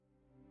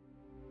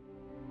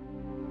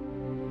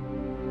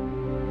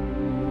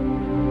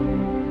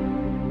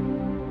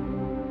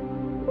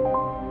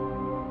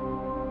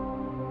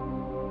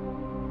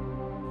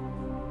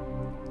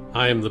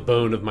I am the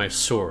bone of my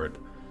sword.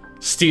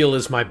 Steel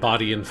is my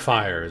body and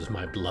fire is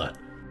my blood.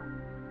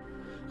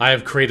 I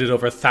have created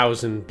over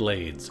 1,000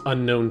 blades,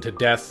 unknown to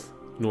death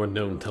nor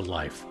known to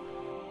life.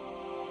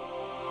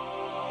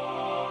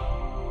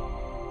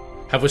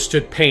 Have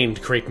withstood pain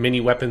to create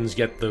many weapons,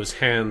 yet those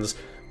hands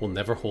will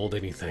never hold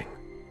anything.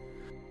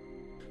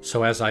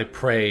 So as I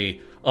pray,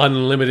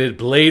 unlimited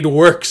blade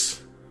works!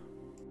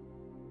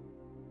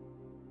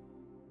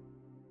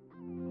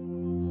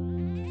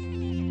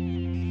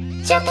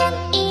 Japan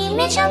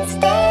Immersion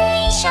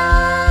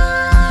Station.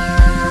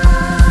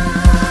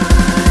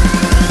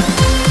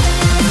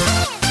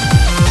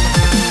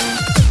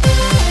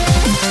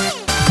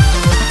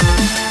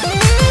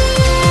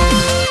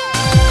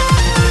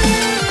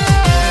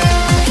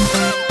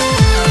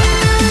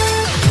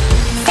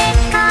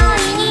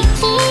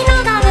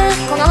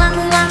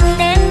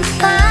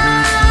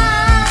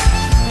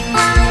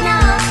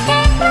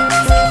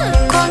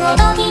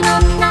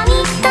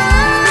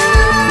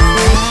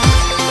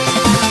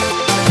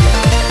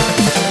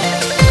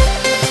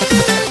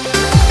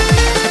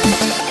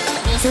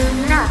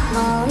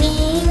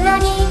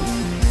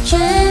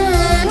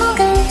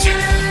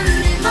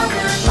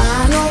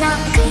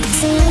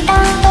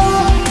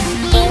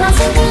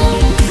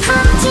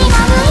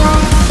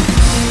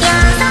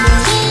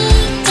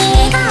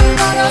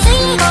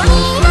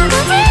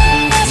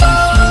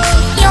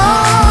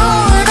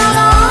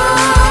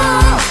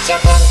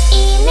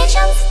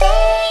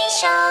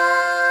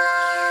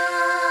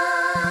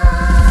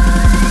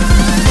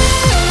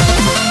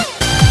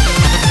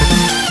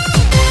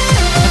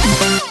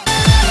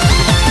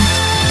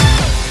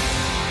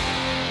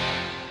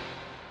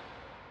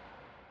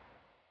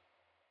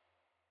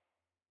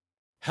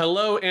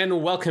 'Hello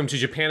and welcome to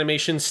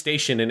Japanimation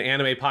Station, an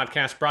anime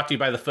podcast brought to you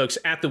by the folks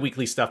at the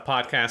Weekly Stuff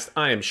Podcast.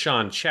 I am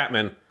Sean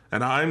Chapman.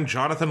 And I'm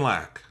Jonathan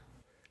Lack.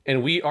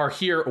 And we are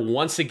here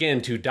once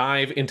again to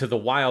dive into the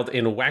wild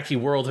and wacky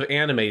world of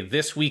anime.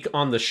 This week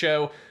on the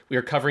show, we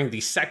are covering the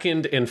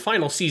second and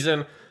final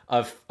season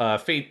of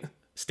Fate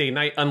Stay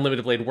Night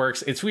Unlimited Blade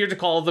Works. It's weird to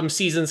call them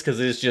seasons because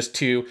it is just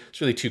two.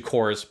 It's really two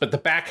cores. But the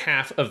back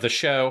half of the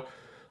show,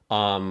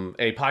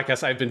 a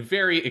podcast I've been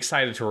very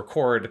excited to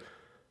record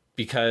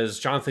because,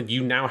 Jonathan,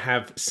 you now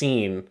have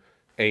seen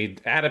a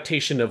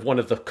adaptation of one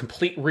of the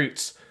complete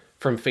roots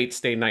from Fate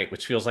Stay Night,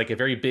 which feels like a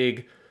very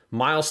big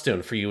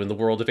milestone for you in the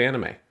world of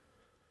anime.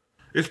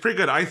 It's pretty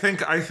good. I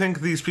think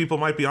these people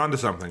might be onto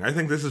something. I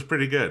think this is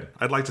pretty good.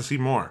 I'd like to see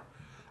more.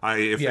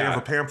 If they have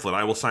a pamphlet,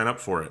 I will sign up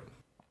for it.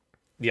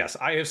 Yes,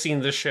 I have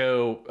seen this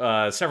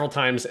show several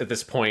times at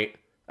this point.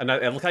 And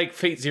like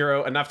Fate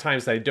Zero, enough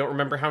times that I don't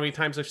remember how many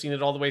times I've seen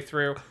it all the way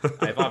through.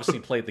 I've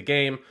obviously played the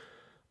game.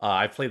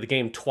 I've played the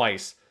game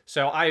twice.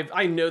 So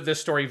I know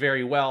this story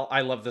very well. I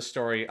love this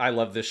story. I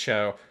love this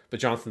show. But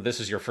Jonathan, this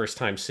is your first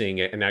time seeing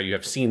it, and now you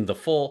have seen the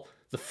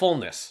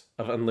fullness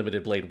of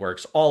Unlimited Blade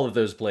Works, all of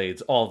those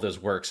blades, all of those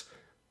works.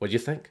 What'd you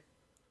think?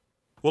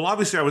 Well,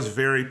 obviously I was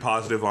very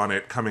positive on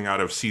it coming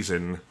out of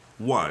season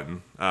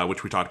 1,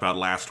 which we talked about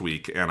last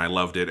week, and I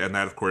loved it. And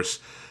that, of course,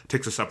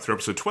 takes us up through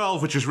episode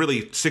 12, which is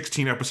really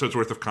 16 episodes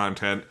worth of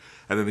content,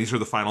 and then these are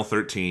the final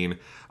 13.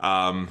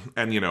 And,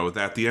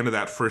 at the end of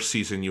that first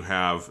season, you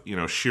have,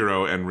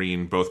 Shiro and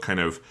Rin both kind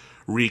of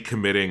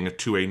recommitting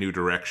to a new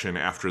direction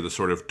after the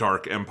sort of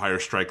Dark Empire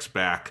Strikes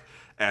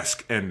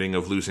Back-esque ending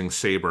of losing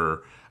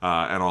Saber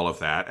and all of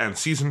that. And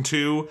season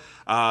 2,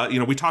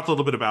 we talked a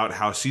little bit about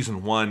how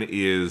season 1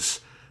 is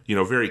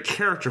very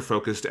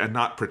character-focused and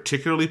not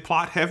particularly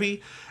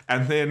plot-heavy.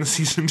 And then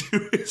season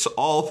 2 is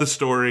all the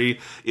story.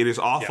 It is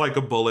off like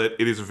a bullet.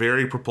 It is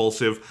very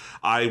propulsive.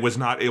 I was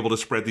not able to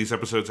spread these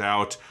episodes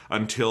out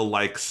until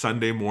like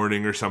Sunday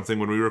morning or something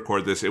when we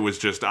record this. It was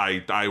just,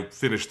 I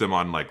finished them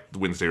on like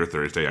Wednesday or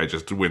Thursday. I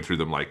just went through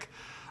them like,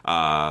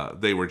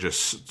 they were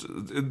just,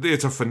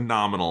 it's a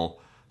phenomenal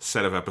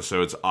set of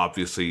episodes.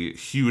 Obviously,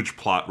 huge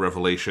plot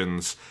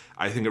revelations.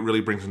 I think it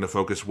really brings into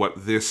focus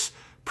what this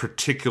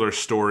particular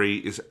story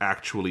is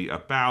actually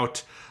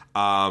about.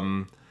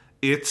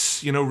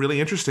 It's, really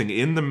interesting.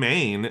 In the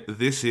main,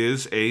 this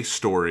is a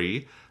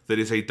story that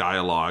is a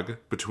dialogue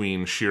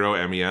between Shiro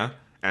Emiya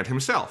and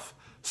himself.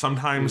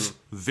 Sometimes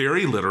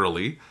very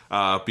literally,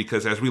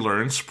 because as we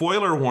learn,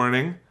 spoiler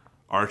warning,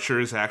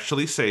 Archer is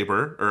actually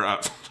Saber, or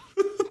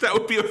that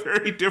would be a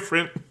very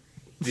different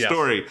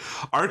story.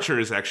 Archer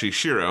is actually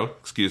Shiro,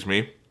 excuse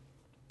me.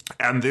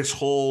 And this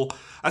whole,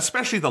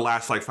 especially the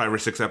last like 5 or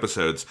 6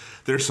 episodes,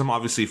 there's some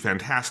obviously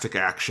fantastic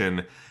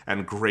action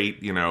and great,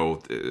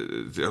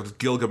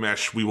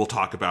 Gilgamesh we will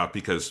talk about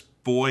because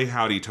boy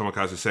howdy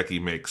Tomokazu Seki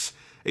makes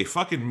a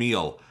fucking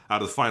meal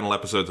out of the final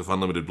episodes of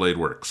Unlimited Blade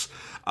Works.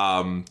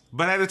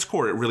 But at its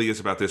core, it really is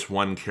about this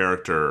one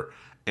character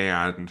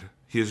and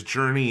his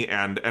journey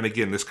and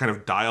again, this kind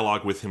of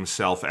dialogue with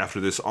himself after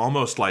this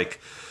almost like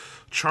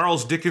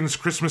Charles Dickens'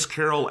 Christmas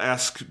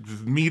Carol-esque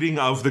meeting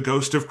of the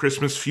ghost of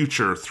Christmas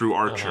future through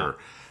Archer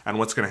and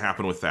what's going to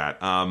happen with that.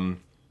 And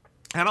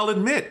I'll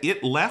admit,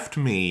 it left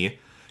me,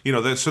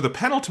 so the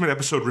penultimate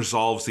episode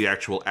resolves the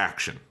actual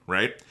action,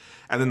 right?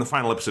 and then the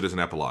final episode is an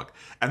epilogue.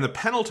 And the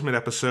penultimate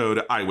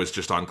episode, I was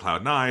just on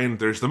cloud nine.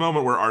 There's the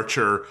moment where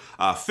Archer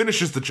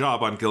finishes the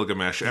job on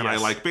Gilgamesh, and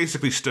I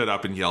basically stood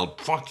up and yelled,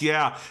 "Fuck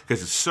yeah!"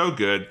 because it's so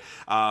good,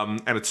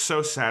 and it's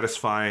so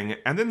satisfying.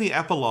 And then the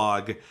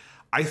epilogue,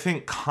 I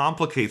think,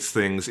 complicates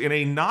things in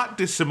a not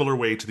dissimilar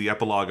way to the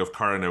epilogue of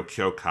Kara no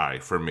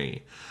Kyokai for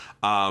me,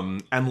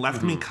 and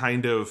left me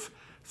kind of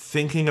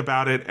thinking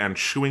about it and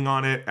chewing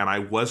on it, and I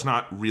was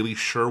not really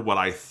sure what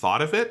I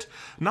thought of it.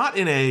 Not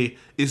in a,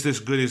 is this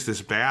good, is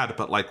this bad,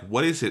 but like,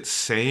 what is it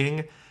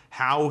saying?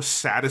 How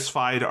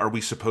satisfied are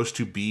we supposed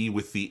to be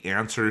with the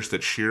answers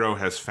that Shiro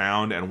has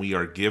found and we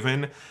are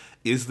given?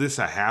 Is this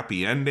a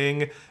happy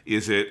ending?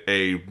 Is it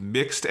a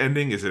mixed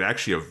ending? Is it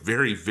actually a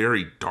very,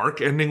 very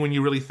dark ending when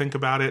you really think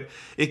about it?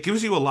 It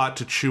gives you a lot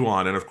to chew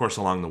on, and of course,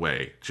 along the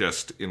way,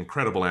 just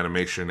incredible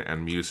animation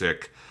and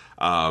music.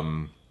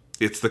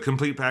 It's the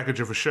complete package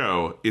of a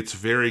show. It's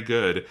very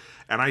good.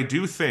 And I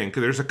do think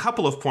there's a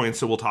couple of points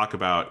that we'll talk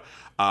about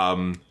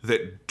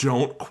that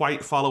don't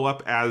quite follow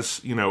up as,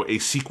 a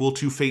sequel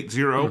to Fate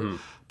Zero.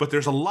 But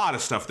there's a lot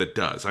of stuff that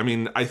does. I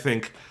mean, I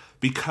think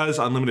because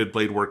Unlimited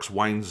Blade Works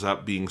winds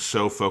up being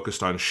so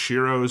focused on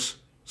Shiro's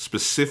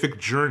specific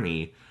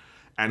journey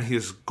and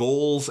his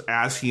goals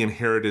as he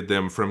inherited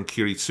them from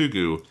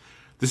Kiritsugu,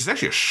 this is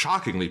actually a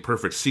shockingly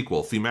perfect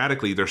sequel.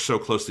 Thematically, they're so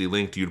closely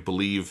linked, you'd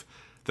believe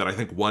that I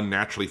think one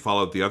naturally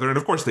followed the other. And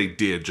of course they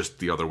did, just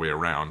the other way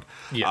around.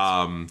 Yes.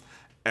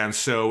 And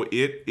so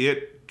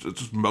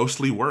it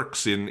mostly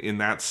works in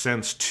that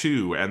sense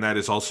too. And that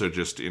is also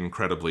just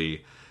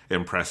incredibly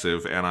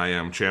impressive. And I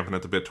am champing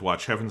at the bit to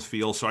watch Heaven's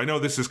Feel. So I know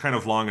this is kind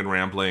of long and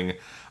rambling,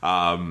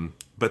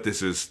 but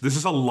this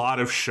is a lot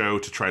of show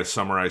to try to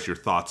summarize your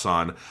thoughts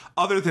on,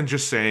 other than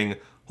just saying,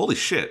 holy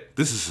shit,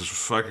 this is a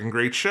fucking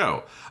great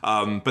show.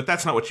 But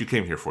that's not what you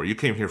came here for. You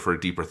came here for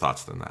deeper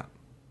thoughts than that.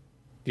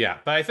 Yeah,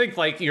 but I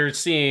think you're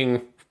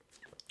seeing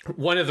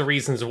one of the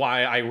reasons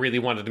why I really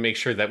wanted to make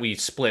sure that we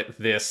split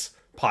this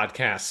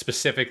podcast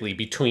specifically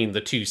between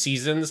the two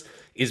seasons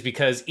is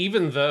because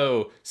even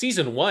though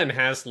season 1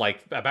 has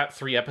about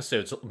 3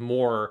 episodes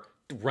more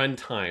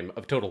runtime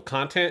of total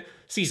content,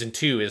 season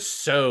 2 is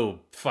so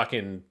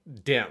fucking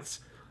dense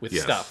with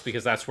stuff,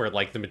 because that's where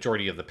the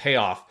majority of the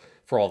payoff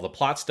for all the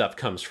plot stuff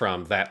comes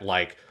from. That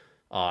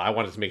I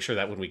wanted to make sure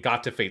that when we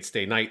got to Fate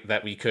Stay Night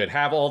that we could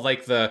have all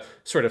the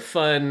sort of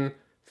fun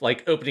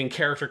opening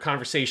character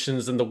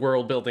conversations and the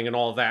world building and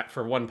all of that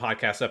for one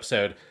podcast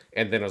episode.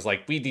 And then it was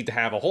we need to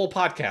have a whole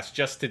podcast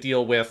just to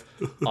deal with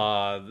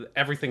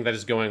everything that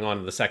is going on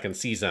in the second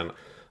season.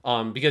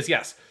 Because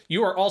yes,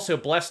 you are also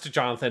blessed,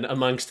 Jonathan,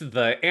 amongst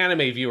the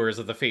anime viewers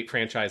of the Fate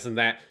franchise, in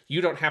that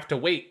you don't have to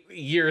wait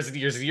years and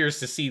years and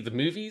years to see the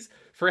movies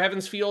for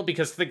Heaven's Feel,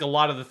 because I think a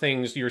lot of the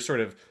things you're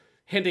sort of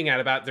hinting at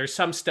about, there's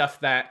some stuff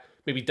that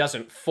maybe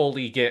doesn't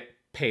fully get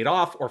paid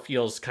off or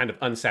feels kind of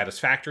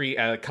unsatisfactory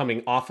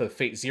coming off of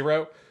Fate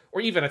Zero,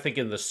 or even I think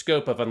in the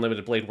scope of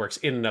Unlimited Blade Works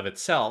in and of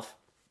itself,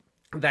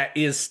 that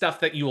is stuff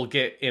that you will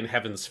get in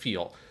Heaven's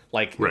Feel.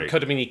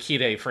 Kotomini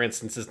Kire, for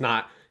instance, is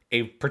not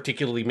a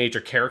particularly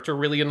major character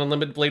really in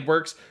Unlimited Blade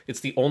Works. It's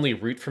the only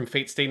route from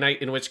Fate Stay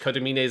Night in which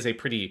Kotomine is a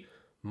pretty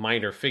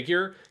minor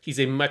figure. He's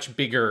a much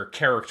bigger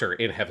character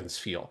in Heaven's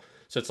Feel.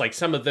 So it's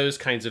some of those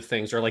kinds of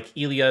things, or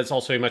Ilya is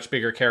also a much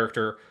bigger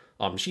character.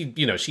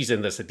 She's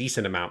in this a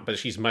decent amount, but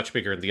she's much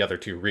bigger in the other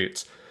two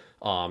routes.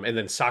 And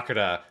then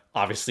Sakura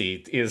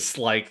obviously is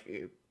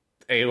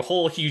a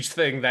whole huge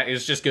thing that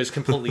just goes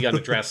completely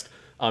unaddressed.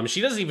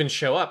 She doesn't even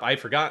show up. I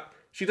forgot.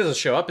 She doesn't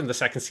show up in the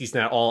second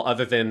season at all,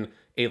 other than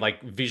a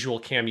visual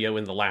cameo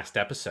in the last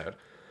episode.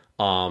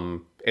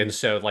 And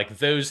so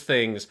those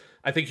things,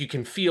 I think you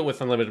can feel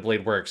with Unlimited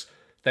Blade Works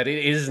that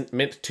it isn't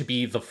meant to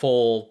be the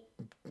full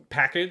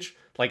package.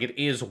 It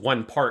is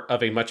one part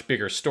of a much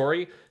bigger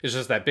story. It's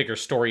just that bigger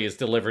story is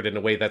delivered in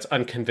a way that's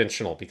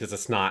unconventional, because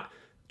it's not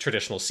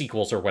traditional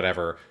sequels or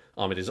whatever.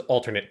 It is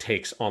alternate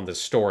takes on the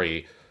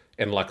story.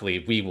 And luckily,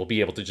 we will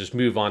be able to just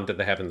move on to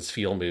the Heaven's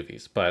Feel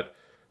movies. But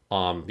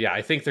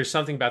I think there's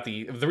something about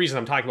the reason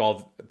I'm talking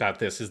about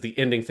this is the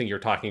ending thing you're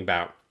talking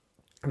about.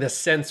 The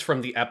sense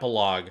from the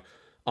epilogue,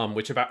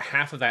 which about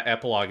half of that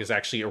epilogue is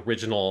actually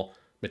original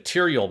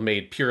material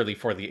made purely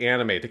for the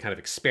anime to kind of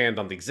expand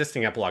on the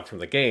existing epilogue from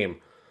the game.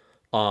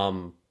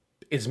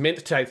 Is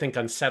meant to, I think,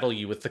 unsettle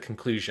you with the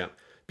conclusion,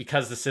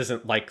 because this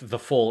isn't the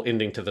full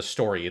ending to the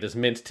story. It is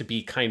meant to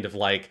be kind of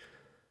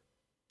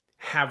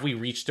have we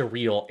reached a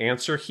real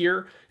answer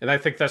here? And I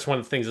think that's one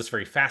of the things that's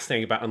very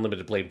fascinating about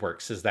Unlimited Blade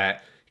Works, is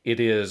that it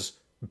is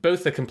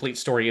both a complete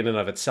story in and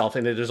of itself,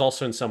 and it is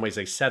also in some ways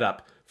a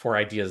setup for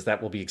ideas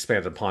that will be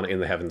expanded upon in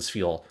the Heaven's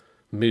Feel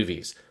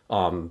movies.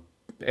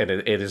 And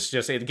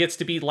it gets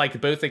to be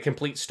both a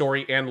complete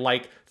story and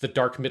the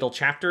dark middle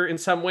chapter in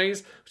some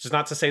ways, which is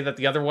not to say that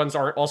the other ones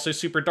aren't also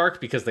super dark,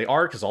 because they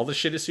are, because all the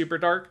shit is super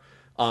dark.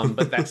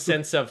 But that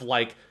sense of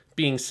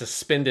being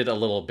suspended a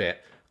little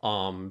bit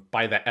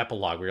by that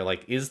epilogue, where you're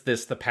is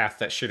this the path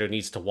that Shiro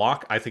needs to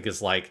walk? I think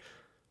is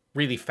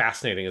really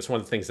fascinating. It's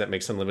one of the things that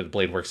makes Unlimited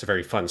Blade Works a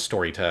very fun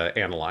story to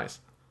analyze.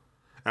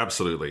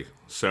 Absolutely.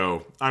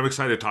 So I'm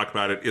excited to talk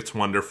about it. It's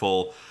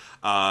wonderful.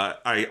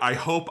 I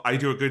hope I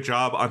do a good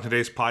job on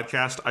today's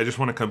podcast. I just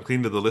want to come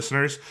clean to the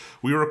listeners.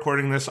 We were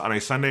recording this on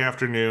a Sunday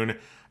afternoon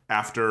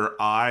after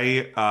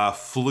I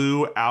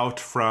flew out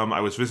from,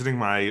 I was visiting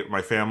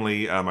my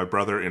family, my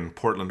brother in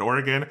Portland,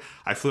 Oregon.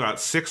 I flew out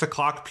 6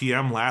 o'clock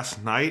p.m.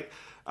 last night,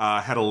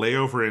 had a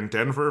layover in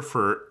Denver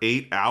for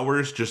 8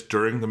 hours just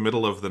during the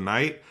middle of the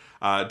night.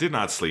 Did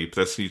not sleep.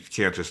 You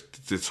can't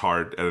just, it's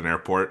hard at an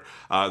airport.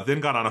 Then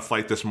got on a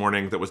flight this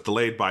morning that was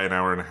delayed by an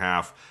hour and a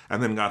half,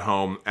 and then got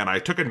home, and I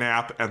took a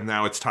nap, and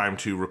now it's time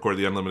to record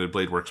the Unlimited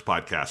Blade Works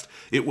podcast.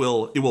 It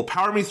will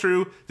power me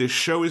through. This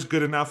show is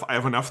good enough. I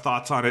have enough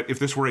thoughts on it. If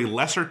this were a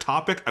lesser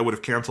topic, I would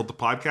have canceled the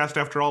podcast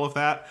after all of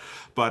that,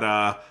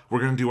 but we're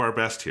going to do our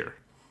best here.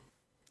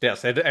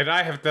 Yes, and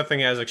I have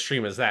nothing as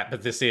extreme as that,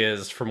 but this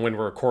is, from when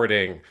we're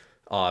recording,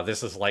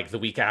 this is like the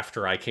week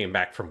after I came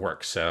back from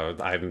work, so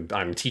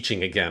I'm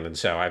teaching again, and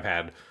so I've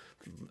had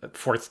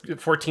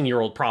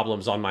 14-year-old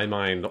problems on my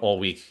mind all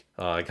week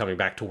coming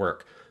back to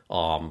work.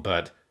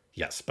 But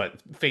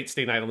Fate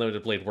Stay Night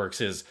Unlimited Blade Works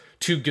is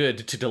too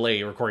good to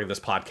delay recording this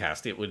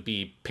podcast. It would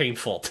be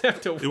painful to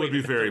have to wait. It would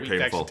be very painful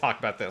to actually talk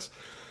about this.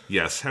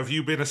 Yes. Have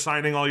you been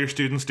assigning all your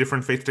students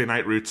different Fate Stay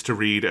Night routes to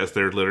read as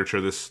their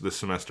literature this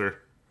semester?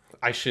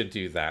 I should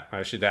do that.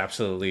 I should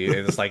absolutely.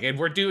 It's like, and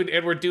we're doing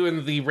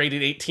the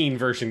rated 18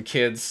 version,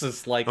 kids.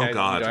 It's like,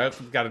 God.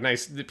 I've got a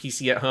nice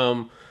PC at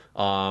home.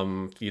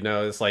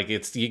 It's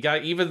like you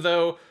got, even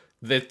though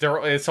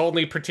it's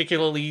only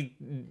particularly,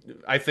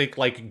 I think,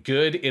 like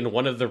good in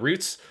one of the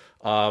routes.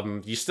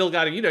 You still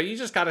got to, you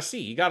just got to see.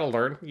 You got to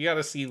learn. You got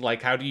to see,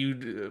 like, how do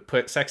you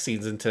put sex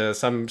scenes into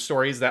some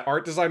stories that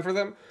aren't designed for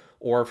them.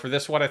 Or for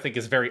this one, I think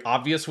it's very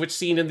obvious which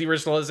scene in the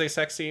original is a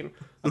sex scene.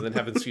 And then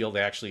Heaven's Feel, they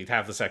actually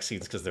have the sex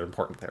scenes because they're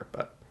important there.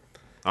 But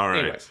all right.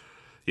 Anyways.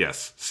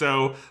 Yes.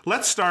 So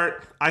let's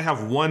start. I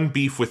have one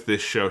beef with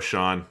this show,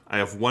 Sean. I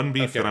have one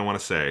beef that I want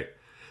to say.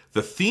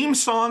 The theme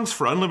songs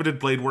for Unlimited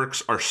Blade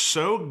Works are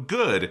so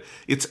good,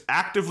 it's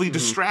actively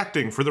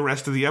distracting for the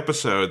rest of the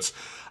episodes.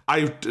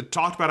 I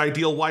talked about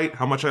Ideal White,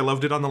 how much I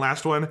loved it on the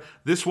last one.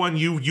 This one,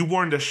 you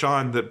warned us,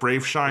 Sean, that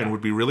Brave Shine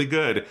would be really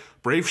good.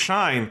 Brave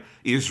Shine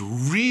is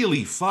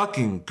really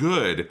fucking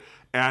good.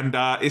 And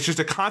it's just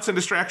a constant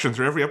distraction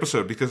through every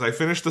episode because I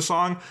finished the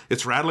song,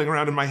 it's rattling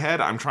around in my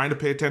head, I'm trying to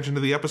pay attention to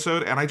the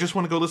episode, and I just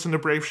want to go listen to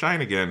Brave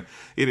Shine again.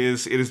 It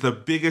is the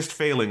biggest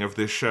failing of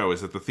this show,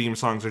 is that the theme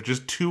songs are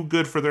just too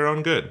good for their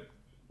own good.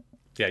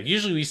 Yeah,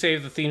 usually we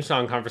save the theme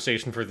song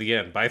conversation for the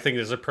end, but I think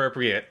it's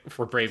appropriate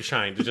for Brave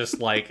Shine to just,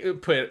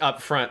 like, put it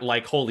up front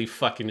like, holy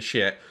fucking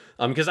shit.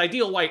 Because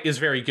Ideal White is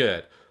very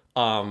good.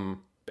 And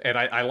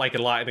I like it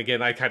a lot. And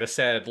again, I kind of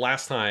said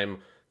last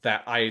time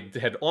that I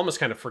had almost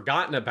kind of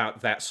forgotten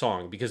about that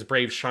song because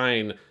Brave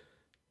Shine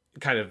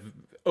kind of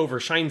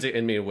overshines it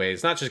in many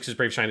ways. Not just because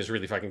Brave Shine is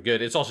really fucking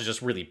good, it's also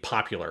just really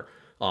popular.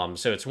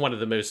 So it's one of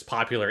the most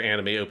popular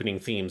anime opening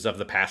themes of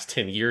the past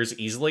 10 years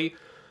easily.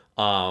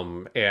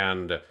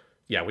 And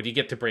yeah, when you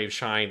get to Brave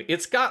Shine,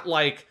 it's got,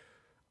 like,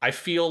 I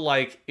feel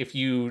like if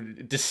you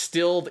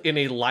distilled in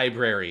a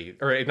library,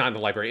 or not in a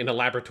library, in a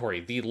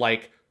laboratory, the,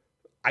 like,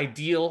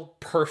 ideal,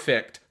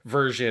 perfect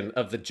version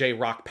of the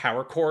J-Rock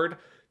power chord,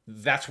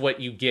 that's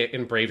what you get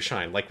in Brave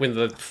Shine. Like, when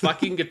the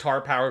fucking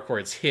guitar power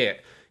chords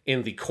hit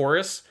in the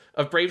chorus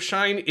of Brave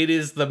Shine, it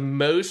is the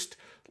most,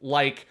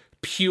 like,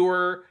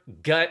 pure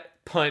gut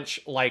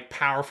punch, like,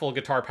 powerful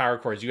guitar power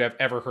chords you have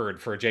ever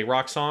heard for a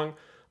J-Rock song.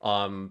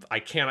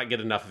 I cannot get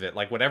enough of it.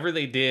 Like, whatever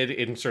they did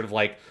in sort of,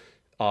 like,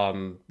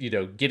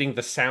 getting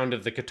the sound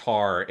of the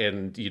guitar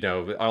and,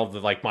 all the,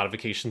 like,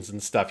 modifications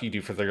and stuff you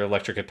do for their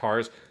electric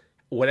guitars,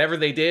 whatever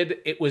they did,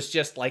 it was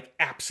just, like,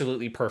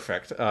 absolutely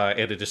perfect.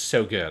 And it is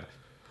so good.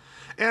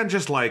 And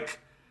just, like,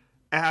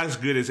 as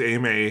good as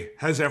Ame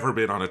has ever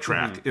been on a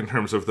track in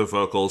terms of the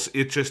vocals.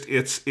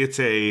 It's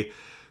a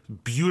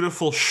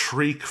beautiful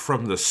shriek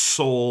from the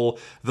soul.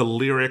 The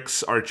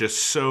lyrics are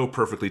just so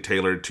perfectly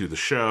tailored to the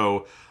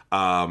show.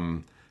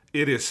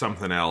 It is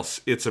something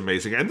else. It's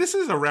amazing. And this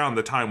is around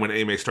the time when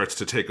Ame starts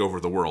to take over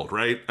the world,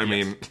 right? I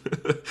mean,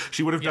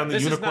 she would have done the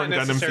Unicorn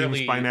Gundam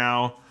themes by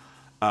now.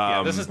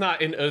 This is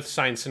not an Oath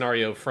Sign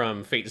scenario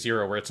from Fate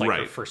Zero where it's like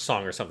her first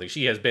song or something.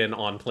 She has been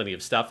on plenty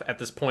of stuff at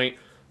this point.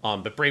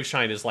 But Brave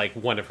Shine is, like,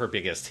 one of her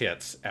biggest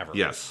hits ever.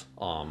 Yes.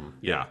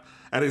 Yeah.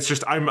 And it's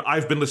just,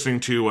 I've been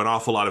listening to an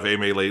awful lot of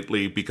Ame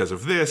lately because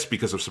of this,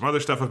 because of some other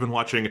stuff I've been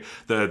watching.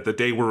 The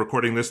day we're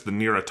recording this, the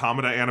Nier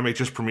Automata anime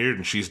just premiered,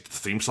 and she's the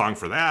theme song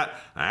for that.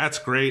 That's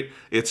great.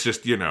 It's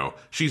just,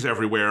 she's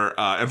everywhere,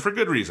 and for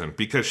good reason,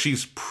 because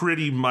she's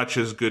pretty much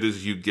as good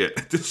as you get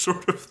at this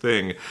sort of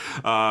thing.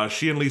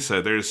 She and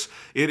Lisa,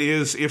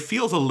 it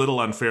feels a little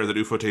unfair that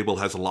Ufotable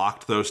has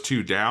locked those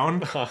two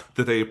down,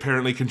 that they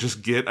apparently can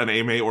just get an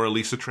Ame or a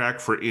Lisa track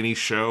for any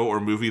show or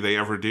movie they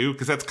ever do,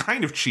 because that's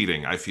kind of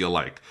cheating, I feel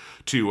like,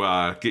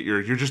 to get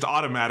you're just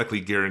automatically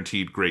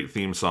guaranteed great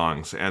theme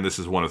songs, and this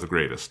is one of the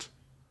greatest.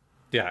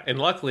 Yeah, and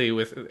luckily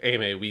with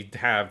Amy, we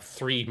have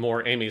 3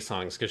 more Amy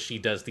songs because she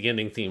does the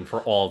ending theme for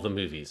all the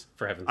movies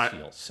for Heaven's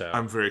Feel. So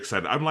I'm very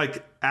excited. I'm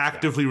like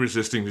actively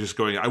resisting just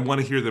going, I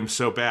want to hear them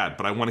so bad,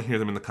 but I want to hear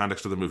them in the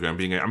context of the movie. I'm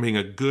being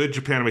a good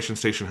Japanimation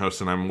Station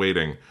host, and I'm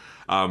waiting.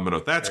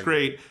 But that's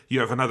great. You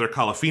have another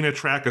Kalafina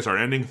track as our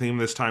ending theme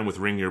this time with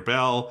Ring Your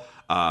Bell.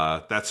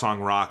 That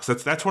song rocks.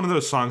 That's one of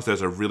those songs that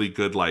has a really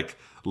good like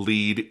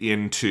lead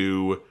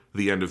into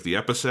the end of the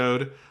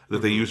episode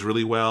that they use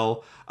really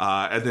well.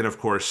 And then, of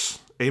course,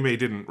 Amy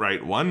didn't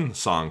write 1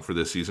 song for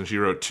this season. She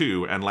wrote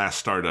 2, and Last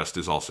Stardust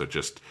is also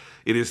just...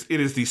 It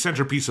is the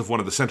centerpiece of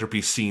one of the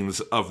centerpiece scenes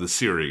of the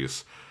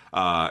series,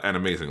 and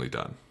amazingly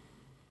done.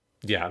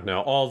 Yeah, no,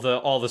 all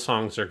the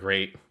songs are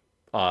great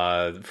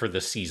for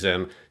this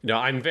season.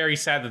 I'm very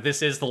sad that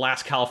this is the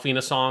last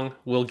Calafina song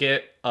we'll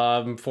get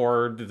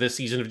for this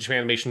season of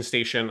Japanimation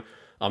Station.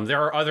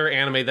 There are other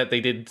anime that they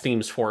did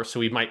themes for, so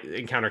we might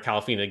encounter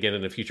Calafina again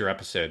in a future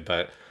episode,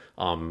 but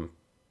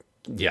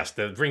yes,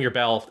 the Ring Your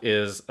Bell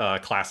is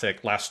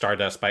classic. Last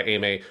Stardust by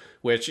Ame,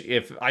 which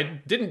if I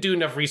didn't do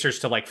enough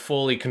research to like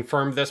fully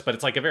confirm this, but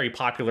it's like a very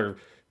popular,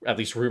 at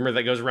least rumor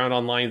that goes around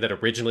online that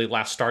originally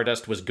Last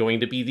Stardust was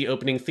going to be the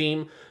opening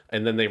theme,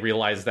 and then they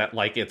realized that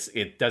like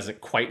it doesn't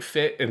quite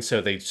fit, and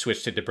so they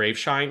switched it to Brave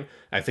Shine.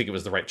 I think it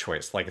was the right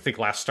choice. Like I think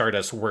Last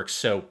Stardust works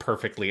so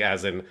perfectly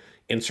as an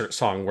insert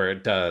song where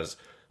it does.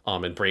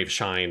 And Brave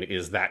Shine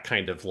is that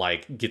kind of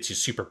like gets you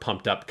super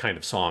pumped up kind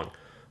of song.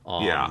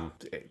 Yeah.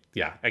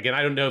 Again,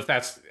 I don't know if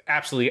that's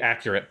absolutely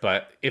accurate,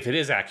 but if it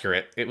is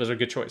accurate, it was a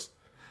good choice.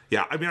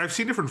 Yeah, I mean, I've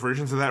seen different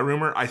versions of that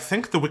rumor. I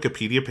think the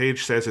Wikipedia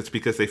page says it's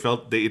because they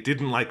felt it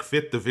didn't like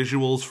fit the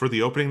visuals for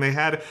the opening they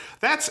had.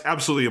 That's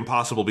absolutely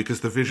impossible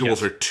because the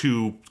visuals are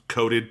too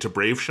coded to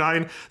Brave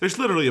Shine. There's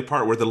literally a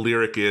part where the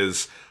lyric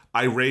is,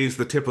 I raise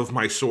the tip of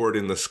my sword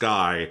in the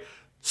sky,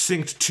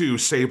 synced to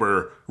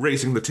Saber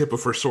raising the tip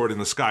of her sword in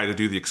the sky to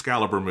do the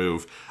Excalibur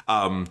move.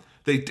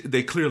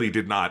 They clearly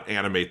did not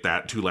animate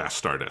that to Last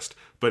Stardust.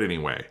 But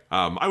anyway,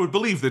 I would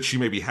believe that she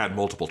maybe had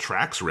multiple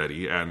tracks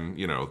ready and,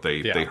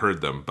 they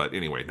heard them. But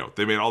anyway, no,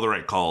 they made all the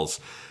right calls.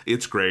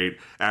 It's great.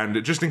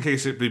 And just in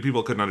case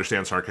people couldn't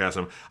understand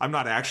sarcasm, I'm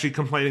not actually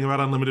complaining about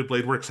Unlimited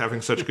Blade Works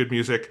having such good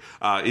music.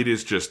 It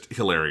is just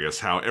hilarious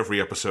how every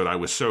episode I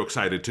was so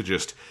excited to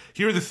just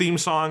hear the theme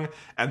song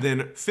and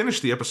then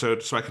finish the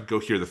episode so I could go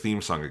hear the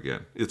theme song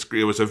again.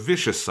 It was a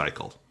vicious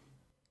cycle.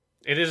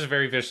 It is a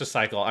very vicious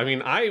cycle. I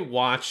mean, I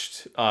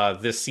watched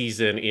this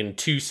season in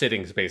 2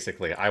 sittings,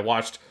 basically. I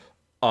watched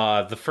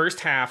the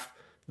first half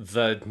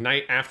the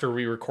night after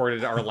we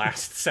recorded our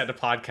last set of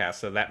podcasts.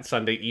 So that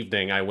Sunday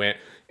evening, I went,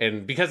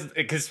 and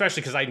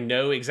especially because I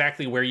know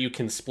exactly where you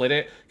can split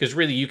it, because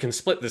really you can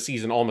split the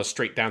season almost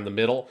straight down the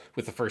middle,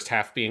 with the first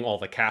half being all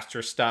the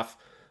caster stuff,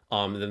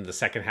 and then the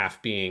second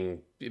half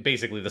being,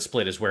 basically the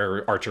split is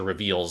where Archer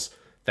reveals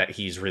that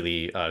he's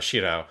really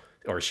Shiro,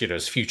 or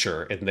Shiro's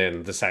future, and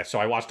then so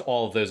I watched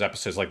all of those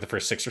episodes, like the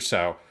first 6 or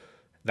so,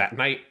 that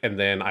night, and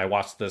then I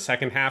watched the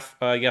second half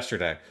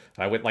yesterday.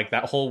 I went like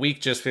that whole week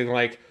just feeling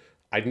like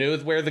I knew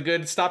where the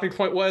good stopping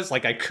point was.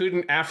 Like I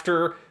couldn't,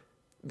 after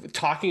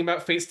talking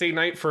about Fate Stay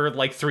Night for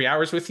like 3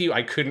 hours with you,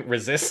 I couldn't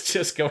resist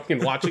just going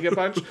and watching a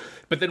bunch.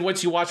 But then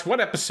once you watch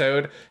one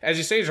episode, as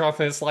you say,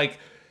 Jonathan, it's like,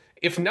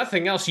 if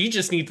nothing else, you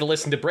just need to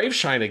listen to Brave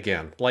Shine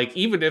again. Like,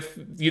 even if,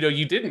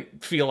 you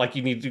didn't feel like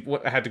you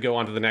had to go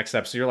on to the next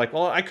episode, you're like,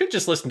 well, I could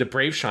just listen to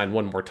Brave Shine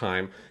one more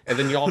time. And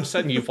then all of a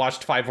sudden you've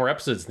watched 5 more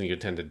episodes than you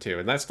intended to.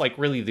 And that's like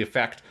really the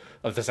effect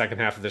of the second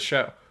half of the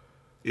show.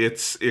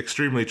 It's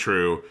extremely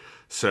true.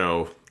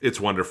 So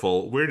it's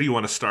wonderful. Where do you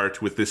want to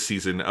start with this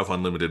season of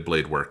Unlimited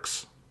Blade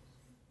Works?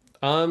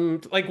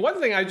 Like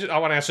one thing I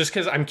want to ask, just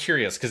because I'm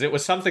curious, because it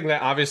was something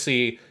that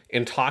obviously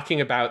in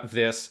talking about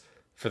this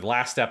for the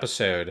last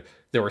episode,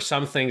 there were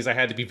some things I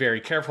had to be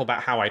very careful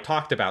about how I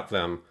talked about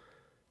them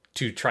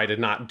to try to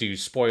not do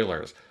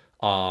spoilers.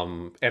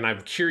 And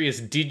I'm curious,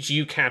 did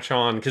you catch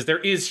on? Because there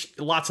is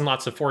lots and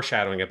lots of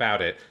foreshadowing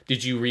about it.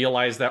 Did you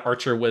realize that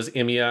Archer was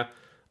Emiya,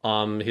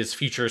 his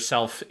future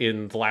self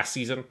in the last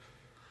season?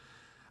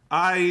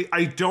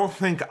 I don't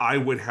think I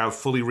would have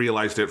fully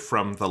realized it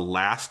from the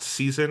last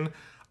season.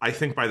 I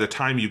think by the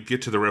time you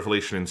get to the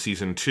revelation in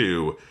season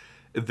 2,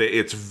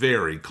 it's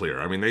very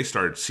clear. I mean, they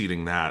started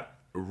seeding that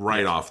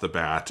right off the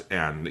bat,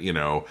 and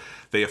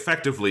they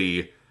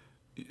effectively,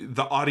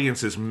 the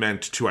audience is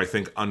meant to, I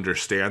think,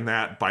 understand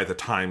that by the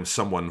time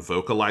someone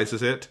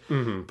vocalizes it.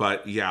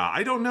 But yeah,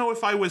 I don't know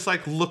if I was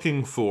like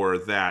looking for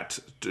that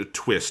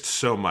twist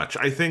so much.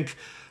 I think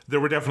there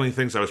were definitely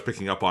things I was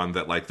picking up on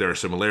that, like, there are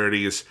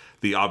similarities.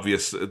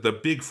 The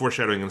big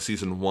foreshadowing in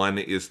season 1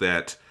 is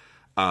that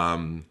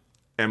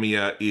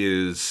Emiya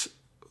is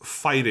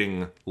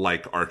fighting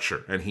like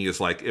Archer, and he is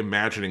like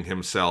imagining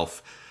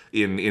himself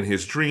in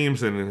his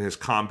dreams and in his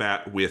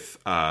combat with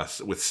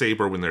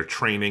Saber when they're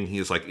training. He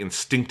is like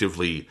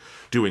instinctively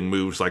doing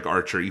moves like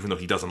Archer, even though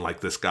he doesn't like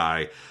this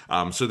guy.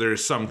 So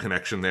there's some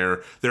connection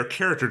there. Their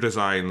character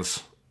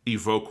designs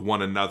evoke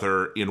one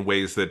another in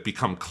ways that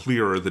become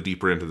clearer the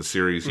deeper into the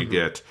series you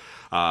get.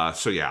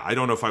 So yeah, I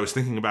don't know if I was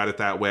thinking about it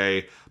that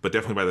way, but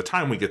definitely by the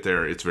time we get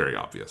there, it's very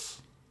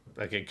obvious.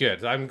 Okay,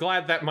 good. I'm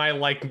glad that my,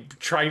 like,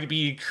 trying to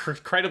be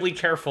incredibly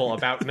careful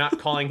about not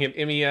calling him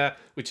Imiya,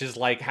 which is,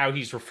 like, how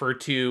he's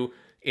referred to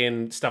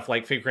in stuff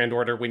like Fate Grand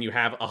Order when you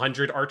have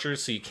 100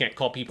 archers, so you can't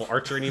call people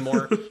Archer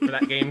anymore for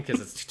that game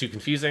because it's too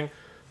confusing.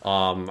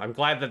 I'm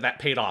glad that that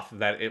paid off,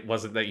 that it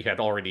wasn't that you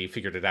had already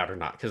figured it out or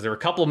not, because there were a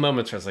couple of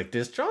moments where I was like,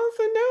 does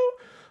Jonathan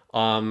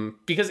know?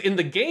 Because in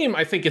the game,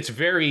 I think it's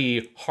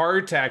very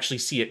hard to actually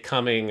see it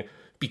coming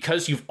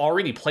because you've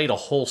already played a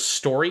whole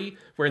story,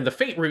 where in the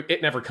Fate route,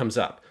 it never comes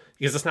up.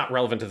 Because it's not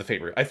relevant to the Fate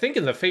route. I think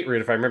in the Fate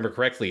route, if I remember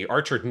correctly,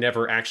 Archer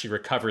never actually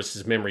recovers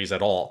his memories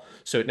at all,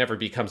 so it never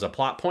becomes a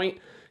plot point.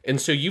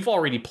 And so you've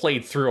already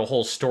played through a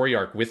whole story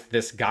arc with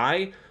this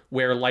guy,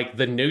 where, like,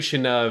 the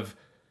notion of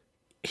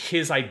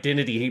his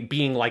identity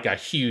being, like, a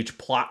huge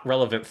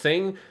plot-relevant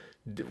thing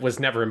was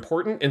never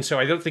important, and so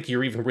I don't think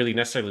you're even really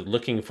necessarily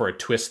looking for a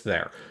twist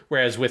there.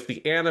 Whereas with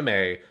the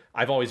anime,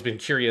 I've always been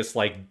curious,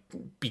 like,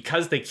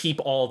 because they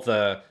keep all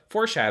the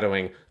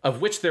foreshadowing,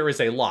 of which there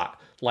is a lot.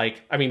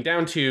 Like, I mean,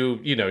 down to,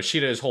 you know,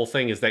 Shido's whole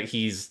thing is that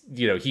he's,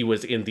 you know, he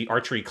was in the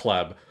archery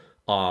club,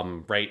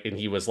 right? And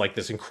he was, like,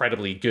 this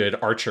incredibly good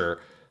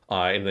archer.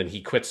 And then he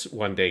quits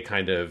one day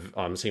kind of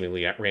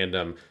seemingly at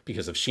random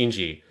because of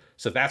Shinji.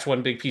 So that's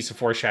one big piece of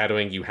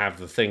foreshadowing. You have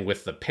the thing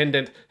with the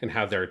pendant and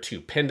how there are two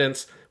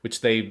pendants,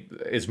 which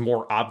is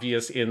more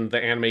obvious in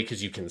the anime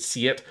because you can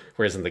see it,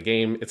 whereas in the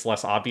game, it's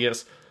less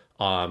obvious.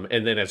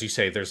 And then, as you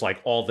say, there's,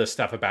 like, all this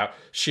stuff about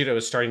Shido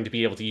is starting to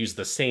be able to use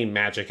the same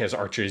magic as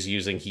Archer is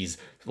using. He's,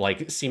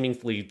 like,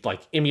 seemingly,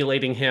 like,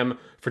 emulating him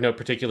for no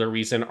particular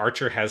reason.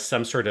 Archer has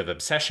some sort of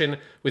obsession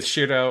with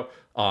Shido.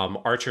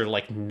 Archer,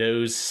 like,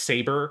 knows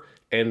Saber,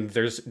 and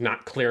there's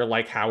not clear,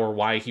 like, how or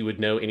why he would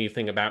know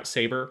anything about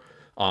Saber.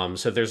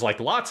 So there's, like,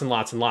 lots and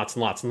lots and lots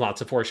and lots and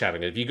lots of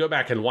foreshadowing. If you go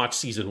back and watch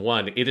season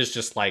 1, it is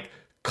just, like,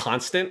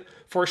 constant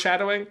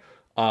foreshadowing.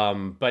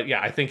 But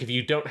yeah, I think if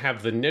you don't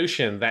have the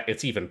notion that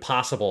it's even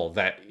possible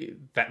that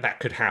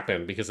could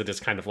happen, because it is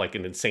kind of like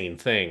an insane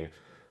thing,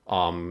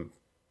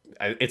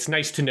 it's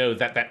nice to know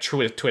that that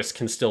twist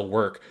can still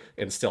work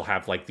and still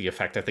have, like, the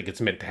effect I think it's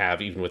meant to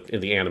have, even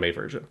in the anime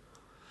version.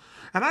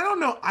 And I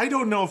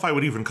don't know if I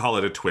would even call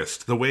it a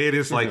twist. The way it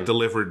is, like,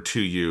 delivered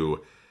to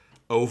you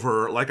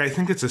over, like, I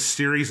think it's a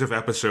series of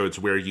episodes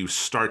where you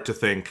start to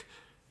think,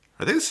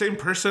 are they the same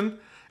person?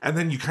 And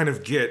then you kind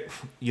of get,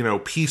 you know,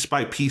 piece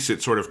by piece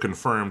it sort of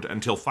confirmed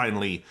until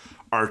finally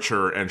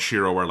Archer and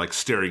Shiro are, like,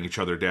 staring each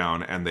other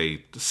down and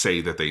they say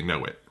that they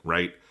know it,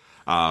 right?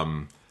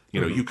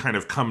 You know, you kind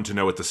of come to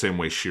know it the same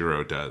way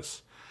Shiro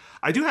does.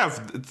 I do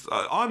have,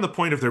 on the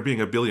point of there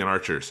being a billion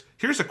archers,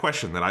 here's a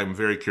question that I'm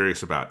very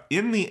curious about.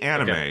 In the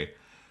anime,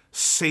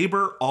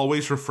 Saber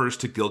always refers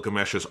to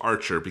Gilgamesh as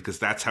Archer because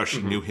that's how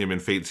she knew him in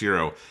Fate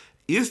Zero.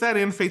 Is that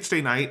in Fate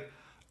Stay Night?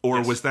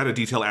 Or was that a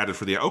detail added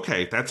for the...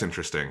 Okay, that's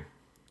interesting.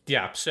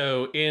 Yeah,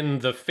 so in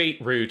the Fate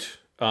route,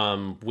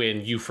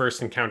 when you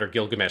first encounter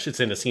Gilgamesh, it's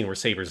in a scene where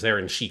Saber's there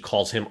and she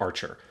calls him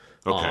Archer.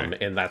 Okay.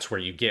 And that's where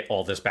you get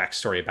all this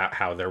backstory about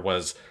how there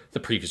was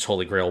the previous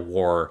Holy Grail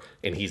War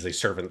and he's a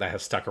servant that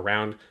has stuck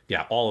around.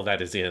 Yeah, all of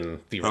that is in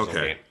the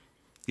original game.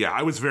 Yeah,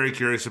 I was very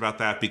curious about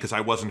that because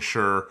I wasn't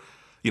sure,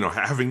 you know,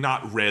 having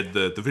not read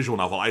the visual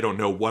novel, I don't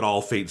know what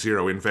all Fate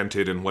Zero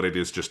invented and what it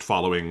is just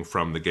following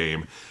from the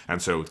game.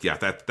 And so, yeah,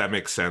 that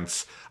makes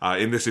sense.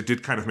 In this, it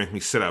did kind of make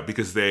me sit up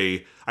because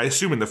I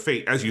assume in the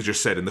Fate, as you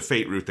just said, in the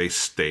Fate route,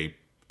 they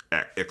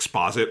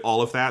exposit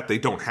all of that. They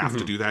don't have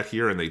to do that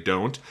here, and they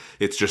don't.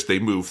 It's just they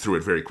move through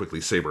it very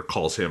quickly. Saber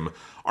calls him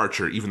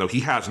Archer, even though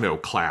he has no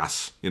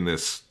class in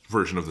this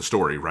version of the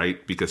story,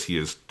 right? Because he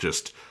is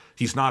just...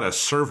 He's not a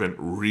servant,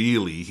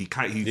 really. He's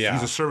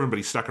a servant, but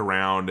he stuck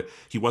around.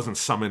 He wasn't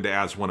summoned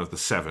as one of the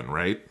seven,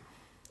 right?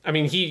 I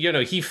mean,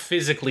 he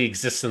physically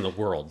exists in the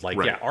world. Like,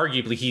 yeah,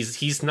 arguably,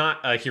 he's not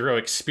a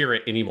heroic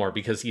spirit anymore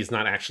because he's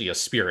not actually a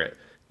spirit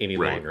any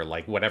longer.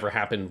 Like, whatever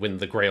happened when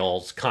the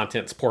Grail's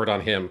contents poured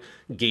on him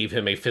gave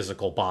him a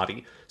physical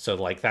body. So,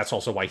 like, that's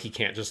also why he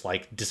can't just,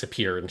 like,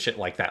 disappear and shit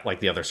like that,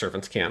 like the other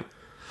servants can.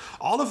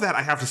 All of that,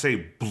 I have to say,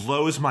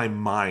 blows my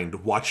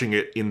mind watching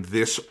it in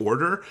this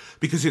order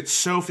because it's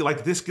so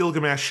like this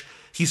Gilgamesh,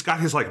 he's got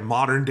his, like,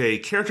 modern day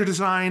character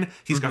design.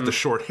 He's got the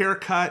short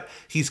haircut.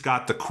 He's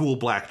got the cool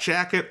black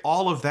jacket.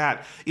 All of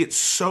that. It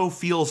so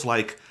feels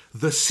like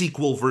the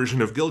sequel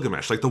version of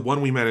Gilgamesh, like the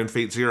one we met in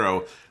Fate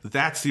Zero.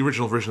 That's the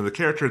original version of the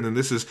character, and then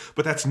this is,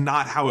 but that's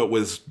not how it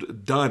was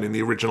done in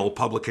the original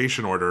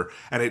publication order,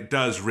 and it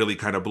does really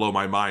kind of blow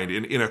my mind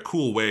in a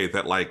cool way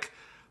that, like,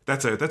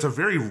 that's a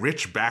very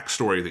rich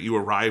backstory that you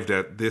arrived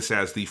at this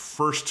as the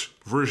first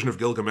version of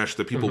Gilgamesh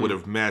that people would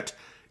have met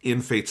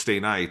in Fate Stay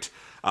Night.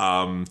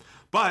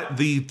 But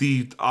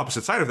the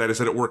opposite side of that is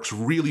that it works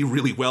really,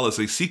 really well as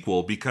a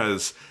sequel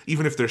because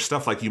even if there's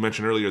stuff like you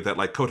mentioned earlier that,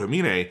 like,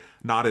 Kotomine,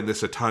 not in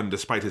this a ton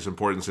despite his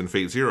importance in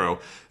Fate Zero,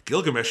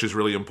 Gilgamesh is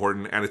really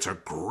important and it's a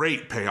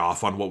great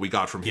payoff on what we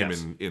got from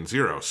him in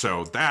Zero.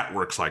 So that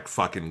works like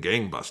fucking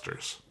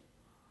gangbusters.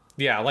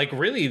 Yeah, like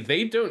really,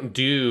 they don't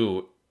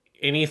do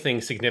anything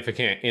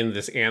significant in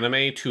this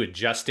anime to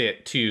adjust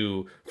it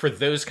to, for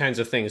those kinds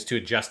of things, to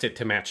adjust it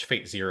to match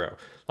Fate Zero.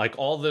 Like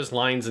all those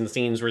lines and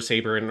scenes where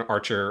Saber and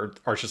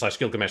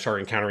Archer/Gilgamesh are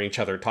encountering each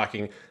other,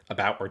 talking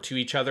about or to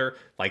each other,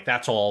 like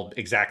that's all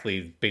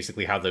exactly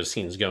basically how those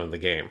scenes go in the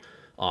game.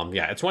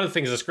 Yeah, it's one of the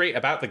things that's great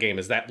about the game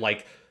is that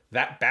like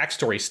that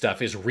backstory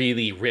stuff is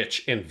really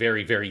rich and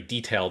very, very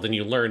detailed, and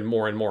you learn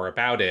more and more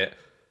about it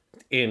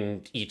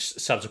in each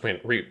subsequent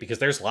route, because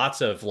there's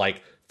lots of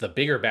like the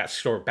bigger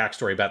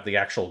backstory about the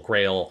actual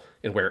Grail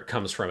and where it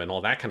comes from and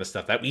all that kind of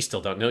stuff that we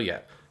still don't know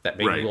yet, that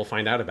maybe we'll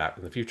find out about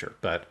in the future.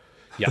 But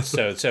yeah,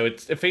 so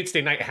it's Fate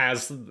Stay Night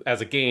has,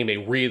 as a game, a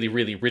really,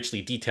 really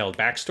richly detailed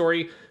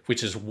backstory,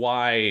 which is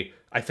why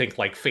I think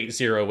like Fate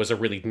Zero was a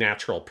really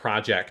natural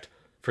project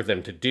for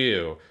them to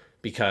do,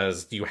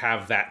 because you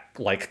have that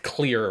like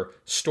clear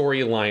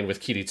storyline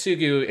with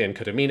Kiritsugu and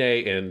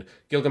Kotomine and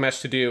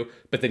Gilgamesh to do,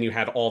 but then you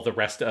had all the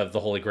rest of the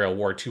Holy Grail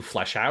War to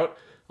flesh out.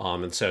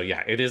 And so,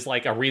 yeah, it is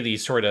like a really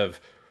sort of,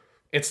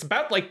 it's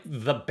about like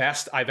the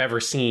best I've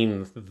ever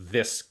seen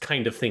this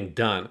kind of thing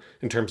done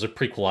in terms of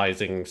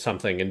prequelizing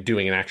something and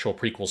doing an actual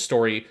prequel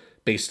story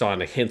based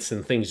on hints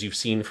and things you've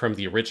seen from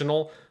the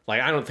original. Like,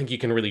 I don't think you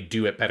can really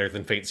do it better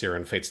than Fate Zero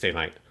and Fate Stay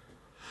Night.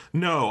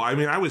 No, I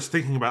mean, I was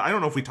thinking about, I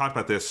don't know if we talked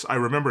about this. I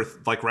remember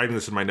like writing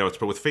this in my notes,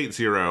 but with Fate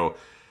Zero,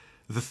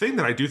 the thing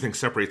that I do think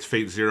separates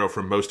Fate Zero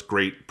from most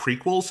great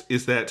prequels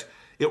is that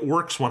it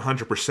works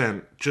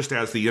 100% just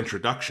as the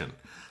introduction.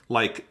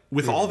 Like,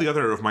 with all the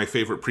other of my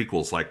favorite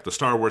prequels, like the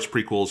Star Wars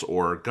prequels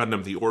or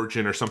Gundam The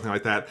Origin or something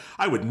like that,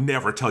 I would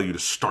never tell you to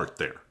start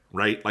there,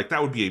 right? Like,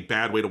 that would be a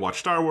bad way to watch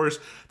Star Wars.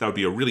 That would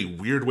be a really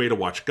weird way to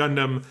watch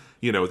Gundam.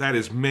 You know, that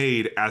is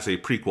made as a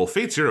prequel.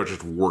 Fate Zero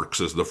just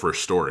works as the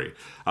first story.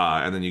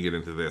 And then you get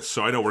into this.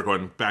 So I know we're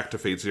going back to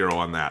Fate Zero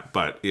on that,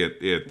 but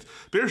it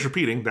bears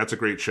repeating. That's a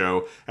great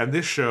show. And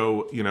this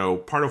show, you know,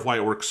 part of why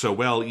it works so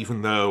well,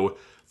 even though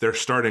they're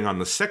starting on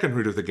the second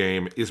route of the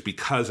game, is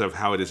because of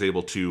how it is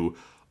able to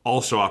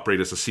also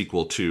operate as a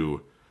sequel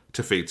to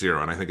Fate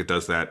Zero. And I think it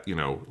does that, you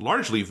know,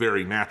 largely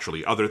very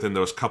naturally, other than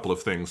those couple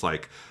of things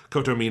like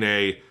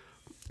Kotomine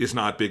is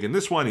not big in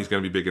this one. He's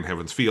going to be big in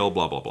Heaven's Feel,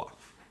 blah, blah, blah.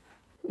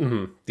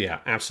 Mm-hmm. Yeah,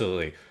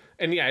 absolutely.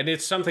 And yeah, and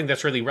it's something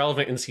that's really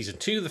relevant in season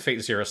 2, the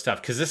Fate Zero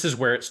stuff, because this is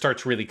where it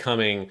starts really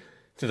coming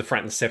to the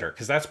front and center,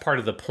 because that's part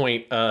of the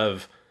point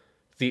of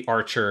the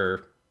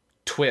Archer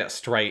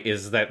twist, right?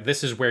 Is that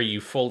this is where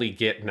you fully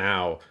get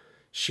now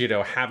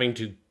Shido having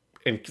to,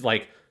 and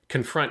like,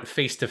 confront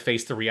face to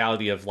face the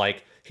reality of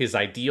like his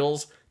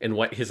ideals and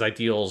what his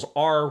ideals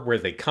are, where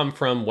they come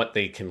from, what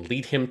they can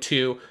lead him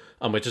to,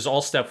 which is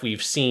all stuff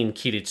we've seen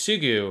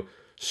Kiritsugu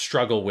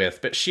struggle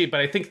with. But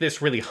I think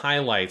this really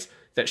highlights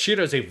that Shido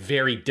is a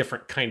very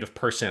different kind of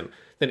person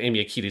than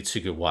Emiya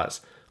Kiritsugu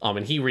was.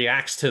 And he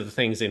reacts to the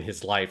things in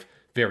his life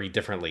very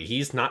differently.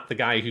 He's not the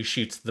guy who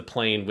shoots the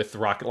plane with the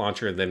rocket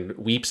launcher and then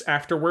weeps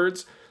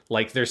afterwards.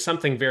 Like, there's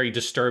something very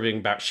disturbing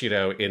about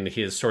Shido in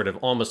his sort of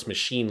almost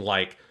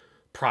machine-like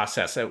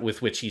process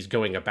with which he's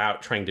going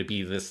about trying to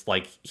be this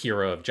like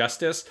hero of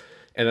justice.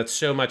 And that's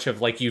so much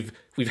of like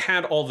we've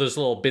had all those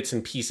little bits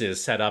and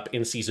pieces set up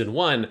in season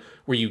 1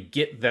 where you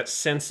get that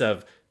sense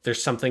of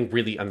there's something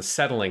really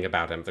unsettling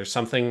about him. There's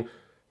something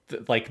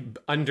like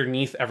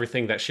underneath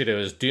everything that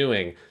Shido is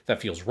doing that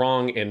feels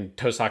wrong, and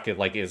Tosaka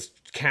like is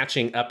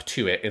catching up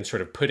to it and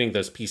sort of putting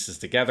those pieces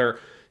together.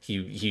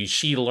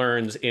 She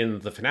learns in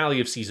the finale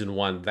of season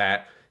 1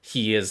 that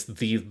he is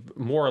the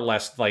more or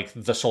less like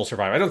the sole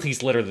survivor. I don't think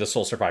he's literally the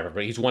sole survivor,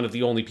 but he's one of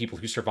the only people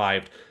who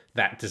survived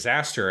that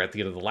disaster at the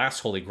end of the last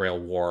Holy Grail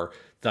War.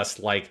 Thus,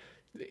 like,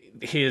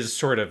 his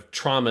sort of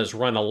traumas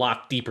run a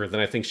lot deeper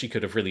than I think she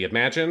could have really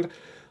imagined.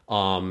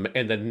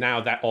 And then now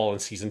that all in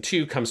season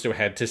 2 comes to a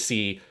head to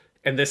see,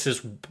 and this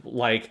is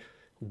like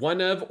one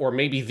of, or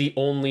maybe the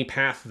only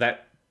path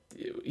that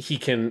he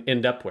can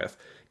end up with,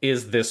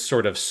 is this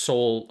sort of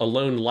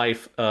alone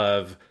life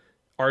of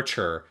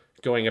Archer,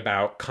 going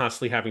about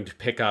constantly having to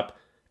pick up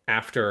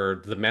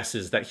after the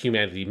messes that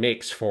humanity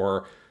makes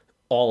for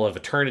all of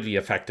eternity,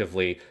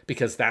 effectively,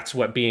 because that's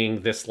what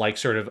being this like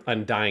sort of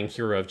undying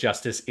hero of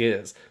justice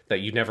is,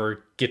 that you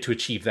never get to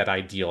achieve that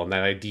ideal, and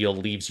that ideal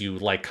leaves you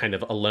like kind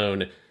of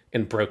alone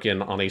and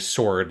broken on a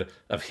sword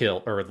of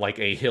hill, or like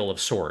a hill of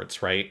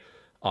swords, right?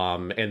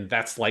 And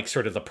that's like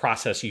sort of the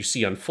process you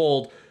see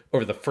unfold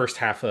over the first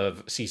half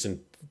of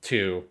season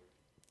 2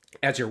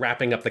 as you're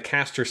wrapping up the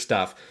caster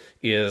stuff,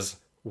 is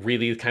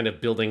really kind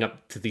of building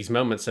up to these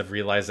moments of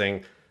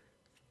realizing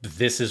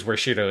this is where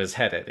Shido is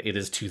headed. It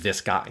is to this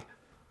guy.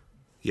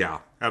 Yeah,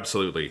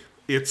 absolutely.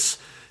 It's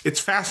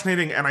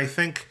fascinating, and I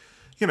think,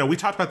 you know, we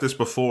talked about this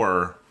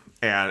before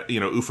at, you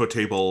know, UFO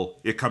Table.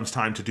 It comes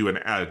time to do an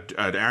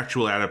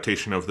actual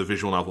adaptation of the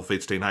visual novel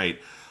Fate Stay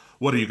Night.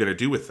 What are you going to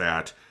do with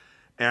that?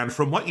 And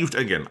from what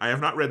again, I have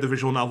not read the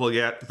visual novel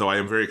yet, though I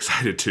am very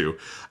excited to.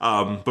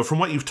 But from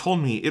what you've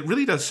told me, it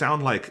really does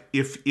sound like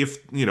if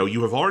you know,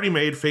 you have already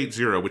made Fate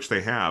Zero, which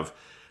they have,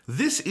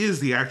 this is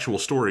the actual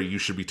story you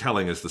should be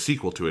telling as the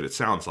sequel to it, it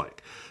sounds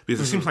like.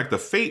 Because it seems like the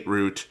Fate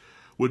route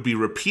would be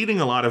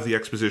repeating a lot of the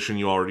exposition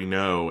you already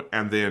know,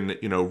 and then,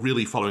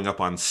 really following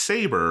up on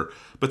Saber.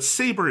 But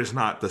Saber is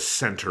not the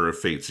center of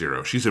Fate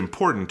Zero. She's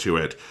important to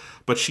it,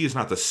 but she is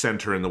not the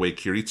center in the way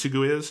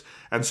Kiritsugu is.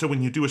 And so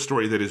when you do a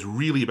story that is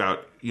really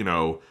about,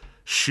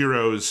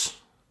 Shiro's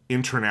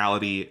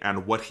internality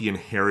and what he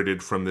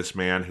inherited from this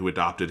man who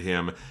adopted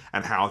him,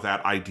 and how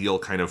that ideal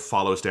kind of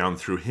follows down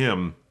through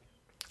him,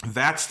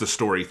 that's the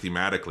story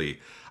thematically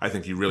I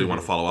think you really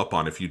want to follow up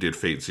on if you did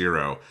Fate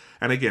Zero.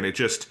 And again, it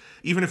just,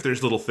 even if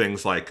there's little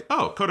things like,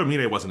 oh,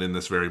 Kotomine wasn't in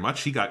this very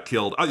much, he got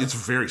killed. Oh, it's a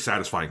very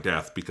satisfying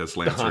death because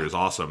Lancer is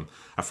awesome.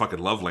 I fucking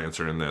love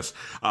Lancer in this.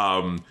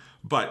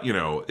 But,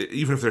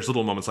 even if there's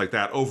little moments like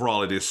that,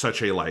 overall it is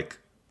such a,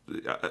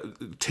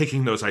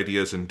 taking those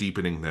ideas and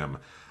deepening them.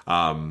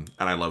 And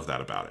I love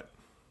that about it.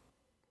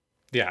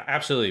 Yeah,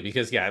 absolutely.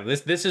 Because,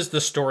 this is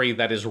the story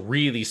that is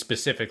really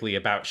specifically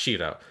about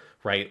Shiro,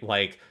 right?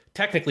 Like,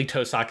 technically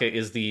Tosaka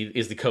is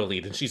the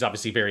co-lead, and she's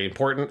obviously very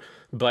important,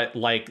 but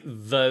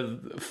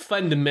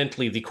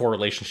fundamentally the core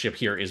relationship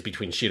here is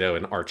between Shiro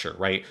and Archer,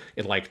 right?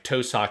 And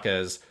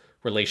Tosaka's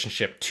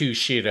relationship to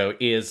Shiro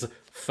is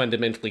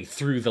fundamentally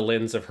through the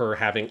lens of her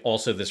having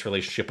also this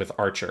relationship with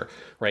Archer,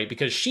 right?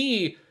 Because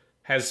she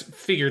has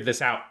figured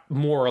this out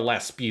more or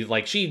less.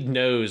 She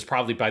knows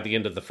probably by the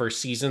end of the first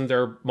season,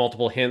 there are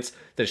multiple hints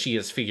that she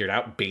has figured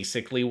out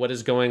basically what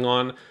is going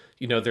on.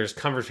 There's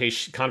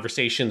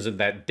conversations in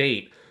that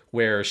date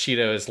where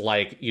Shiro is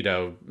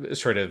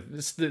sort of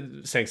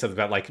saying something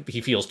about he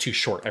feels too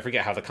short. I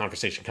forget how the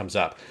conversation comes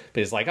up,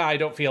 but it's I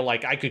don't feel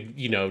like I could,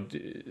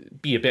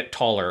 be a bit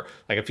taller.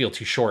 I feel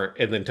too short.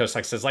 And then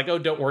Tosaka says oh,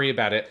 don't worry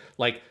about it.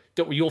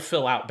 You'll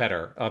fill out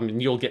better.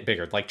 And you'll get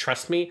bigger.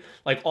 Trust me.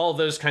 All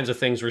those kinds of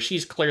things where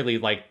she's clearly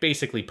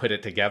basically put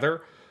it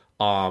together.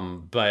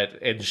 And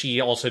she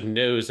also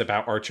knows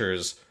about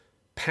Archer's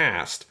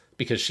past,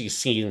 because she's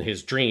seen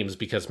his dreams,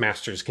 because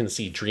masters can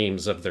see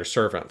dreams of their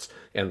servants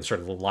and sort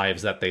of the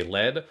lives that they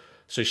led.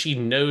 So she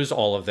knows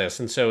all of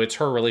this. And so it's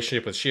her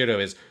relationship with Shiro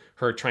is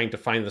her trying to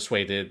find this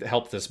way to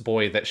help this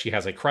boy that she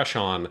has a crush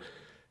on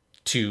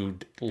to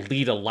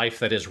lead a life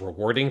that is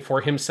rewarding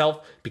for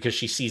himself, because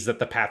she sees that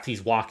the path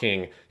he's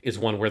walking is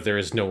one where there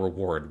is no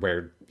reward,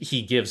 where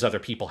he gives other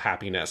people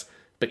happiness,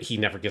 but he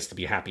never gets to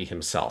be happy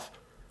himself.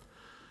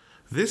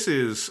 This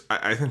is,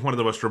 I think, one of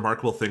the most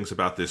remarkable things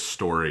about this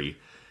story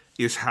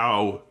is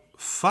how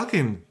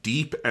fucking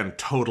deep and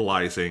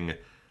totalizing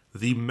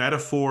the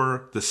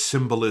metaphor, the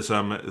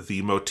symbolism,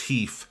 the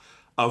motif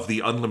of the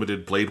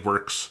Unlimited Blade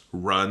Works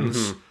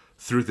runs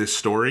through this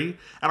story.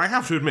 And I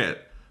have to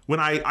admit,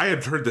 when I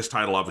had heard this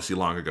title obviously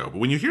long ago, but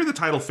when you hear the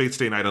title Fate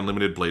Stay Night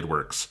Unlimited Blade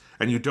Works,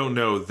 and you don't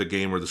know the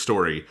game or the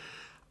story,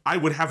 I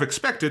would have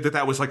expected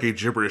that was a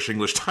gibberish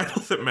English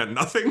title that meant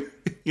nothing,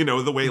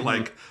 the way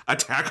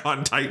Attack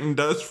on Titan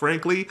does,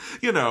 frankly.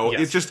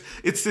 Yes.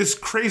 It's this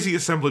crazy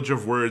assemblage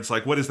of words,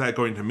 what is that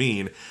going to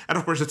mean? And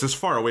of course, it's as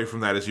far away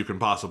from that as you can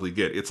possibly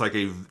get. It's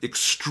a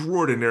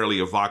extraordinarily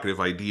evocative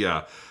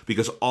idea,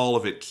 because all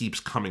of it keeps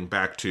coming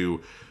back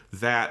to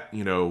that,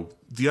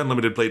 the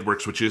Unlimited Blade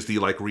Works, which is the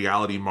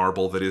reality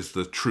marble that is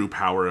the true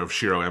power of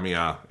Shiro,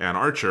 Emiya, and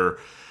Archer,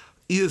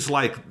 is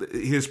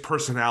his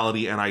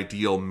personality and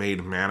ideal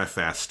made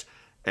manifest.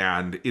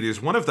 And it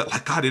is one of the,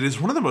 it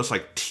is one of the most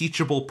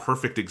teachable,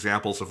 perfect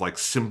examples of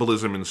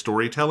symbolism in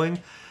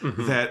storytelling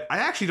that I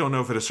actually don't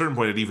know if at a certain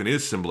point it even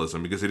is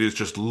symbolism, because it is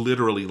just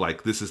literally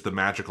this is the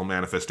magical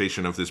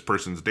manifestation of this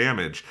person's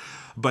damage.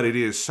 But it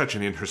is such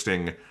an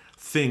interesting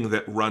thing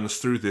that runs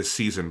through this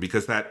season,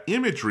 because that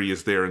imagery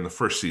is there in the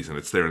first season.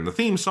 It's there in the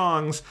theme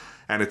songs,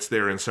 and it's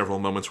there in several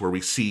moments where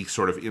we see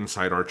sort of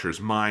inside Archer's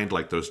mind,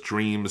 those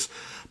dreams.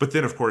 But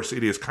then, of course,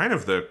 it is kind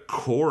of the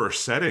core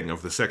setting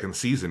of the second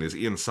season is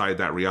inside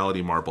that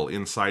reality marble,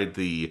 inside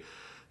the,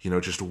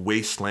 just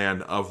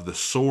wasteland of the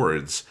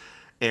swords.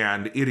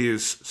 And it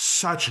is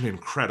such an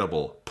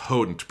incredible,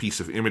 potent piece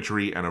of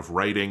imagery and of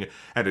writing,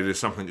 and it is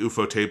something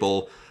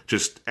Ufotable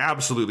just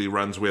absolutely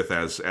runs with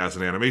as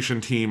an animation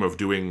team of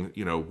doing,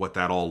 what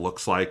that all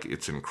looks like.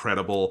 It's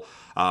incredible.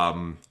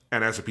 And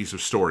as a piece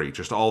of story,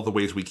 just all the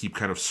ways we keep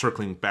kind of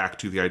circling back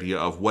to the idea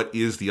of what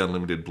is the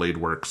Unlimited Blade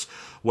Works?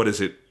 What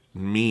does it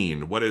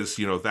mean? What is,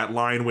 that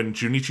line when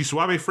Junichi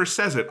Suabe first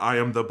says it, I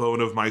am the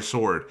bone of my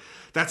sword.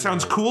 That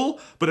sounds cool,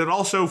 but it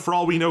also, for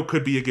all we know,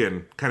 could be,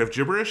 again, kind of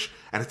gibberish,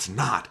 and it's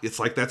not. It's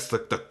that's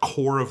the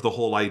core of the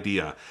whole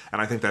idea,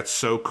 and I think that's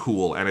so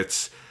cool, and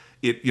it's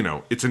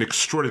an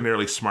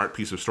extraordinarily smart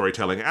piece of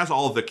storytelling, as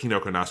all of the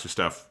Kinoko Nasu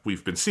stuff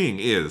we've been seeing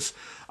is.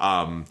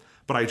 But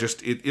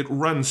it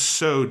runs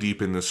so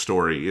deep in this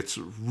story. It's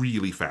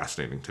really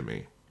fascinating to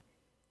me.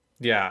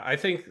 Yeah, I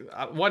think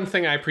one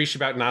thing I appreciate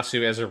about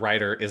Nasu as a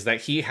writer is that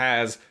he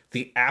has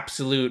the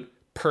absolute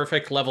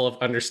perfect level of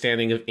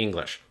understanding of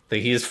English. That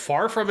he is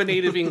far from a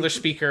native English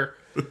speaker,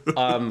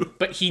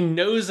 but he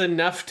knows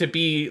enough to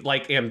be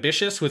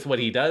ambitious with what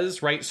he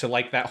does, right? So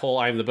that whole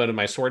 "I'm the bone of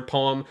my sword"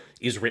 poem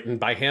is written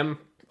by him,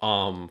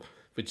 and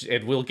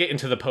we'll get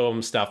into the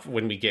poem stuff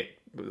when we get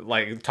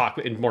talk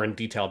more in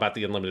detail about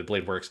the Unlimited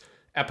Blade Works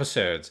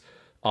episodes.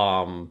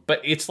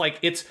 But it's like,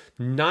 it's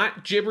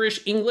not gibberish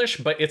English,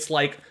 but it's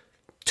like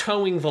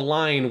towing the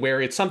line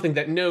where it's something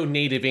that no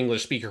native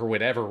English speaker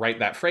would ever write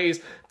that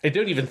phrase. I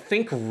don't even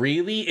think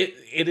really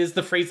it is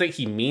the phrase that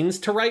he means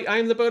to write, I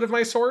am the bone of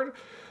my sword.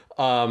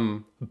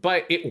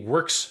 But it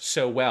works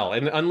so well.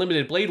 And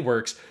Unlimited Blade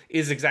Works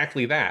is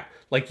exactly that.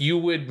 Like, you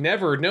would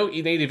never, no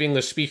native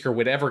English speaker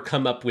would ever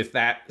come up with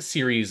that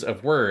series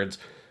of words,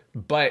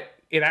 but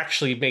it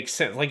actually makes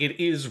sense. Like, it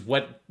is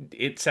what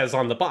it says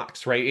on the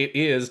box, right?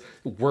 It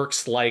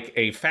works like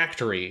a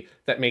factory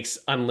that makes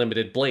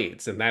unlimited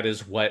blades. And that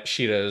is what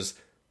Shido's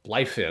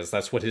life is.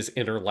 That's what his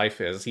inner life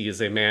is. He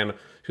is a man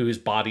whose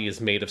body is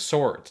made of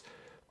swords.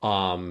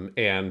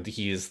 And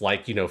he's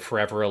like,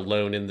 forever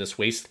alone in this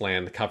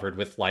wasteland covered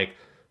with like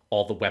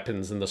all the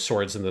weapons and the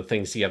swords and the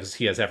things he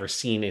has ever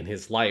seen in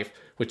his life,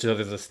 which are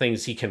the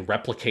things he can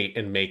replicate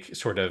and make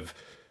sort of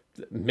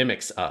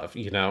mimics of,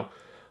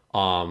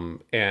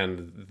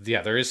 and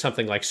yeah, there is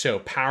something like so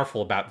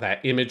powerful about that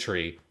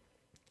imagery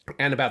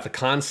and about the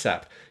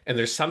concept. And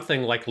there's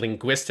something like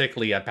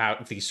linguistically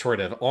about the sort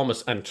of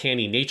almost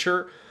uncanny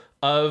nature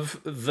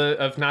of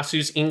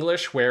Nasu's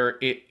English, where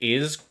it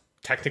is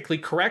technically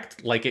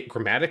correct, like it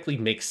grammatically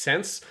makes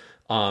sense,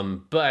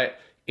 but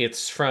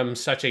it's from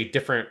such a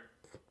different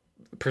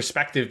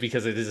perspective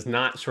because it is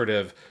not sort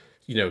of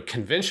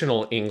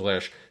conventional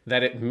English,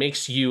 that it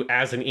makes you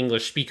as an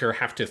English speaker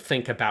have to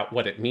think about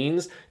what it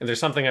means. And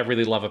there's something I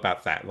really love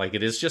about that. Like,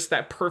 it is just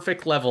that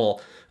perfect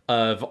level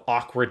of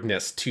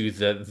awkwardness to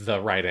the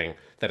writing,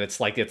 that it's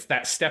like it's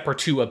that step or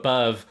two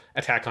above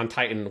Attack on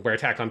Titan, where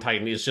Attack on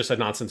Titan is just a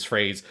nonsense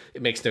phrase.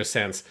 It makes no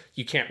sense.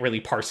 You can't really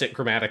parse it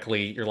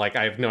grammatically. You're like,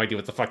 I have no idea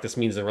what the fuck this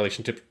means in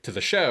relation to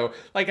the show.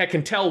 Like, I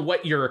can tell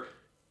what you're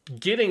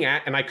getting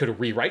at, and I could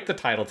rewrite the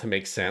title to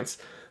make sense.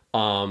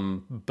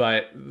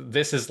 But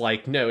this is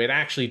like, no, it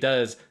actually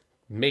does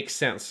make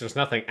sense. There's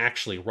nothing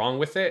actually wrong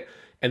with it.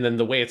 And then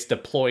the way it's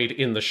deployed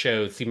in the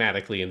show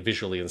thematically and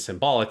visually and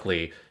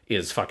symbolically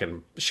is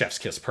fucking chef's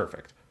kiss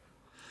perfect.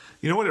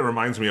 You know what it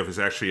reminds me of is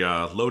actually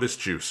Lotus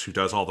Juice, who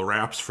does all the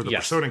raps for the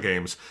Persona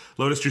games.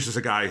 Lotus Juice is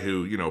a guy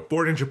who,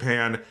 born in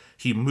Japan.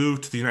 He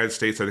moved to the United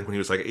States, I think, when he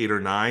was like 8 or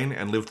 9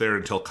 and lived there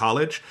until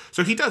college.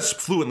 So he does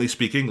fluently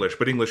speak English,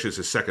 but English is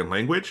his second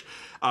language.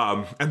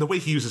 And the way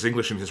he uses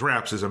English in his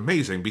raps is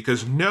amazing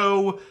because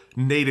no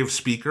native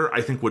speaker,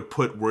 I think, would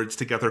put words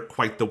together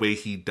quite the way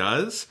he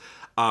does.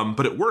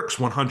 But it works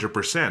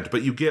 100%.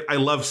 But I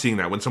love seeing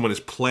that when someone is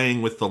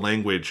playing with the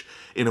language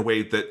in a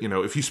way that,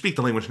 if you speak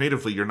the language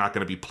natively, you're not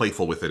going to be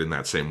playful with it in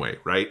that same way,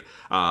 right?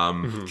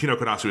 Hinoko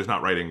Nasu is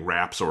not writing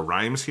raps or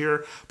rhymes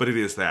here, but it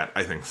is that,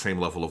 I think, same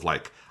level of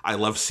like, I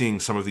love seeing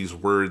some of these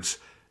words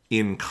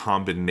in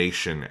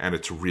combination, and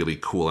it's really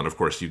cool. And of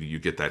course, you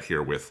get that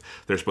here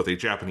there's both a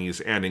Japanese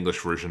and English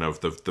version of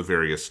the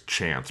various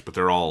chants, but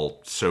they're all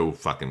so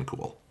fucking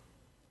cool.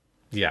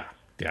 Yeah.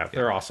 Yeah,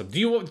 they're awesome.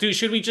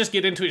 Should we just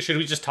get into it? Should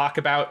we just talk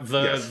about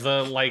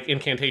the like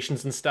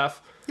incantations and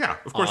stuff? Yeah,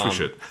 of course we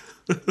should.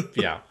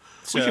 Yeah.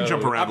 So, we can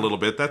jump around a little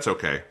bit. That's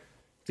okay.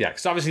 Yeah,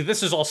 because obviously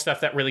this is all stuff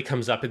that really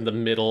comes up in the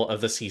middle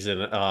of the season,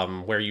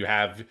 where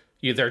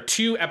there are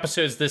 2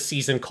 episodes this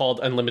season called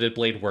Unlimited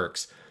Blade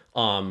Works,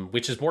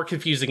 which is more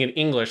confusing in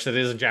English than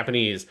it is in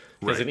Japanese,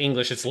 because in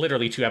English it's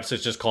literally 2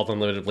 episodes just called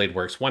Unlimited Blade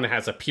Works. One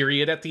has a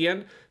period at the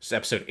end, it's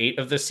episode 8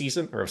 of this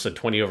season, or episode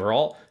 20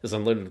 overall, is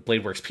Unlimited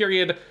Blade Works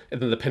period,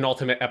 and then the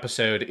penultimate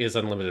episode is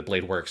Unlimited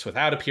Blade Works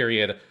without a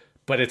period,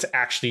 but it's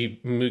actually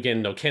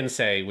Mugen no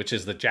Kensei, which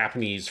is the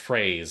Japanese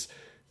phrase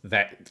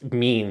that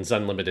means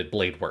Unlimited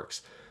Blade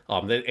Works.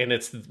 And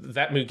it's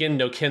that Mugen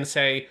no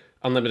Kensei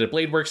Unlimited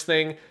Blade Works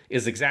thing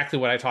is exactly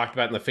what I talked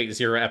about in the Fate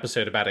Zero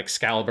episode about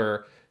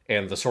Excalibur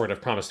and the Sword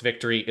of Promised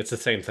Victory. It's the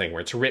same thing,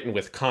 where it's written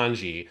with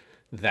kanji,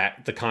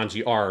 that the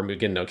kanji are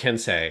Mugen no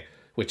Kensei,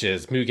 which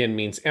is Mugen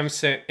means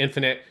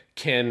infinite,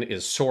 Ken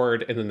is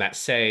sword, and then that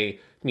sei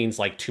means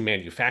like to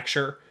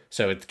manufacture.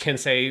 So it's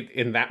Kensei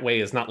in that way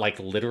is not like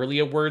literally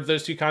a word,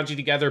 those 2 kanji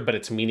together, but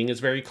its meaning is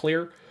very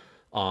clear.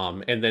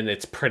 And then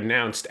it's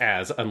pronounced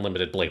as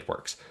Unlimited Blade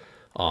Works.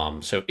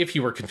 So if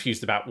you were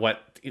confused about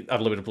what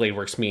Unlimited Blade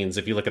Works means,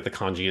 if you look at the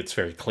kanji, it's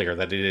very clear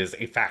that it is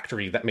a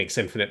factory that makes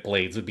infinite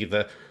blades, would be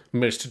the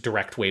most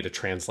direct way to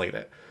translate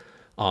it.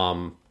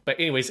 But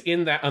anyways,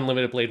 in that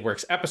Unlimited Blade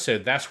Works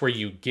episode, that's where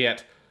you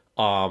get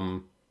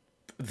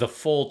the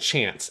full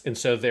chants. And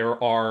so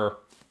there are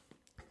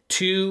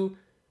 2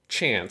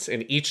 chants,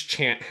 and each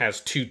chant has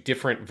 2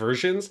 different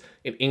versions,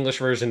 an English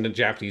version and a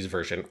Japanese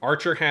version.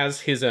 Archer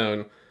has his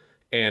own,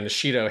 and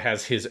Shido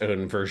has his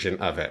own version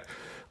of it.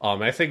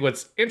 I think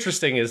what's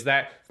interesting is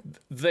that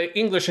the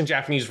English and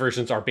Japanese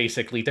versions are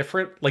basically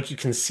different. Like, you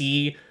can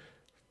see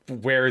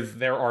where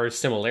there are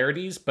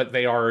similarities, but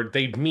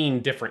they mean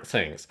different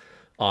things.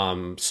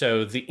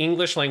 So the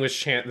English language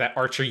chant that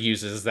Archer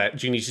uses, that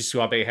Junichi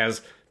Suabe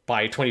has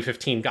by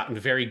 2015 gotten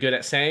very good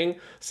at saying.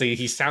 So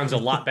he sounds a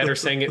lot better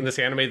saying it in this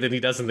anime than he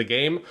does in the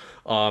game,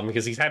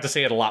 because he's had to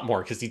say it a lot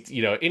more, because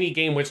any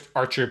game which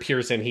Archer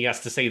appears in, he has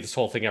to say this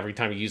whole thing every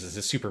time he uses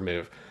his super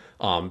move.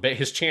 But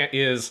his chant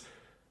is,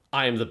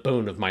 I am the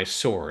bone of my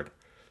sword.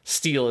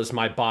 Steel is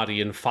my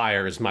body and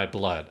fire is my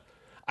blood.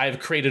 I have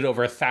created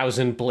over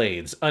 1,000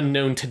 blades,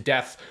 unknown to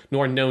death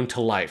nor known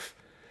to life.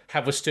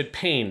 Have withstood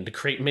pain to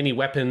create many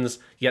weapons,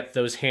 yet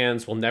those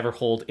hands will never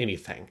hold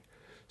anything.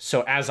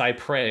 So as I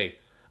pray,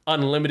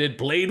 unlimited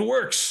blade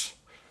works.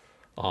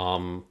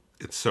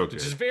 It's so good.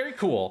 Which is very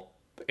cool.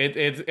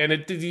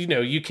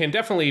 You can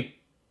definitely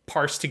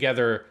parse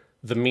together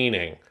the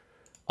meaning.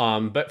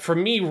 But for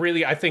me,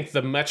 really, I think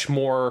the much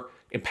more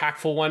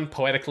impactful one,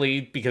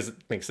 poetically, because it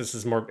makes this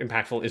is more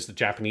impactful, is the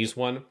Japanese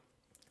one,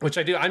 which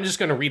I do. I'm just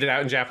going to read it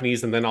out in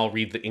Japanese, and then I'll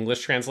read the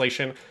English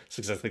translation,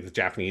 because I think the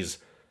Japanese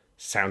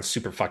sounds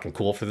super fucking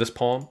cool for this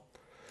poem.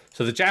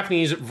 So the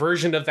Japanese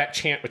version of that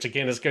chant, which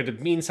again is going to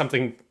mean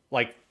something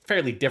like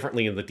fairly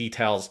differently in the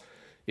details,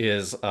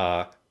 is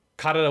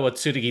Karada wa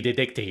tsurugi de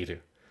dekiteiru.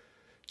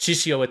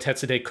 Chishio wa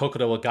tetsu de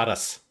kokoro wa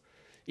garas.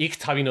 Iku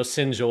tabi no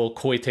senjo o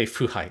koete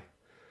fuhai.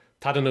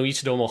 Tada no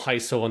ichido mo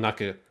haisou wa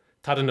naku.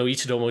 Tada no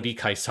ichido mo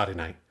rikai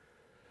sarenai.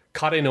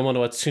 Kare no mono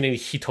wa tsune ni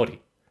hitori.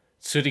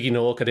 Tsurugi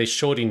no oka de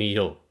shori ni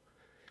you.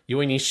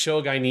 Yoi ni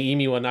shogai ni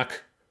imi wa naku.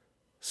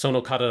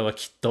 Sono karada wa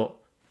kitto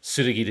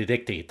tsurugi de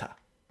dekiteita.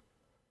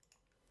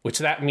 Which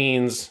that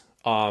means,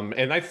 I'm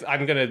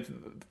going to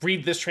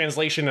read this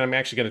translation, and I'm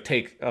actually going to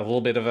take a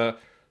little bit of a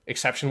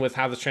exception with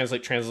how the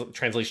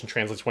translation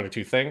translates one or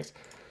two things.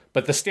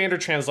 But the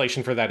standard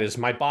translation for that is,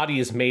 my body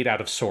is made out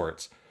of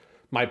swords.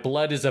 My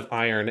blood is of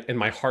iron, and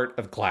my heart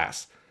of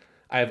glass.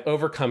 I have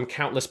overcome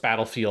countless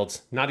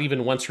battlefields, not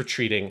even once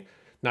retreating,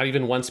 not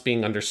even once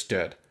being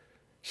understood.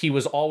 He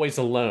was always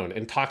alone,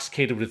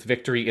 intoxicated with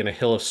victory in a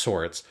hill of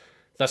swords.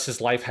 Thus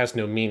his life has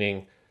no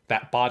meaning.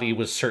 That body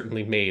was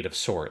certainly made of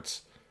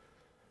swords.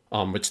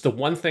 Which the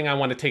one thing I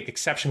want to take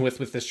exception with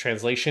this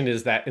translation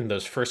is that in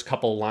those first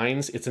couple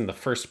lines, it's in the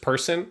first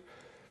person.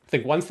 I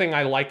think one thing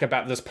I like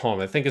about this poem,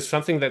 I think it's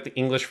something that the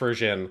English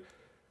version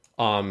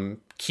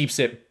keeps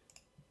it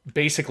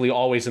basically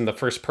always in the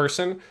first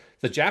person.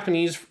 The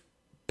Japanese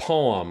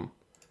poem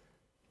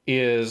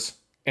is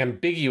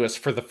ambiguous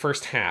for the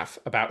first half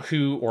about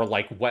who or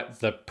like what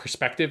the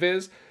perspective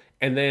is,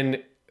 and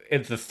then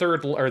in the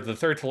third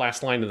to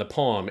last line of the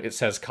poem, it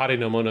says "Kare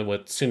no mono wa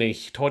tsune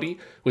hitori,"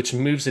 which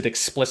moves it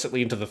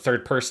explicitly into the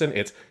third person.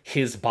 It's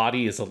his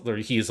body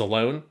he is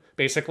alone,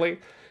 basically.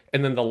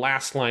 And then the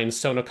last line,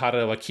 "Sono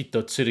kara wa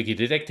kitto tsurugi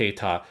de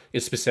dekiteita,"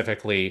 is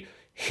specifically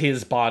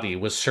his body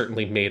was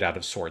certainly made out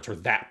of swords, or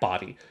that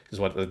body is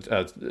what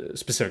the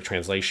specific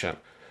translation.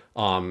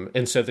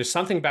 And so there's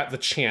something about the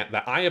chant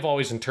that I have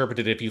always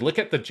interpreted. If you look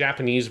at the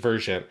Japanese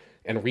version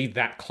and read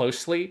that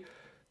closely,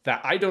 that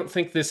I don't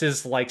think this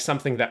is like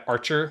something that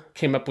Archer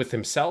came up with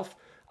himself.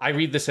 I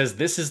read this as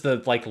this is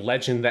the like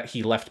legend that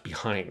he left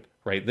behind,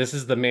 right? This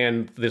is the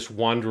man, this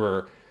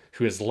wanderer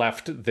who has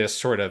left this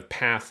sort of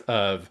path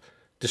of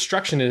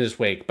destruction in his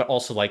wake, but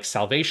also like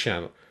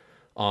salvation,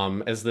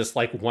 as this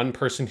like one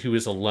person who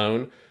is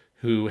alone,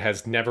 who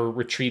has never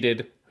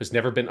retreated, who's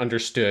never been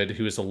understood,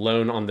 who is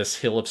alone on this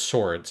hill of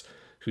swords,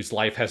 whose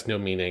life has no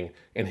meaning,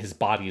 and his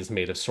body is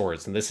made of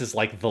swords. And this is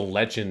like the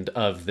legend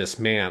of this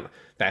man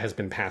that has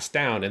been passed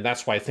down. And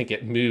that's why I think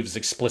it moves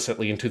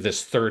explicitly into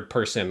this third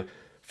person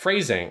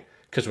phrasing.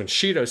 Because when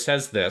Shiro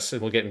says this,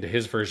 and we'll get into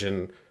his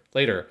version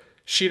later,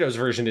 Shiro's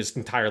version is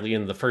entirely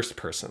in the first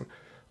person,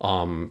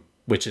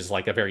 which is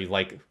like a very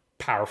like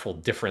powerful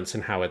difference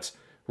in how it's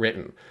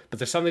written. But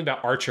there's something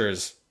about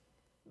Archer's,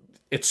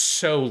 it's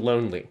so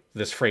lonely,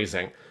 this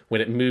phrasing.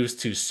 When it moves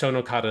to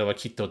 "Sono kara wa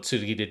kitto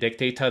tsurugi de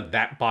dekiteita,"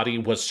 that body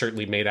was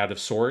certainly made out of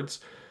swords.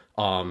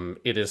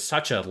 It is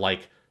such a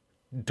like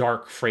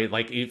dark phrase,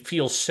 like it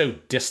feels so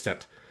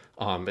distant.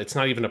 It's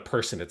not even a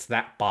person, it's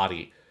that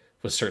body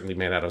was certainly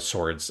made out of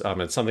swords.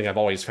 It's something I've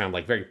always found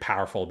like very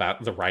powerful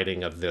about the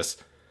writing of this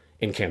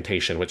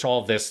incantation, which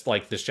all of this,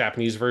 like this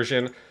Japanese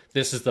version,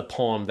 this is the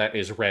poem that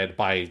is read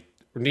by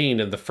Rin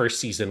in the first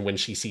season when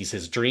she sees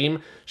his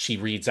dream. She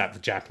reads out the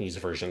Japanese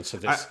version. So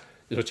this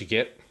is what you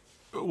get.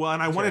 Well,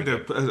 and I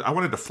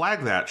wanted to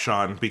flag that,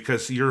 Sean,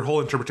 because your whole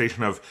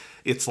interpretation of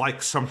it's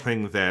like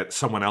something that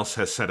someone else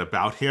has said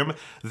about him,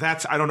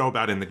 that's, I don't know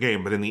about in the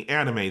game, but in the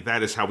anime,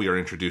 that is how we are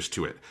introduced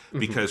to it.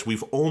 Because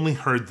we've only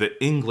heard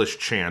the English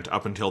chant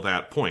up until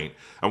that point,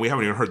 and we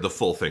haven't even heard the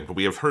full thing, but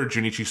we have heard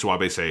Junichi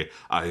Suabe say,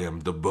 "I am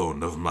the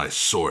bone of my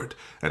sword,"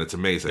 and it's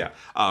amazing.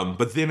 Yeah.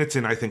 But then it's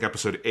in, I think,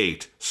 episode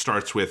 8,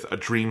 starts with a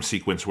dream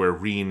sequence where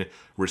Rin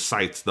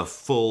recites the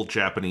full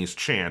Japanese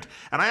chant,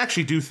 and I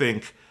actually do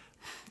think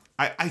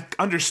I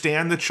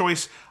understand the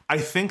choice. I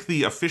think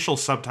the official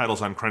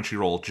subtitles on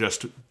Crunchyroll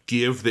just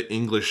give the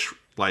English,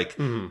 like,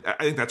 I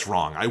think that's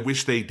wrong. I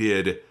wish they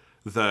did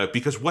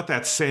because what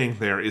that's saying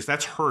there is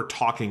that's her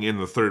talking in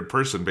the third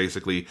person,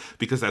 basically,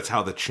 because that's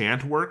how the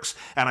chant works.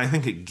 And I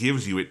think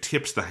it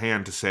tips the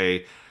hand to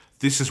say,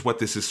 this is what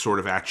this is sort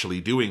of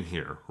actually doing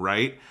here,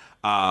 right?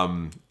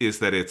 is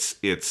that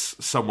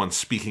it's someone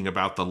speaking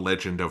about the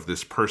legend of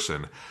this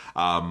person.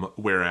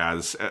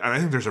 Whereas, and I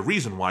think there's a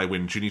reason why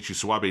when Junichi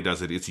Suwabe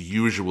does it, it's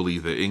usually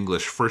the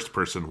English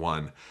first-person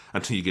one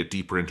until you get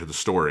deeper into the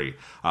story.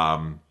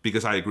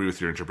 Because I agree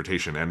with your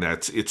interpretation, and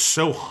it's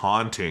so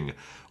haunting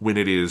when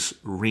it is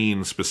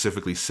Reen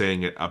specifically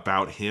saying it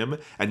about him,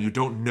 and you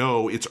don't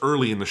know, it's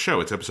early in the show,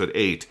 it's episode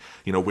 8,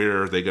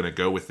 where are they going to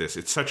go with this?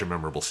 It's such a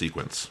memorable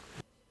sequence.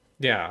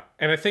 Yeah,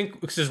 and I think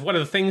because one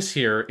of the things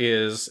here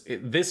is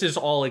this is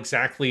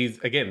exactly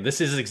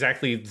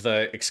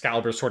the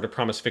Excalibur Sword of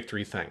Promise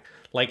Victory thing.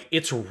 Like,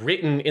 it's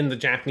written in the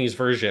Japanese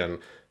version,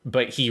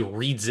 but he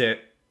reads it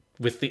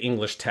with the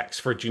English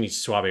text for Junichi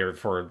Suwabe or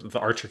for the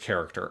Archer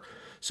character.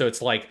 So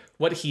it's like,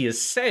 what he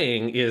is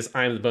saying is,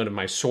 I am the bone of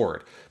my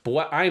sword. But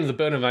what I am the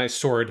bone of my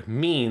sword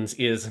means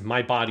is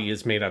my body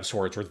is made out of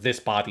swords, or this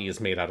body is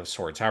made out of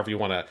swords. However you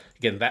want to,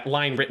 again, that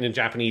line written in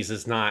Japanese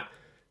is not,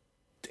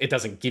 it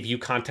doesn't give you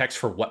context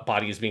for what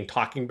body is being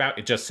talking about.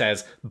 It just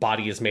says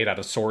body is made out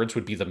of swords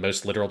would be the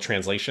most literal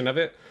translation of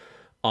it.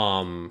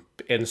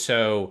 And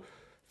so,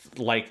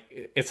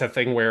 like, it's a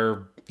thing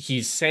where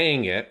he's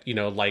saying it,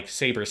 like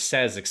Saber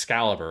says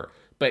Excalibur,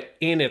 but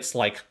in its,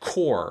 like,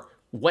 core,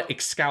 what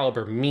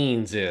Excalibur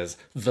means is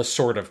the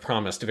sword of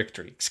promised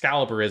victory.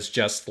 Excalibur is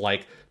just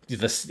like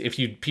this. If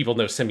people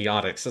know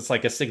semiotics, it's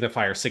like a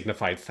signifier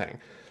signified thing.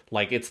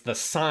 Like, it's the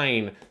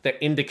sign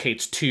that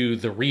indicates to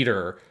the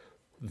reader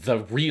the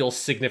real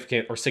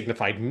significant or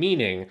signified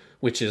meaning,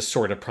 which is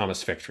sword of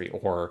promised victory,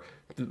 or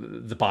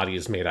the body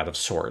is made out of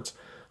swords.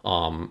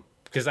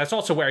 Because that's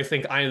also where I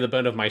think I am the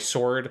bone of my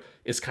sword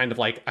is kind of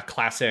like a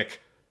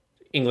classic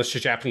English to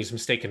Japanese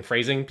mistaken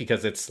phrasing,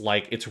 because it's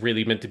like, it's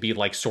really meant to be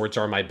like swords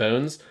are my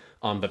bones.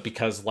 But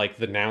because like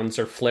the nouns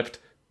are flipped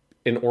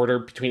in order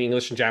between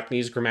English and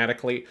Japanese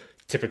grammatically,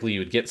 typically you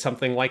would get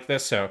something like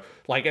this. So,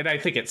 like, and I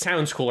think it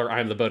sounds cooler, I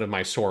am the bone of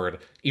my sword,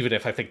 even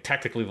if I think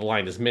technically the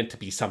line is meant to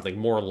be something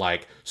more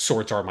like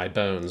swords are my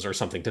bones or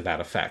something to that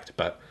effect.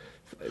 But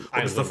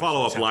because the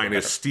follow-up line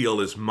is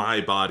steel is my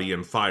body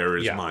and fire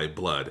is my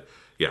blood.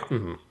 Yeah.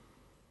 Mm-hmm.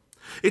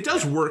 It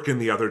does work in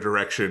the other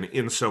direction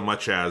in so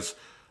much as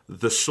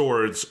the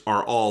swords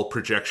are all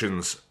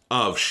projections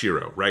of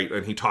Shiro, right?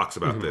 And he talks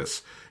about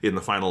this in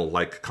the final,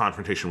 like,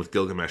 confrontation with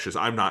Gilgamesh, is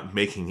I'm not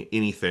making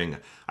anything.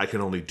 I can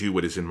only do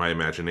what is in my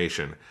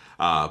imagination.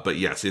 But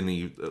yes, in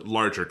the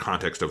larger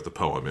context of the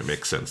poem, it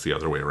makes sense the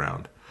other way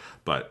around.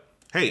 But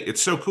hey,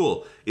 it's so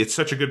cool. It's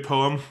such a good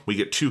poem. We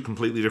get 2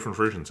 completely different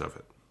versions of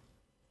it.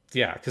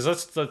 Yeah, because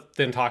let's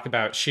then talk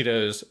about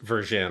Shiro's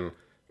version,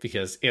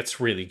 because it's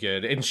really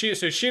good. And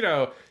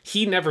Shiro,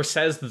 he never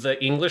says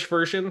the English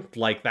version.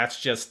 Like,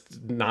 that's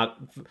just not,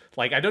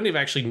 like, I don't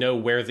even actually know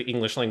where the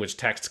English language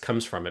text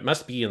comes from. It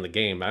must be in the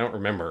game. I don't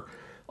remember.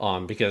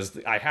 Because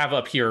I have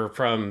up here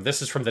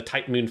this is from the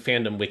Type Moon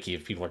fandom wiki,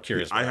 if people are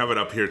curious. I have it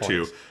up here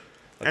too.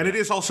 Okay. And it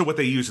is also what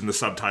they use in the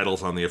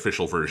subtitles on the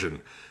official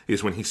version,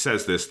 is when he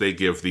says this, they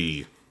give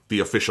the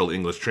official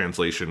English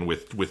translation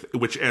with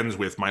which ends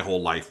with "My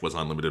whole life was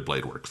unlimited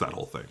blade works," that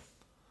whole thing.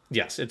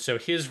 Yes, and so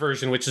his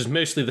version, which is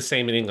mostly the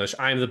same in English,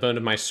 I am the bone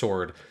of my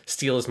sword,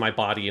 steel is my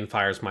body, and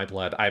fire is my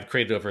blood. I have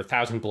created over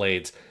 1,000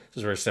 blades, this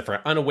is very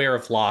different, unaware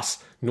of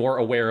loss, nor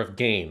aware of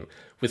gain,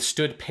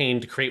 withstood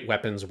pain to create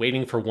weapons,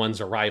 waiting for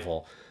one's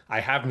arrival. I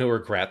have no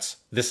regrets,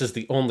 this is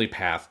the only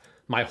path,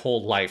 my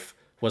whole life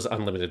was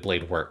unlimited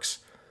blade works.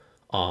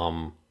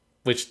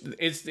 Which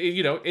is,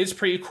 is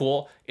pretty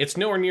cool. It's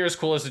nowhere near as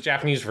cool as the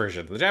Japanese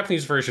version. The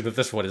Japanese version of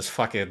this one is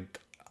fucking,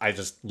 I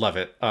just love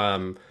it.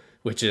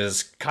 Which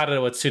is, Karada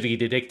wa tsurugi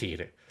de dekite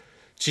iru.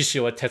 Chishi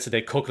wa tetsu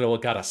de kokoro wa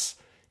garas.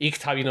 Iku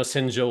tabi no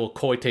senjou wo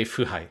koete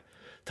fuhai.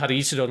 Tada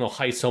ichido no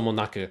haisou mo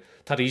naku.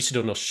 Tada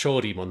ichido no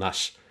shouri mo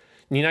nashi.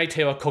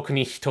 Ninaite wa koku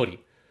ni hitori.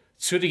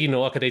 Tsurugi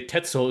no waka de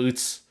tetsu o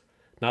utsu.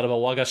 Naraba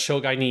waga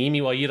shogai ni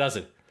imi wa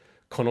irazu.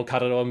 Kono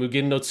karada wa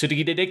mugen no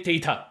tsurugi de dekite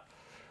ita.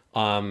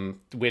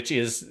 Which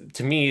is,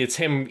 to me, it's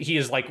him, he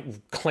is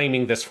like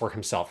claiming this for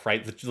himself,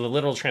 right? The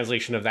literal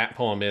translation of that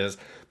poem is,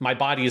 my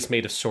body is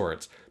made of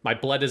swords, my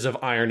blood is of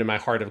iron and my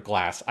heart of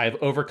glass. I have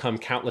overcome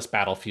countless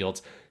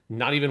battlefields,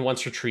 not even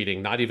once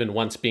retreating, not even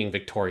once being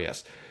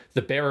victorious.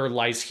 The bearer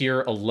lies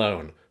here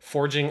alone,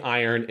 forging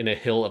iron in a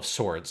hill of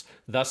swords.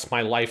 Thus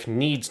my life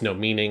needs no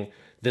meaning.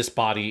 This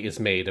body is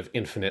made of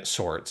infinite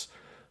swords.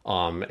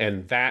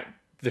 And that,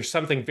 there's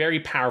something very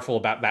powerful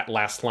about that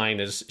last line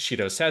as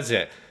Shiro says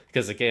it,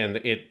 because again,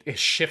 it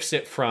shifts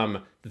it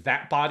from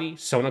that body,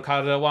 Sono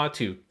Karada wa,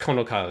 to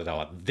Kono Karada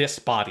wa. This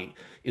body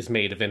is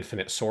made of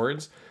infinite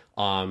swords.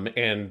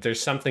 And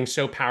there's something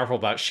so powerful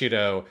about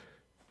Shiro.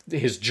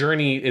 His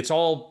journey,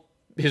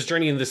 his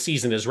journey in this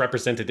season is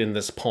represented in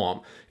this poem.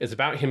 It's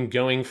about him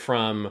going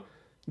from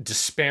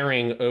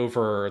despairing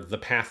over the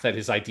path that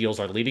his ideals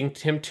are leading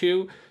him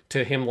to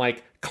him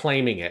like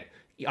claiming it,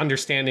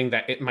 understanding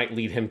that it might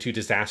lead him to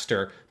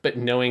disaster, but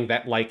knowing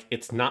that like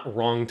it's not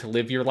wrong to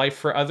live your life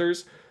for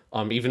others.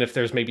 Even if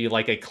there's maybe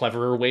like a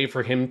cleverer way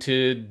for him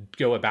to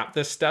go about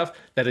this stuff,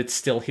 that it's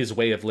still his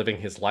way of living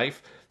his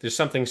life. There's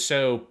something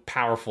so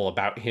powerful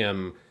about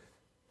him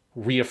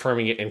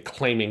reaffirming it and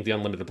claiming the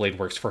Unlimited Blade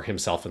Works for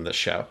himself in this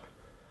show.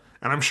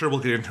 And I'm sure we'll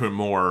get into it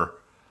more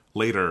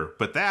later,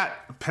 but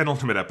that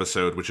penultimate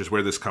episode, which is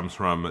where this comes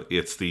from,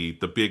 it's the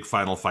big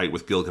final fight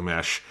with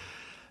Gilgamesh.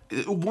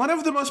 One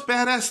of the most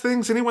badass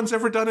things anyone's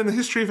ever done in the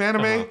history of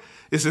anime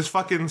is this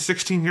fucking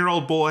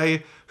 16-year-old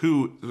boy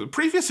who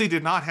previously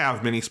did not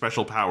have many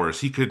special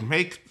powers. He could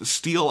make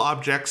steel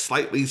objects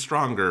slightly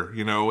stronger,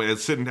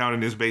 as sitting down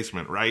in his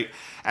basement, right?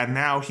 And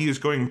now he is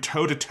going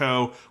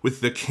toe-to-toe with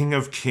the King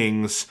of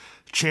Kings,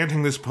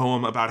 chanting this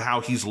poem about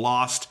how he's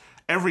lost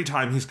every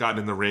time he's gotten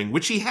in the ring,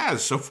 which he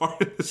has so far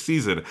in this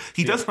season.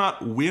 He does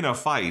not win a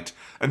fight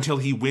until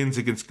he wins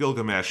against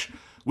Gilgamesh,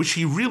 which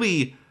he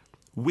really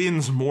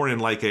wins more in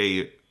like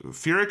a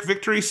Pyrrhic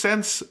victory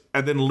sense,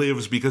 and then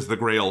lives because the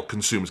Grail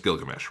consumes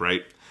Gilgamesh,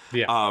 right?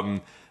 Yeah.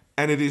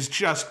 And it is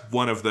just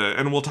one of the,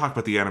 and we'll talk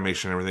about the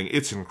animation and everything,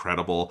 it's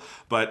incredible,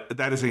 but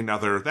that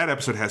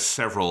episode has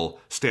several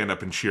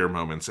stand-up and cheer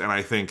moments, and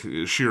I think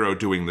Shiro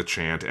doing the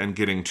chant and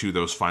getting to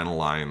those final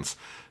lines,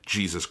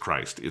 Jesus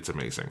Christ, it's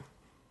amazing.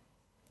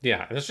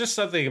 Yeah, there's just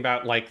something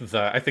about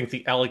I think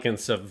the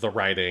elegance of the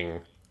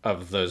writing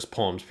of those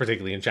poems,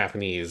 particularly in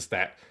Japanese,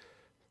 that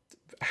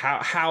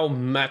how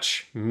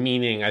much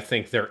meaning I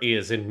think there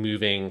is in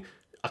moving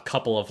a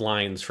couple of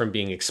lines from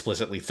being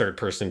explicitly third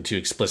person to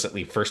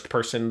explicitly first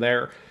person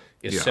there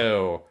is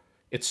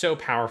it's so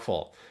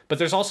powerful. But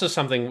there's also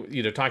something,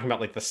 talking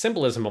about like the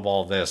symbolism of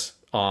all this,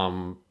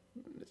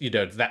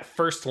 that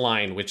first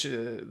line, which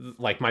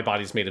my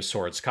body's made of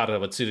swords, kata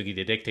wa tsurugi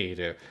de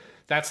dekiteiru,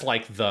 that's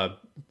like the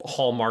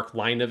hallmark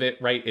line of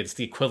it, right? It's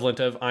the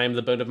equivalent of I am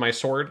the bone of my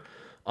sword.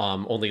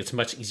 Only it's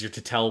much easier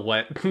to tell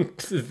what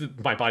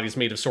my body's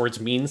made of swords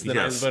means than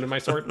I'm the bone of my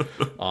sword.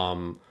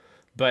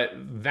 But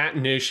that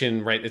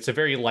notion, right, it's a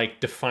very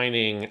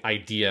defining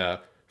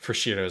idea for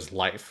Shiro's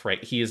life,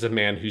 right? He is a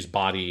man whose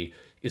body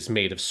is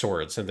made of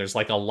swords. And there's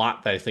a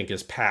lot that I think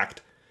is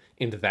packed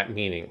into that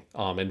meaning.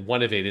 And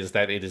one of it is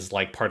that it is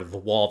part of the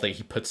wall that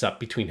he puts up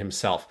between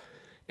himself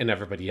and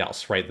everybody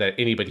else, right? That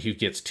anybody who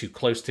gets too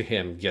close to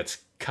him gets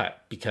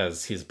cut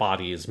because his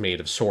body is made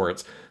of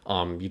swords.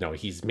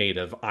 He's made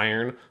of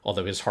iron,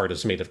 although his heart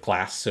is made of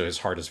glass, so his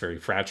heart is very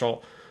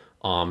fragile.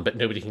 But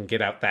nobody can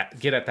get at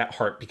that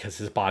heart because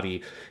his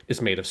body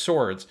is made of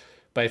swords.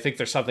 But I think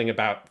there's something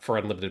about, for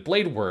Unlimited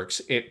Blade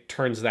Works, it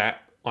turns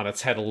that on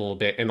its head a little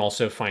bit and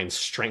also finds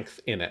strength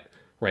in it,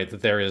 right?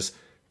 That there is,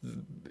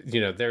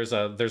 there's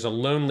a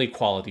lonely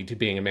quality to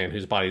being a man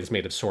whose body is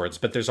made of swords,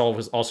 but there's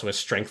always also a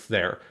strength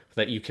there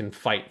that you can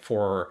fight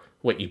for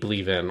what you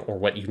believe in or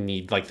what you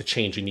need, the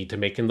change you need to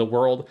make in the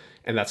world.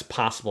 And that's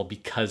possible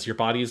because your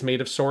body is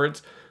made of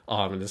swords.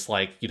 And it's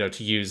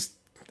to use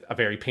a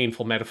very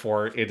painful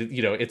metaphor,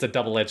 it's a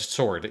double-edged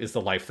sword is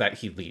the life that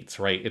he leads,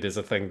 right? It is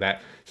a thing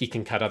that he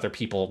can cut other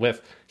people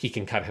with, he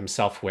can cut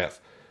himself with.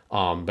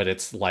 But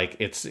it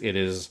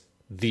is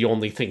the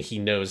only thing he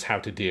knows how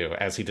to do,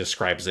 as he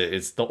describes it.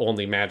 It's the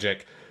only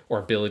magic or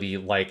ability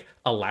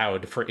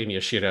allowed for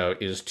Imyashiro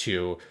is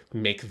to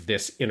make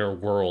this inner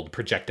world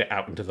project it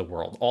out into the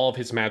world. All of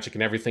his magic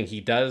and everything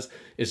he does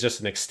is just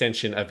an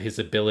extension of his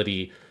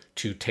ability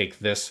to take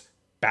this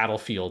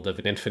battlefield of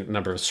an infinite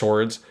number of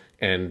swords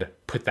and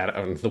put that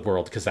out into the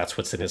world, because that's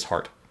what's in his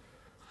heart.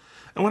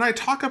 And when I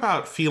talk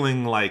about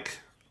feeling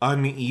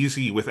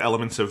uneasy with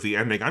elements of the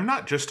ending, I'm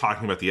not just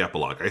talking about the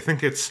epilogue. I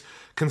think it's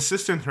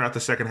consistent throughout the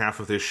second half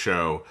of this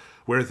show,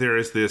 where there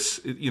is this,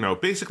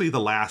 basically the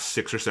last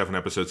 6 or 7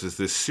 episodes is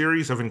this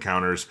series of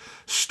encounters,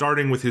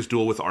 starting with his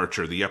duel with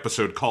Archer, the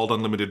episode called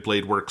Unlimited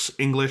Blade Works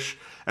English,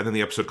 and then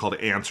the episode called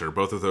Answer.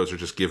 Both of those are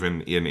just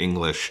given in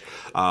English,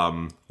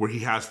 where he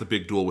has the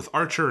big duel with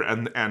Archer,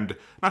 and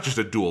not just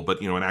a duel, but,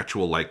 an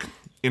actual,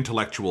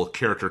 intellectual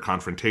character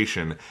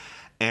confrontation.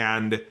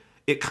 And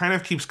it kind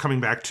of keeps coming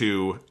back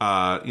to,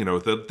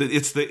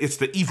 it's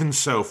the even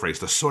so phrase,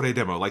 the sore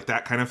demo,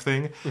 that kind of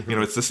thing.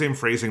 Mm-hmm. It's the same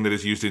phrasing that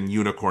is used in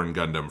Unicorn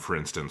Gundam, for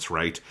instance,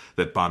 right?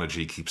 That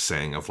Banaji keeps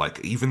saying of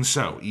even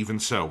so,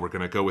 we're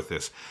going to go with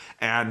this.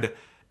 And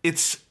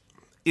it's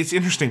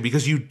interesting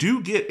because you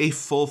do get a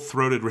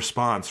full-throated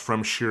response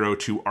from Shiro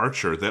to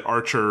Archer that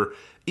Archer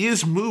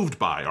is moved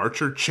by.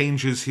 Archer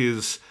changes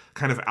his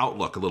kind of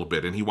outlook a little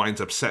bit, and he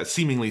winds up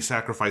seemingly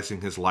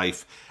sacrificing his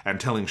life and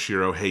telling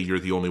Shiro, hey, you're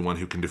the only one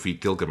who can defeat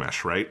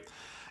Gilgamesh, right?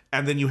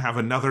 And then you have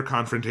another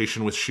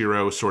confrontation with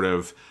Shiro sort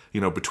of,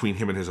 between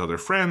him and his other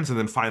friends, and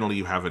then finally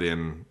you have it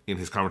in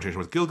his confrontation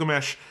with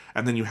Gilgamesh,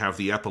 and then you have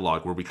the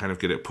epilogue where we kind of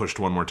get it pushed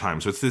one more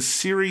time. So it's this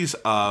series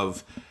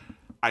of,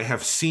 I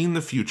have seen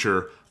the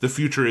future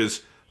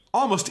is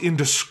almost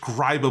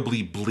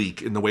indescribably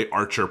bleak in the way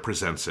Archer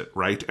presents it,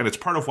 right? And it's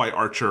part of why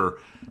Archer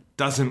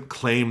doesn't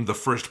claim the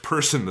first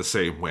person the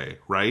same way,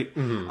 right?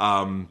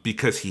 Mm-hmm.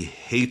 Because he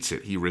hates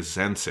it, he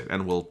resents it.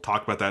 And we'll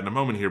talk about that in a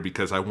moment here,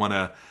 because I want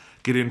to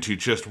get into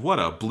just what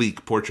a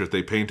bleak portrait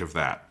they paint of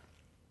that.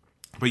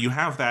 But you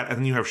have that, and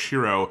then you have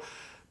Shiro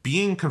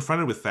being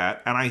confronted with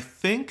that. And I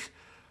think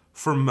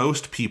for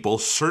most people,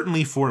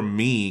 certainly for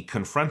me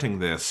confronting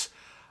this,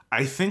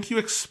 I think you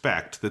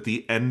expect that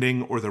the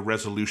ending or the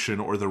resolution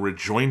or the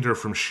rejoinder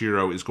from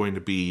Shiro is going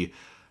to be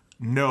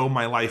no,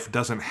 my life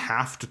doesn't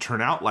have to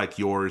turn out like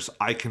yours.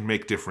 I can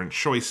make different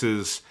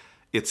choices,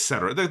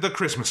 etc. The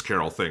Christmas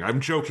Carol thing.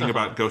 I'm joking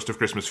about Ghost of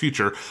Christmas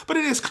Future, but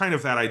it is kind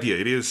of that idea.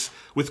 It is,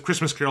 with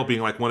Christmas Carol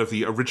being like one of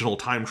the original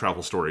time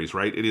travel stories,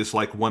 right? It is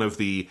like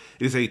it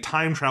is a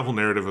time travel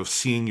narrative of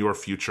seeing your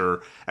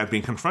future and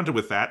being confronted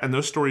with that, and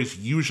those stories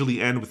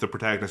usually end with the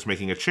protagonist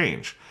making a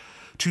change.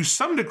 To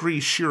some degree,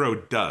 Shiro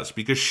does,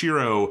 because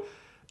Shiro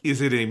is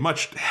in a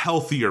much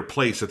healthier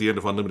place at the end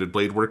of Unlimited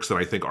Blade Works than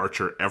I think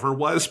Archer ever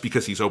was,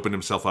 because he's opened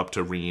himself up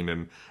to Rin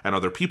and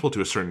other people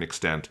to a certain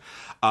extent.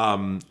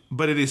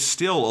 But it is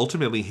still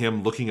ultimately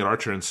him looking at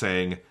Archer and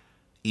saying,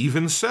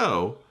 even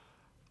so,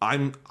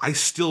 I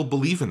still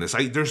believe in this.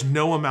 There's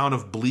no amount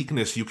of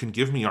bleakness you can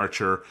give me,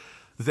 Archer,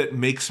 that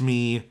makes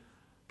me,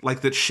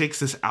 like, that shakes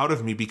this out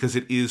of me, because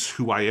it is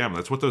who I am.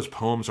 That's what those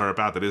poems are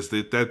about.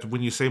 That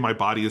when you say my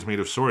body is made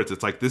of swords,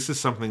 it's like, this is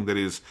something that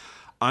is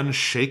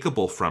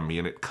unshakable from me,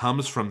 and it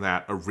comes from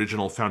that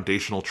original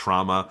foundational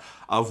trauma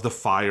of the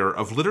fire,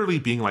 of literally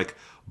being like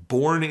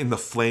born in the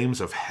flames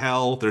of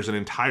hell. There's an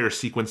entire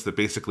sequence that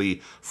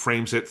basically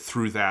frames it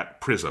through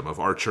that prism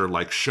of Archer,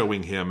 like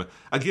showing him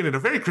again in a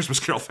very Christmas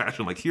Carol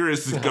fashion, like, here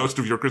is the ghost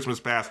of your Christmas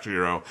past,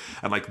 Shiro,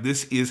 and like,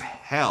 this is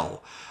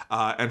hell.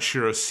 And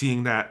Shiro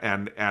seeing that,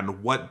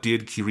 and what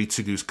did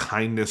Kiritsugu's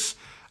kindness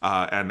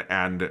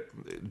and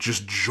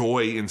just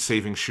joy in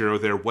saving Shiro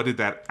there, what did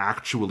that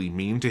actually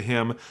mean to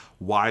him?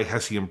 Why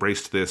has he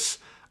embraced this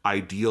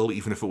ideal,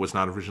 even if it was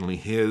not originally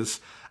his?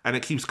 And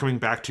it keeps coming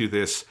back to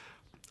this,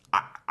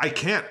 I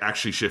can't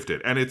actually shift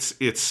it. And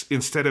it's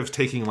instead of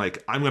taking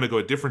like, I'm going to go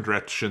a different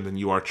direction than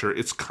you, Archer,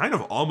 it's kind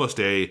of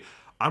almost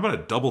I'm going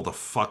to double the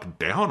fuck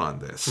down on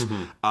this.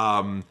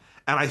 And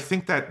I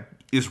think that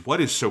is what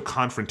is so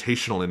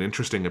confrontational and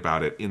interesting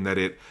about it, in that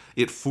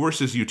it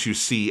forces you to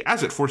see,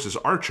 as it forces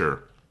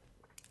Archer,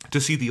 to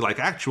see the like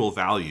actual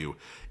value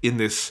in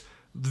this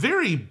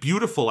very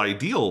beautiful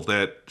ideal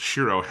that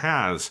Shiro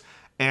has,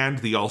 and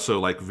the also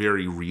like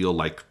very real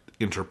like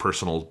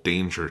interpersonal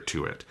danger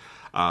to it.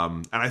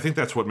 And I think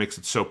that's what makes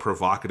it so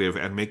provocative,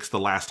 and makes the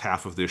last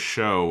half of this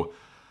show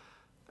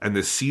and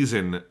this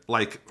season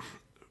like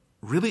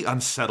really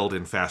unsettled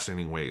in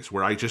fascinating ways,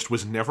 where I just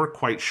was never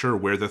quite sure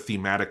where the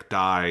thematic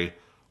die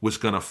was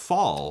going to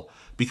fall,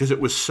 because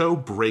it was so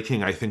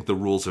breaking, I think, the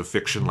rules of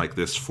fiction like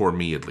this, for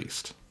me at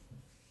least.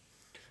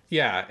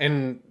 Yeah,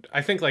 and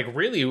I think like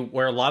really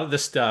where a lot of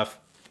this stuff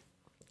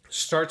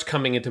starts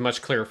coming into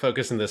much clearer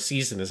focus in this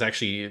season is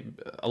actually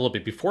a little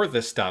bit before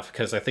this stuff,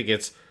 because I think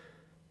it's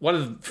one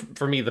of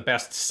for me the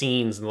best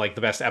scenes and like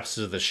the best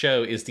episodes of the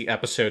show is the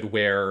episode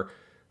where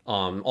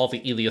all the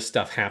Ilya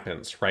stuff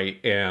happens,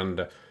 right?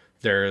 And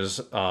there's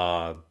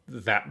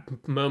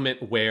that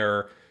moment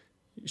where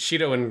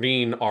Shido and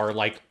Rin are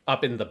like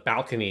up in the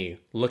balcony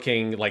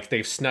looking like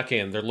they've snuck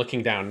in. They're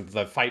looking down.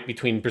 The fight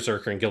between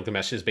Berserker and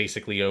Gilgamesh is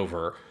basically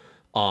over.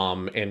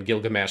 And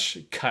Gilgamesh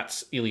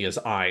cuts Ilya's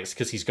eyes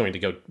because he's going to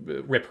go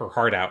rip her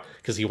heart out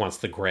because he wants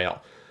the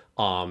Grail.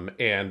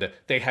 And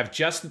they have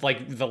just,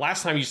 like, the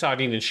last time you saw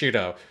Rin and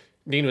Shido,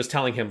 Rin was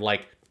telling him,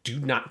 like, do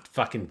not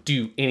fucking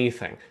do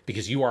anything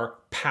because you are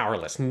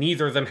powerless.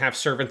 Neither of them have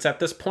servants at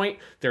this point.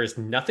 There is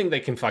nothing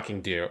they can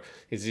fucking do.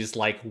 It's just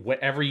like,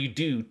 whatever you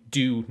do,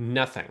 do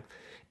nothing.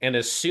 And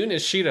as soon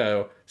as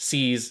Shido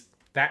sees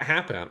that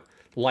happen,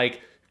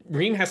 like,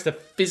 Rin has to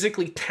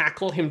physically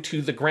tackle him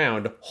to the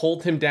ground,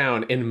 hold him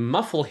down, and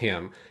muffle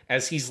him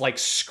as he's like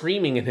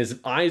screaming and his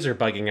eyes are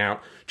bugging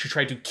out to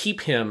try to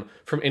keep him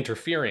from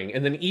interfering.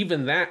 And then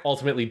even that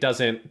ultimately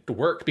doesn't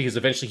work because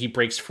eventually he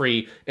breaks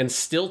free and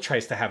still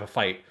tries to have a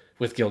fight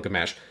with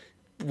Gilgamesh,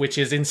 which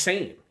is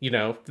insane. You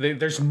know,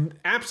 there's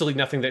absolutely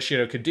nothing that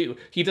Shido could do.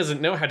 He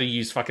doesn't know how to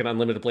use fucking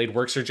Unlimited Blade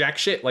Works or jack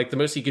shit. Like, the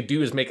most he could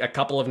do is make a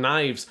couple of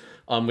knives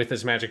with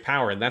his magic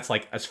power, and that's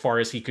like as far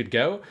as he could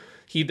go.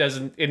 He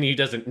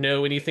doesn't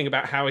know anything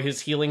about how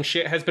his healing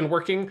shit has been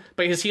working,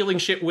 but his healing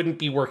shit wouldn't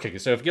be working.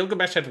 So if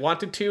Gilgamesh had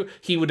wanted to,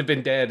 he would have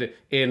been dead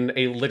in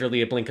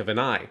literally a blink of an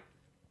eye.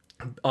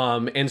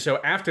 And so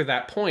after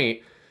that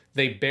point,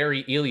 they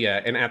bury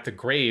Ilya, and at the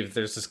grave,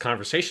 there's this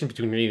conversation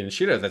between Rin and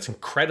Shido that's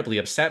incredibly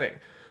upsetting,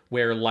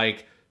 where,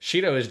 like,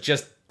 Shido is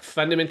just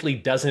fundamentally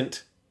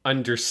doesn't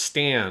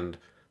understand,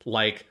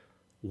 like,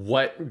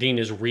 what Rin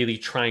is really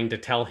trying to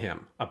tell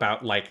him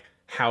about, like,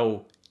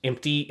 how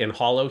empty and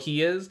hollow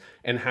he is,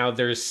 and how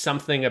there's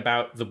something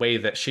about the way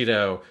that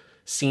Shido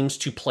seems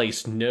to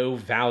place no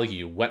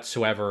value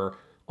whatsoever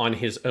on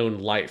his own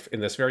life in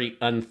this very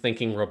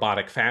unthinking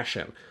robotic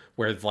fashion,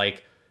 where,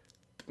 like,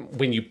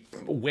 when you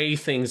weigh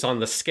things on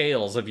the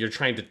scales of you're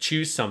trying to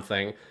choose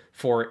something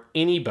for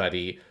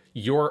anybody,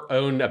 your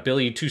own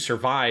ability to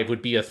survive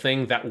would be a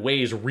thing that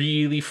weighs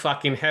really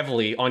fucking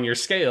heavily on your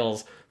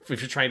scales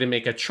if you're trying to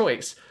make a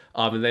choice.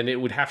 And then it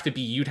would have to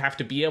be, you'd have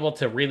to be able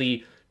to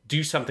really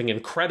do something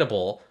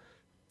incredible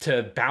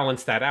to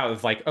balance that out.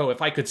 Of like, oh,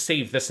 if I could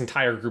save this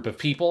entire group of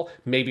people,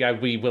 maybe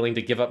I'd be willing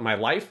to give up my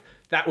life.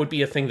 That would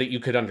be a thing that you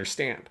could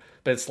understand.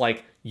 But it's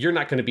like, you're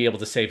not going to be able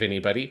to save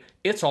anybody.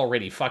 It's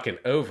already fucking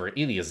over.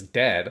 Ilya's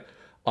dead.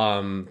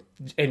 And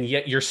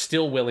yet you're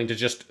still willing to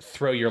just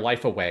throw your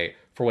life away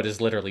for what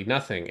is literally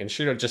nothing. And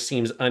Shiro just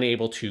seems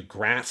unable to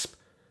grasp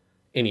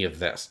any of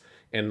this.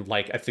 And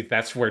like, I think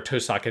that's where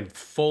Tosaka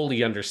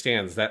fully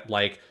understands that,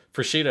 like,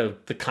 for Shiro,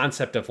 the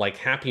concept of like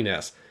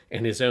happiness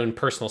and his own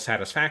personal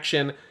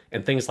satisfaction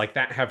and things like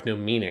that have no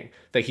meaning.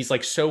 That he's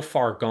like so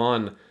far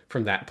gone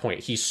from that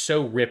point. He's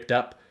so ripped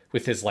up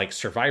with his like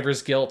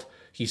survivor's guilt.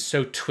 He's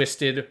so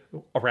twisted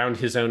around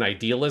his own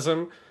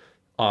idealism.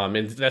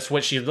 And that's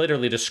what she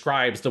literally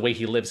describes the way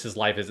he lives his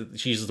life. As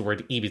she uses the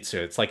word ibitsu.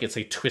 It's like it's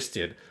a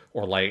twisted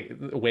or like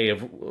way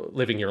of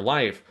living your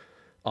life.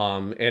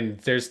 And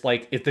there's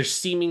like there's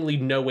seemingly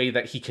no way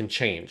that he can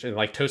change. And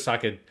like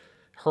Tosaka,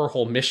 her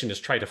whole mission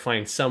is try to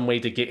find some way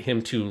to get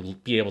him to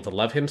be able to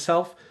love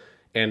himself.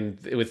 And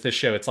with this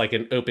show, it's like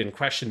an open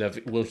question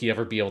of will he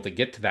ever be able to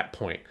get to that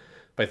point?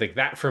 But I think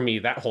that for me,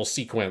 that whole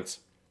sequence,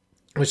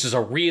 which is a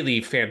really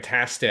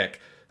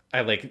fantastic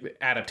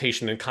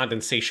adaptation and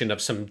condensation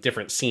of some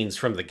different scenes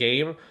from the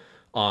game,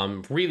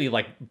 really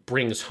like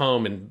brings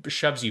home and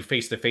shoves you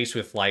face to face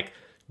with like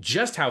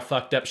just how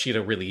fucked up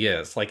Shiro really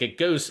is. Like it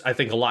goes, I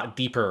think, a lot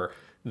deeper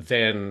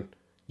than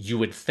you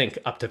would think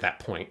up to that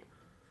point.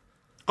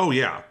 Oh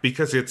yeah,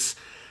 because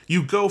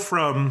you go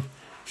from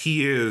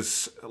he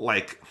is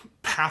like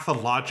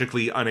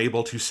pathologically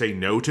unable to say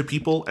no to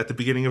people at the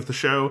beginning of the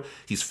show.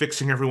 He's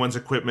fixing everyone's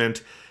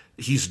equipment.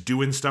 He's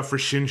doing stuff for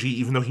Shinji,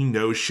 even though he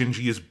knows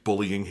Shinji is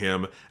bullying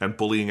him and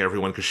bullying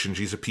everyone because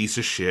Shinji's a piece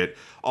of shit.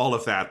 All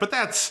of that. But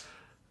that's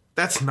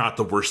not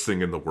the worst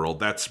thing in the world.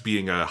 That's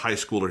being a high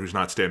schooler who's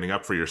not standing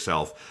up for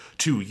yourself.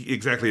 To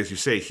exactly as you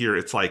say here,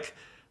 it's like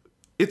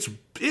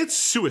it's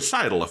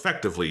suicidal,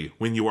 effectively,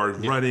 when you are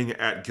running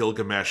at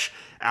Gilgamesh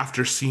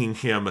after seeing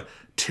him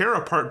tear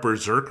apart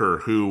Berserker,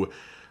 who...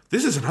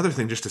 This is another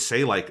thing just to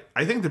say, like,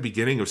 I think the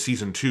beginning of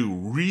Season 2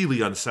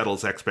 really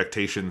unsettles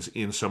expectations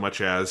in so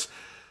much as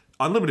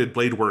Unlimited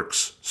Blade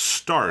Works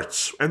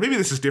starts, and maybe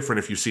this is different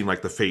if you've seen,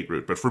 like, the Fate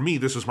route, but for me,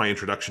 this was my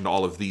introduction to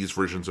all of these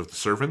versions of the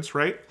servants,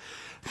 right?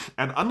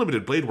 And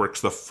Unlimited Blade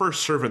Works, the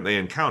first servant they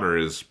encounter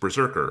is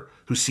Berserker,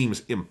 who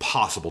seems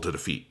impossible to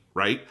defeat,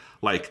 right?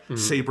 Like,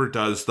 Saber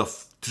does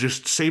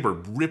Saber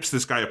rips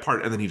this guy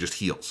apart and then he just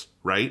heals,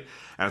 right?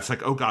 And it's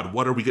like, oh god,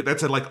 what are we...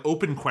 That's a, like,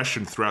 open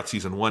question throughout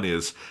Season 1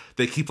 is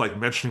they keep, like,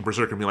 mentioning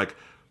Berserker and being like,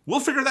 we'll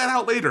figure that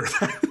out later.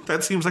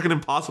 That seems like an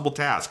impossible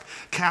task.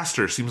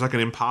 Caster seems like an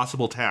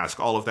impossible task,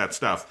 all of that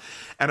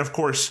stuff. And, of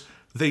course,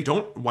 they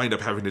don't wind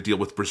up having to deal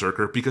with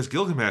Berserker because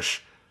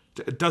Gilgamesh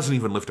doesn't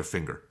even lift a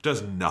finger,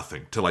 does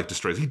nothing to, like,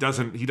 destroy. He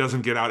doesn't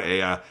get out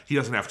Ea. He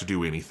doesn't have to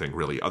do anything,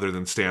 really, other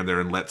than stand there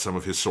and let some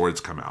of his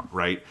swords come out,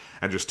 right?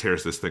 And just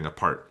tears this thing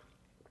apart.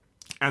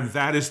 And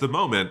that is the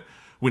moment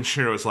when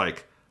Shiro's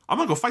like, I'm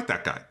gonna go fight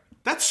that guy.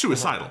 That's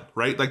suicidal,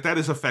 right? Like, that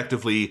is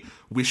effectively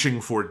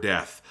wishing for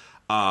death.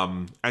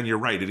 And you're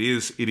right, it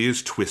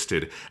is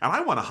twisted. And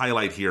I want to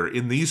highlight here,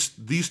 in these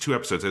two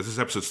episodes, as this is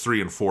episodes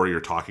 3 and 4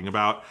 you're talking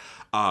about,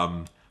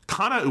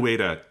 Kana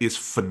Ueda is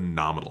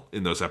phenomenal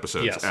in those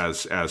episodes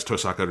as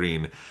Tosaka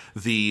Rin.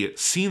 The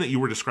scene that you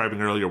were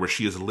describing earlier where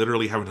she is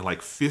literally having to,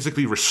 like,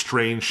 physically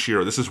restrain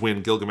Shiro. This is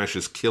when Gilgamesh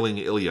is killing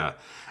Ilya,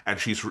 and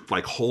she's,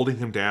 like, holding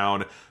him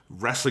down,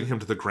 wrestling him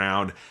to the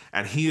ground,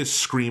 and he is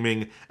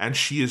screaming, and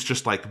she is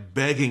just, like,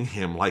 begging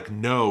him, like,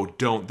 no,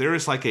 don't. There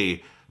is, like,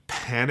 a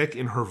panic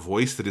in her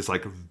voice that is,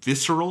 like,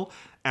 visceral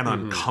and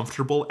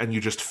uncomfortable, and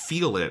you just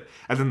feel it.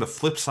 And then the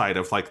flip side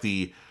of, like,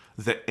 the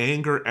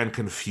anger and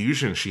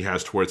confusion she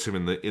has towards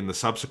him in the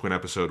subsequent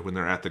episode when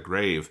they're at the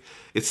grave,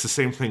 it's the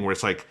same thing where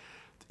it's like,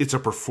 it's a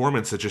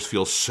performance that just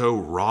feels so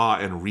raw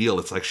and real.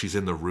 It's like she's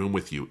in the room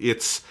with you.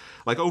 It's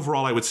like,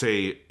 overall, I would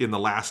say in the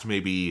last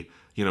maybe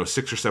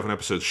 6 or 7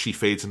 episodes, she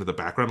fades into the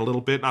background a little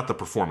bit. Not the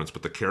performance,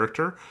 but the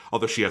character.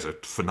 Although she has a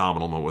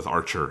phenomenal moment with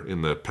Archer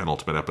in the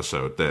penultimate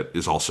episode that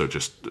is also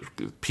just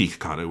peak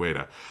Kana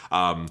Ueda.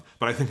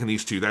 But I think in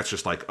these two, that's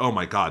just like, oh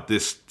my god,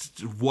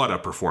 what a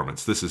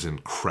performance. This is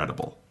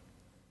incredible.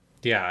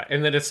 Yeah,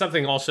 and then it's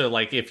something also,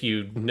 like, if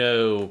you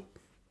know,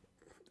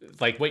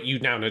 like, what you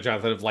now know,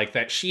 Jonathan, of, like,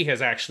 that she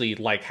has actually,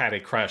 like, had a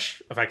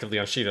crush, effectively,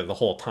 on Shiro the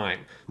whole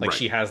time. Like,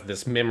 she has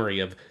this memory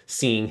of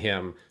seeing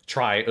him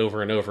try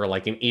over and over,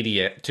 like an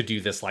idiot, to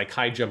do this, like,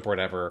 high jump or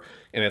whatever,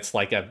 and it's,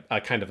 like, a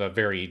kind of a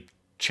very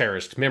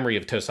cherished memory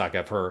of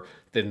Tosaka, of her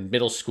in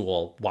middle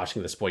school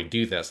watching this boy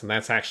do this, and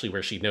that's actually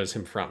where she knows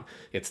him from.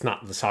 It's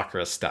not the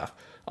Sakura stuff,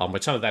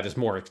 but some of that is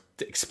more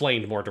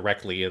explained more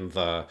directly in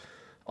the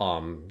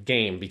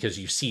game, because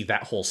you see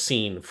that whole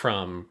scene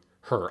from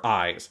her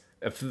eyes.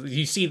 If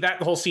you see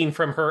that whole scene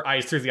from her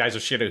eyes through the eyes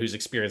of Shiro, who's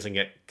experiencing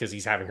it because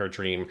he's having her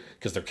dream,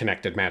 because they're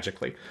connected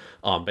magically.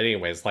 But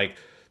anyways, like,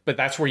 but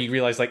that's where you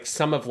realize, like,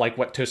 some of, like,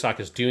 what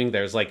Tosaka's doing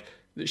there is, like,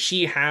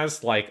 she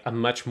has, like,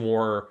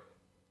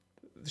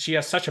 she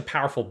has such a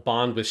powerful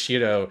bond with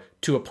Shiro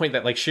to a point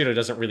that, like, Shiro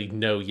doesn't really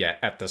know yet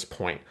at this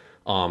point.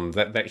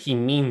 That he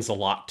means a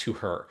lot to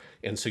her.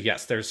 And so,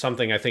 yes, there's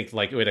something, I think,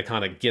 like, Ueda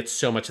kind of gets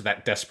so much of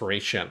that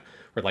desperation,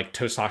 where, like,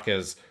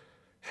 Tosaka's,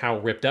 how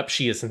ripped up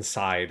she is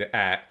inside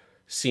at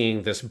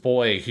seeing this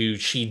boy who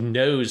she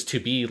knows to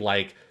be,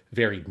 like,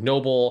 very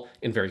noble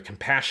and very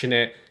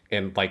compassionate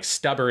and like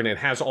stubborn, and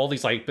has all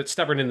these like, but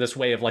stubborn in this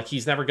way of like,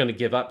 he's never going to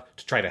give up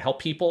to try to help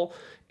people.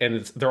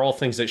 And they're all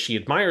things that she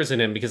admires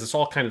in him, because it's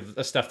all kind of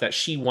the stuff that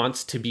she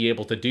wants to be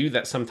able to do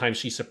that sometimes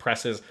she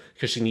suppresses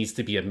because she needs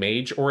to be a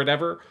mage or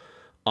whatever.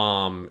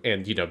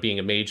 And, you know, being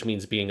a mage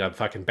means being a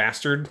fucking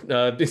bastard,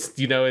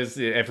 you know, is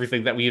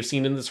everything that we have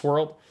seen in this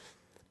world.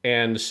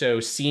 And so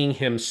seeing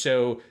him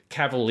so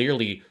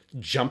cavalierly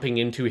jumping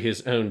into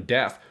his own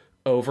death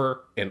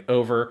over and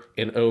over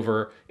and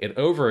over and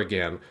over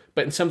again.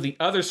 But in some of the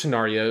other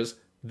scenarios,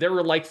 there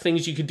were like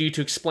things you could do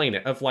to explain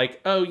it, of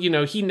like, oh, you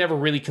know, he never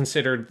really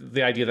considered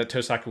the idea that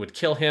Tosaka would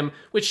kill him,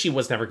 which she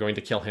was never going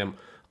to kill him.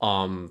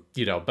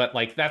 You know, but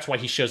like, that's why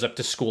he shows up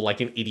to school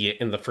like an idiot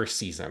in the first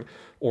season.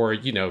 Or,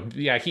 you know,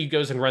 yeah, he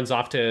goes and runs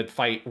off to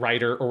fight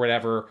Ryder or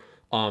whatever.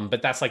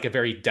 But that's like a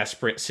very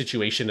desperate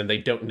situation and they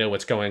don't know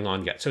what's going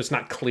on yet. So it's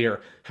not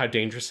clear how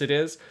dangerous it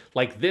is.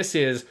 Like this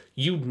is,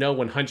 you know,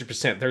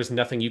 100% there's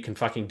nothing you can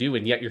fucking do,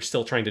 and yet you're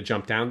still trying to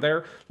jump down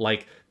there.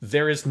 Like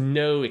there is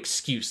no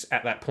excuse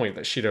at that point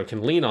that Shiro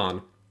can lean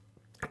on.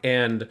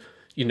 And,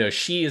 you know,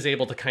 she is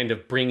able to kind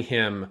of bring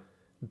him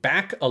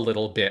back a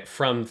little bit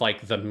from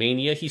like the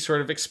mania he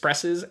sort of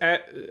expresses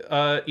at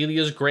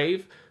Ilya's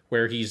grave,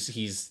 where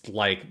he's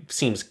like,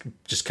 seems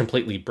just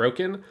completely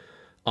broken.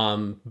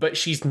 But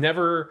she's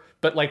never,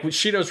 but like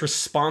Shiro's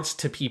response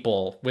to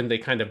people when they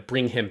kind of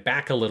bring him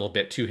back a little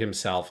bit to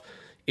himself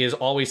is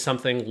always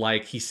something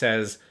like, he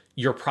says,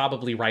 "You're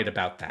probably right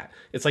about that."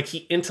 It's like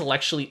he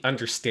intellectually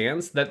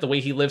understands that the way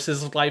he lives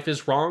his life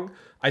is wrong.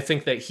 I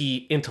think that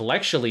he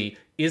intellectually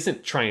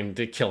isn't trying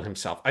to kill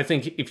himself. I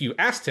think if you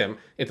asked him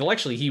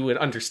intellectually, he would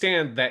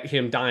understand that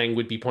him dying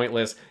would be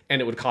pointless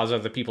and it would cause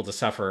other people to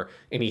suffer,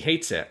 and he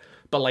hates it.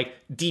 But like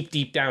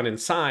deep down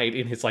inside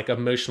in his like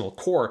emotional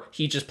core,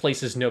 he just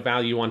places no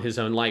value on his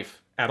own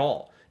life at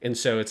all. And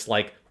so it's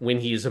like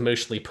when he is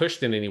emotionally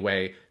pushed in any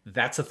way,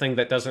 that's a thing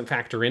that doesn't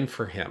factor in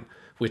for him,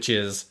 which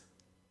is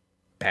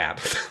bad.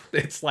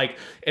 It's like,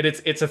 and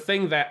it's a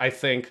thing that I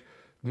think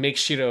makes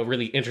Shiro a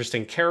really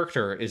interesting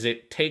character, is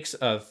it takes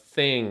a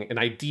thing, an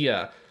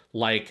idea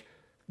like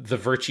the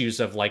virtues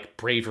of like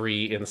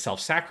bravery and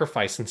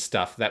self-sacrifice and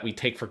stuff that we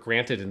take for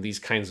granted in these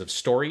kinds of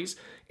stories,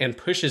 and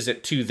pushes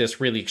it to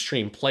this really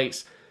extreme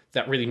place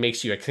that really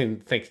makes you, I can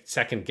think,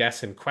 second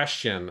guess and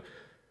question,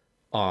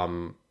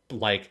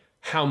 like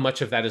how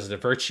much of that is the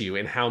virtue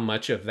and how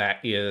much of that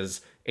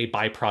is a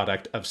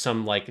byproduct of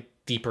some like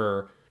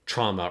deeper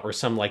trauma or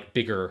some like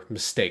bigger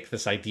mistake.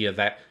 This idea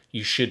that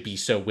you should be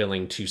so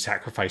willing to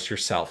sacrifice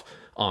yourself,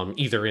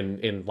 either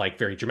in like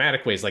very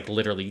dramatic ways, like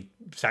literally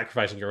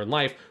sacrificing your own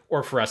life,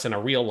 or for us in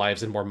our real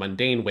lives in more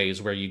mundane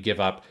ways where you give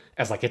up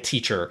as like a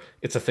teacher.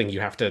 It's a thing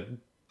you have to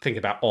think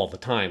about all the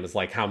time, is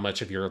like how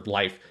much of your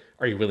life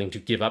are you willing to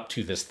give up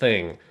to this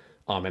thing,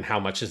 and how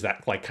much is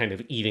that like kind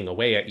of eating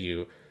away at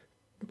you.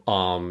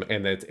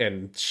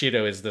 And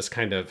Shiro is this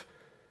kind of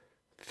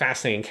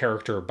fascinating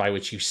character by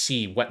which you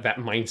see what that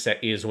mindset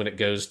is when it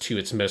goes to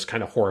its most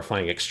kind of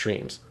horrifying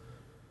extremes.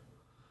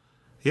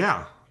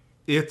 Yeah,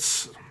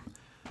 it's,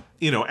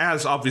 you know,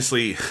 as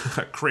obviously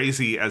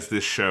crazy as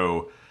this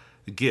show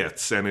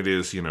gets, and it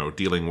is, you know,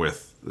 dealing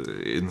with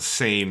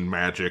insane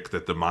magic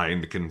that the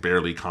mind can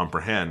barely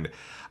comprehend,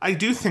 I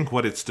do think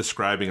what it's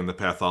describing in the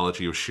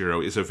pathology of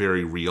Shiro is a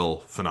very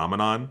real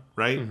phenomenon,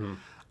 right?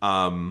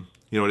 Mm-hmm.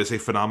 You know, it is a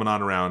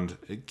phenomenon around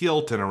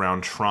guilt and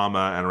around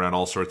trauma and around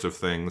all sorts of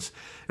things.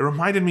 It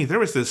reminded me,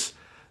 there's this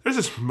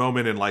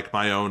moment in like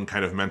my own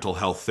kind of mental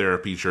health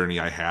therapy journey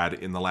I had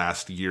in the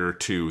last year or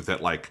two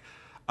that like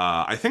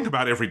I think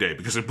about every day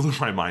because it blew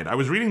my mind. I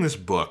was reading this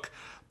book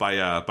by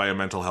a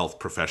mental health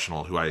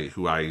professional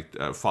who I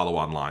follow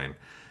online,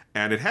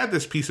 and it had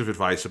this piece of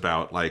advice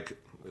about like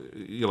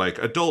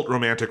adult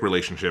romantic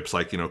relationships,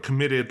 like, you know,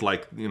 committed,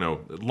 like, you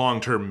know,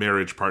 long-term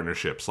marriage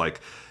partnerships. Like,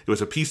 it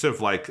was a piece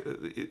of like,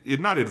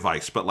 not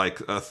advice, but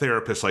like a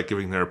therapist like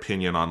giving their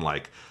opinion on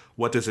like,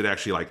 what does it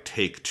actually like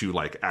take to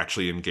like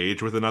actually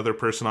engage with another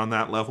person on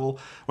that level?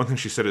 One thing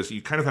she said is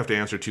you kind of have to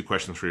answer two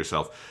questions for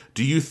yourself.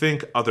 Do you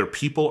think other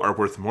people are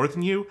worth more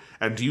than you?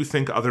 And do you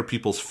think other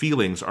people's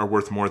feelings are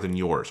worth more than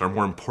yours, are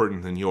more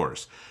important than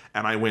yours?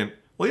 And I went,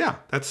 well, yeah,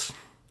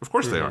 of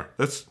course they are.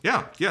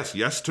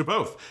 Yes to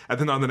both. And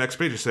then on the next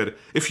page it said,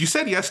 if you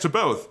said yes to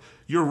both,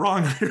 you're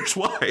wrong, and here's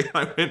why. And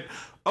I went,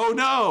 oh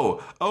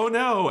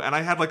no. And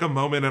I had like a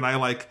moment, and I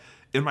like,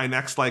 in my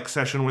next like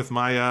session with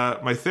my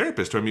my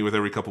therapist who I meet with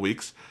every couple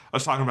weeks, I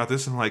was talking about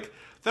this, and like,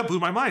 that blew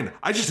my mind.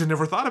 I just had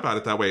never thought about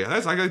it that way.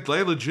 That's like,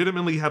 I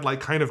legitimately had like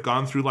kind of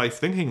gone through life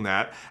thinking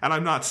that, and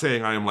I'm not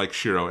saying I am like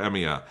Shiro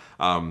Emiya,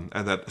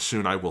 and that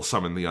soon I will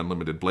summon the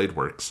unlimited blade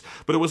works.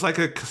 But it was like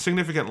a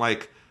significant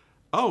like,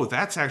 oh,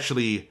 that's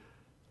actually,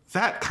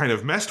 that kind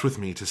of messed with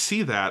me to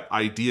see that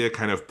idea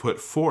kind of put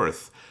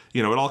forth.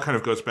 You know, it all kind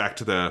of goes back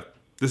to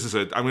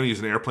I'm going to use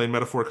an airplane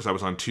metaphor because I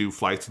was on 2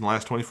 flights in the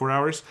last 24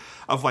 hours,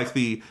 of like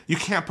you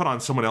can't put on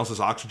someone else's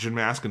oxygen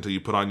mask until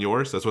you put on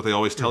yours. That's what they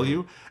always tell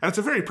you. And it's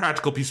a very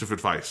practical piece of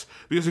advice,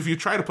 because if you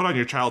try to put on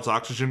your child's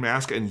oxygen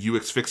mask and you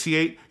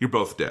asphyxiate, you're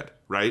both dead,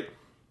 right?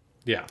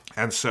 Yeah.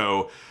 And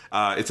so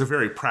it's a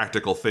very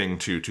practical thing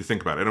to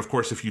think about. And of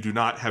course, if you do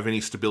not have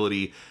any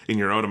stability in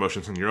your own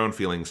emotions and your own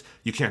feelings,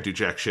 you can't do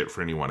jack shit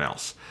for anyone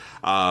else.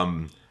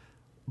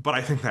 But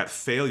I think that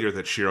failure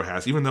that Shiro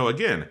has, even though,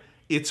 again,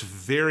 it's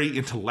very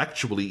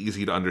intellectually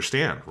easy to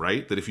understand,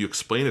 right? That if you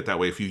explain it that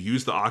way, if you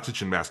use the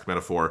oxygen mask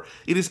metaphor,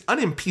 it is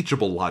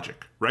unimpeachable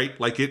logic, right?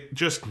 Like it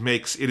just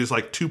makes, it is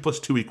like 2 +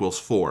 2 =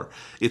 4.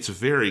 It's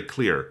very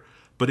clear.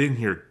 But in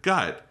your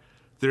gut,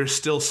 there's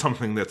still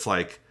something that's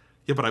like,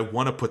 yeah, but I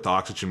want to put the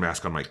oxygen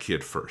mask on my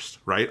kid first,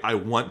 right? I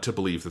want to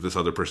believe that this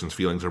other person's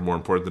feelings are more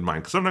important than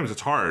mine. Because sometimes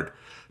it's hard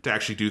to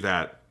actually do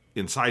that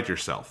inside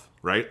yourself,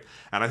 right?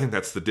 And I think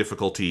that's the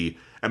difficulty,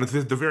 and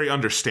the very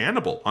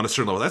understandable on a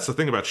certain level. That's the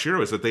thing about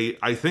Shiro, is that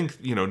I think,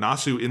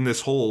 Nasu in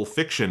this whole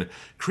fiction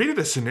created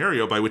a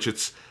scenario by which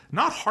it's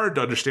not hard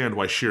to understand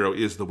why Shiro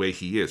is the way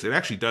he is. It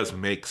actually does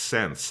make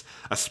sense,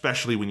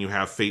 especially when you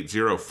have Fate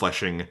Zero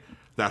fleshing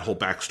that whole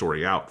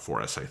backstory out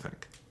for us, I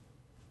think.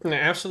 Yeah,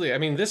 absolutely. I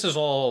mean, this is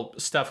all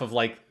stuff of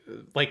like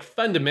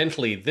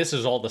fundamentally, this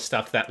is all the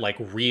stuff that like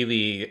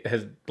really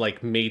has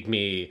like made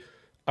me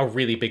a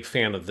really big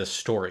fan of this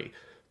story,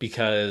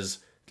 because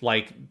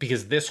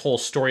this whole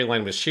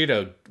storyline with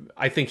Shiro,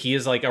 I think he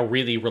is like a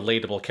really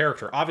relatable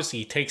character. Obviously,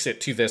 he takes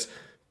it to this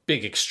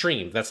big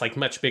extreme that's like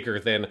much bigger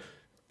than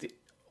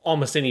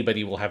almost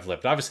anybody will have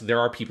lived. Obviously, there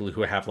are people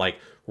who have like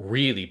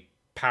really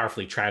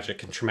powerfully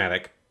tragic and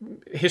traumatic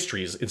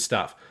histories and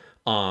stuff.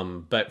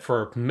 But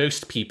for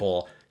most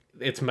people,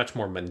 it's much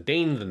more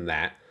mundane than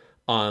that.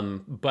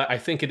 But I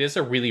think it is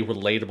a really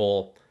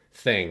relatable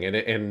thing, and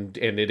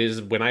it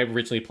is, when I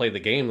originally played the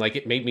game, like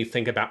it made me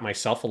think about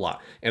myself a lot.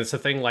 And it's a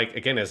thing, like,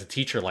 again, as a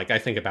teacher, like I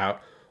think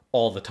about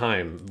all the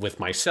time with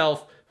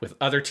myself, with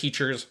other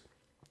teachers,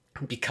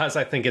 because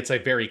I think it's a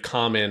very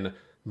common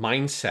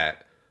mindset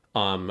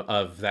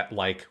of that,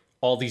 like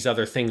all these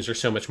other things are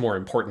so much more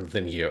important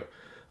than you.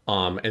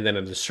 And then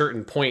at a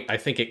certain point, I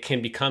think it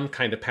can become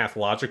kind of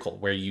pathological,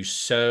 where you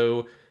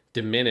so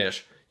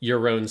diminish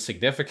your own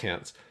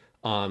significance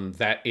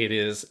that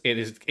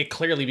it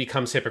clearly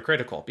becomes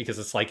hypocritical, because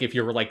it's like, if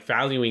you're like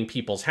valuing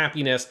people's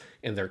happiness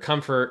and their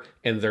comfort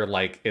and their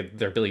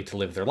ability to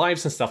live their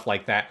lives and stuff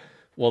like that,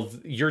 well,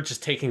 you're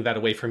just taking that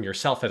away from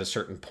yourself at a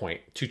certain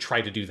point to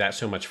try to do that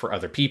so much for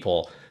other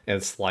people. And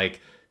it's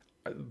like,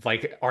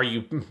 what are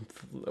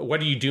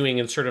you doing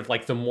in sort of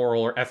like the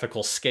moral or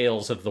ethical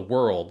scales of the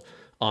world?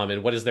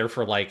 And what is there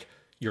for like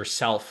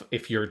yourself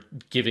if you're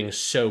giving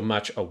so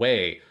much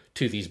away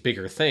to these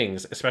bigger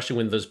things, especially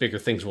when those bigger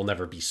things will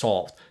never be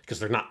solved, because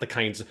they're not the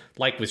kinds,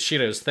 like with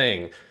Shiro's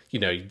thing,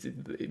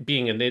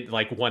 being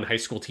like one high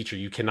school teacher,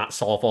 you cannot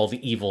solve all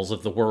the evils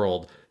of the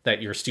world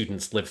that your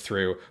students live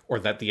through or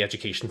that the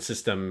education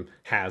system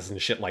has and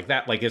shit like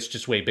that. Like, it's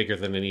just way bigger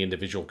than any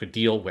individual could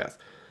deal with.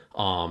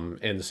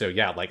 And so,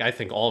 yeah, like I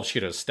think all of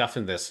Shiro's stuff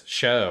in this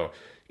show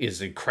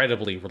is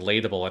incredibly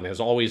relatable and has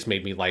always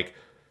made me like,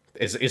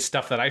 is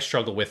stuff that I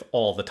struggle with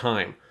all the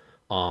time.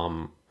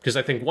 Because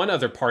I think one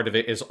other part of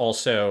it is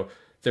also,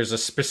 there's a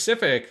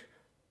specific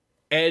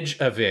edge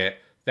of it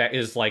that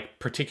is like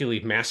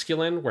particularly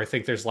masculine, where I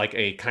think there's like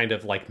a kind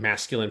of like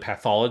masculine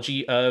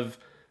pathology of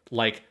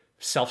like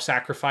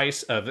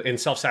self-sacrifice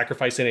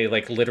in a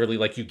like literally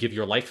like you give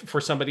your life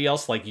for somebody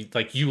else, like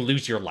you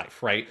lose your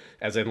life, right?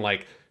 As in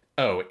like,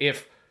 oh,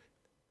 if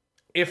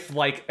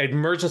like an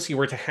emergency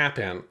were to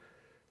happen,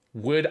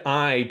 would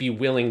I be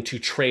willing to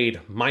trade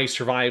my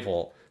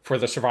survival for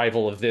the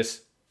survival of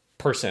this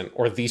person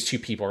or these two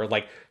people? Or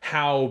like,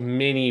 how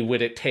many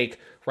would it take,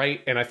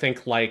 right? And I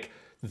think like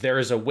there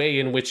is a way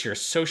in which you're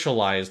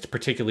socialized,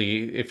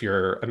 particularly if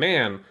you're a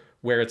man,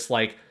 where it's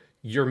like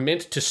you're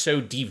meant to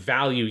so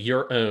devalue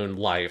your own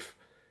life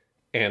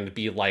and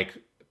be like,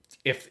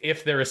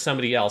 if there is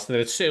somebody else, then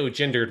it's so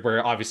gendered,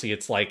 where obviously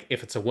it's like,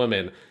 if it's a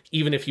woman,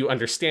 even if you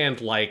understand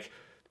like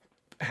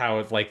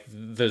how like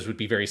those would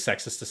be very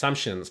sexist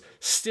assumptions,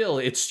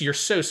 still you're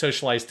so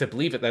socialized to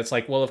believe it that it's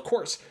like, well, of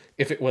course,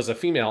 if it was a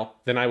female,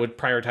 then I would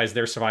prioritize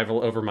their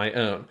survival over my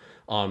own.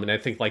 And I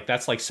think like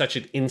that's like such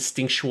an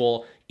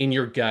instinctual, in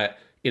your gut,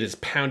 it is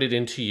pounded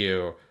into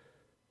you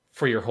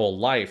for your whole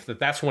life,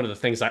 that's one of the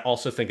things I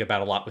also think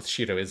about a lot with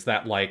Shiro, is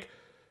that like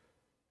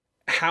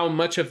how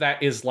much of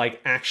that is like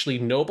actually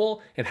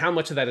noble and how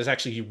much of that is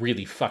actually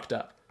really fucked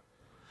up.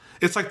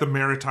 It's like the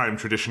maritime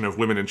tradition of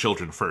women and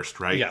children first,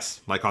 right?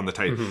 Yes. Like on the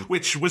Titan,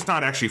 which was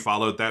not actually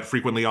followed that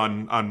frequently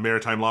on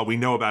maritime law. We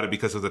know about it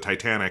because of the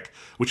Titanic,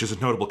 which is a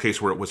notable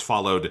case where it was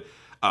followed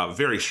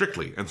very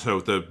strictly. And so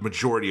the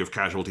majority of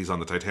casualties on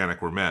the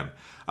Titanic were men.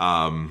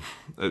 A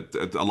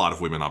lot of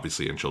women,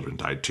 obviously, and children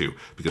died too,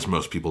 because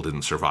most people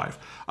didn't survive.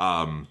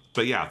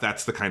 But yeah,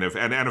 that's the kind of...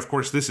 And of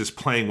course, this is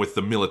playing with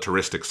the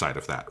militaristic side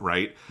of that,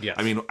 right? Yes.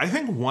 I mean, I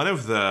think one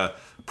of the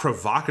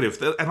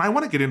provocative... And I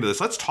want to get into this.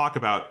 Let's talk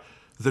about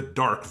the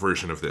dark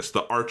version of this,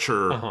 the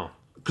Archer,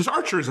 because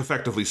Archer is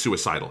effectively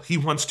suicidal. He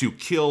wants to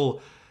kill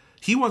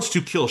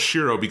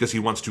Shiro because he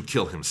wants to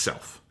kill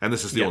himself, and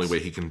this is the only way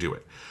he can do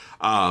it.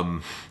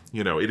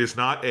 It is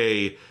not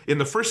in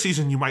the first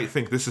season, you might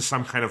think this is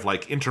some kind of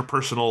like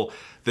interpersonal,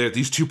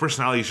 these two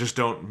personalities just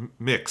don't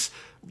mix.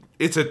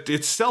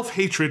 It's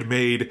self-hatred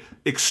made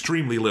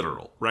extremely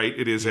literal, right?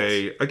 It is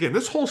again,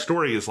 this whole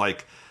story is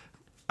like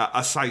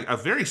a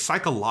very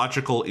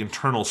psychological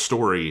internal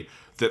story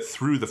that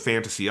through the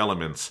fantasy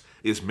elements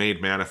is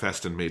made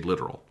manifest and made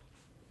literal.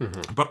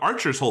 Mm-hmm. But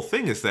Archer's whole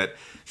thing is that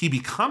he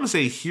becomes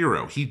a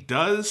hero. He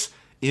does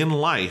in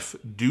life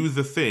do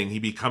the thing. He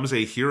becomes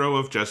a hero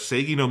of just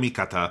Seigi no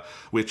Mikata,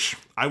 which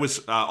I was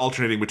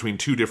alternating between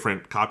two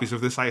different copies of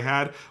this I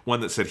had.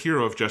 One that said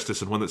Hero of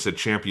Justice and one that said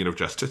Champion of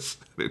Justice.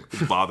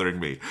 It's bothering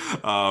me.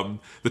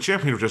 The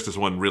Champion of Justice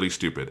one, really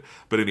stupid.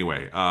 But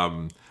anyway,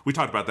 we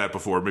talked about that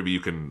before. Maybe you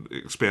can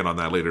expand on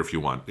that later if you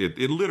want.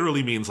 It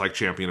literally means like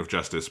Champion of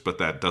Justice, but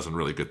that doesn't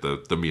really get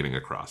the meaning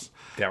across.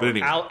 Yeah, but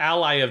anyway.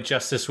 Ally of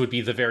Justice would be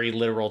the very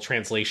literal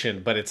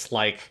translation, but it's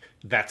like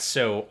that's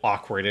so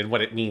awkward, and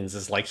what it means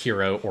is like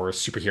hero or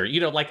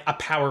superhero. Like a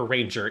Power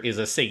Ranger is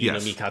a Seigi no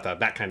Mikata,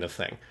 that kind of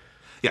thing.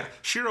 Yeah,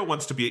 Shiro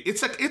wants to be.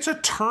 It's a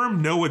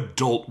term no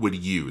adult would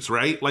use,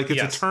 right? Like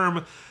it's a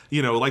term,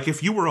 like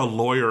if you were a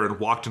lawyer and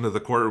walked into the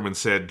courtroom and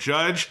said,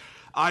 "Judge,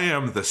 I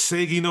am the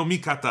Seigi no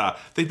Mikata,"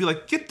 they'd be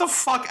like, "Get the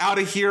fuck out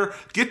of here!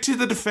 Get to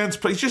the defense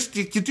place. Just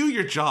you do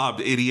your job,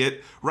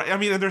 idiot!" Right? I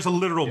mean, and there's a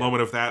literal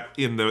moment of that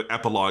in the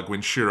epilogue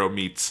when Shiro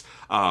meets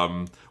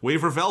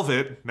Waver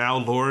Velvet, now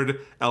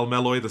Lord El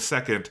Meloy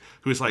II,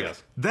 who is like,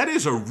 "That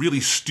is a really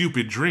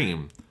stupid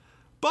dream,"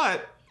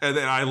 but. And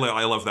then I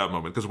love that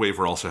moment because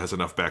Waver also has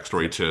enough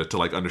backstory to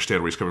like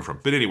understand where he's coming from.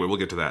 But anyway, we'll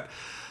get to that.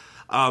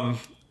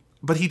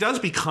 But he does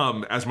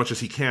become, as much as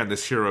he can,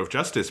 this hero of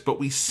justice. But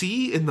we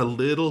see in the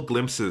little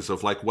glimpses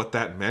of like what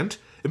that meant.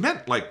 It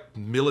meant like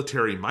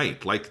military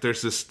might. Like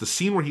there's the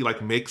scene where he like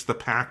makes the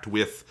pact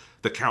with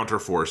the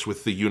counterforce,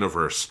 with the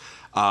universe.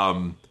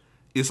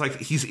 Is like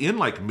he's in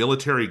like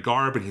military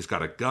garb and he's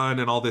got a gun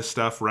and all this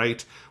stuff,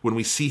 right? When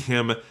we see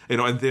him,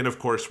 and then of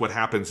course what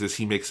happens is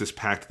he makes this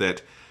pact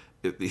that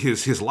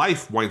his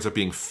life winds up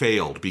being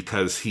failed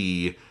because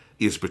he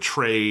is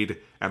betrayed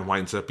and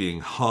winds up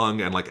being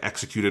hung and like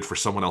executed for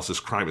someone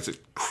else's crime. It's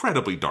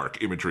incredibly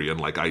dark imagery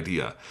and like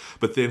idea.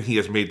 But then he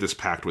has made this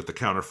pact with the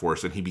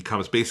counterforce and he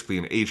becomes basically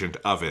an agent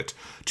of it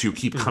to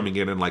keep coming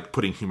in and like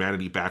putting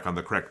humanity back on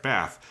the correct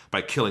path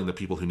by killing the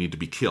people who need to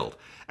be killed.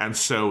 And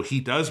so he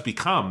does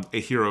become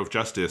a hero of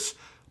justice,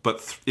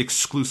 but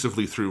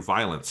exclusively through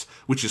violence,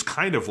 which is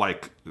kind of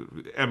like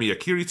Emiya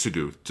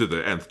Kiritsugu to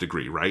the nth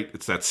degree, right?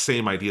 It's that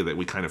same idea that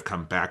we kind of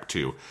come back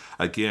to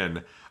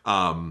again.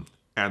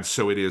 And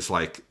so it is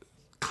like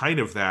kind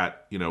of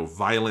that,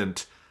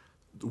 violent,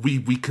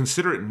 we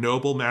consider it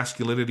noble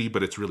masculinity,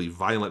 but it's really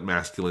violent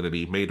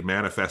masculinity made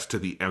manifest to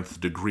the nth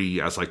degree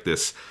as like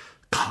this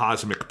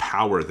cosmic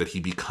power that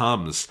he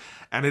becomes.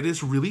 And it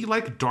is really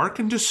like dark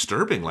and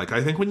disturbing. Like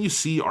I think when you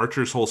see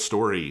Archer's whole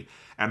story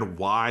and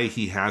why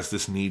he has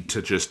this need to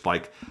just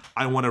like,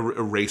 I want to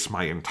erase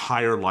my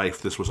entire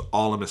life. This was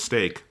all a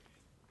mistake.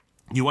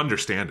 You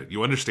understand it.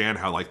 You understand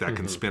how like that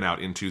can spin out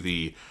into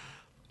the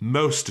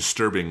most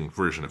disturbing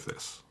version of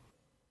this.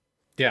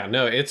 Yeah,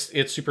 no, it's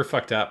super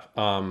fucked up.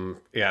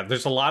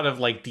 There's a lot of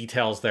like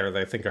details there that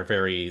I think are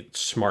very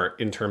smart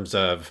in terms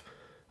of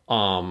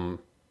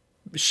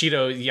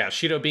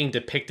Shido being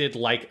depicted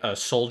like a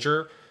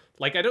soldier.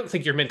 Like, I don't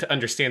think you're meant to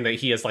understand that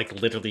he has,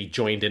 like, literally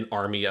joined an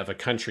army of a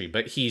country,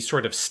 but he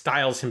sort of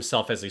styles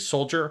himself as a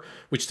soldier,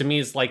 which to me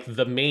is, like,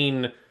 the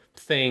main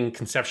thing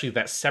conceptually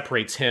that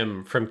separates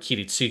him from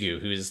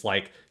Kiritsugu, who is,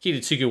 like,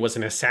 Kiritsugu was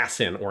an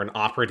assassin or an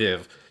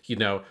operative,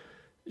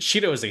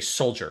 Shido is a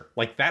soldier.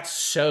 Like, that's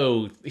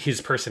so his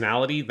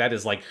personality. That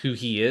is, like, who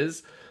he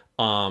is.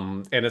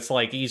 And it's,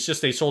 like, he's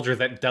just a soldier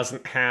that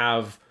doesn't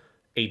have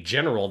a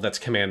general that's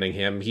commanding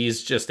him.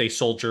 He's just a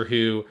soldier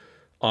who's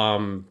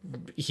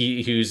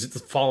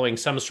following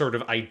some sort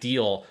of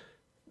ideal,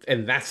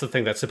 and that's the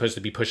thing that's supposed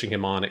to be pushing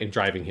him on and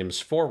driving him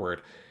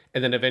forward.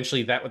 And then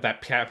eventually what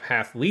that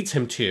path leads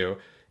him to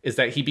is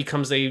that he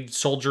becomes a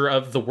soldier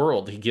of the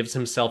world. He gives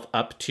himself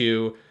up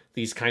to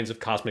these kinds of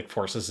cosmic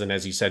forces, and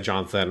as you said,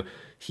 Jonathan,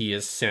 he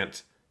is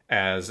sent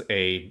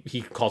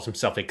he calls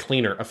himself a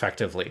cleaner,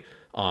 effectively.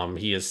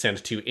 He is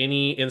sent to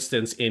any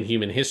instance in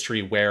human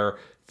history where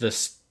the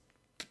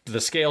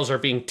scales are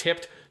being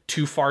tipped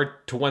too far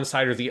to one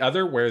side or the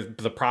other, where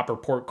the proper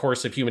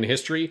course of human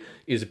history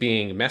is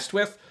being messed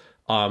with.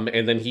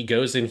 And then he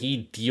goes and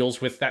he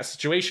deals with that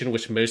situation,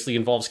 which mostly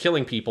involves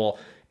killing people.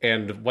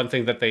 And one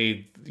thing that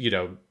they, you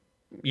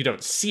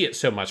don't see it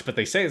so much, but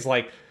they say is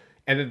like,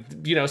 and,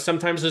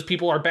 sometimes those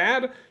people are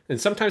bad, and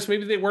sometimes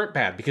maybe they weren't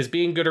bad, because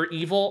being good or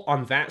evil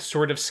on that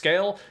sort of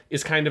scale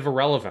is kind of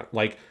irrelevant.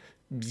 Like,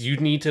 you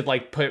need to,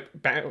 like,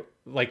 put back,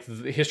 like,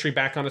 the history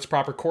back on its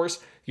proper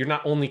course. You're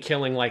not only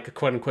killing, like,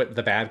 quote unquote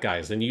the bad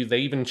guys. And they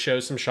even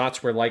show some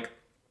shots where, like,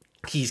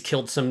 he's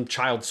killed some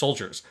child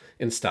soldiers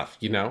and stuff,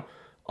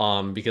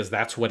 because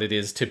that's what it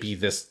is to be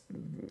this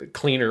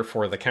cleaner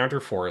for the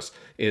counterforce,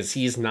 is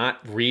he's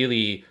not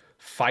really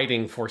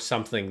fighting for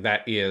something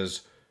that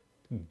is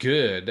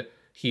good.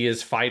 He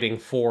is fighting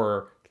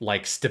for,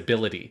 like,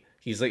 stability.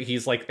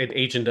 He's like an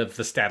agent of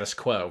the status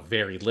quo,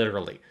 very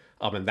literally.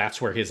 And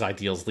that's where his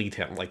ideals lead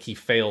him. Like, he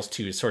fails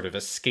to sort of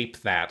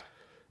escape that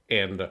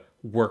and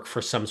work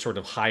for some sort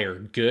of higher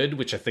good,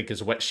 which I think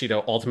is what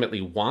Shido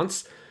ultimately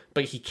wants,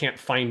 but he can't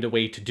find a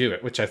way to do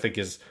it, which I think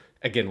is,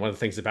 again, one of the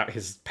things about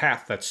his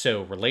path that's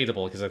so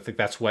relatable, because I think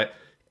that's what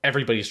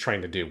everybody's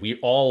trying to do. We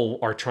all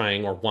are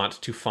trying or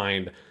want to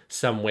find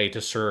some way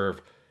to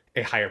serve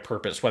a higher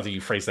purpose, whether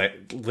you phrase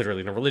that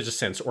literally in a religious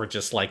sense or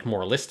just like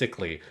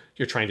moralistically,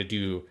 you're trying to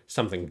do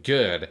something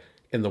good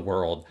in the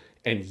world.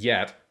 And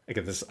yet,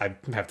 again, I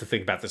have to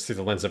think about this through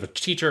the lens of a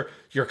teacher,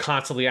 you're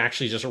constantly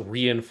actually just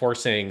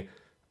reinforcing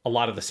a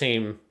lot of the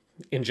same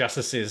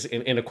injustices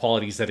and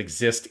inequalities that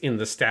exist in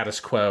the status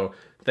quo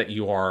that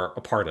you are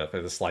a part of.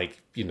 And it's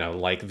like,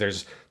 like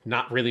there's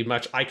not really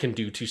much I can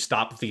do to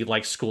stop the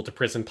like school to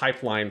prison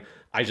pipeline.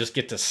 I just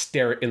get to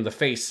stare it in the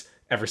face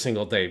every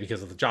single day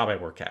because of the job I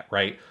work at,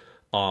 right?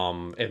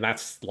 And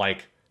that's the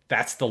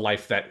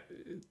life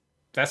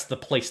that's the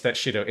place that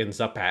Shido ends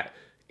up at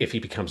if he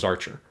becomes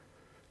Archer,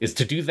 is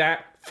to do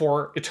that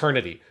for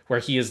eternity, where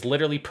he is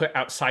literally put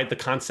outside the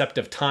concept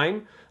of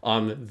time.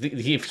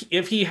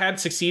 If he had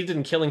succeeded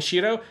in killing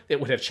Shido, it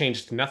would have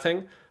changed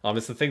nothing.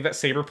 It's the thing that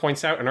Saber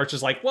points out, and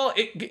Archer's like, well,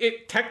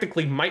 it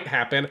technically might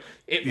happen.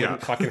 It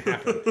wouldn't fucking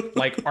happen.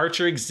 Like,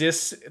 Archer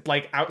exists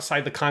like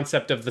outside the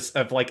concept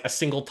of like a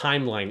single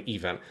timeline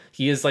even.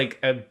 He is like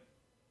a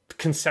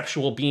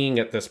conceptual being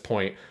at this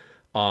point.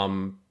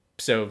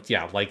 So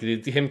yeah, like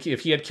him,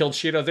 if he had killed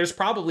Shido, there's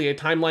probably a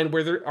timeline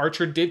where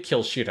Archer did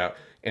kill Shido,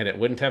 and it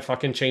wouldn't have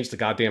fucking changed the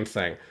goddamn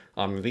thing.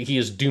 He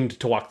is doomed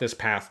to walk this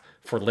path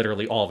for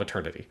literally all of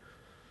eternity.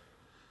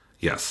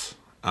 Yes.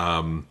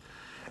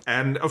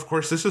 And of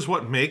course, this is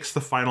what makes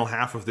the final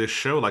half of this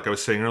show, like I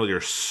was saying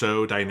earlier,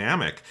 so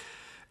dynamic,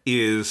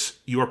 is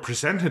you are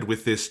presented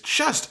with this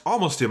just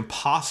almost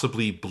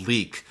impossibly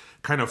bleak,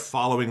 kind of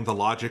following the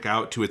logic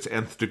out to its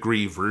nth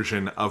degree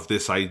version of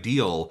this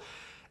ideal.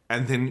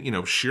 And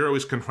then, Shiro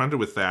is confronted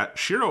with that.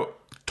 Shiro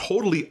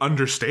totally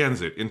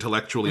understands it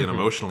intellectually and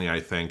emotionally, I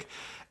think.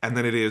 And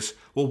then it is,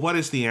 well, what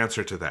is the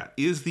answer to that?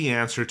 Is the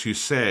answer to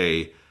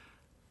say,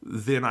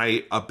 then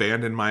I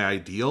abandon my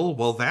ideal?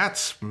 Well,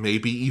 that's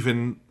maybe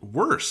even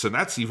worse. And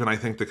that's even, I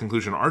think, the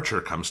conclusion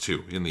Archer comes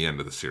to in the end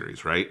of the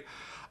series, right?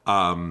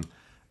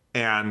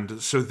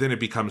 And so then it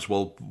becomes,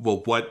 well,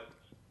 what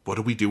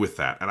do we do with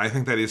that? And I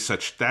think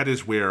that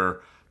is where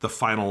the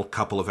final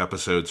couple of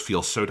episodes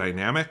feel so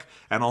dynamic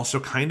and also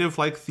kind of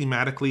like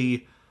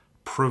thematically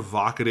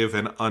provocative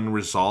and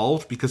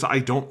unresolved, because I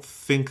don't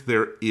think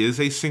there is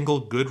a single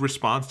good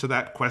response to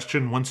that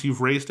question once you've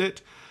raised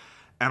it.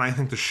 And I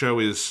think the show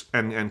is,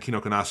 and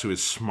Kinoko Nasu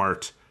is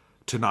smart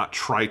to not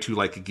try to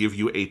like give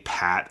you a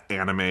pat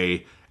anime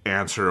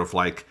answer of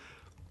like,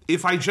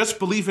 if I just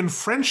believe in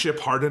friendship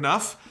hard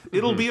enough,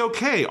 it'll be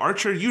okay.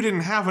 Archer, you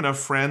didn't have enough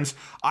friends.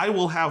 I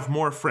will have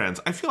more friends.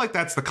 I feel like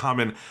that's the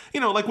common,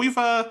 like we've,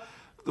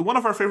 one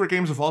of our favorite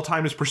games of all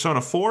time is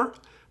Persona 4.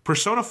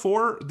 Persona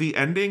 4, the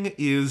ending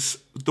is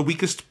the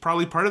weakest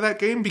probably part of that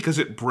game because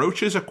it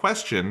broaches a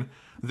question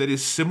that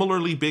is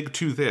similarly big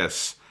to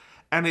this.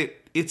 And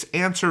its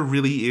answer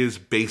really is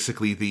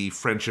basically the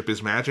friendship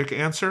is magic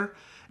answer.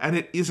 And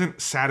it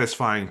isn't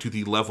satisfying to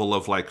the level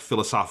of like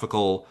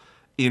philosophical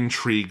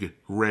intrigue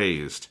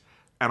raised.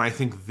 And I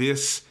think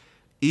this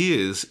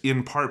is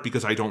in part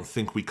because I don't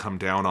think we come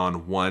down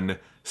on one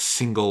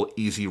single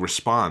easy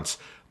response.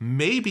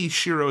 Maybe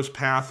Shiro's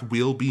path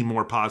will be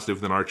more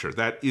positive than Archer.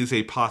 That is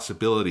a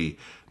possibility.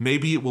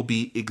 Maybe it will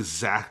be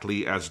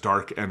exactly as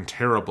dark and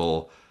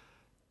terrible,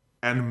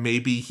 and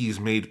maybe he's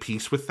made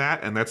peace with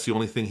that, and that's the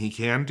only thing he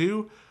can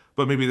do,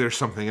 but maybe there's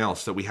something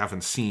else that we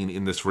haven't seen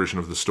in this version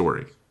of the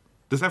story.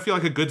 Does that feel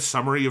like a good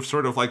summary of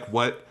sort of like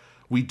what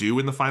we do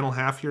in the final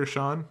half here,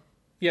 Sean?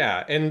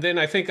 Yeah, and then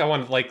I think I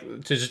want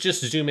to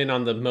just zoom in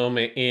on the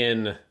moment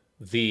in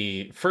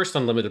the first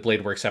Unlimited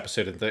Blade Works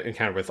episode of the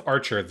encounter with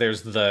Archer.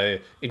 There's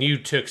and you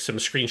took some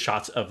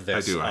screenshots of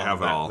this. I do. I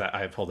have all that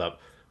I have pulled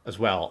up as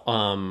well.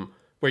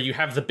 Where you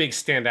have the big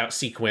standout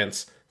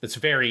sequence that's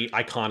very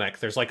iconic.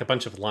 There's like a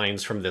bunch of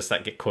lines from this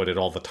that get quoted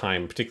all the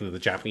time, particularly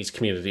the Japanese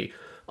community.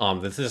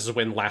 This is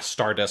when Last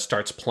Stardust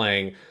starts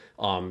playing.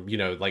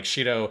 Like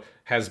Shido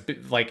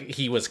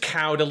he was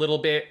cowed a little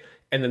bit,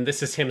 and then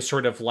this is him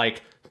sort of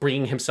like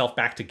bringing himself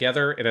back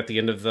together. And at the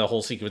end of the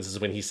whole sequence is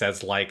when he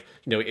says like,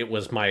 it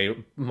was my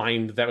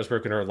mind that was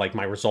broken, or like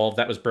my resolve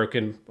that was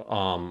broken,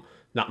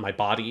 not my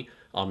body.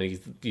 And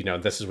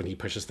this is when he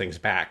pushes things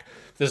back.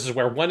 This is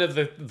where one of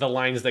the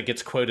lines that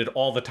gets quoted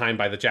all the time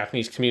by the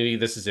Japanese community.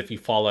 This is if you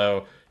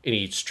follow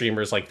any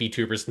streamers like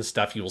VTubers and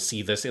stuff, you will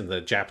see this in the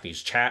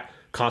Japanese chat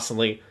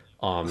constantly.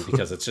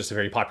 Because it's just a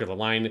very popular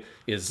line,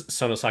 is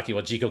Sonosaki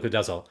wa Jikoku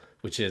dazo,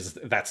 which is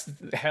that's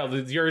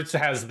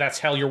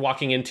hell you're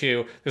walking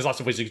into. There's lots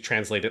of ways you can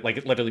translate it. Like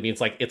it literally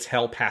means like it's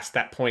hell past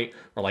that point,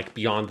 or like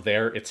beyond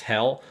there, it's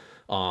hell.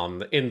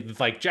 In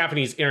like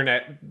Japanese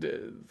internet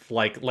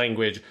like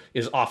language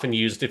is often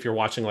used if you're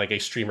watching like a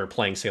streamer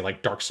playing, say,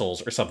 like Dark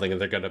Souls or something, and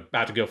they're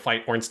about to go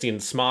fight Ornstein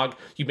and Smog.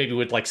 You maybe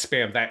would like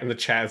spam that in the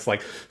chat. It's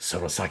like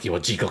Sorosaki wa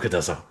Jikoku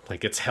dazo.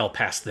 Like it's hell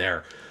past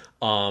there.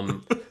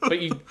 But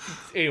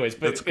anyways,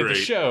 but in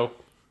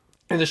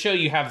the show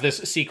you have this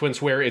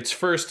sequence where it's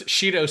first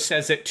Shido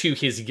says it to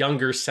his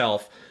younger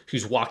self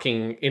who's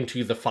walking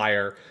into the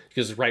fire,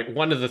 because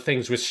one of the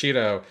things with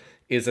Shido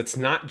is it's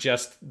not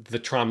just the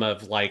trauma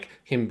of like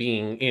him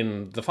being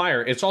in the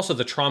fire, it's also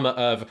the trauma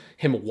of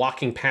him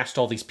walking past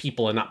all these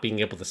people and not being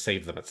able to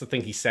save them. It's the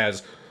thing he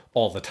says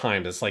all the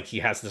time. It's like he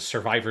has the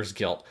survivor's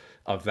guilt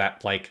of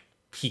that, like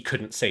he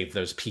couldn't save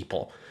those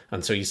people.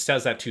 And so he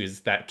says that to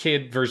that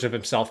kid version of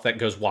himself that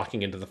goes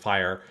walking into the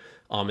fire.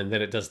 And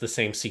then it does the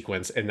same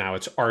sequence, and now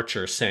it's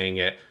Archer saying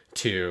it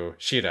to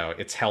Shido.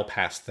 It's hell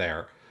past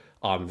there.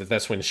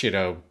 That's when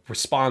Shido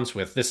responds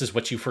with, "This is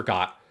what you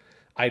forgot.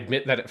 I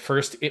admit that at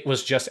first it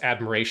was just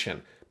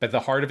admiration, but the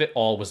heart of it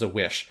all was a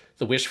wish.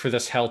 The wish for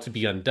this hell to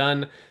be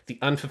undone, the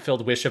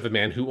unfulfilled wish of a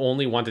man who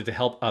only wanted to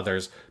help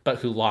others, but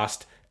who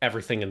lost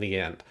everything in the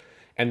end."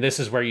 And this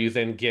is where you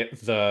then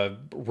get the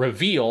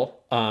reveal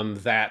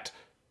that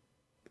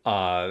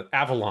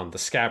Avalon, the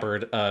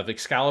scabbard of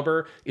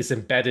Excalibur, is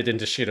embedded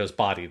into Shido's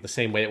body, the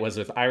same way it was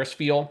with Iris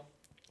Feel.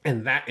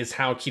 And that is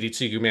how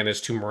Kiritsugu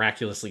managed to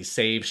miraculously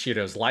save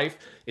Shido's life,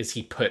 is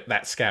he put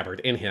that scabbard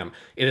in him.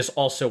 It is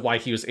also why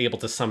he was able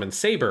to summon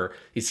Saber,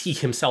 is he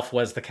himself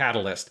was the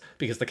catalyst,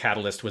 because the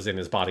catalyst was in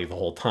his body the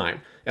whole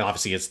time. And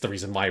obviously it's the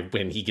reason why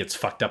when he gets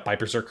fucked up by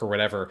Berserk or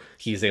whatever,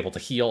 he's able to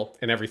heal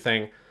and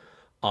everything.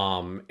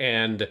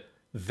 And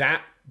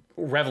that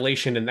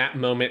revelation in that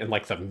moment, and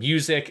like the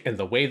music and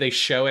the way they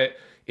show it,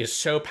 is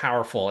so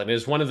powerful, and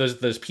is one of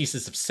those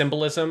pieces of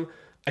symbolism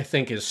I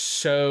think is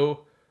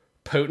so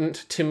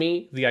potent to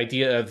me. The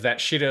idea of that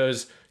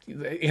Shido's,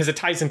 because it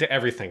ties into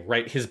everything,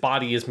 right? His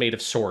body is made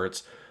of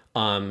swords.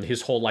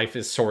 His whole life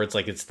is swords.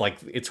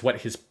 It's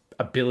what his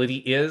ability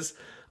is.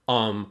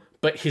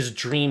 But his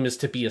dream is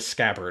to be a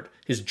scabbard.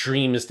 His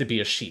dream is to be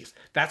a sheath.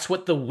 That's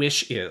what the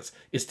wish is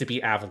to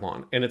be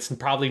Avalon. And it's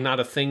probably not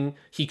a thing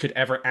he could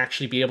ever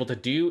actually be able to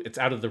do. It's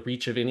out of the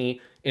reach of any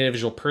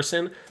individual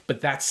person,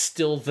 but that's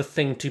still the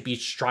thing to be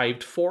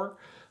strived for.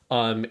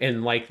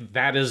 And like,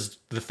 that is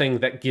the thing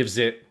that gives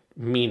it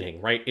meaning,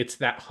 right? It's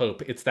that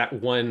hope. It's that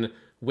one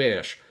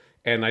wish.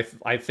 And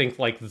I think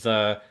like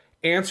the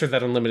answer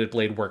that Unlimited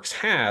Blade Works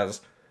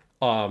has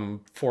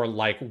for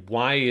like,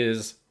 why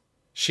is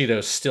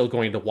Shido still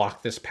going to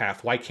walk this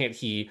path? Why can't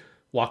he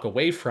walk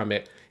away from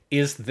it?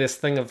 Is this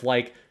thing of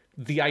like,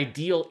 the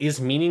ideal is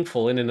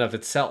meaningful in and of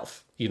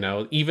itself, you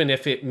know, even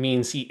if it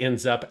means he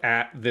ends up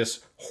at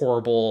this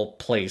horrible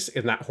place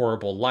in that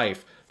horrible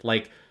life.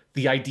 Like,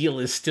 the ideal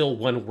is still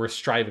one worth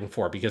striving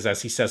for, because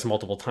as he says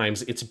multiple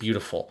times, it's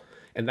beautiful.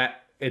 And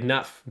that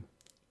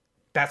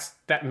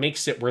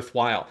makes it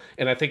worthwhile.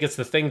 And I think it's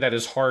the thing that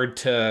is hard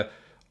to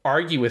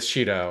argue with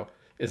Shido,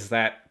 is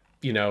that,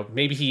 you know,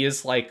 maybe he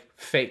is like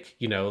fake,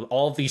 you know,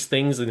 all of these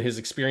things and his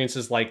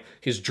experiences, like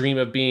his dream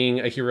of being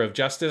a hero of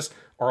justice,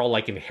 are all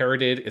like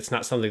inherited. It's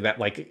not something that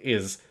like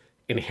is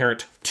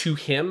inherent to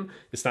him.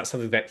 It's not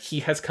something that he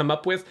has come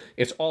up with.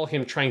 It's all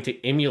him trying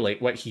to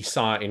emulate what he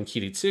saw in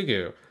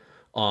Kiritsugu.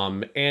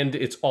 And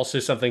it's also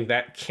something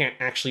that can't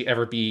actually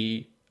ever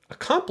be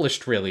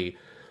accomplished really,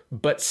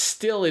 but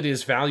still it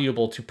is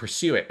valuable to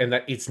pursue it, and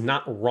that it's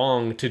not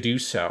wrong to do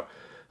so.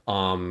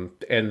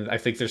 And I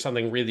think there's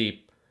something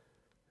really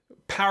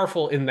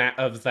powerful in that,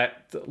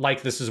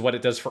 like, this is what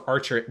it does for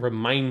Archer. It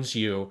reminds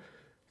you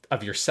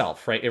of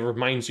yourself, right? It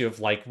reminds you of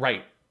like,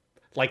 right,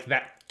 like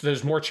that,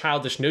 those more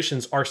childish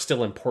notions are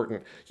still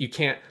important. You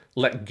can't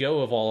let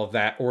go of all of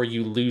that, or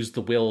you lose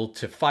the will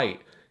to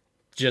fight.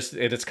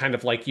 It's kind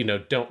of like, you know,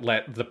 don't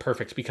let the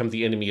perfect become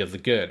the enemy of the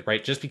good,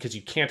 right? Just because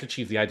you can't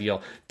achieve the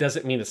ideal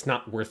doesn't mean it's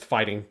not worth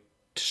fighting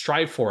to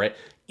strive for it,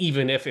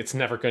 even if it's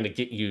never going to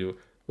get you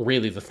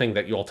really the thing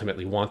that you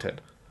ultimately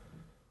wanted.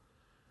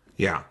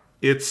 Yeah,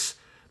 it's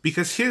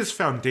because his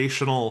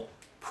foundational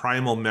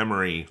primal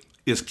memory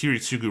is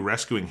Kiritsugu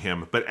rescuing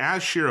him. But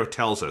as Shiro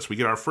tells us, we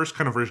get our first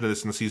kind of version of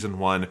this in season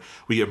 1.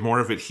 We get more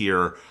of it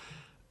here.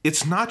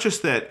 It's not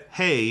just that,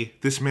 hey,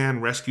 this man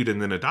rescued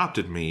and then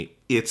adopted me.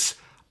 It's,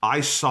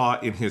 I saw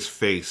in his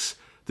face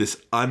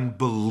this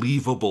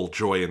unbelievable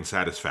joy and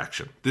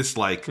satisfaction. This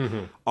like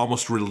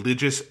almost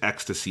religious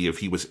ecstasy of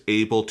he was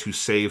able to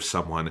save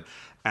someone.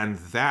 And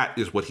that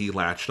is what he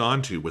latched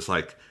onto, was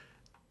like,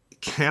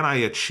 can I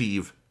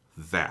achieve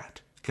that?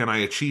 Can I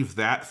achieve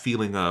that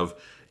feeling of,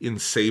 in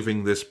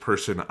saving this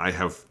person, I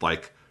have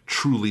like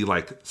truly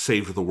like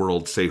saved the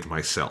world, saved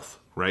myself,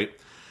 right?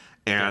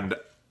 And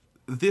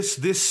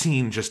this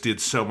scene just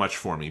did so much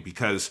for me,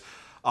 because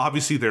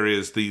obviously there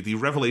is the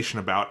revelation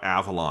about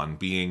Avalon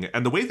being,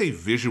 and the way they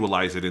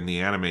visualize it in the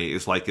anime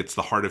is like it's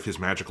the heart of his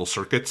magical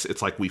circuits.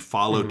 It's like we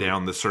follow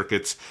down the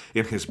circuits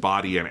in his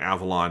body, and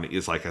Avalon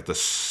is like at the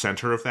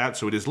center of that.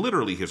 So it is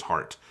literally his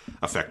heart,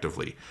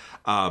 effectively.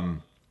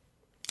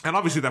 And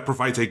obviously that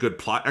provides a good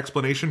plot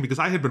explanation, because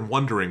I had been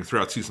wondering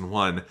throughout season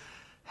 1,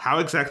 how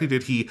exactly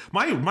did he...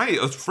 My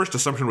first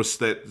assumption was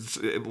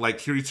that, like,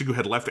 Kiritsugu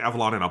had left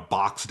Avalon in a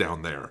box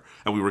down there,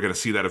 and we were going to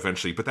see that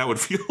eventually, but that would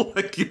feel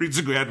like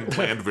Kiritsugu hadn't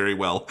planned very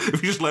well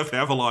if he just left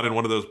Avalon in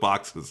one of those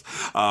boxes.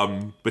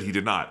 But he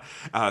did not.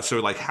 So,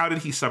 like, how did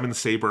he summon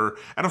Saber?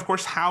 And, of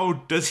course, how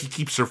does he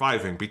keep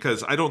surviving?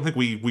 Because I don't think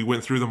we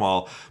went through them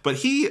all, but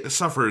he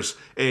suffers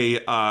a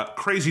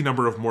crazy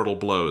number of mortal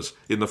blows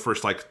in the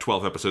first, like,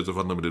 12 episodes of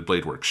Unlimited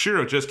Blade Works.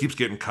 Shiro just keeps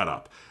getting cut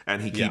up,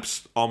 and he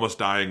keeps almost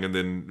dying and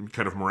then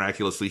kind of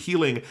miraculously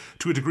healing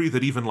to a degree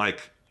that even,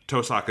 like,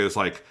 Tosaka is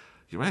like,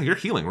 man, you're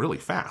healing really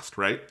fast,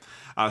 right?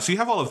 So you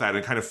have all of that, and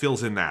it kind of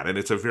fills in that, and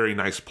it's a very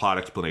nice plot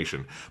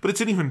explanation. But it's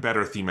an even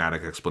better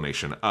thematic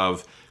explanation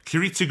of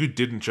Kiritsugu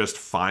didn't just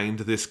find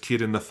this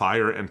kid in the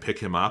fire and pick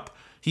him up.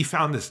 He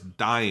found this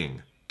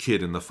dying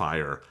kid in the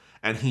fire,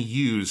 and he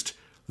used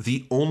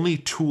the only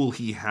tool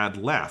he had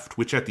left,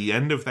 which at the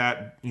end of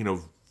that,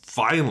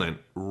 violent,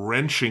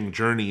 wrenching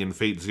journey in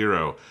Fate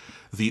Zero,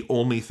 the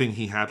only thing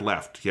he had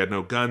left. He had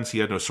no guns, he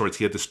had no swords,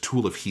 he had this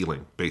tool of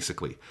healing,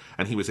 basically.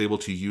 And he was able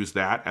to use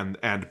that,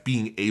 and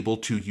being able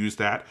to use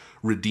that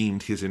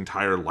redeemed his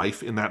entire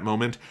life in that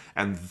moment.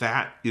 And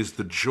that is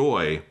the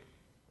joy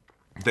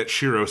that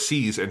Shiro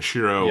sees and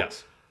Shiro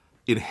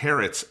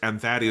inherits, and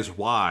that is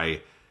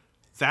why,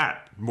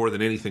 that, more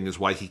than anything, is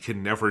why he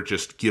can never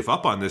just give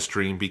up on this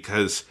dream,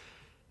 because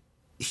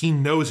he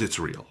knows it's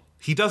real.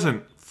 He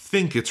doesn't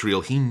think it's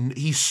real.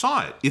 He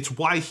saw it. It's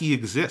why he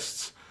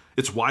exists.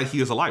 It's why he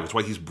is alive. It's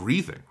why he's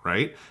breathing,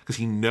 right? Because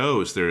he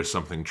knows there is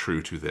something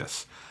true to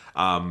this.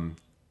 And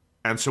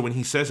so when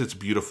he says it's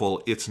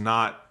beautiful, it's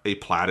not a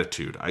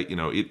platitude.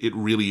 It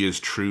really is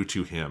true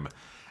to him.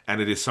 And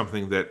it is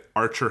something that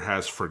Archer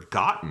has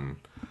forgotten.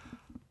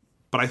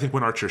 But I think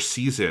when Archer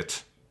sees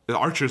it,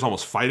 Archer is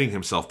almost fighting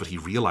himself, but he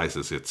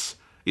realizes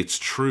it's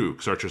true.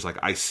 Because Archer's like,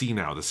 I see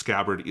now, the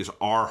scabbard is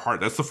our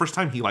heart. That's the first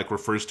time he, like,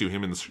 refers to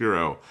him in the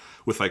Shiro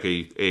with, like,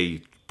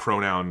 a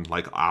pronoun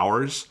like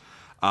ours.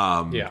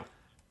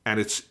 And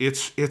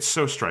it's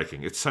so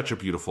striking. It's such a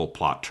beautiful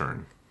plot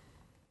turn.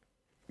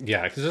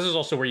 Yeah, because this is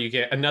also where you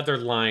get another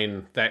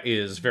line that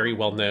is very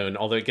well known,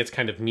 although it gets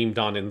kind of memed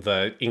on in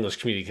the English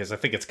community because I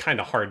think it's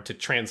kind of hard to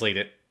translate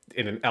it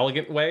in an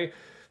elegant way.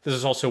 This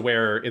is also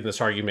where, in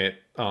this argument,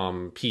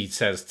 he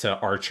says to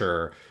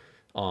Archer,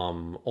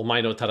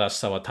 "Omae no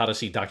tarashisa wa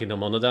tarashi dake no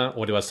mono da,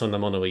 ore wa sonna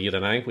mono wa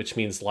iranai," which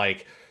means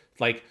like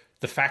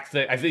the fact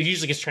that it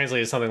usually gets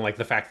translated as something like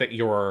the fact that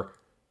you're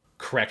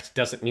correct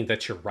doesn't mean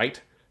that you're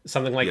right.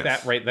 Something like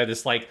that, right? That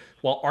is like,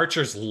 while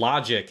Archer's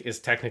logic is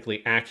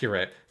technically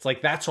accurate, it's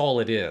like, that's all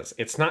it is.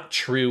 It's not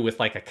true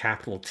with, like, a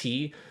capital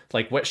T.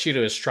 Like, what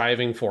Shiro is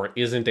striving for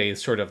isn't a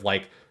sort of,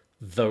 like,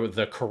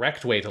 the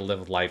correct way to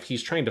live life.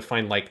 He's trying to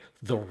find, like,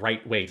 the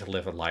right way to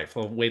live a life.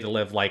 A way to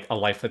live, like, a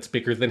life that's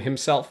bigger than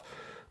himself.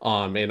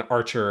 And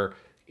Archer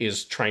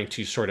is trying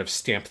to sort of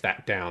stamp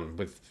that down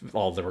with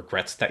all the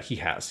regrets that he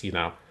has,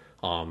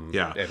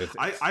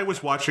 I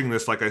was watching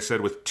this, like I said,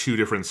 with two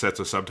different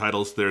sets of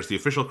subtitles. There's the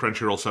official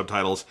Crunchyroll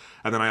subtitles,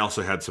 and then I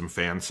also had some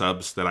fan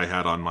subs that I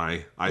had on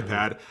my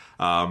iPad.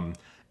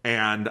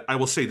 And I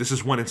will say, this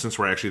is one instance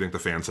where I actually think the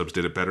fan subs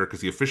did it better,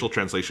 because the official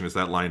translation is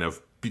that line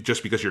of,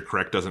 just because you're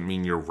correct doesn't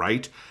mean you're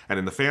right. And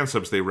in the fan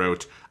subs, they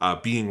wrote,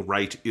 being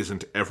right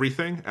isn't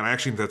everything. And I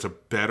actually think that's a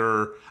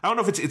better... I don't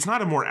know if it's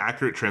not a more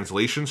accurate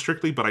translation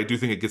strictly, but I do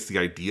think it gets the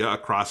idea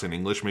across in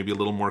English maybe a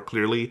little more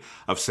clearly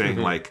of saying,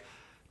 like,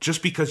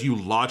 just because you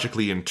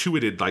logically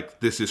intuited,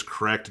 like, this is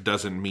correct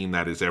doesn't mean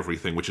that is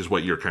everything, which is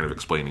what you're kind of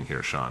explaining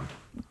here, Sean.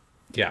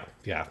 Yeah.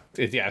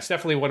 It's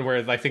definitely one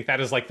where I think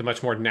that is, like, the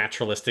much more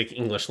naturalistic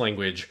English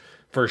language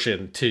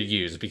version to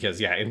use,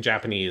 because, in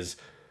Japanese,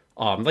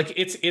 like,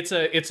 it's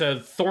a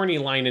thorny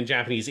line in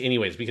Japanese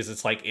anyways, because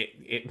it's like,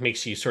 it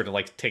makes you sort of,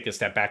 like, take a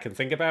step back and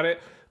think about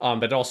it.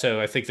 But also,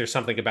 I think there's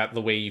something about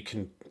the way you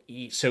can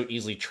so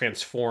easily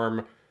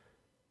transform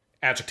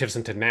adjectives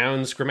into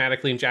nouns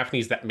grammatically in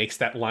Japanese that makes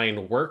that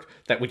line work,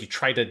 that when you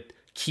try to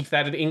keep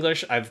that in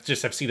English, I've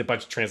seen a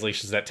bunch of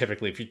translations that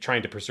typically, if you're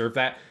trying to preserve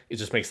that, it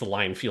just makes the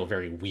line feel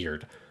very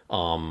weird.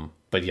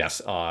 But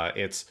yes,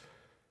 it's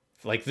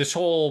like this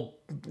whole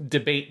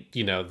debate,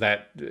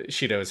 that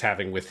Shido is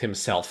having with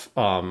himself,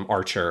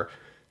 Archer,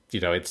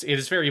 it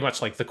is very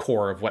much like the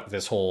core of what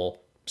this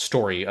whole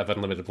story of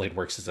Unlimited Blade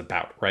Works is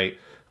about, right?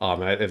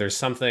 There's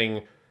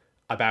something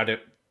about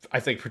it,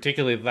 I think,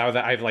 particularly now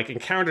that I've, like,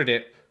 encountered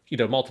it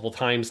multiple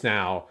times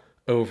now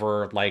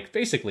over, like,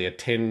 basically a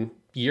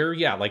 10-year,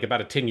 about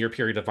a 10-year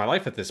period of my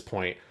life at this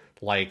point.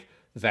 Like,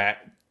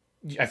 that,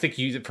 I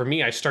think for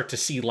me, I start to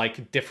see,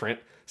 like, different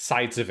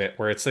sides of it,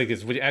 where it's like,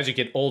 as you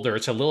get older,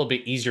 it's a little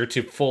bit easier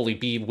to fully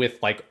be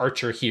with, like,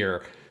 Archer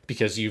here,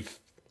 because you've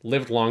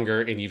lived longer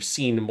and you've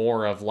seen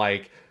more of,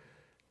 like,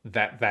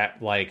 that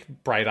like,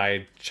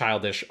 bright-eyed,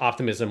 childish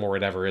optimism or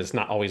whatever is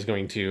not always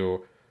going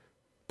to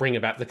bring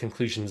about the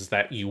conclusions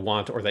that you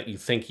want or that you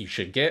think you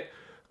should get.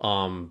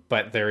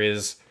 But there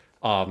is,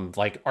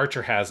 like,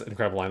 Archer has an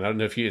incredible line. I don't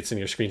know if it's in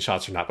your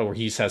screenshots or not, but where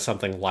he says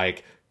something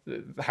like,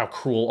 how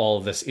cruel all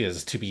of this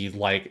is, to be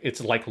like,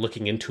 it's like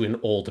looking into an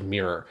old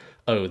mirror.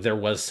 Oh, there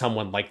was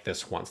someone like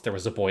this once. There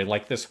was a boy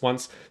like this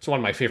once. It's one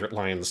of my favorite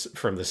lines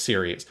from the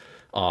series.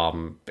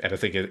 And I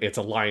think it's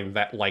a line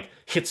that like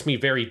hits me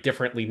very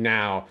differently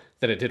now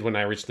than it did when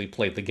I originally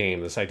played the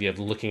game. This idea of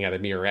looking at a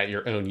mirror at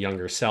your own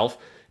younger self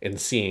and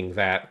seeing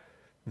that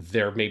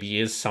there maybe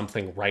is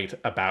something right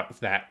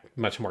about that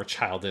much more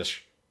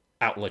childish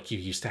outlook you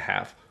used to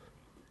have.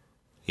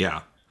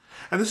 Yeah.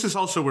 And this is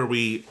also where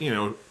we,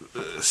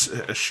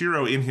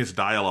 Shiro in his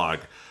dialogue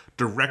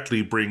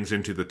directly brings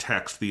into the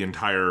text the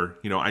entire,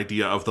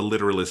 idea of the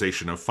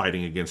literalization of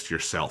fighting against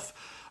yourself,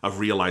 of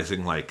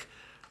realizing like,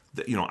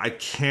 I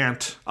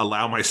can't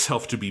allow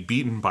myself to be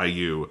beaten by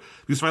you,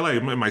 because if I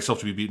allow myself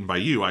to be beaten by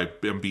you, I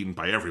am beaten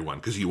by everyone,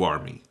 because you are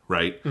me,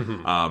 right?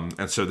 Mm-hmm.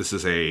 And so this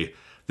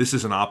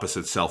is an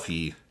opposite self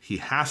he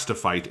has to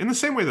fight in the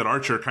same way that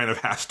Archer kind of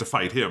has to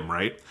fight him,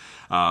 right?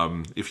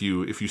 If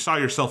you saw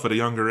yourself at a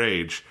younger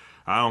age,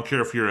 I don't care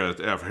if you're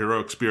a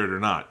heroic spirit or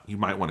not, you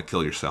might want to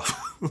kill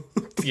yourself.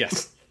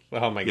 Yes.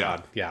 Oh my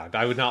God. Yeah.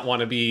 I would not want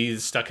to be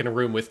stuck in a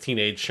room with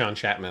teenage Sean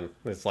Chapman.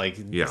 It's like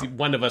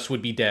one of us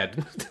would be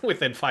dead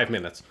within 5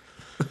 minutes.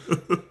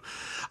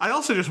 I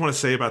also just want to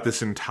say about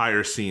this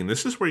entire scene,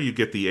 this is where you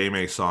get the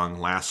Ame song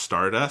Last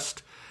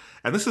Stardust.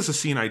 And this is a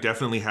scene I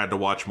definitely had to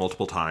watch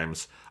multiple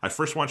times. I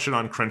first watched it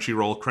on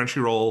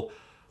Crunchyroll.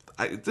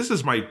 This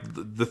is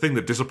the thing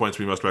that disappoints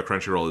me most about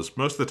Crunchyroll is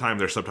most of the time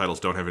their subtitles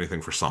don't have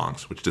anything for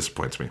songs, which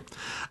disappoints me.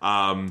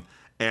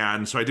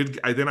 And so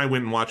I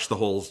went and watched the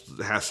whole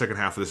second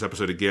half of this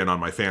episode again on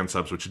my fan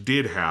subs, which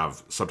did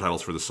have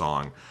subtitles for the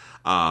song.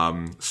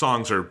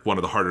 Songs are one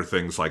of the harder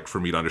things, like, for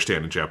me to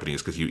understand in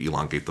Japanese, because you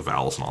elongate the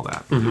vowels and all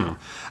that.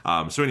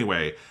 Mm-hmm. So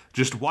anyway,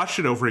 just watched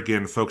it over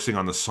again, focusing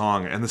on the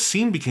song, and the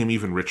scene became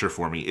even richer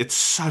for me. It's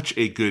such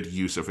a good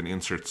use of an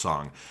insert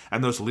song,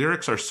 and those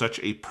lyrics are such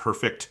a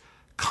perfect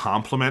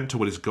complement to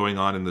what is going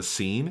on in the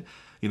scene.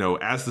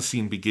 As the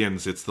scene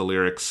begins, it's the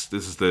lyrics.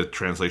 This is the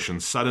translation.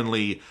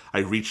 Suddenly, I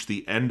reached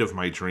the end of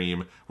my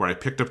dream, where I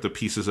picked up the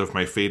pieces of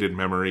my faded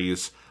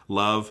memories.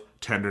 Love,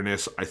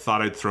 tenderness, I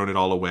thought I'd thrown it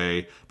all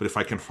away. But if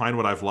I can find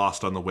what I've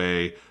lost on the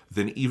way,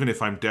 then even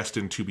if I'm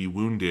destined to be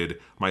wounded,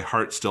 my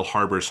heart still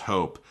harbors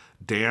hope.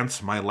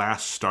 Dance, my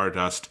last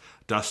stardust,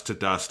 dust to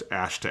dust,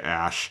 ash to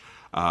ash.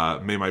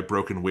 May my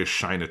broken wish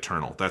shine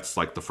eternal. That's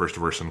like the first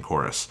verse and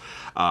chorus.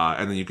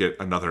 And then you get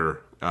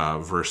another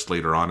verse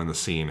later on in the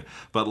scene.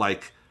 But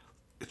like,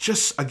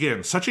 just,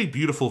 again, such a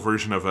beautiful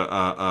version of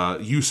a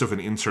use of an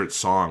insert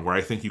song, where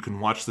I think you can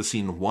watch the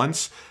scene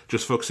once,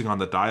 just focusing on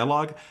the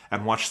dialogue,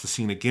 and watch the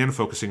scene again,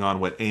 focusing on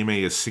what Ame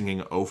is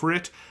singing over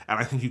it. And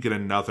I think you get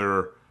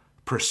another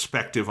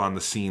perspective on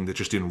the scene that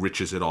just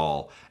enriches it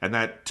all. And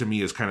that, to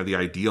me, is kind of the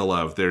ideal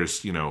of,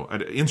 there's,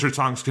 insert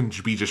songs can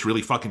be just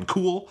really fucking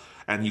cool,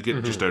 and you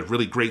get just a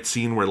really great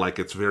scene where, like,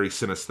 it's very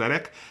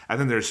synesthetic.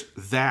 And then there's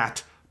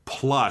that,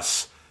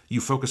 plus you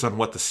focus on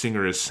what the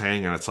singer is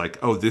saying, and it's like,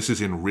 oh, this is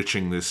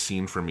enriching this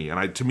scene for me.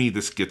 And to me,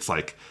 this gets,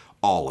 like,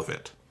 all of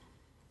it.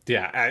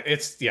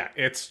 It's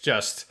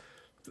just,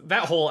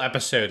 that whole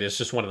episode is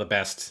just one of the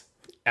best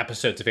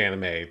episodes of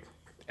anime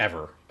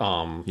ever.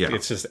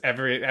 It's just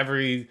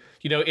every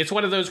it's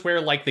one of those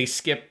where, like, they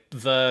skip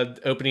the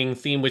opening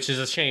theme, which is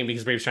a shame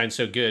because Brave Shine's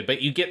so good,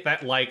 but you get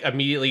that, like,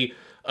 immediately,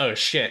 oh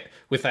shit,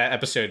 with that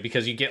episode,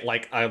 because you get,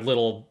 like, a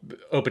little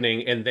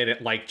opening, and then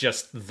it, like,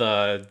 just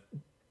the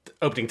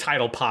opening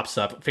title pops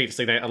up. Fate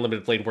Stay Night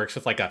Unlimited Blade works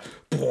with, like, a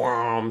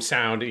boom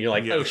sound, and you're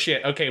like, oh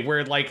shit, okay,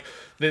 we're like,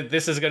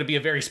 this is going to be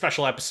a very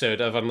special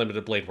episode of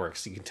Unlimited Blade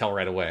Works. You can tell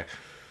right away.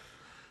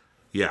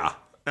 Yeah.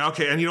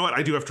 Okay, and you know what?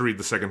 I do have to read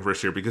the second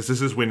verse here, because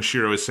this is when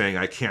Shiro is saying,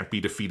 I can't be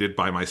defeated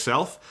by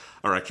myself,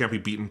 or I can't be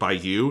beaten by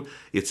you.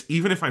 It's,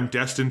 even if I'm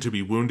destined to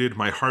be wounded,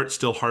 my heart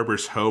still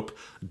harbors hope.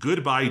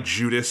 Goodbye,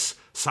 Judas.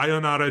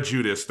 Sayonara,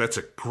 Judas. That's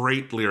a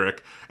great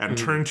lyric. And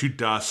turn to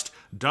dust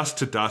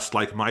to dust,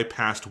 like my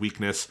past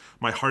weakness.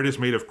 My heart is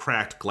made of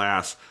cracked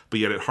glass,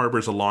 but yet it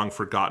harbors a long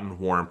forgotten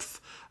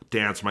warmth.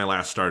 Dance, my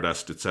last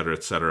stardust, etc.,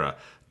 etc.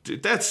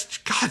 This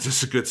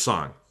is a good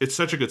song. It's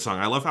such a good song.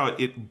 I love how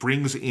it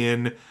brings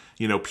in,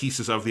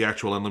 pieces of the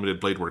actual Unlimited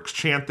Blade Works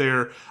chant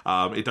there.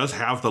 It does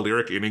have the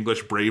lyric in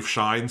English, Brave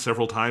Shine,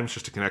 several times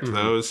just to connect to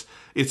those.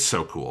 It's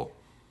so cool.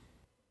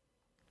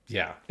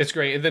 Yeah, it's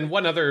great. And then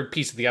one other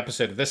piece of the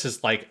episode, this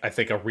is, like, I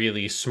think a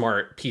really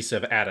smart piece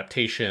of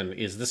adaptation,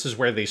 is this is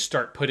where they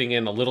start putting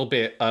in a little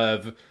bit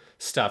of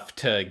stuff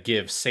to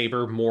give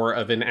Saber more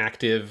of an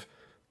active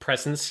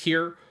presence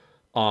here.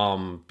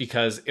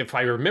 Because if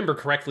I remember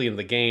correctly in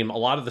the game, a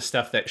lot of the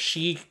stuff that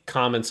she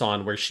comments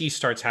on, where she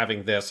starts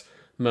having this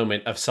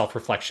moment of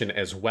self-reflection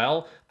as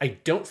well, I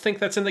don't think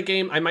that's in the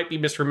game. I might be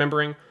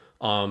misremembering.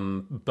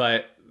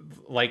 But,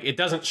 like, it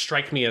doesn't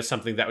strike me as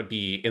something that would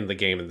be in the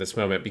game in this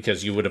moment,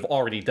 because you would have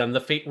already done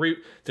the Fate route.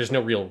 There's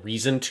no real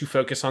reason to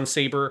focus on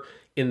Saber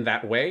in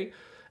that way.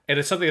 And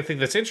it's something I think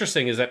that's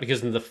interesting, is that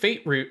because in the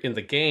Fate route in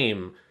the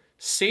game,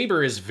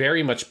 Saber is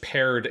very much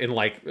paired and,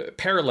 like,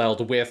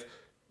 paralleled with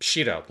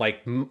Shiro,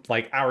 like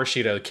our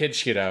Shiro, Kid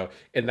Shiro,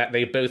 in that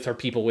they both are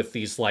people with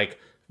these, like,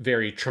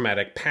 very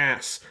traumatic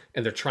past,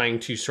 and they're trying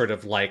to sort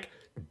of like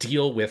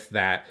deal with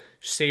that.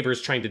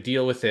 Saber's trying to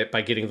deal with it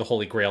by getting the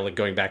Holy Grail and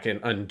going back and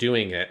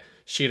undoing it.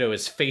 Shiro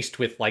is faced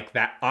with like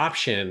that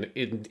option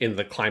in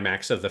the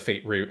climax of the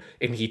Fate route,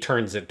 and he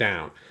turns it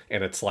down.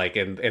 And it's like,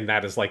 and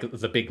that is like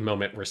the big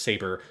moment where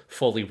Saber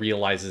fully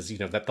realizes, you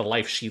know, that the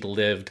life she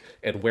lived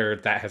and where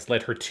that has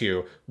led her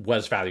to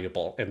was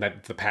valuable, and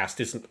that the past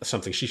isn't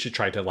something she should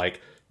try to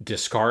like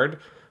discard.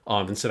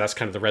 And so that's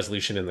kind of the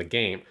resolution in the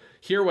game.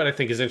 Here, what I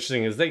think is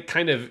interesting is they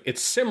kind of,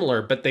 it's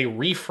similar, but they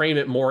reframe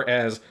it more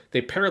as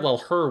they parallel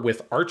her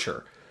with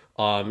Archer.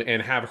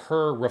 And have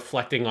her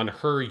reflecting on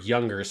her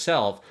younger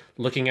self,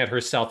 looking at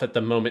herself at the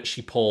moment she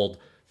pulled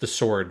the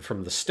sword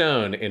from the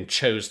stone and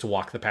chose to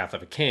walk the path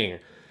of a king.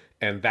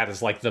 And that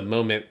is like the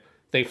moment,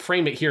 they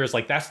frame it here as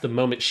like that's the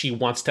moment she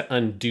wants to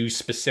undo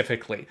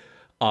specifically.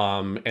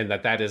 And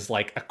that is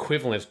like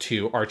equivalent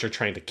to Archer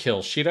trying to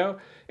kill Shiro.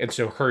 And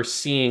so her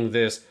seeing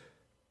this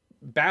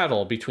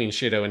battle between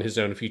Shiro and his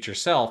own future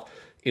self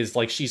is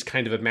like she's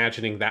kind of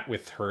imagining that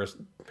with her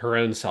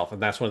own self.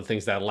 And that's one of the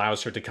things that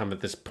allows her to come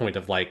at this point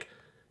of like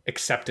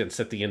acceptance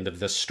at the end of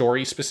this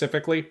story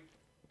specifically,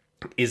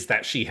 is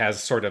that she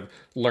has sort of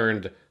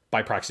learned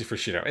by proxy for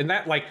Shiro. And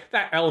that like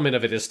that element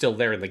of it is still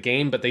there in the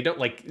game, but they don't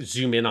like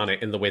zoom in on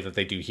it in the way that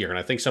they do here. And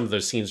I think some of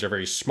those scenes are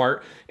very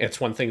smart. It's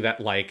one thing that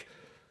like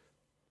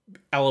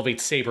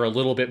elevates Saber a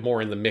little bit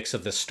more in the mix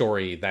of the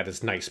story that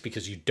is nice,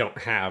 because you don't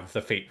have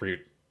the Fate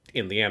route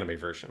in the anime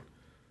version.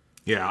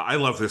 Yeah, I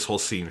love this whole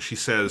scene. She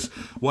says,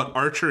 what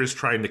Archer is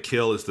trying to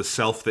kill is the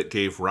self that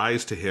gave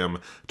rise to him,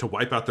 to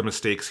wipe out the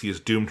mistakes he is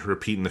doomed to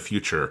repeat in the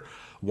future.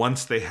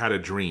 Once they had a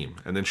dream.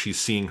 And then she's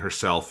seeing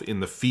herself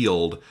in the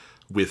field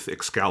with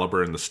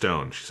Excalibur and the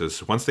stone. She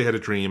says, once they had a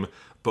dream,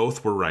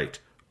 both were right.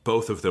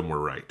 Both of them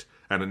were right.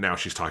 And now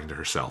she's talking to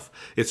herself.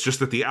 It's just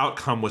that the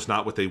outcome was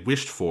not what they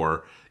wished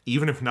for,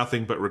 even if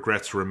nothing but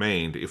regrets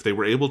remained. If they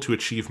were able to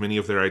achieve many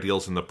of their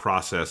ideals in the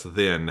process,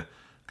 then...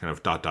 kind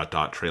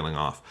of ... trailing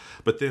off.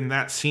 But then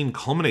that scene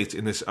culminates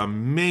in this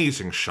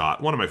amazing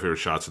shot, one of my favorite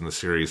shots in the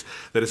series,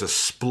 that is a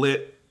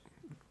split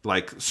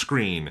like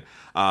screen,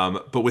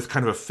 but with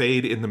kind of a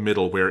fade in the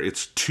middle where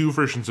it's two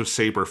versions of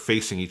Saber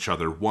facing each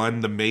other.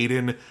 One, the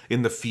maiden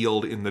in the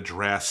field in the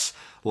dress,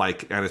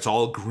 like, and it's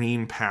all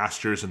green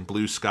pastures and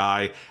blue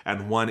sky,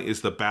 and one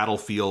is the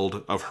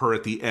battlefield of her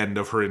at the end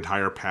of her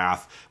entire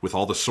path with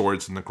all the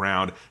swords in the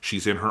ground.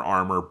 She's in her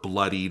armor,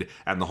 bloodied,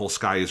 and the whole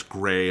sky is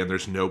gray and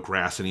there's no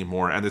grass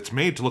anymore, and it's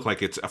made to look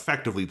like it's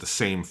effectively the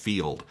same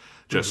field,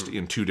 just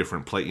in two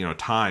different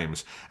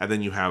times. And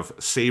then you have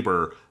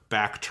Saber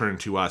back turned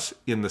to us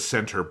in the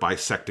center,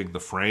 bisecting the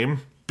frame.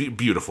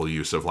 Beautiful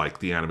use of like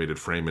the animated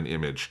frame and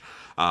image,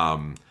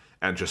 and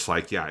just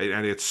like, yeah,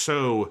 and it's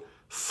so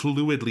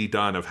fluidly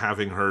done of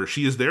having her,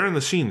 she is there in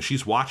the scene,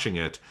 she's watching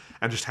it,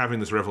 and just having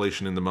this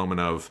revelation in the moment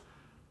of,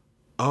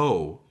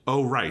 oh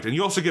right. And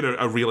you also get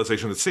a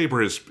realization that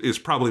Saber is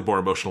probably more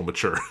emotional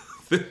mature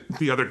than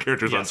the other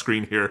characters on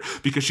screen here,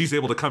 because she's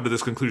able to come to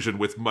this conclusion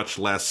with much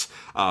less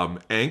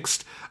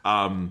angst,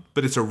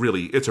 but it's a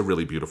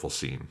really beautiful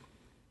scene.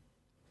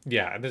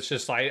 Yeah, and it's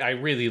just, I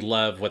really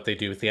love what they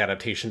do with the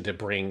adaptation to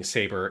bring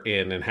Saber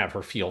in and have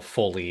her feel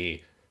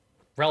fully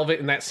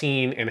relevant in that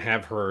scene, and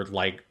have her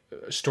like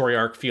story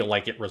arc feel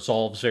like it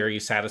resolves very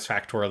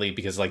satisfactorily,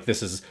 because like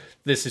this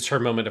is her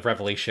moment of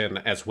revelation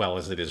as well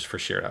as it is for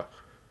Shiro.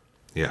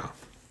 Yeah.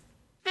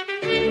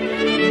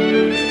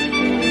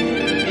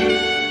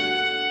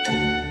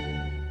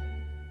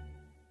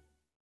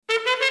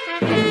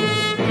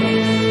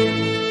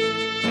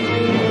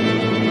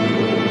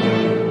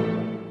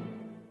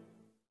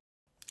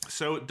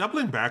 So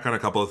doubling back on a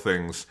couple of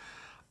things,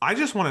 I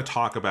just want to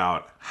talk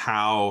about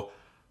how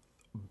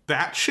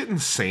batshit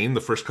insane the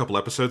first couple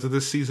episodes of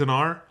this season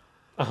are.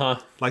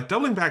 Like,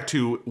 doubling back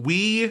to,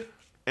 we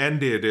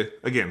ended,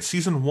 again,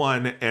 season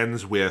 1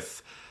 ends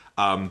with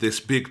this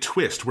big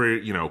twist where,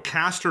 you know,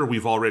 Castor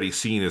we've already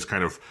seen is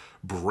kind of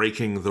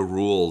breaking the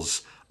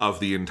rules of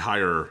the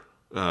entire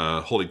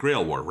Holy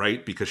Grail War,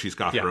 right? Because she's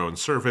got her own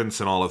servants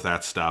and all of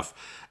that stuff.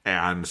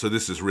 And so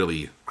this is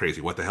really crazy.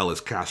 What the hell is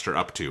Castor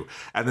up to?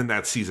 And then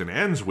that season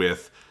ends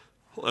with,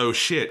 oh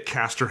shit,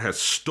 Castor has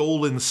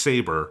stolen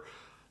Saber.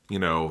 You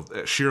know,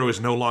 Shiro is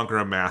no longer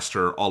a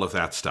master, all of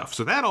that stuff.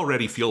 So that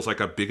already feels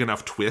like a big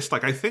enough twist.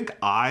 Like, I think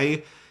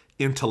I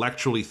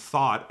intellectually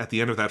thought at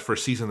the end of that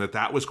first season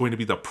that was going to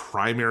be the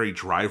primary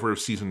driver of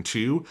season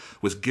 2,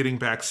 was getting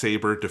back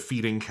Saber,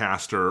 defeating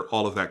Castor,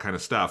 all of that kind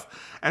of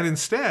stuff. And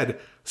instead,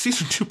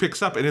 season 2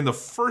 picks up, and in the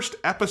first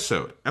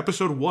episode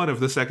 1 of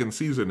the second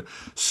season,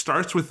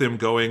 starts with them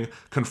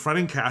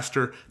confronting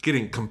Castor,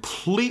 getting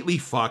completely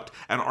fucked,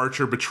 and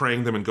Archer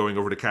betraying them and going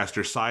over to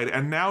Castor's side,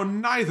 and now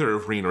neither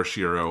of Rin or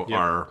Shiro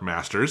are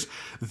masters.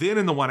 Then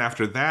in the one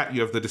after that,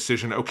 you have the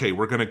decision, okay,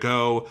 we're gonna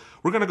go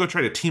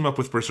try to team up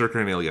with Berserker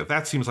and Ilya.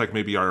 That seems like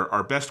maybe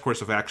our best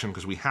course of action,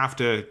 because we have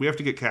to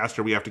get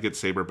Castor, we have to get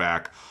Saber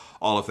back.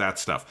 all of that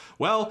stuff.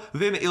 Well,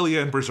 then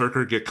Ilya and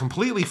Berserker get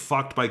completely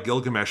fucked by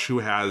Gilgamesh, who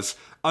has,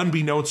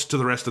 unbeknownst to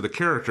the rest of the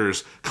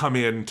characters, come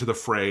into the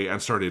fray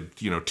and started,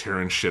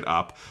 tearing shit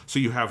up. So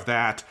you have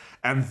that.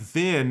 And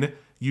then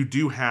you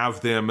do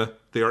have them,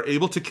 they are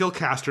able to kill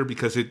Castor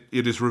because it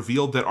is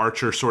revealed that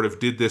Archer sort of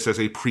did this as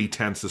a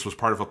pretense. This was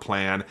part of a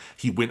plan.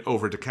 He went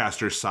over to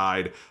Castor's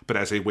side, but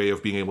as a way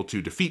of being able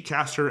to defeat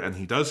Castor, and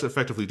he does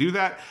effectively do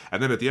that.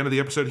 And then at the end of the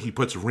episode, he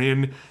puts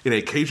Rin in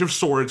a cage of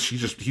swords. He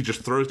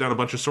just throws down a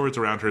bunch of swords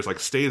around her. He's like,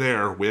 stay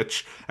there,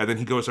 witch. And then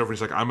he goes over and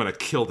he's like, I'm going to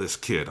kill this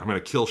kid. I'm going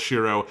to kill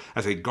Shiro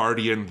as a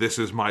guardian. This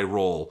is my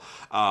role.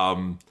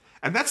 And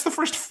that's the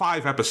first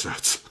 5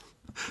 episodes.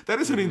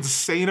 That is an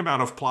insane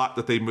amount of plot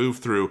that they move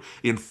through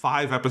in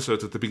 5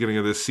 episodes at the beginning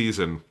of this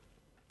season.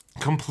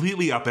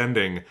 Completely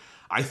upending,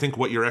 I think,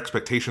 what your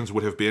expectations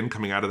would have been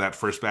coming out of that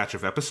first batch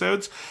of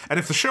episodes. And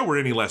if the show were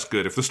any less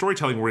good, if the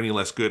storytelling were any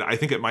less good, I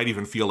think it might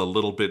even feel a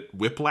little bit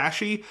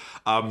whiplashy,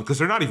 because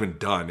they're not even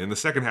done. In the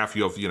second half,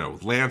 you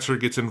have, Lancer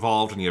gets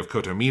involved, and you have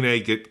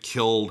Kotomine get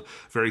killed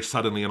very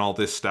suddenly and all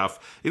this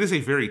stuff. It is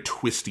a very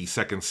twisty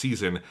second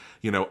season,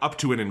 up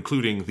to and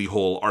including the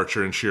whole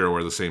Archer and Shiro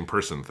are the same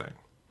person thing.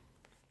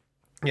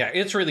 Yeah,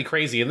 it's really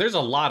crazy. And there's a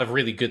lot of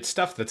really good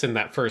stuff that's in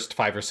that first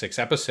 5 or 6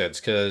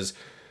 episodes, because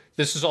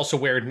this is also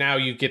where now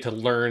you get to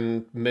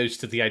learn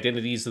most of the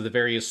identities of the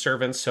various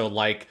servants. So,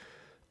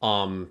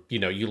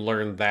 you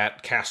learn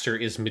that Castor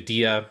is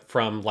Medea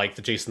from,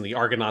 the Jason the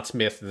Argonauts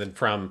myth, and then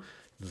from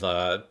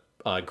the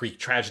Greek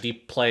tragedy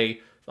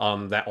play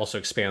that also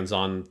expands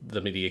on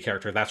the Medea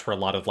character. That's where a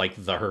lot of,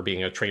 her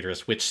being a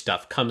traitorous witch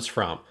stuff comes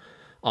from.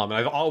 And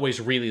I've always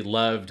really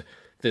loved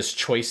this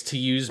choice to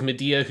use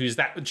Medea, who's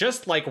that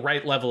just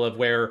right level of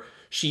where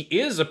she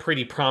is a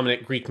pretty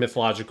prominent Greek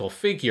mythological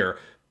figure,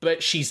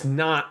 but she's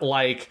not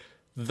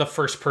the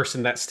first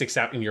person that sticks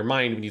out in your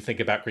mind when you think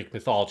about Greek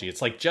mythology.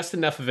 It's just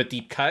enough of a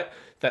deep cut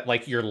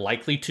that you're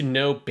likely to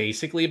know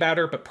basically about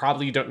her, but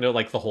probably you don't know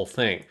the whole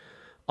thing.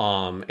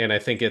 And I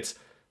think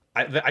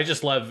I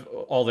just love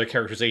all their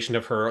characterization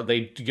of her.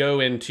 They go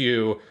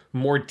into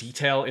more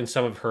detail in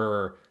some of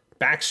her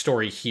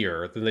backstory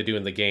here than they do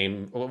in the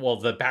game. Well,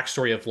 the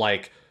backstory of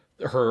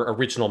her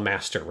original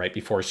master, right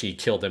before she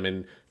killed him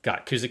and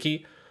got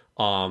Kuzuki.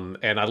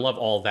 And I love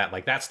all that.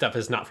 That stuff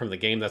is not from the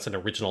game. That's an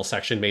original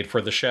section made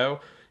for the show.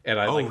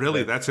 And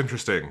really? That's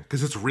interesting,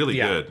 because it's really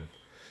good.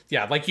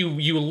 Yeah,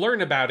 you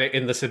learn about it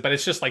in this, but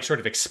it's just sort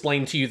of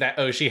explained to you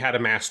that, she had a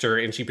master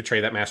and she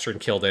betrayed that master and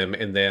killed him,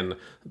 and then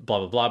blah,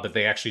 blah, blah. But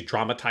they actually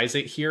dramatize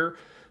it here.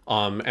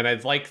 And I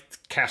like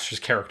Castor's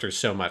character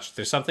so much.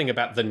 There's something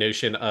about the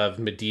notion of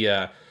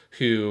Medea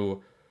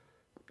who,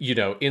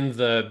 in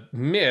the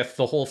myth,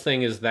 the whole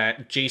thing is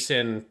that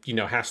Jason,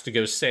 has to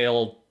go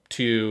sail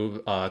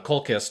to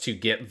Colchis to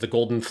get the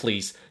Golden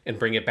Fleece and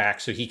bring it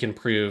back so he can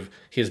prove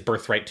his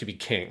birthright to be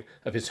king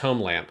of his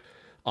homeland.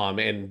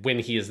 And when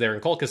he is there in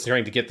Colchis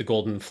trying to get the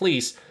Golden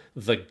Fleece,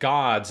 the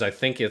gods, I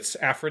think it's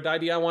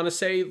Aphrodite, I want to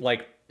say,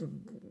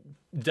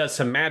 does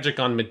some magic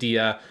on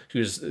Medea,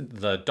 who's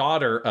the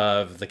daughter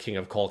of the king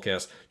of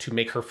Colchis, to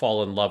make her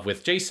fall in love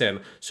with Jason.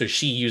 So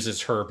she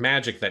uses her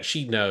magic that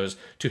she knows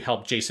to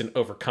help Jason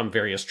overcome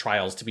various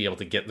trials to be able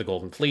to get the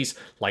Golden Fleece,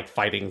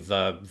 fighting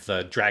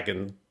the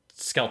dragon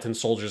skeleton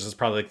soldiers is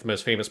probably the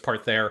most famous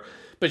part there.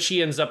 But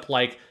she ends up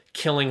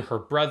killing her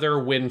brother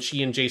when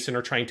she and Jason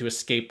are trying to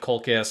escape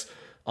Colchis.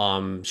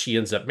 She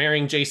ends up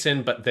marrying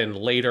Jason, but then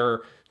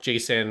later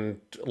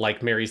Jason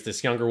marries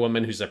this younger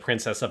woman who's a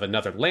princess of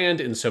another land,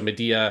 and so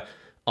Medea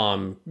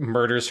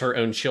murders her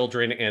own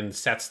children and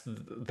sets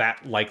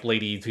that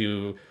lady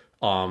who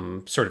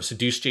sort of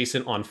seduced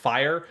Jason on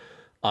fire.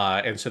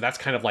 And so that's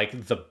kind of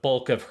the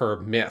bulk of her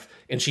myth.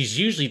 And she's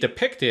usually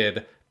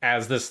depicted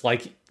as this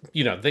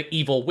the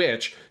evil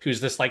witch who's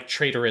this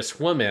traitorous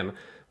woman,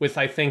 with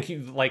I think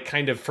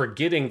kind of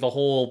forgetting the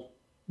whole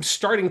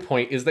starting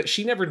point is that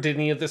she never did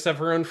any of this of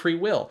her own free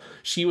will.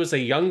 She was a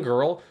young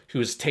girl who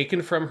was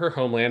taken from her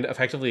homeland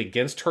effectively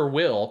against her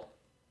will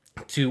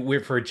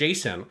for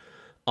Jason.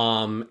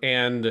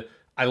 And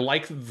I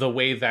like the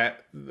way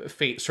that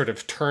fate sort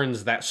of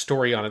turns that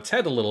story on its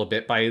head a little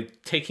bit by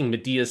taking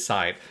Medea's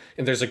side.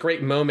 And there's a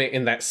great moment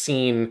in that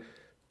scene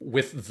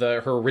with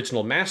her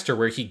original master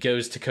where he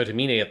goes to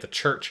Kotomine at the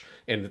church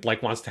and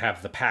wants to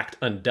have the pact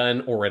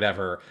undone or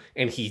whatever,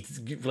 and he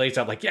lays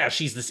out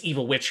she's this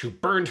evil witch who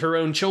burned her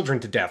own children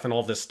to death and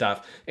all this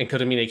stuff, and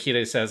Kotomine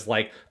Kide says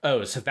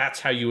oh, so that's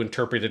how you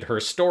interpreted her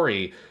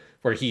story,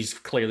 where he's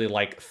clearly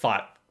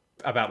thought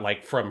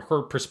about from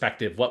her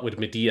perspective what would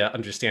Medea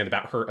understand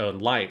about her own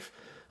life,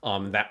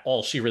 that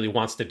all she really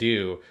wants to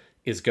do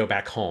is go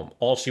back home.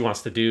 All she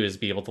wants to do is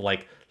be able to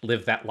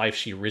live that life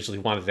she originally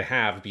wanted to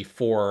have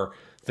before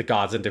the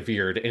gods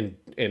interfered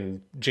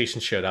and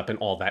Jason showed up and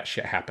all that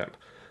shit happened.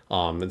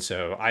 And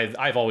so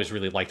I've always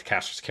really liked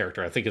Castor's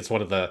character. I think it's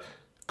one of the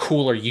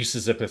cooler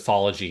uses of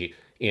mythology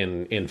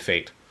in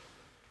Fate.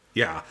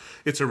 Yeah,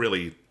 it's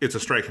a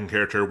striking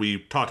character. We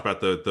talked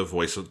about the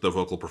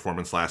vocal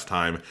performance last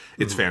time.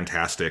 It's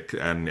fantastic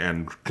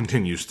and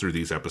continues through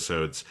these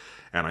episodes.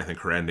 And I think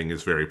her ending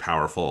is very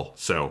powerful.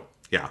 So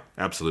Yeah,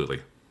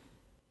 absolutely.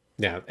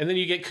 Yeah, and then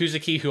you get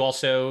Kuzuki, who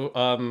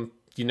also,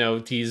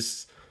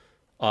 he's.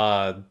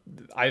 I've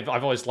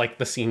always liked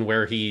the scene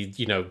where he,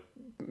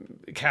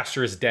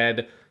 Castor is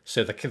dead,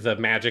 so the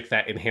magic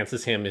that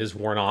enhances him is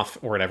worn off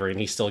or whatever, and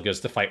he still goes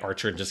to fight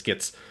Archer and just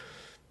gets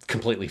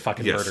completely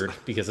fucking murdered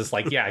because it's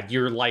like, yeah,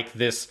 you're like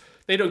this.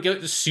 They don't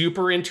get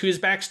super into his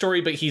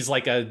backstory, but he's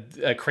like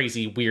a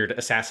crazy, weird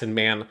assassin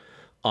man.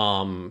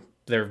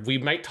 We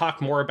might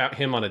talk more about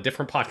him on a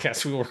different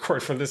podcast we will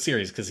record from this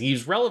series because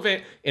he's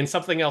relevant in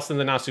something else in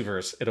the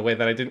Nasuverse in a way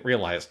that I didn't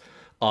realize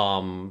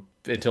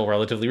until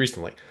relatively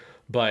recently.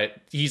 But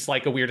he's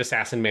like a weird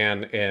assassin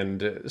man,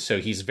 and so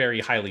he's very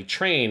highly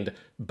trained,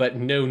 but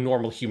no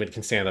normal human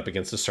can stand up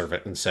against a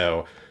servant. And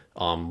so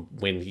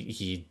when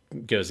he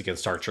goes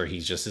against Archer, he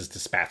just is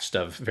dispatched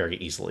of very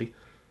easily.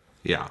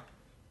 Yeah.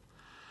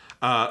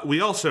 We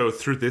also,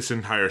 through this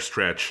entire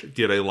stretch,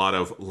 get a lot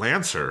of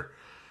Lancer,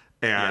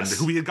 and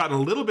who we had gotten a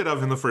little bit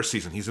of in the first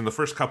season. He's in the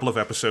first couple of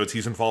episodes.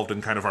 He's involved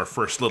in kind of our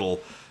first little,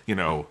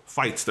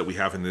 fights that we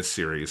have in this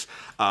series.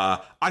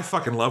 I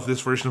fucking love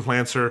this version of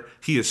Lancer.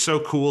 He is so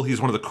cool. He's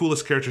one of the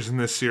coolest characters in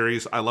this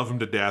series. I love him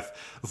to death.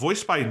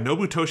 Voiced by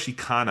Nobutoshi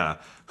Kana,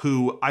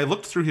 who I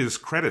looked through his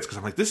credits because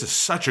I'm like, this is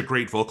such a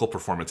great vocal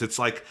performance. It's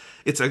like,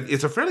 it's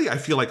a fairly, I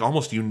feel like,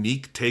 almost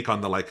unique take on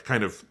the like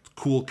kind of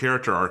cool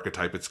character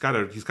archetype. He's got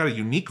a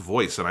unique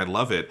voice, and I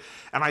love it.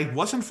 And I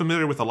wasn't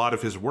familiar with a lot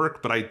of his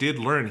work, but I did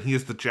learn he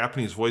is the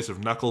Japanese voice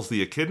of Knuckles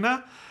the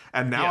Echidna.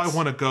 And now I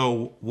want to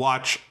go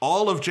watch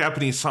all of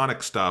Japanese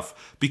Sonic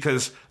stuff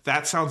because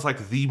that sounds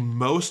like the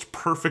most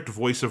perfect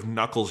voice of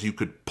Knuckles you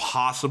could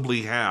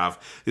possibly have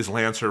is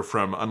Lancer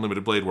from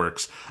Unlimited Blade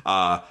Works.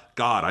 God,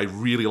 I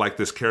really like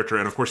this character.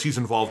 And of course, he's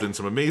involved in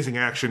some amazing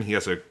action. He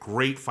has a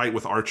great fight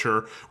with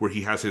Archer where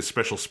he has his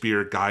special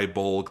spear, Guy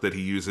Bolg, that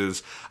he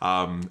uses.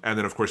 And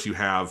then, of course, you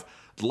have...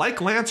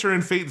 Like Lancer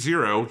in Fate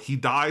Zero, he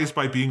dies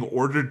by being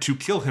ordered to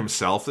kill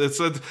himself.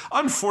 It's an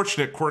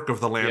unfortunate quirk of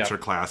the Lancer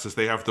class, as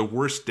they have the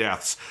worst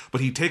deaths,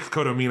 but he takes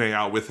Kodomine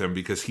out with him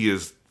because he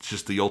is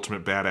just the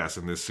ultimate badass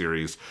in this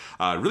series.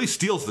 Really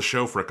steals the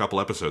show for a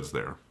couple episodes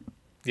there.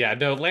 Yeah,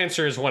 no,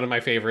 Lancer is one of my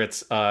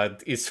favorites.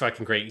 It's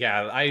fucking great.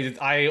 Yeah,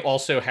 I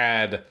also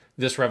had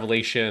this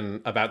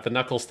revelation about the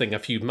Knuckles thing a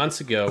few months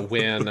ago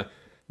when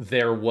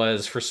there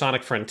was, for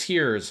Sonic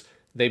Frontiers...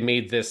 They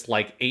made this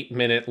like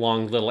 8-minute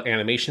long little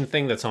animation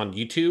thing that's on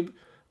YouTube.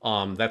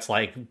 That's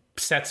like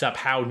sets up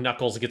how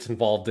Knuckles gets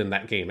involved in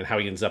that game and how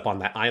he ends up on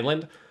that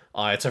island.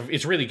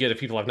 It's really good. If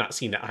people have not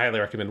seen it, I highly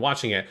recommend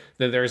watching it.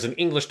 Then there's an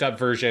English dub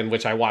version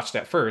which I watched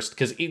at first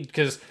because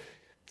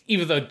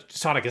even though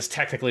Sonic is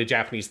technically a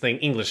Japanese thing,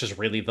 English is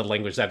really the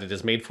language that it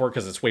is made for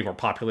because it's way more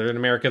popular in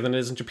America than it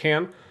is in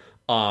Japan.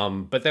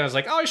 But then I was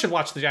like, I should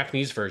watch the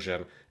Japanese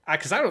version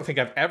because I don't think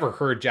I've ever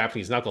heard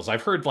Japanese Knuckles.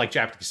 I've heard like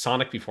Japanese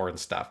Sonic before and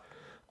stuff.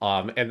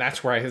 And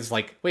that's where I was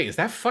like, wait, is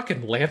that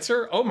fucking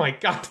Lancer? Oh my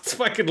God, it's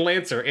fucking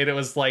Lancer. And it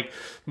was like,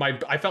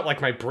 I felt like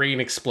my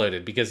brain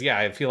exploded because, yeah,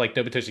 I feel like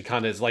Nobutoshi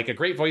Kana is like a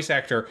great voice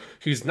actor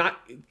who's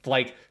not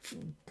like,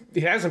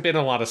 he hasn't been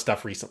in a lot of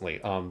stuff recently.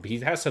 He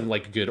has some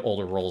like good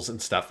older roles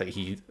and stuff that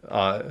he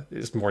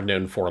is more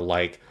known for.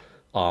 Like,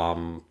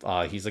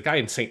 he's a guy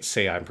in Saint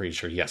Seiya, I'm pretty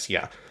sure. Yes,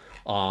 yeah.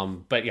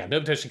 But yeah,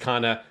 Nobutoshi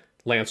Kana,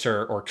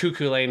 Lancer, or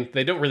Cuckoo Lane,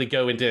 they don't really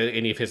go into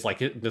any of his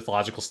like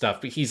mythological stuff,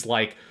 but he's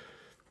like,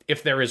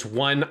 if there is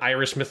one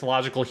Irish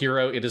mythological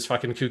hero, it is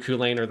fucking Cuckoo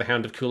Lane or the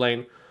Hound of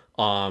Culain.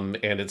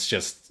 And it's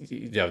just,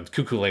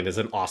 Cuckoo Lane is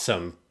an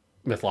awesome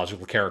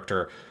mythological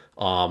character.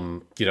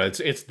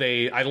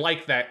 I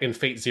like that in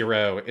Fate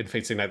Zero, in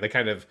Fate Stay Night, they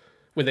kind of,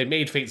 when they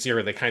made Fate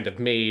Zero, they kind of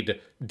made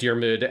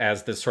Diarmuid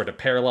as this sort of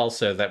parallel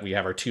so that we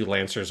have our two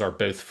Lancers are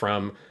both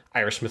from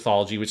Irish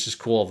mythology, which is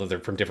cool, although they're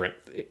from different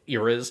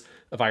eras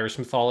of Irish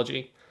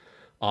mythology.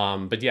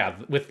 But yeah,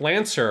 with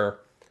Lancer,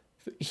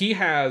 he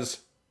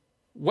has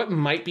what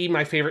might be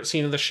my favorite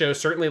scene of the show,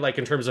 certainly like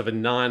in terms of a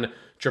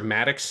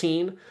non-dramatic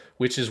scene,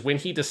 which is when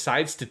he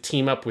decides to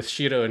team up with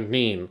Shiro and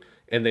Rin,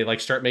 and they like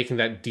start making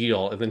that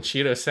deal. And then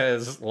Shiro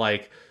says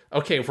like,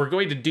 okay, if we're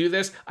going to do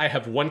this, I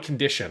have one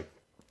condition.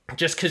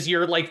 Just because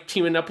you're like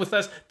teaming up with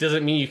us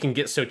doesn't mean you can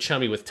get so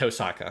chummy with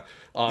Tosaka.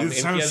 It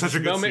sounds such a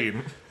good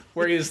scene.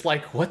 Where he's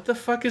like, what the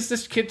fuck is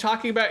this kid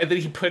talking about? And then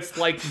he puts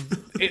like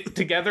it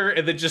together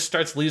and then just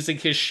starts losing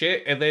his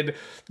shit. And then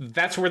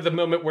that's where the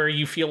moment where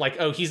you feel like,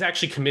 oh, he's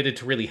actually committed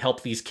to really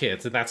help these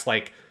kids. And that's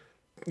like,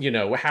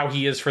 how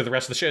he is for the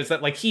rest of the show. Is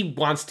that like he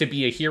wants to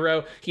be a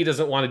hero. He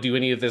doesn't want to do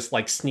any of this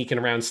like sneaking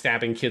around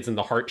stabbing kids in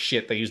the heart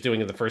shit that he was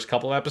doing in the first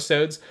couple of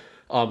episodes.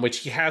 Which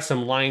he has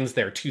some lines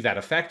there to that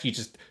effect. You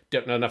just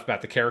don't know enough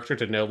about the character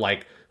to know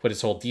like what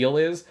his whole deal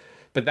is.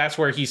 But that's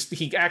where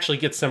he actually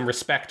gets some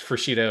respect for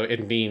Shiro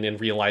and Rin and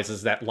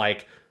realizes that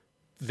like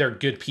they're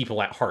good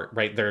people at heart,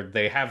 right?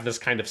 They have this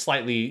kind of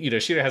slightly,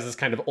 Shiro has this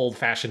kind of old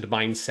fashioned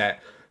mindset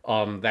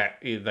that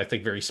I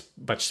think very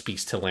much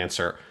speaks to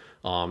Lancer.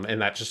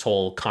 And that just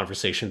whole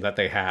conversation that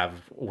they have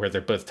where they're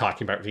both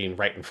talking about being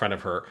right in front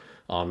of her.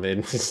 And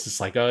it's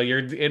just like, oh, you're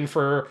in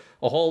for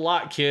a whole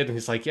lot, kid. And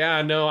he's like,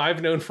 yeah, no,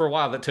 I've known for a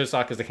while that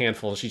Tosaka is a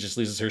handful. She just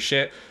loses her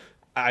shit.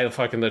 I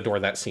fucking adore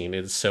that scene.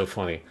 It's so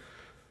funny.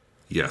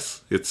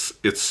 Yes, it's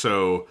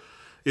so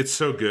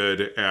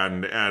good,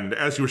 and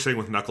as you were saying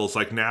with Knuckles,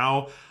 like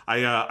now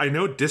I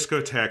know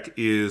Discotech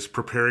is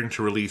preparing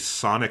to release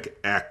Sonic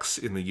X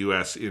in the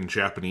U.S. in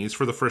Japanese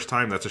for the first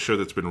time. That's a show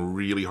that's been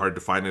really hard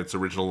to find in its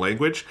original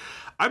language.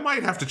 I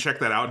might have to check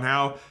that out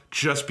now,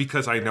 just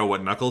because I know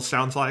what Knuckles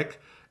sounds like.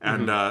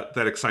 And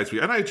that excites me.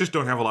 And I just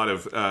don't have a lot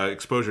of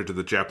exposure to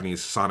the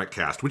Japanese Sonic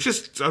cast, which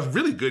is a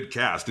really good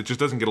cast. It just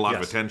doesn't get a lot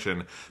of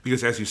attention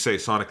because, as you say,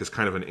 Sonic is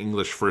kind of an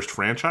English-first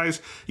franchise,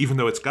 even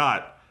though it's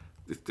got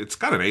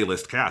an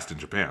A-list cast in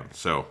Japan.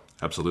 So,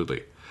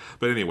 absolutely.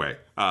 But anyway,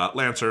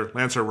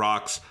 Lancer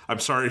rocks. I'm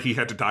sorry he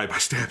had to die by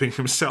stabbing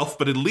himself,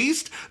 but at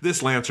least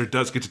this Lancer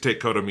does get to take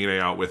Kotomine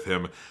out with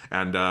him.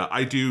 And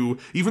I do,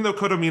 even though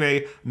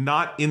Kotomine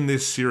not in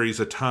this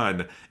series a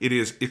ton, it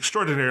is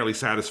extraordinarily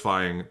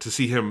satisfying to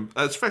see him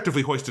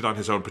effectively hoisted on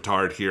his own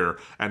petard here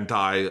and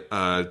die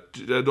a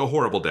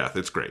horrible death.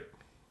 It's great.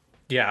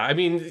 Yeah, I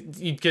mean,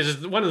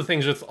 because one of the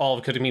things with all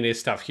of Kotomine's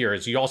stuff here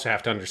is you also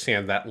have to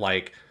understand that,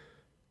 like,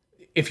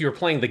 if you were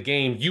playing the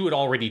game, you would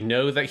already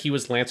know that he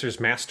was Lancer's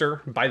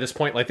master by this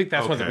point. I think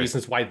that's one of the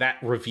reasons why that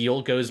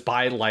reveal goes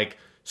by, like,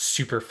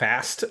 super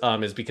fast,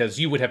 is because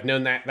you would have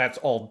known that. That's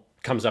all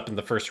comes up in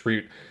the first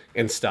route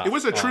and stuff. It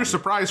was a true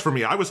surprise for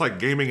me. I was, like,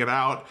 gaming it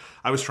out.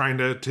 I was trying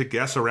to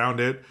guess around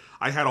it.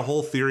 I had a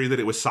whole theory that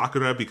it was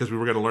Sakura because we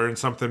were going to learn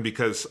something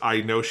because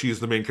I know she's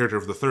the main character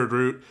of the third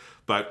route.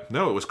 But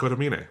no, it was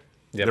Kotomine.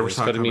 Yeah, never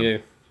saw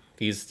Kotomine.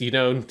 He's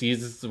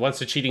once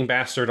a cheating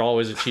bastard,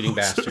 always a cheating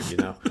bastard, you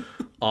know.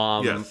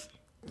 Yes.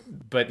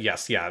 But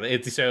yes, yeah.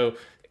 So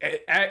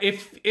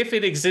if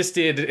it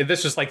existed, if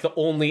this was like the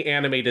only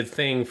animated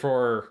thing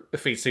for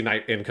Fate Stay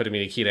Night and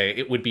Kotomine Kide,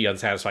 it would be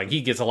unsatisfying.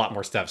 He gets a lot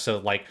more stuff. So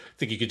like, I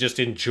think you could just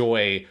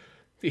enjoy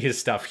his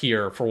stuff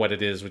here for what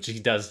it is, which he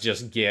does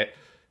just get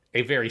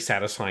a very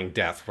satisfying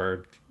death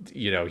where,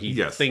 you know,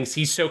 he thinks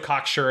he's so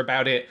cocksure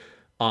about it.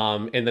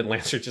 And then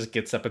Lancer just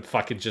gets up and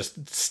fucking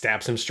just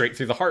stabs him straight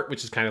through the heart,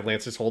 which is kind of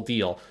Lancer's whole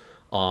deal.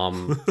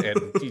 And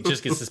he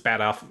just gets this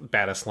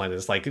badass line.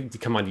 It's like,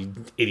 come on, you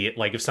idiot.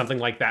 Like, if something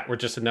like that were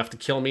just enough to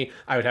kill me,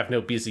 I would have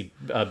no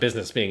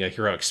business being a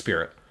heroic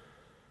spirit.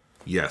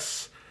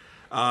 Yes.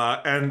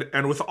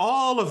 And with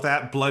all of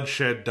that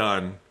bloodshed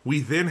done,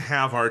 we then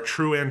have our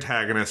true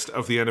antagonist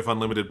of the end of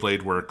Unlimited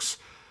Blade Works,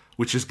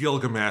 which is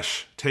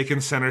Gilgamesh, taking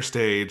center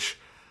stage.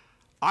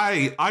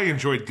 I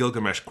enjoyed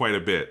Gilgamesh quite a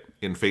bit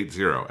in Fate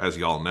Zero, as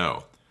y'all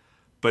know.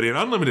 But in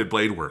Unlimited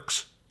Blade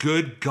Works,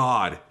 good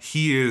God,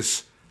 he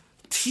is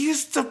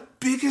the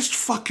biggest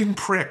fucking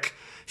prick.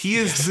 He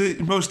is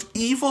the most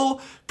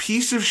evil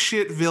piece of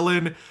shit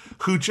villain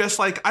who just,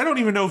 like, I don't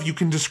even know if you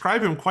can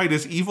describe him quite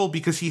as evil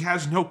because he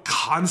has no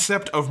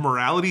concept of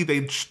morality.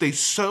 They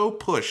so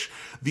push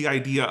the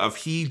idea of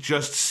he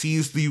just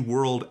sees the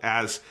world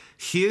as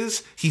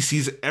his. He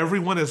sees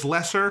everyone as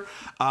lesser.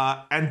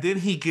 And then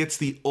he gets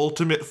the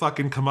ultimate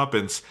fucking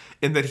comeuppance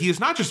in that he is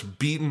not just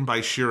beaten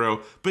by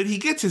Shiro, but he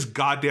gets his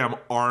goddamn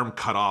arm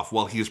cut off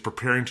while he is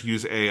preparing to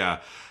use Aya.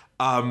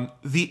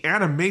 The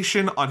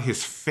animation on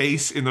his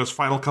face in those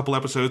final couple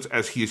episodes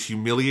as he is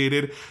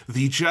humiliated,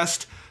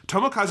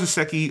 Tomokazu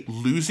Seki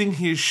losing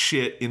his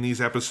shit in these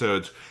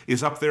episodes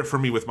is up there for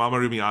me with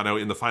Mamoru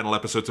Miyano in the final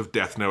episodes of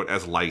Death Note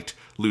as Light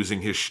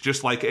losing his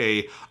just like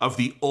of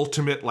the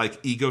ultimate,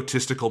 like,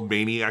 egotistical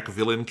maniac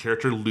villain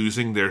character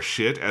losing their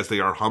shit as they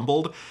are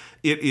humbled.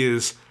 It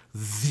is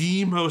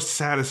the most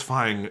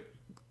satisfying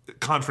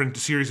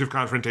series of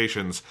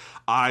confrontations.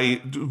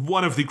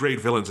 One of the great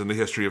villains in the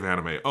history of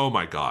anime. Oh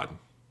my god.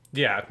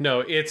 Yeah,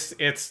 no, it's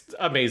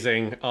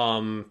amazing.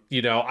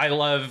 You know, I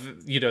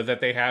love, you know,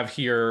 that they have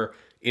here.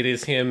 It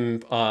is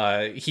him.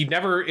 He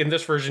never in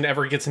this version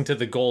ever gets into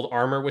the gold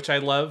armor, which I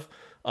love.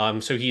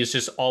 So he is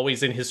just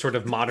always in his sort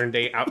of modern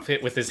day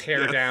outfit with his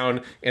hair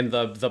down and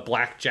the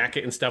black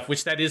jacket and stuff,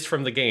 which that is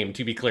from the game,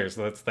 to be clear.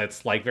 So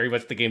that's like very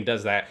much the game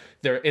does that.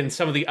 There in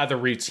some of the other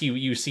routes,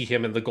 you see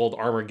him in the gold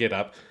armor get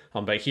up.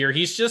 But here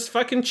he's just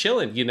fucking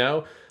chilling, you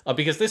know,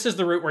 because this is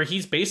the route where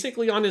he's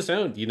basically on his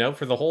own, you know,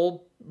 for the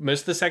whole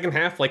most of the second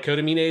half. Like,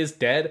 Kotomine is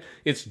dead.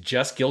 It's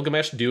just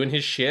Gilgamesh doing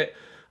his shit.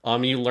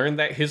 You learn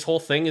that his whole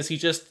thing is he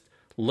just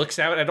looks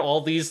out at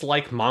all these,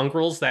 like,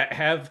 mongrels that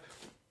have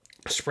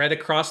spread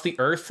across the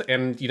earth.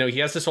 And, you know, he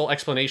has this whole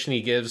explanation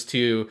he gives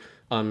to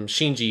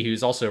Shinji,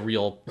 who's also a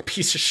real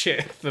piece of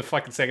shit the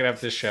fucking second half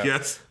of this show.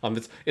 Yes.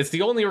 It's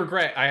the only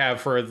regret I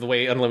have for the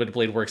way Unlimited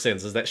Blade Works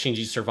ends is that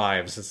Shinji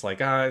survives. It's like,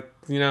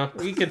 you know,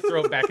 we could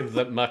throw him back into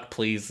the muck,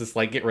 please. Just,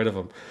 like, get rid of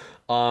him.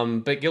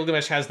 But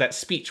Gilgamesh has that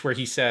speech where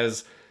he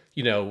says,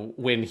 you know,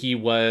 when he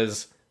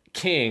was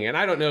king, and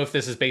I don't know if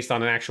this is based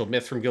on an actual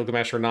myth from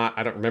Gilgamesh or not,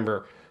 I don't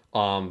remember,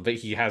 but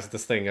he has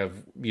this thing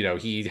of, you know,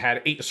 he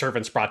had 8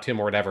 servants brought to him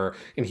or whatever,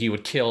 and he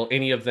would kill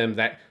any of them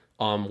that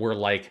were,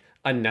 like,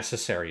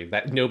 unnecessary,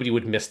 that nobody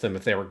would miss them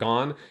if they were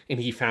gone, and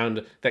he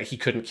found that he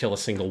couldn't kill a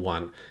single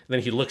one. And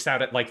then he looks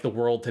out at, like, the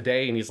world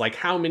today, and he's like,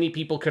 how many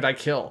people could I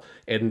kill?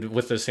 And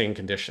with those same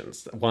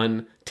conditions,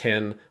 1,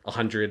 10,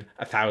 100,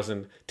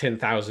 1,000,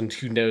 10,000,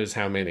 who knows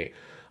how many.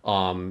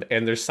 And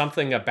there's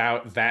something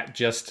about that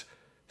just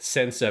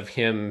sense of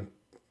him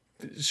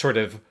sort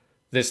of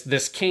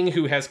this king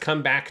who has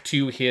come back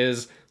to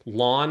his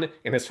lawn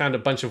and has found a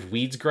bunch of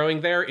weeds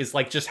growing there is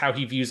like just how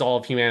he views all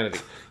of humanity.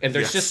 And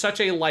there's just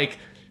such a like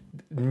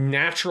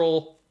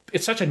natural,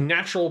 it's such a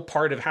natural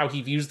part of how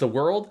he views the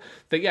world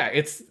that, yeah,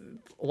 it's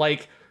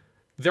like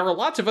there are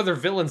lots of other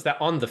villains that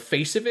on the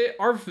face of it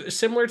are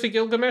similar to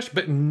Gilgamesh,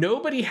 but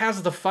nobody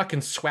has the fucking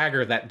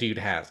swagger that dude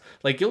has.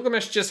 Like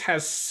Gilgamesh just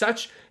has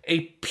such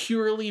a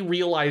purely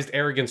realized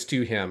arrogance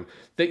to him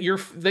that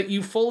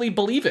you fully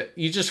believe it.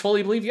 You just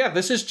fully believe, yeah,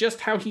 this is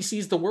just how he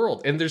sees the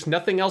world, and there's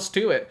nothing else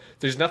to it.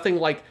 There's nothing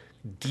like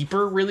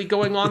deeper really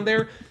going on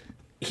there.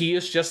 He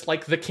is just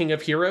like the king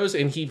of heroes,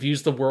 and he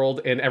views the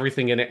world and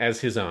everything in it as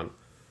his own.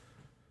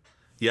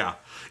 Yeah,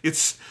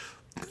 it's,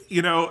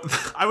 you know,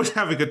 I was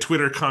having a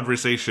Twitter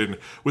conversation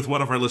with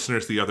one of our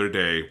listeners the other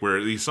day where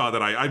he saw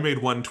that I made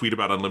one tweet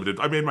about Unlimited.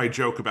 I made my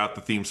joke about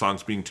the theme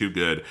songs being too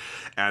good.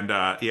 And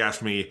he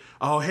asked me,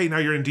 oh, hey, now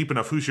you're in deep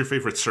enough. Who's your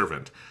favorite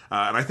servant?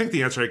 And I think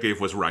the answer I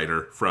gave was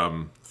Ryder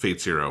from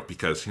Fate Zero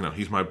because, you know,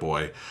 he's my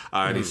boy.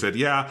 And he said,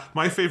 yeah,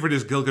 my favorite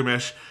is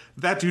Gilgamesh.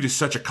 That dude is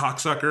such a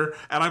cocksucker.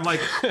 And I'm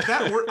like,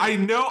 that word, I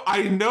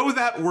know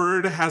that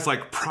word has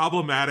like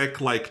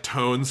problematic like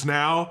tones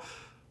now,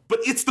 but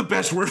it's the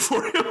best word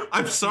for him.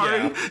 I'm sorry.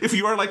 Yeah. If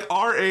you are like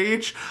our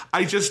age,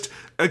 I just,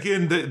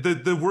 again,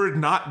 the word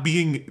not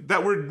being,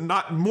 that word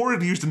not more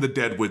used in the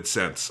Deadwood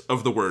sense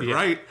of the word,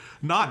 right?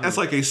 Not as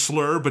like a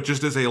slur, but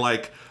just as a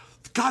like,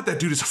 God, that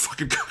dude is a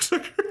fucking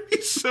cocksucker.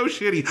 He's so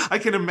shitty. I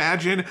can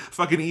imagine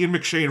fucking Ian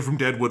McShane from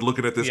Deadwood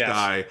looking at this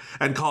guy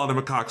and calling him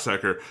a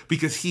cocksucker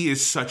because he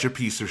is such a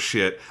piece of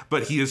shit,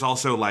 but he is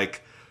also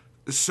like,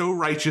 so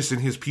righteous in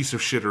his piece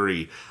of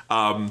shittery.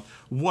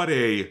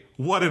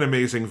 What an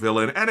amazing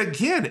villain. And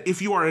again,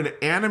 if you are an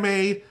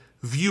anime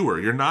viewer,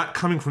 you're not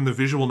coming from the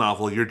visual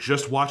novel, you're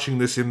just watching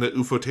this in the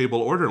UFO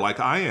table order like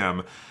I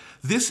am,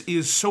 this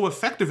is so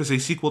effective as a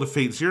sequel to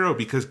Fate Zero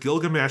because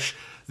Gilgamesh,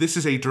 this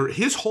is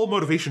his whole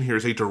motivation here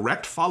is a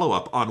direct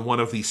follow-up on one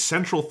of the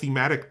central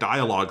thematic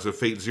dialogues of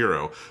Fate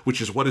Zero,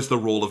 which is what is the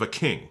role of a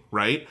king,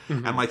 right?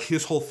 Mm-hmm. And like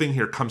his whole thing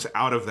here comes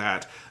out of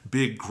that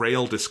big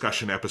Grail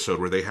discussion episode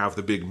where they have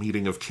the big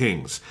meeting of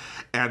kings.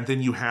 And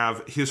then you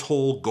have his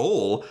whole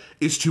goal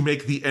is to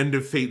make the end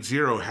of Fate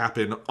Zero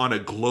happen on a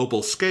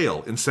global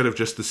scale instead of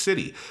just the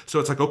city. So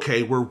it's like,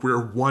 okay,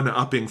 we're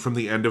one-upping from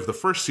the end of the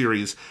first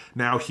series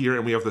now here,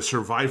 and we have the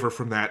survivor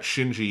from that,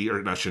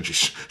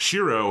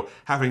 Shiro,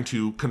 having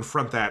to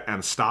confront that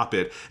and stop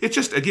it. It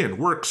just, again,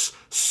 works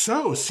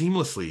so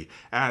seamlessly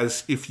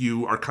as if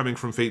you are coming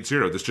from Fate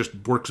Zero. This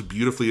just works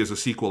beautifully as a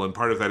sequel, and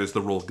part of that is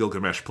the role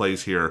Gilgamesh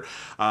plays here.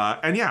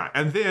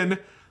 And then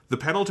the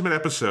penultimate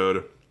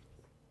episode,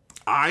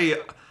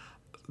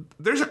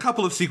 there's a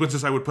couple of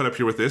sequences I would put up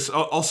here with this.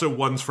 Also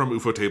ones from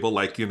UFO Table,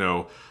 like, you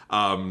know,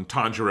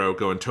 Tanjiro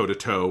going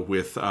toe-to-toe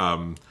with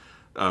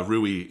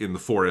Rui in the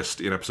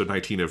forest in episode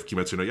 19 of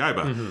Kimetsu no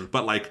Yaiba. Mm-hmm.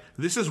 But, like,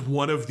 this is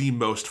one of the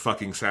most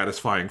fucking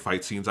satisfying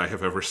fight scenes I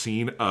have ever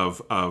seen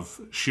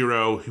of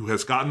Shiro, who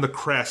has gotten the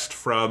crest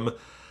from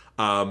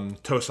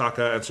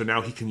Tosaka, and so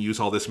now he can use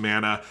all this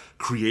mana,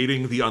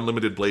 creating the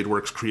Unlimited Blade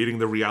Works, creating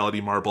the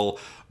Reality Marble,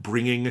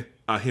 bringing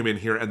him in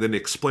here, and then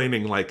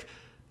explaining, like,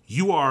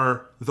 you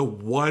are the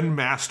one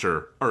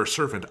master or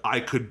servant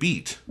I could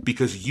beat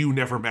because you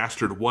never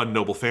mastered one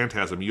noble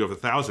phantasm. You have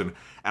 1,000,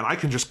 and I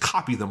can just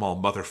copy them all,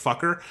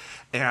 motherfucker.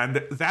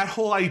 And that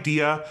whole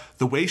idea,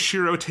 the way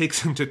Shiro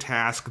takes him to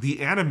task,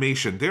 the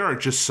animation, there are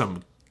just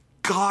some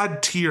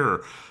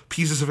god-tier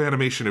pieces of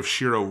animation of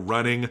Shiro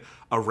running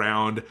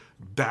around,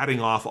 batting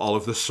off all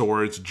of the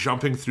swords,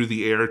 jumping through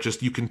the air.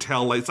 Just, you can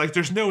tell, like, it's like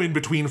there's no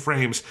in-between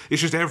frames.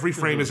 It's just every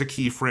frame is a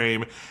key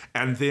frame.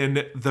 And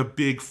then the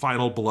big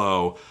final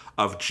blow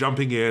of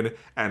jumping in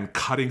and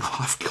cutting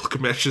off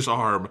Gilgamesh's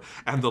arm,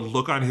 and the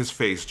look on his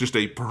face, just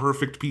a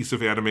perfect piece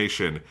of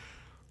animation.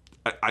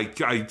 I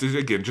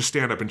again, just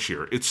stand up and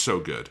cheer. It's so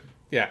good.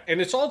 Yeah,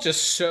 and it's all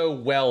just so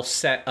well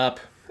set up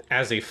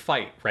as a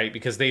fight, right?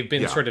 Because they've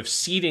been sort of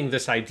seeding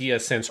this idea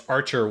since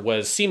Archer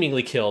was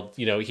seemingly killed.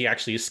 You know, he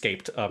actually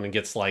escaped and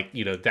gets, like,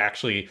 you know,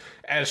 actually,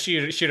 as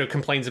Shiro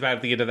complains about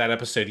at the end of that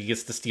episode, he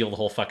gets to steal the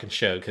whole fucking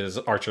show because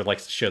Archer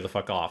likes to show the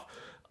fuck off.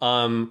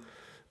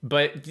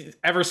 But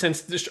ever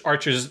since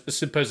Archer's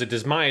supposed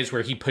demise,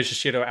 where he pushes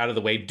Shiro out of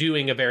the way,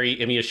 doing a very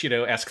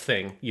Miyashiro-esque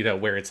thing, you know,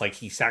 where it's like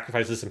he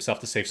sacrifices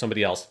himself to save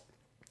somebody else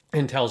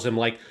and tells him,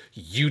 like,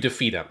 you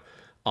defeat him.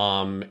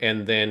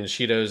 And then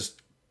Shiro's,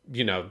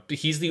 you know,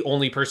 he's the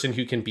only person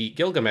who can beat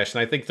Gilgamesh.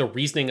 And I think the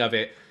reasoning of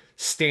it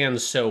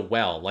stands so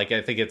well. Like,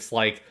 I think it's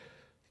like,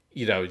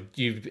 you know,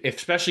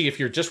 especially if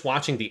you're just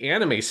watching the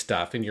anime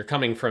stuff and you're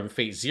coming from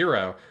Fate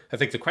Zero, I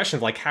think the question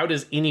of, like, how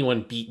does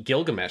anyone beat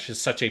Gilgamesh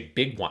is such a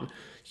big one,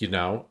 you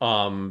know?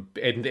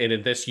 And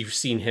in this, you've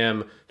seen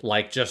him,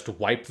 like, just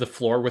wipe the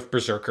floor with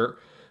Berserker.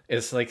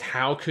 It's like,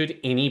 how could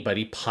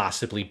anybody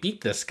possibly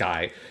beat this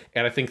guy?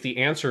 And I think the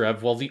answer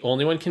of, well, the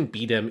only one can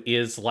beat him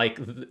is, like,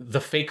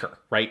 the faker,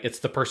 right? It's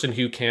the person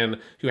who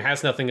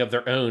has nothing of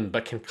their own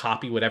but can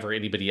copy whatever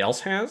anybody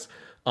else has.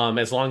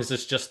 as long as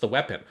it's just the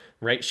weapon,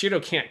 right?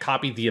 Shido can't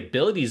copy the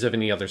abilities of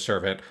any other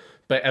servant,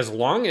 but as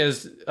long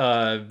as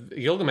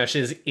Gilgamesh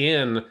is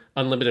in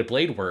Unlimited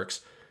Blade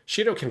Works,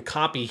 Shido can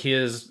copy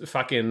his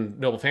fucking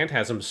Noble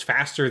Phantasms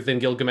faster than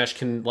Gilgamesh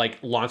can, like,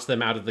 launch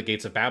them out of the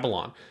gates of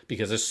Babylon.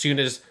 Because as soon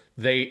as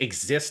they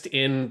exist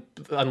in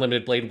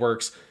Unlimited Blade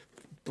Works,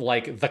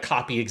 like, the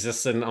copy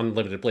exists in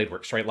Unlimited Blade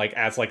Works, right? Like,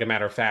 as, like, a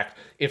matter of fact,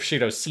 if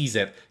Shido sees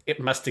it, it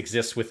must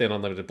exist within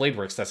Unlimited Blade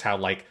Works. That's how,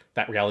 like,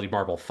 that reality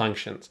marble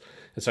functions.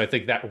 And so I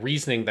think that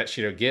reasoning that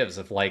Shido gives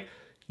of, like,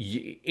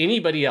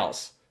 anybody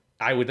else,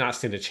 I would not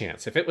stand a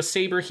chance. If it was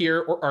Saber here,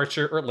 or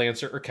Archer, or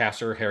Lancer, or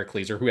Caster, or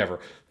Heracles, or whoever,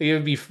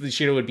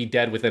 Shido would be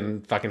dead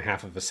within fucking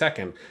half of a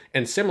second.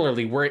 And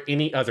similarly, were it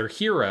any other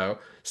hero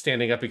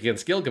standing up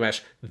against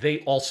Gilgamesh, they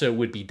also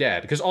would be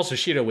dead. Because also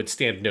Shido would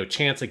stand no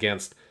chance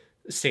against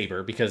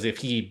Saber, because if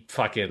he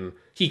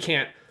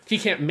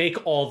can't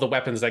make all the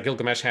weapons that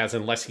Gilgamesh has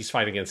unless he's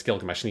fighting against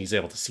Gilgamesh and he's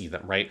able to see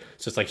them, right?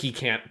 So it's like he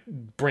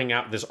can't bring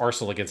out this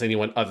arsenal against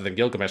anyone other than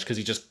Gilgamesh because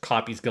he just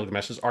copies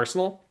Gilgamesh's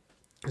arsenal.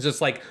 It's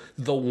just like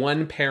the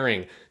one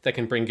pairing that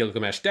can bring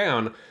Gilgamesh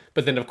down,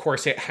 but then of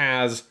course it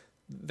has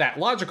that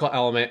logical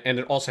element, and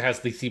it also has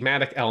the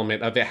thematic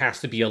element of it has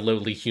to be a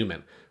lowly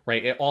human,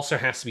 right? It also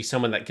has to be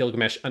someone that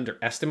Gilgamesh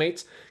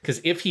underestimates, because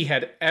if he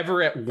had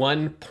ever at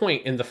one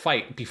point in the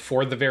fight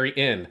before the very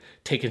end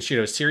taken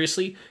Shido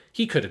seriously,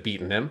 he could have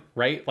beaten him,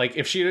 right? Like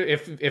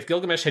if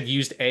Gilgamesh had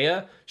used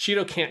Ea,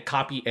 Shido can't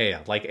copy Ea.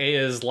 Like Ea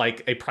is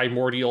like a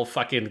primordial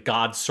fucking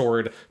god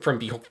sword from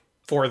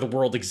before the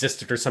world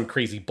existed or some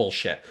crazy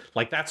bullshit.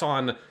 Like that's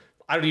on,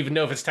 I don't even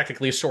know if it's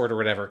technically a sword or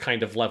whatever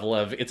kind of level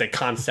of, it's a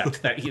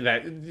concept that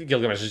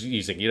Gilgamesh is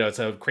using. You know, it's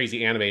a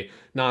crazy anime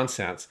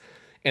nonsense.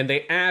 And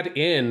they add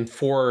in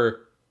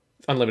for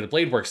Unlimited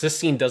Blade Works, this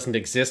scene doesn't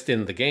exist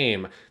in the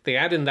game. They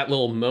add in that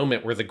little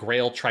moment where the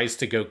Grail tries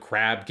to go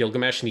grab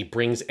Gilgamesh and he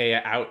brings Ea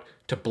out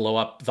to blow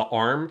up the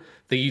arm,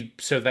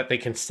 so that they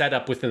can set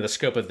up within the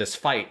scope of this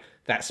fight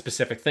that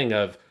specific thing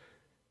of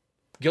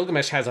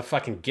Gilgamesh has a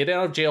fucking get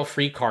out of jail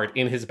free card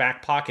in his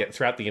back pocket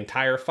throughout the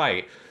entire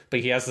fight. But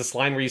he has this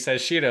line where he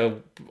says,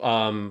 Shido,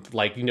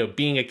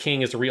 being a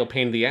king is a real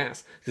pain in the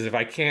ass.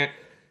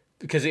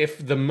 Because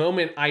if the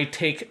moment I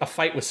take a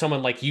fight with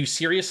someone like you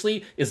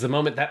seriously is the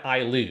moment that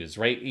I lose,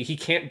 right? He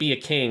can't be a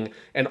king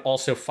and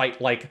also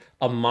fight like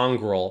a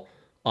mongrel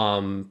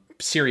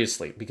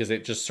seriously, because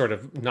it just sort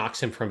of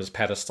knocks him from his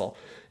pedestal.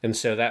 And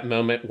so that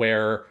moment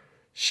where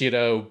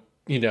Shido,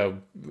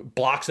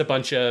 blocks a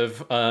bunch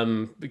of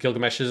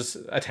Gilgamesh's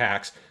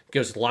attacks,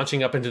 goes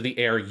launching up into the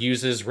air,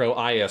 uses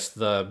Roaius,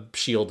 the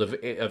shield of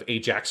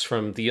Ajax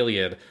from the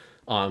Iliad,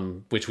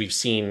 which we've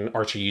seen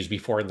Archer use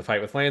before in the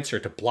fight with Lancer,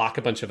 to block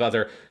a bunch of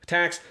other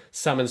attacks,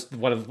 summons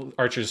one of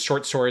Archer's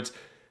short swords,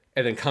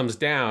 and then comes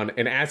down.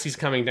 And as he's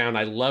coming down,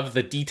 I love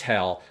the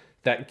detail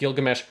that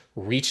Gilgamesh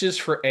reaches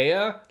for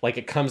Ea, like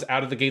it comes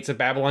out of the gates of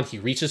Babylon, he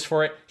reaches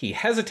for it, he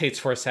hesitates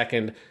for a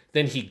second,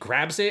 then he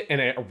grabs it,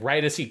 and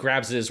right as he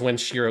grabs it is when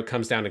Shiro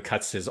comes down and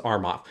cuts his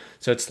arm off.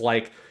 So it's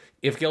like,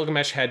 if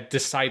Gilgamesh had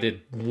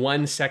decided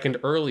 1 second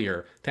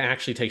earlier to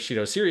actually take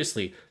Shido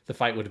seriously, the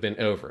fight would have been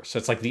over. So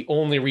it's like the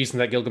only reason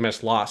that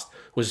Gilgamesh lost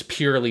was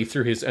purely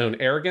through his own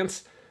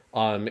arrogance.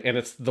 And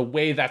it's the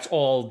way that's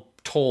all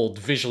told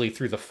visually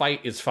through the fight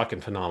is fucking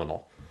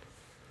phenomenal.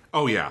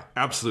 Oh yeah,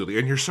 absolutely.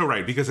 And you're so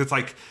right, because it's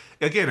like,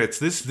 again, it's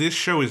this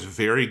show is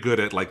very good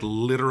at like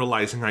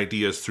literalizing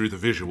ideas through the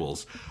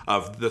visuals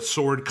of the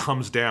sword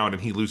comes down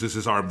and he loses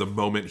his arm the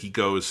moment he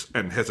goes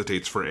and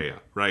hesitates for Ea,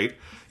 right?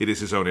 It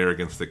is his own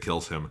arrogance that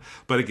kills him.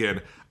 But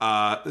again,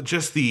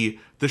 just the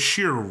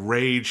sheer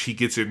rage he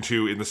gets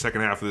into in the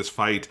second half of this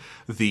fight,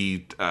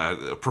 the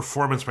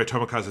performance by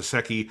Tomokazu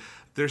Seki.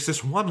 There's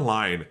this one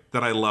line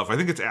that I love. I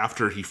think it's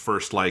after he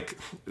first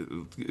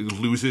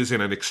loses in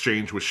an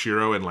exchange with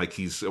Shiro and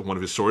he's one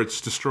of his swords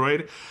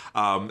destroyed.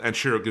 And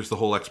Shiro gives the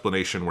whole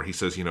explanation where he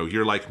says,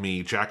 you're like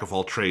me, jack of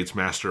all trades,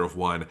 master of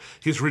one.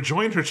 His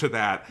rejoinder to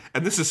that,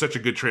 and this is such a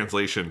good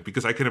translation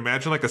because I can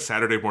imagine a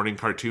Saturday morning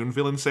cartoon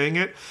villain saying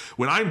it.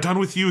 When I'm done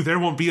with you, there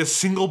won't be a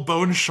single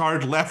bone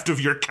shard left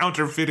of your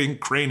counterfeiting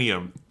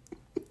cranium.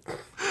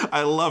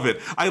 I love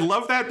it. I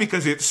love that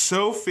because it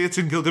so fits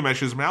in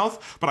Gilgamesh's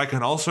mouth, but I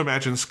can also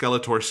imagine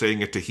Skeletor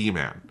saying it to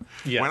He-Man.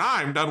 Yes. When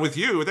I'm done with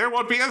you, there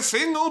won't be a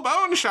single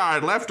bone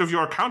shard left of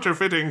your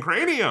counterfeiting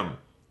cranium.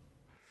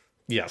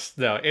 Yes,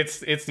 no,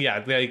 it's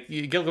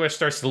Gilgamesh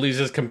starts to lose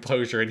his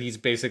composure, and he's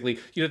basically,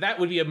 that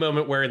would be a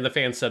moment where in the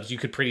fan subs you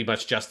could pretty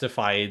much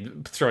justify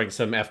throwing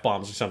some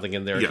F-bombs or something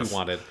in there if you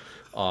wanted.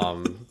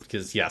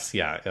 Because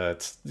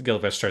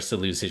Gilgamesh starts to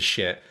lose his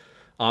shit.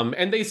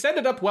 And they set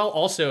it up well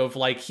also of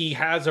he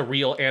has a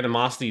real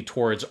animosity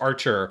towards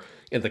Archer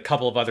in the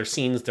couple of other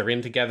scenes they're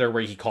in together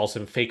where he calls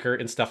him Faker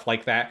and stuff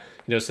like that.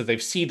 So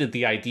they've seeded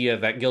the idea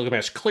that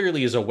Gilgamesh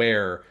clearly is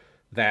aware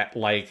that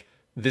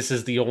this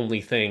is the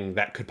only thing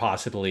that could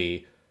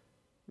possibly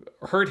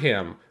hurt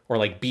him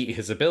or beat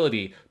his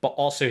ability, but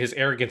also his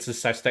arrogance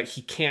is such that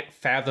he can't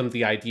fathom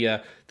the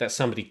idea that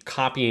somebody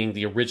copying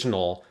the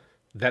original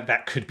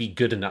that could be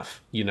good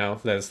enough,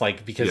 that's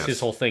like, because his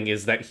whole thing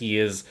is that he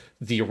is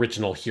the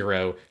original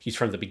hero. He's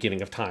from the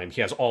beginning of time. He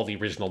has all the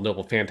original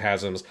noble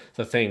phantasms,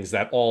 the things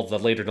that all the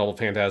later noble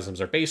phantasms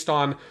are based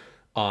on,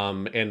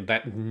 and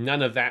that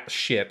none of that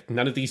shit,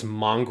 none of these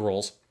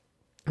mongrels,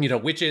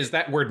 which is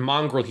that word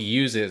mongrel he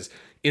uses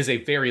is a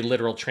very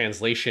literal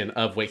translation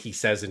of what he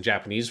says in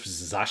Japanese,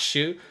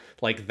 zashu,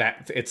 like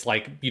that. It's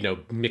like,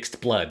 mixed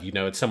blood,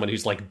 it's someone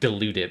who's like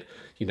diluted,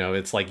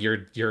 it's like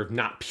you're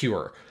not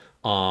pure.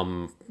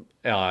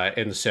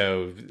 And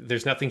so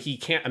there's nothing, he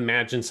can't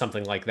imagine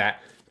something like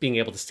that being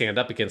able to stand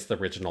up against the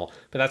original.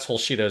 But that's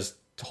Shido's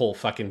whole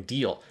fucking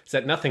deal, is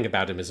that nothing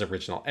about him is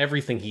original.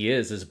 Everything he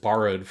is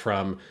borrowed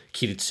from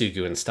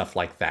Kiritsugu and stuff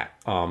like that.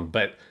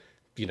 But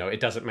it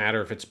doesn't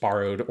matter if it's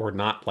borrowed or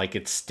not, like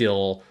it's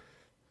still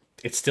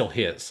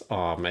his.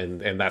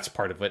 And that's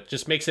part of what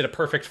just makes it a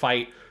perfect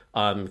fight.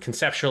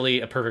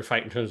 Conceptually, a perfect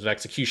fight in terms of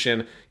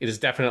execution. It is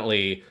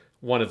definitely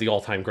one of the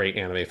all-time great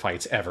anime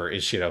fights ever,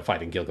 is Shido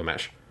fighting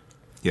Gilgamesh.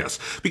 Yes,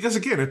 because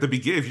again, at the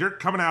beginning, if you're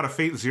coming out of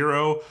Fate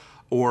Zero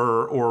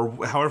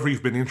or however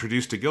you've been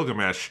introduced to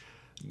Gilgamesh,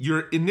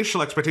 your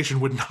initial expectation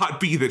would not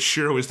be that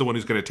Shiro is the one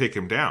who's going to take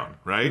him down,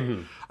 right?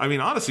 Mm-hmm. I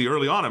mean, honestly,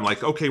 early on, I'm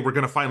like, okay, we're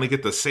going to finally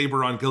get the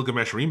Saber on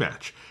Gilgamesh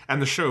rematch.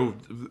 And the show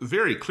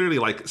very clearly,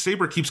 like,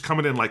 Saber keeps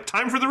coming in like,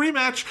 time for the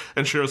rematch,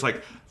 and Shiro's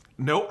like,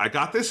 no, I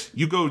got this.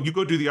 You go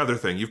do the other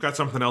thing. You've got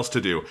something else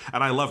to do.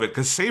 And I love it,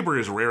 because Saber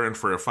is raring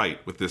for a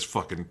fight with this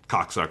fucking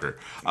cocksucker.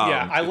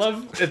 I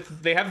love it.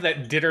 They have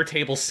that dinner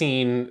table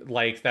scene,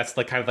 like, that's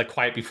the kind of like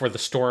Quiet Before the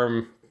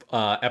Storm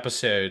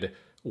episode,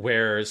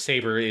 where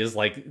Saber is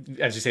like,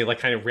 as you say, like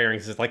kind of raring,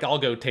 says like, I'll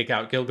go take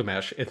out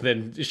Gilgamesh. And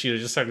then Shido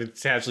just sort of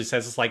casually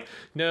says, it's like,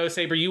 no,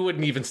 Saber, you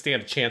wouldn't even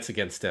stand a chance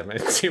against him. And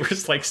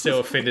Saber's like so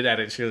offended at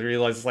it. She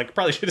realizes like,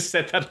 probably should have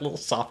said that a little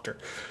softer.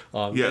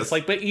 Yes. It's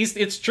like, but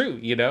it's true,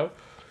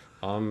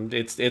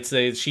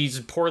 she's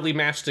poorly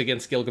matched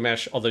against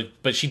Gilgamesh,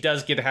 but she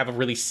does get to have a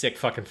really sick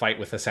fucking fight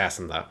with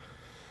Assassin though.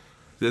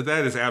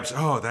 That is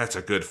that's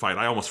a good fight.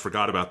 I almost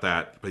forgot about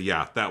that. But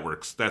yeah, that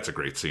works. That's a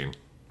great scene.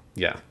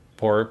 Yeah.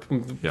 Poor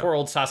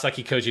old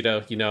Sasaki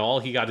Kojiro, all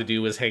he got to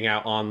do was hang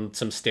out on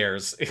some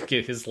stairs and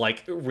get his,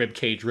 like, rib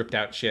cage ripped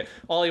out shit.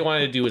 All he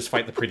wanted to do was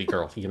fight the pretty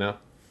girl,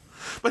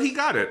 But he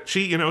got it.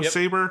 She, yep.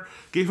 Saber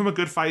gave him a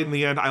good fight in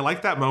the end. I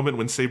like that moment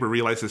when Saber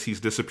realizes he's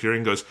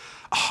disappearing, goes,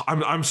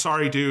 I'm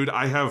sorry, dude.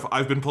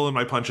 I've been pulling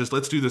my punches.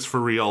 Let's do this for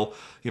real.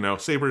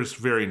 Saber's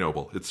very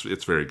noble.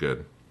 It's very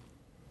good.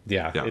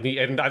 Yeah.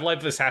 And I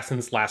love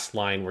Assassin's last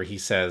line where he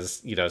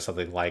says,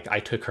 something like, I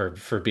took her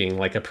for being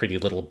like a pretty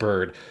little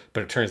bird,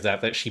 but it turns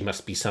out that she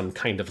must be some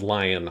kind of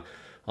lion.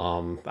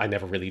 I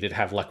never really did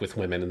have luck with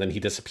women. And then he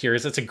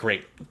disappears. It's a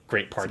great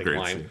parting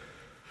line. Scene.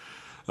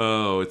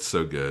 Oh, it's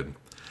so good.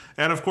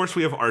 And of course,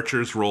 we have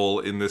Archer's role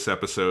in this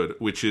episode,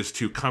 which is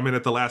to come in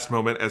at the last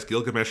moment as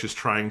Gilgamesh is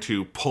trying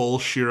to pull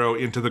Shiro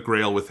into the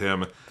Grail with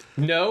him.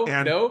 No,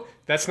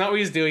 that's not what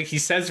he's doing. He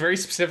says very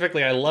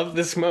specifically, I love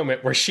this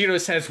moment where Shiro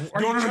says,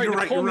 are you trying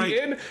to pull me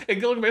in? And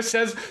Gilgamesh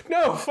says,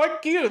 no,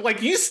 fuck you.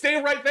 Like, you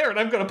stay right there and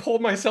I'm going to pull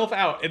myself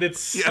out. And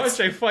it's such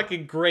a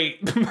fucking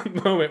great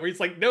moment where he's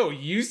like, no,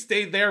 you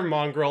stay there,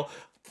 mongrel.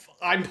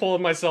 I'm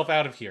pulling myself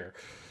out of here.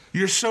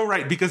 You're so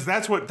right, because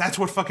that's what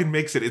fucking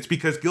makes it. It's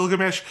because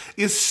Gilgamesh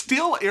is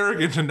still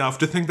arrogant enough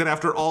to think that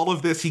after all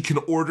of this, he can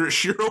order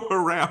Shiro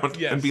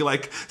around and be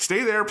like,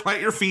 stay there,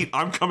 plant your feet,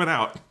 I'm coming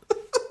out.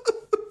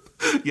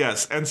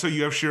 Yes, and so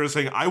you have Shiro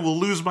saying, I will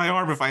lose my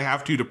arm if I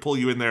have to pull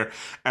you in there.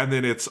 And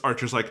then it's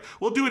Archer's like,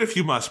 well, do it if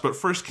you must, but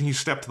first can you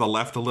step to the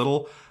left a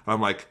little? And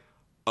I'm like,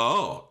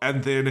 oh.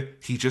 And then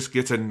he just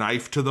gets a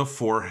knife to the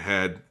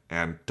forehead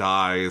and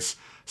dies.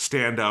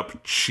 Stand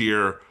up,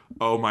 cheer.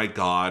 Oh my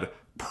God.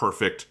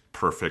 Perfect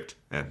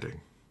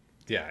ending.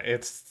 Yeah,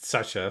 it's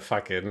such a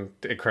fucking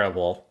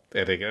incredible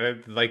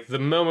ending. Like the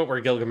moment where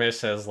Gilgamesh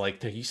says,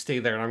 like, no, you stay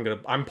there and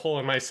I'm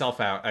pulling myself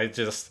out. I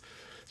just,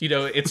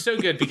 it's so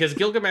good because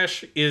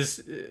Gilgamesh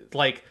is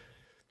like,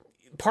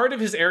 part of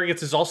his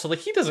arrogance is also like,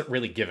 he doesn't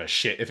really give a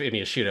shit if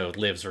Imiyashido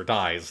lives or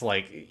dies.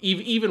 Like,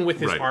 even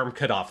with his arm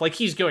cut off, like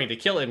he's going to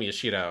kill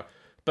Imiyashido,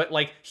 but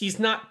like, he's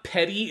not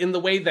petty in the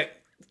way that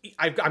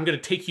I'm going to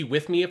take you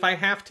with me if I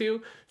have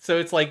to. So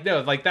it's like,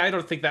 no, like I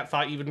don't think that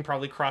thought even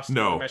probably crossed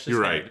Gilgamesh's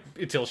head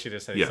until she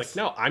just said, he's like,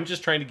 no, I'm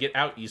just trying to get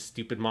out, you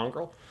stupid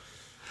mongrel.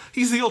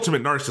 He's the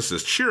ultimate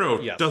narcissist. Shiro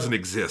doesn't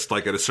exist,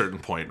 like at a certain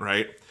point,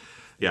 right?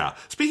 Yeah.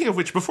 Speaking of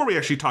which, before we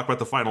actually talk about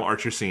the final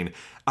Archer scene,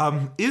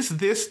 is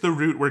this the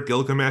route where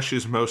Gilgamesh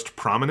is most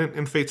prominent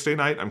in Fate Stay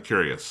Night? I'm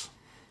curious.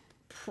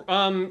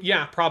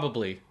 Yeah,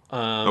 probably.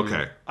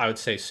 Okay. I would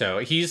say so.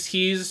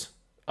 He's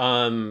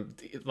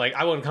like,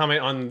 I won't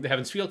comment on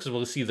Heaven's Feel because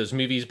we'll see those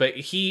movies, but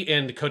he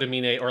and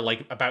Kodamine are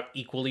like about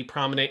equally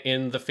prominent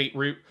in the Fate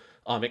route.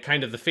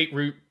 The Fate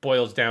route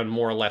boils down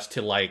more or less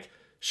to like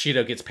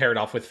Shido gets paired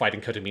off with fighting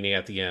Kodamine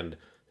at the end.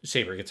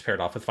 Saber gets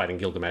paired off with fighting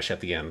Gilgamesh at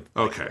the end.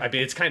 Okay. I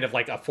mean, it's kind of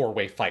like a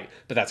 4-way fight,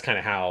 but that's kind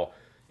of how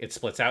it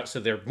splits out. So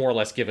they're more or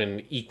less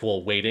given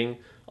equal weighting.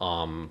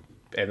 And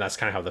that's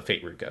kind of how the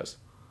Fate route goes.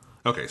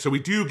 Okay, so we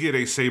do get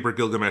a Saber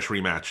Gilgamesh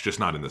rematch, just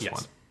not in this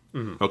one.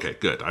 Okay,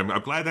 good. I'm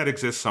glad that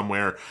exists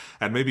somewhere,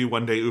 and maybe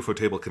one day UFO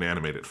Table can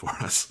animate it for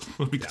us,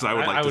 because I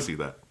would like to see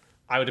that.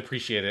 I would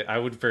appreciate it. I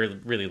would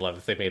really love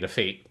if they made a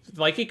Fate.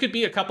 Like, it could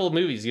be a couple of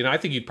movies. I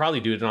think you'd probably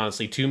do it in,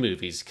 honestly, 2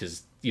 movies,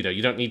 because, you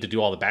don't need to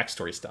do all the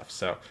backstory stuff,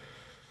 so.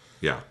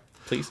 Yeah.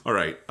 Please. All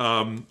right.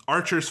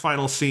 Archer's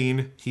final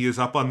scene. He is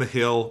up on the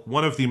hill.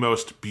 One of the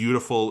most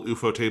beautiful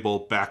UFO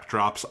Table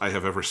backdrops I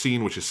have ever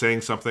seen, which is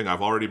saying something.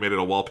 I've already made it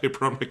a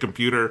wallpaper on my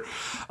computer.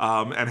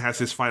 And has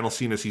his final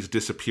scene as he's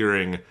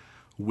disappearing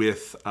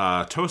with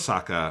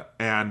Tosaka.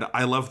 And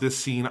I love this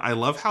scene. I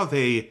love how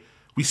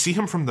we see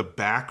him from the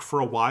back for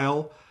a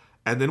while.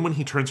 And then when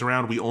he turns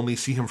around, we only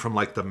see him from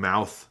like the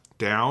mouth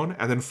down.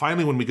 And then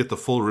finally, when we get the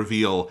full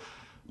reveal,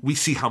 we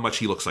see how much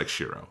he looks like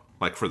Shiro,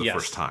 like for the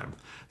first time.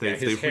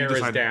 His hair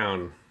is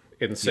down,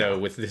 and so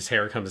with his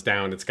hair comes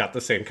down, it's got the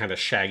same kind of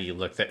shaggy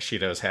look that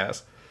Shido's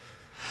has.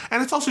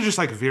 And it's also just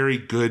like very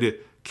good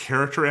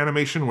character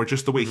animation, where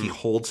just the way he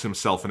holds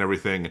himself and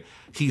everything,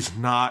 he's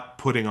not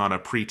putting on a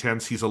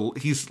pretense.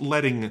 He's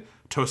letting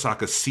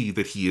Tosaka see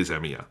that he is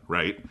Emiya,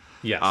 right?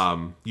 Yes.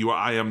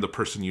 I am the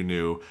person you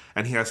knew,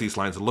 and he has these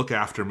lines: "Look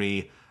after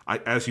me.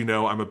 As you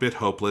know, I'm a bit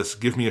hopeless.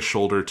 Give me a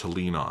shoulder to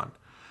lean on."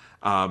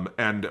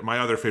 And my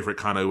other favorite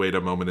Kana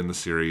Ueda moment in the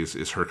series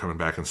is her coming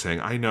back and saying,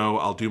 "I know,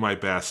 I'll do my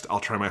best.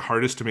 I'll try my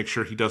hardest to make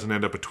sure he doesn't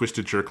end up a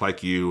twisted jerk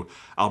like you.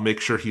 I'll make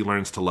sure he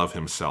learns to love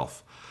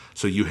himself.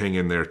 So you hang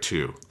in there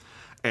too."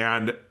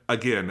 And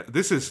again,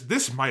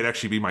 this might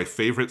actually be my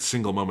favorite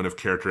single moment of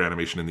character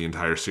animation in the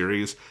entire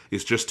series,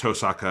 is just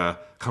Tosaka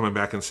coming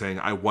back and saying,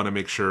 "I want to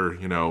make sure,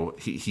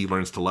 he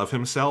learns to love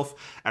himself."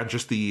 And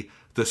just the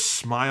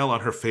smile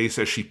on her face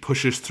as she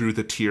pushes through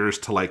the tears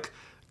to like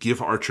give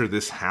Archer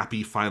this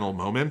happy final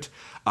moment.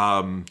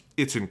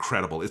 It's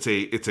incredible. It's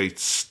a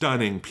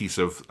stunning piece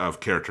of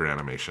character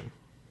animation.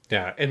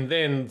 Yeah, and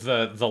then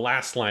the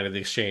last line of the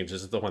exchange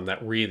is the one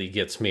that really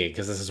gets me,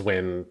 because this is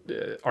when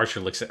Archer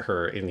looks at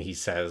her and he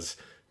says,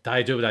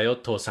 "Daijoubu da yo,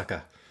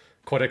 Tosaka.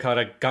 Kore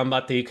kara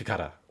ganbatte iku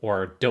kara."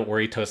 Or, "Don't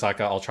worry, Tosaka,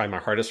 I'll try my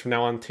hardest from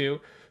now on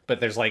too." But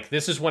there's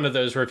this is one of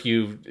those where if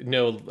you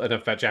know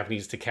enough about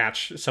Japanese to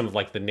catch some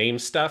of the name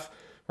stuff,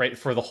 right?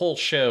 For the whole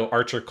show,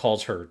 Archer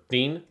calls her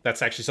Dean.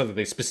 That's actually something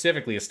they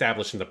specifically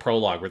established in the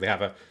prologue, where they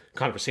have a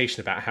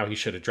conversation about how he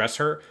should address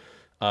her.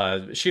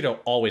 Shido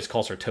always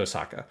calls her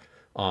Tosaka.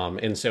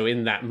 And so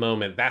in that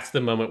moment, that's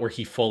the moment where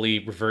he fully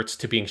reverts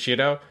to being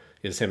Shido,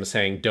 is him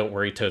saying, "Don't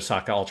worry,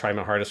 Tosaka, I'll try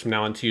my hardest from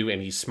now on too."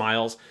 And he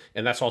smiles.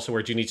 And that's also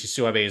where Junichi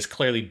Suabe is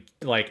clearly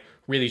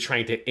really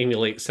trying to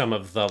emulate some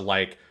of the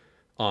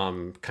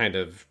kind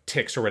of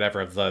tics or whatever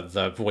of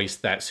the voice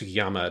that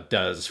Sugiyama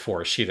does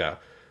for Shido.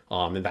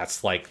 And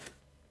that's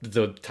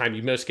the time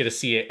you most get to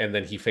see it, and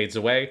then he fades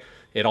away.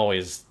 It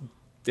always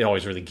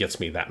really gets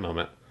me, that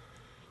moment.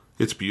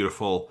 It's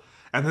beautiful.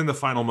 And then the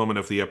final moment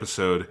of the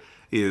episode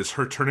is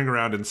her turning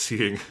around and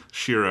seeing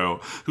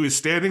Shiro, who is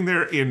standing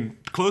there in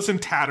clothes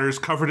and tatters,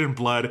 covered in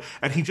blood,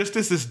 and he just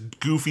is this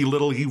goofy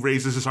he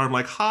raises his arm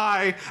like,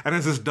 "Hi," and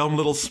has this dumb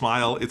little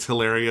smile. It's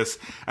hilarious.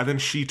 And then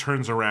she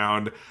turns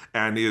around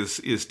and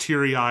is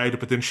teary-eyed,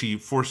 but then she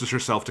forces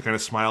herself to kind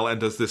of smile and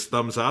does this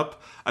thumbs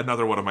up.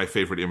 Another one of my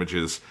favorite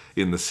images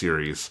in the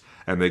series.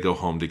 And they go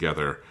home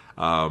together.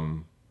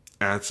 And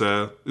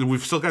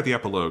we've still got the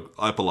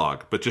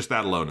epilogue, but just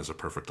that alone is a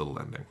perfect little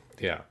ending.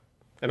 Yeah.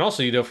 And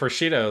also, for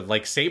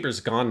Shido, Saber's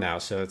gone now,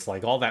 so it's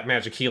all that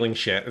magic healing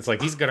shit. It's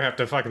he's gonna have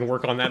to fucking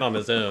work on that on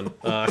his own.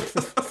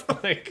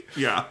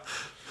 Yeah.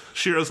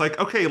 Shiro's like,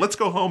 "Okay, let's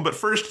go home, but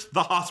first,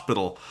 the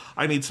hospital.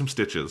 I need some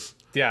stitches."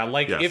 Yeah,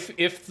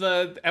 if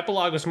the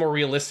epilogue was more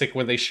realistic,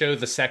 when they show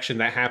the section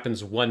that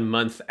happens 1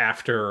 month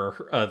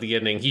after the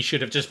ending, he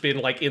should have just been,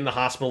 in the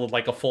hospital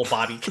with, a full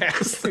body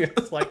cast.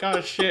 It's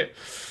oh, shit.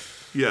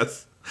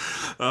 Yes.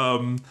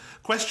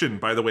 Question,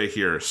 by the way,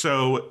 here.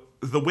 So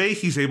the way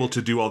he's able to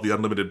do all the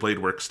unlimited blade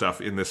work stuff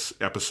in this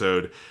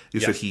episode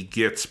is that he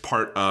gets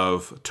part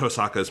of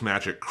Tosaka's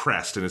magic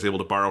crest and is able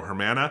to borrow her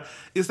mana.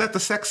 Is that the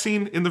sex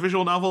scene in the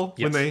visual novel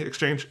when they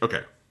exchange?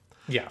 Okay.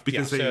 Yeah.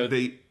 Because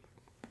they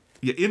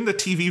in the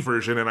TV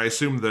version, and I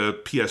assume the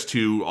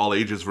PS2 all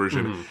ages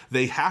version,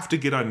 they have to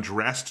get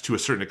undressed to a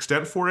certain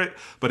extent for it,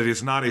 but it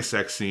is not a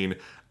sex scene.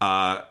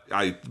 But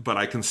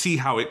I can see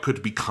how it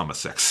could become a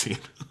sex scene.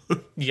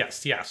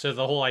 Yes, yeah. So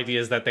the whole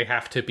idea is that they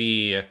have to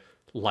be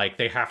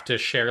they have to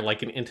share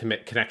an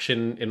intimate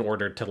connection in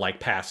order to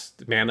pass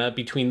mana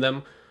between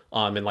them.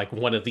 And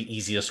one of the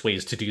easiest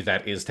ways to do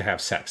that is to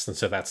have sex. And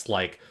so that's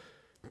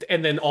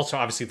and then also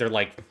obviously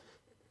they're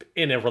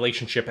in a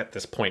relationship at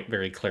this point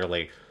very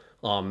clearly.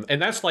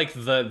 And that's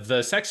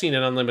the sex scene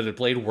in Unlimited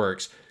Blade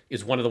Works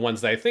is one of the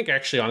ones that I think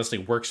actually honestly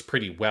works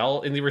pretty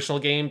well in the original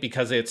game,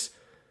 because it's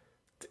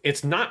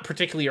not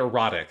particularly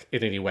erotic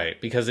in any way,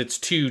 because it's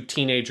 2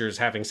 teenagers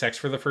having sex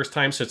for the first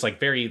time. So it's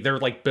they're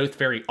both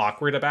very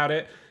awkward about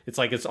it.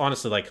 It's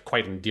honestly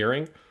quite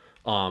endearing.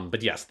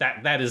 But yes,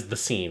 that is the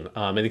scene.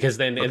 And because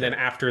then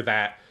after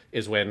that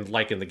is when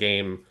in the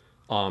game,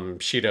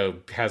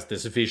 Shido has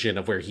this vision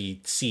of where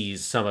he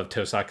sees some of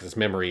Tosaka's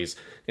memories,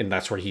 and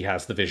that's where he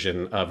has the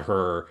vision of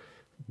her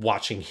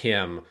watching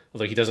him,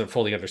 although he doesn't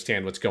fully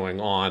understand what's going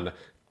on,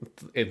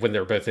 when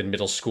they're both in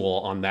middle school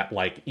on that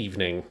like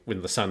evening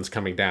when the sun's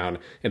coming down,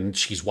 and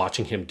she's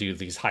watching him do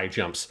these high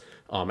jumps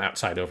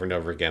outside over and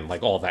over again.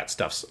 Like all that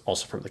stuff's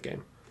also from the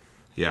game.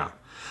 Yeah.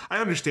 I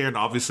understand,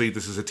 obviously,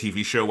 this is a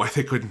TV show, why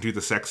they couldn't do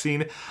the sex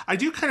scene. I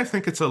do kind of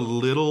think it's a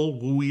little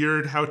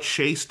weird how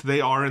chaste they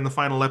are in the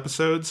final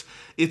episodes.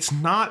 It's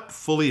not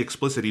fully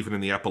explicit, even in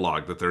the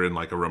epilogue, that they're in,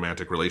 like, a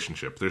romantic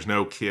relationship. There's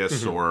no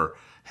kiss or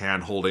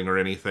hand-holding or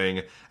anything.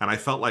 And I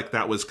felt like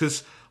that was...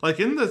 Because, like,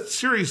 in the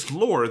series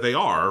lore, they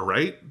are,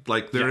 right?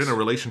 Like, they're in a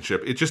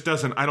relationship. It just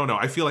doesn't... I don't know.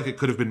 I feel like it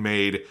could have been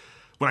made...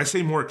 When I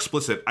say more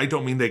explicit, I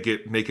don't mean they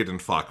get naked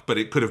and fuck, but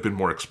it could have been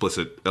more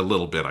explicit a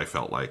little bit, I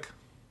felt like.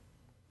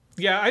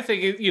 Yeah, I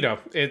think,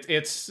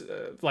 it's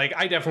like,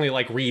 I definitely,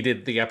 like,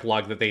 read the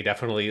epilogue that they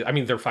definitely, I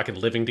mean, they're fucking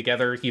living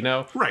together,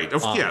 Right,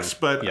 yes,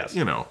 but, yes.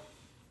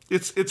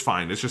 It's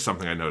fine. It's just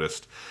something I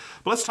noticed.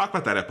 But let's talk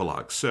about that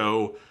epilogue.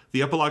 So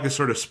the epilogue is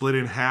sort of split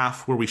in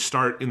half, where we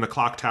start in the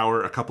clock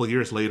tower a couple of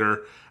years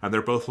later, and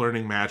they're both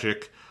learning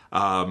magic,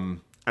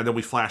 and then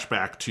we flash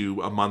back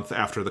to a month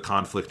after the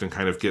conflict and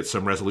kind of get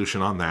some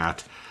resolution on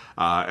that.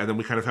 And then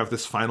we kind of have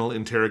this final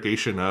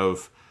interrogation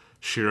of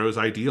Shiro's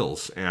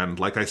ideals. And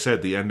like I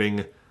said, the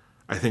ending,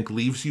 I think,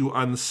 leaves you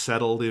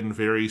unsettled in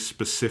very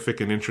specific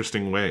and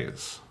interesting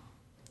ways.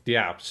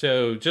 Yeah,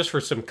 so just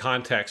for some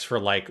context for,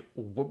 like,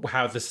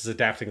 how this is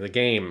adapting the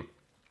game,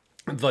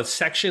 the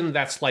section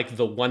that's, like,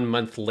 the 1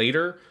 month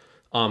later,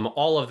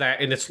 all of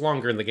that, and it's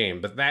longer in the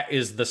game, but that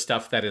is the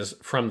stuff that is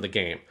from the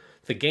game.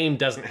 The game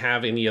doesn't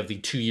have any of the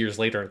 2 years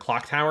later in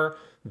Clock Tower.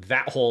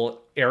 That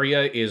whole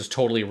area is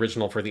totally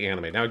original for the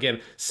anime. Now,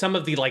 again, some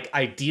of the, like,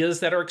 ideas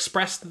that are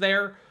expressed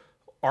there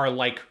are,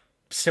 like,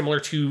 similar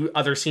to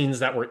other scenes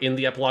that were in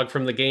the epilogue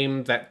from the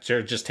game that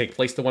just take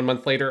place the 1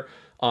 month later.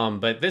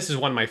 But this is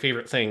one of my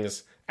favorite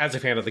things as a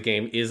fan of the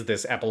game, is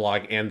this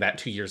epilogue and that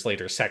 2 years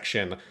later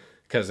section,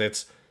 because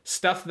it's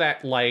stuff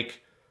that,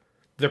 like,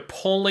 they're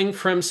pulling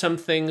from some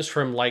things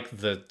from, like,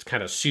 the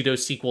kind of pseudo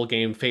sequel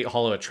game Fate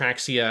Hollow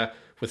Atraxia,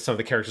 with some of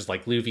the characters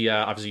like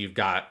Luvia. Obviously, you've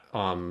got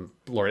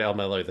Lord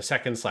Elmeloy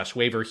II /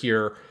 Waver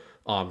here.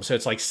 So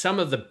it's like some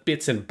of the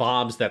bits and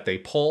bobs that they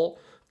pull,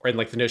 or in,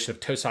 like, the notion of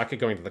Tosaka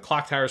going to the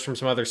clock towers from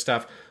some other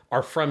stuff,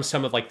 are from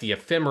some of, like, the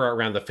ephemera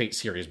around the Fate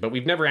series. But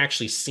we've never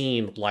actually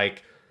seen,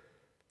 like,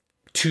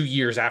 2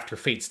 years after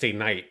Fate Stay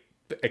Night,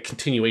 a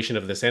continuation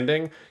of this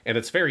ending. And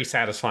it's very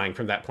satisfying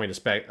from that point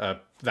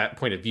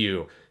of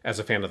view as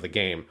a fan of the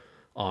game.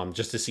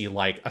 Just to see,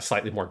 like, a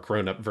slightly more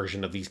grown-up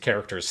version of these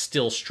characters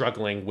still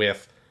struggling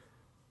with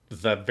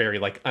the very,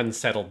 like,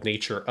 unsettled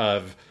nature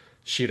of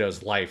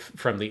Shiro's life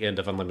from the end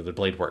of Unlimited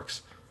Blade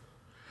Works.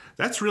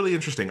 That's really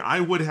interesting.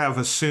 I would have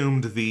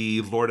assumed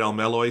the Lord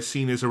Elmeloy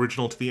scene is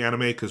original to the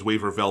anime, because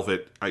Waver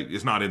Velvet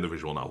is not in the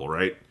visual novel,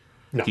 right?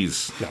 No,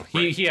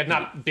 right. He had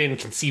not been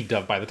conceived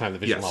of by the time the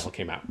visual novel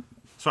came out.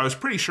 So I was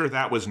pretty sure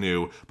that was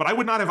new, but I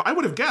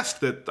would have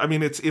guessed that. I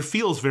mean, it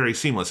feels very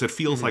seamless. It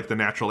feels like the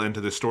natural end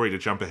to this story to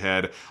jump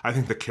ahead. I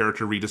think the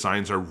character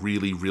redesigns are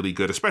really, really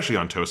good, especially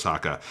on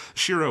Tosaka.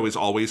 Shiro is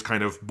always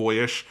kind of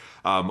boyish,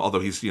 although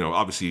he's,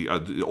 obviously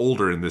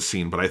older in this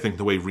scene, but I think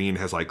the way Reen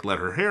has, like, let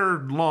her hair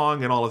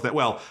long and all of that.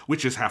 Well,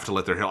 witches have to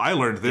let their hair. I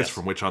learned this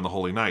from Witch on the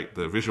Holy Night,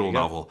 the visual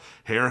novel.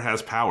 Hair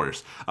has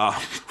powers.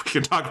 We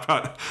can talk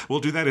about, we'll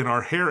do that in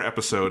our hair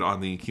episode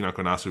on the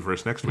Kinako Nasu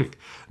verse next week.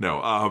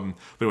 No,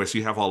 but anyway, so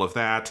you have all of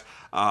that.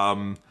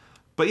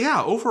 But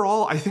yeah,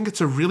 overall, I think it's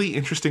a really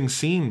interesting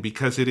scene,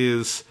 because it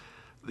is,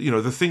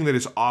 the thing that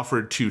is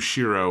offered to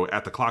Shiro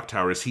at the clock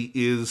tower is he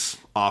is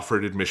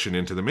offered admission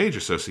into the Mage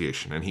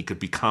Association, and he could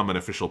become an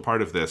official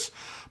part of this.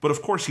 But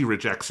of course he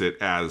rejects it,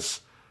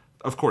 as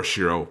of course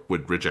Shiro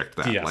would reject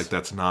that. Yes. Like,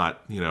 that's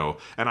not,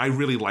 and I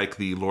really like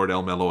the Lord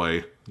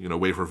Elmeloy,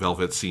 Waver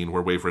Velvet scene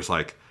where Waver's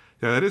like,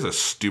 yeah, that is a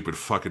stupid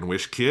fucking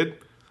wish, kid.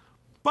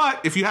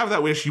 But if you have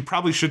that wish, you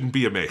probably shouldn't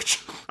be a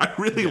mage. I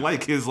really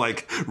like his,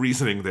 like,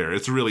 reasoning there.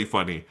 It's really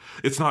funny.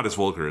 It's not as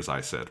vulgar as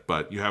I said,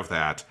 but you have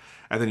that.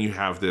 And then you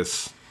have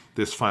this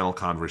final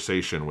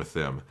conversation with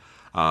them.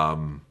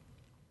 And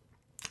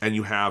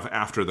you have,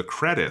 after the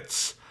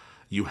credits,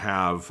 you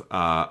have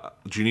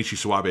Junichi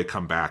Suwabe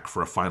come back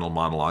for a final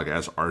monologue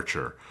as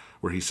Archer,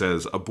 where he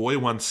says, "A boy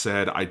once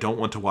said, 'I don't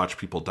want to watch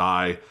people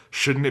die.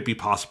 Shouldn't it be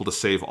possible to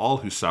save all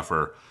who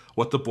suffer?'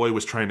 What the boy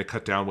was trying to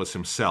cut down was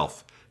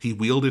himself. He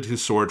wielded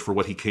his sword for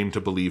what he came to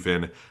believe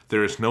in.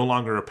 There is no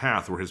longer a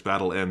path where his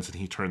battle ends and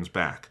he turns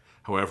back.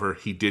 However,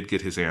 he did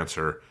get his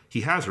answer.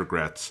 He has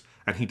regrets,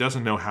 and he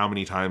doesn't know how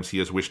many times he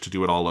has wished to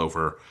do it all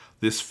over.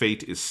 This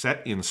fate is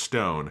set in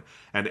stone,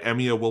 and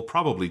Emiya will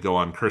probably go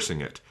on cursing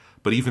it.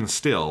 But even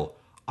still,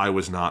 I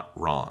was not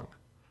wrong."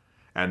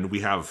 And we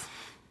have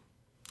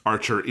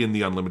Archer in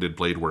the Unlimited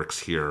Blade Works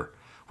here.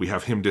 We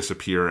have him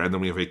disappear, and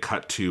then we have a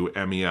cut to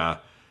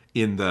Emiya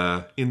in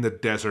the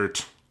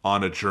desert,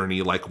 on a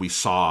journey, like we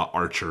saw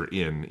Archer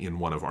in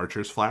one of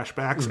Archer's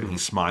flashbacks, and he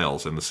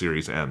smiles and the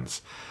series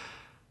ends.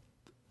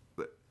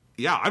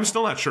 Yeah, I'm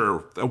still not sure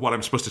what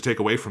I'm supposed to take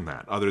away from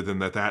that, other than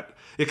that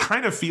it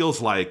kind of feels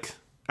like,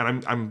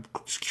 and I'm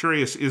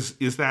curious,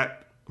 is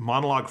that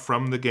monologue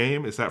from the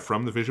game? Is that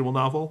from the visual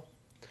novel?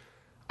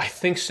 I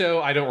think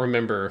so. I don't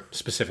remember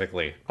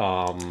specifically.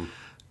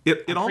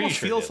 It almost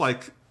feels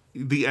like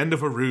the end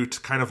of a route,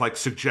 kind of like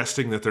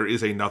suggesting that there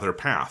is another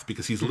path,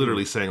 because he's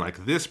literally saying,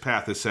 like, this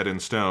path is set in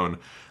stone,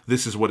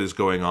 this is what is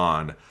going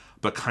on,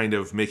 but kind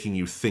of making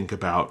you think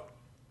about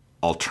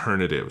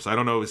alternatives. I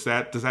don't know, does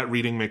that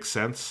reading make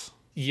sense?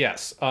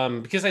 Yes,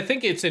 because I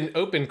think it's an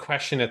open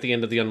question at the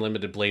end of the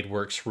Unlimited Blade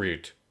Works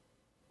route.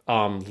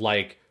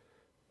 Like,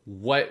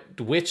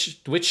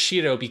 which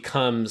Shiro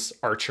becomes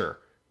Archer,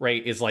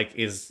 right? Is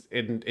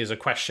a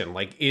question.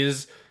 Like,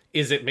 is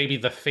it maybe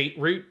the Fate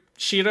route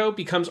Shiro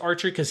becomes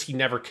Archer because he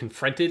never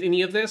confronted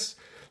any of this?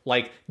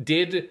 Like,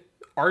 did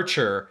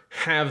Archer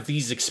have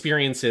these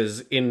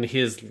experiences in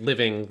his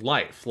living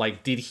life?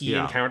 Like, did he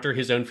encounter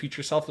his own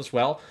future self as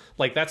well?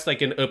 Like, that's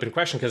like an open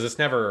question, because it's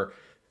never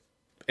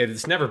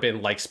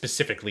been like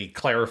specifically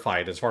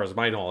clarified as far as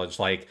my knowledge.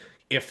 Like,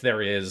 if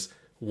there is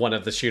one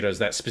of the Shiros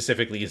that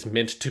specifically is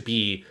meant to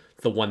be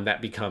the one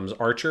that becomes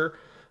Archer.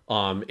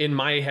 In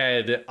my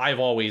head, I've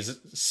always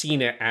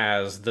seen it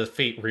as the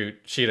Fate route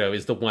Shiro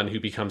is the one who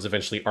becomes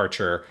eventually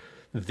Archer.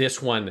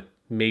 This one,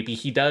 maybe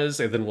he does,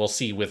 and then we'll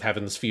see with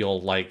Heaven's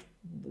Feel, like,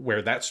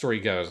 where that story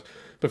goes.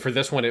 But for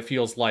this one, it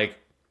feels like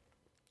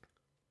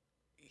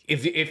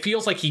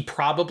he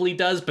probably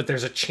does, but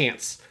there's a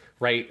chance,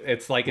 right?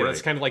 It's like, right.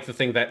 It's kind of like the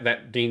thing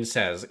that Dean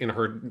says in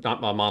her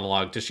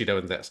monologue to Shiro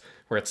in this,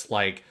 where it's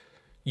like,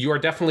 you are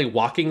definitely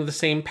walking the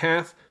same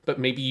path, but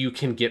maybe you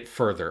can get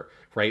further,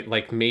 right?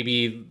 Like,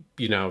 maybe,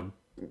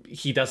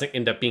 he doesn't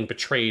end up being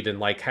betrayed and,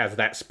 like, has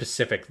that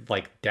specific,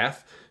 like,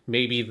 death.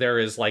 Maybe there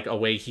is, like, a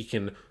way he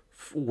can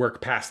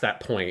work past that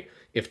point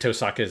if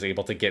Tosaka is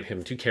able to get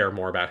him to care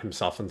more about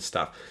himself and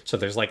stuff. So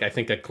there's, like, I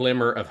think a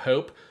glimmer of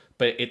hope,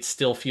 but it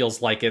still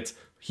feels like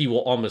he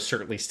will almost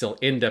certainly still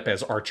end up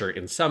as Archer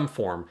in some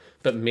form,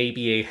 but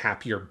maybe a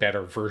happier,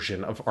 better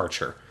version of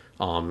Archer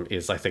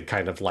is, I think,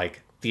 kind of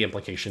like the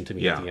implication to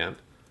me at the end.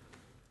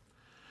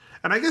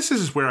 And I guess this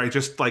is where I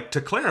just like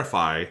to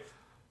clarify,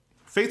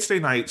 Fate Stay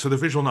Night, so the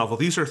visual novel,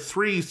 these are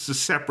three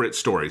separate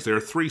stories. There are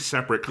three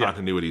separate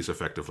continuities,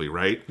 effectively,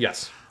 right?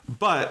 Yes.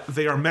 But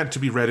they are meant to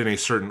be read in a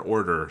certain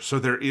order, so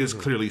there is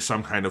clearly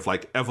some kind of,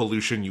 like,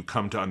 evolution you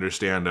come to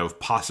understand of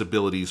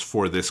possibilities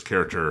for this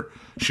character,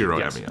 Shiro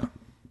Emiya.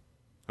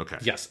 Okay.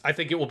 Yes, I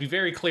think it will be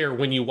very clear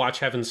when you watch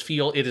Heaven's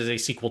Feel, it is a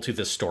sequel to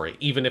this story,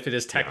 even if it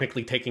is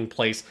technically taking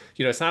place.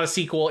 It's not a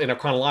sequel in a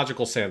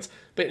chronological sense,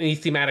 but in a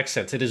thematic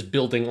sense, it is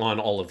building on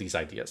all of these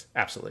ideas.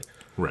 Absolutely.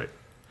 Right.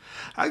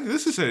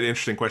 This is an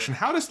interesting question.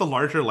 How does the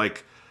larger,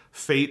 like,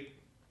 Fate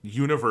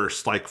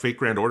universe, like Fate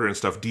Grand Order and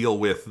stuff, deal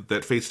with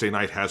that Fate Stay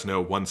Night has no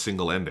one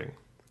single ending?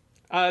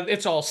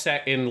 It's all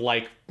set in,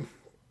 like,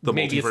 the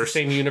maybe multiverse. It's the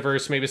same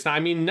universe, maybe it's not. I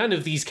mean, none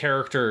of these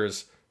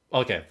characters...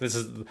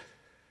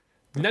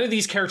 None of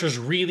these characters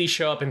really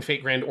show up in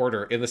Fate Grand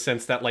Order in the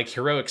sense that, like,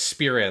 heroic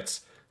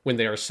spirits, when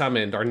they are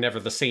summoned, are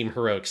never the same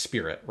heroic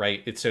spirit,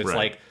 right? It's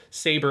like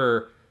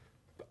Saber,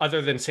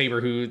 other than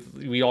Saber, who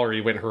we already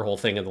went her whole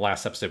thing in the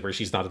last episode where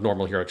she's not a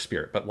normal heroic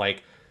spirit, but,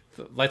 like,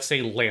 let's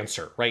say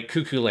Lancer, right?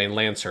 Cuckoo Lane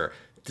Lancer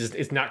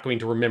is not going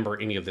to remember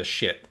any of this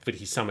shit, but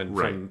he's summoned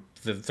from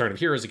the Throne of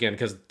Heroes again,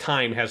 because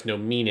time has no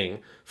meaning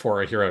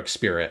for a heroic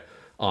spirit.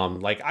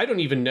 Like, I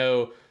don't even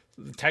know...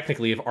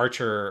 technically, if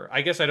Archer...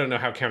 I guess I don't know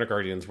how Counter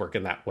Guardians work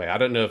in that way. I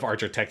don't know if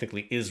Archer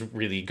technically is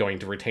really going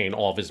to retain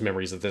all of his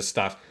memories of this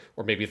stuff,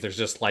 or maybe if there's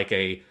just, like,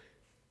 a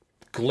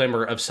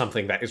glimmer of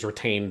something that is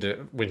retained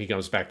when he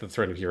comes back to the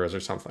Throne of Heroes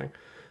or something.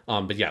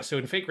 But yeah, so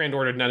in Fate Grand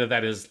Order, none of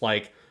that is,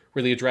 like,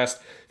 really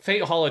addressed.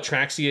 Fate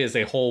Holotraxia is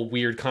a whole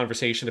weird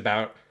conversation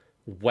about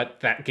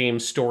what that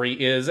game's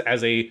story is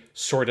as a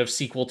sort of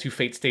sequel to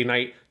Fate Stay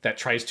Night that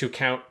tries to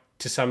account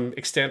to some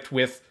extent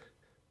with...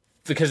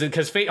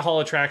 Because Fate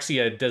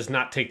Holotraxia does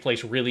not take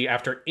place really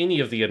after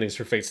any of the endings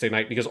for Fate Stay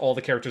Night, because all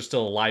the characters are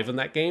still alive in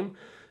that game,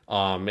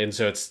 and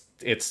so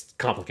it's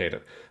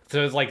complicated.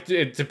 So, like,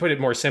 to put it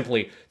more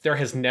simply, there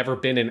has never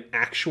been an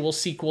actual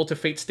sequel to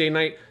Fate Stay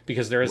Night,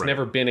 because there has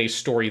never been a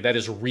story that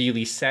is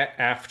really set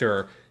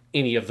after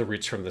any of the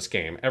roots from this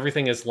game.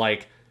 Everything is,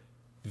 like,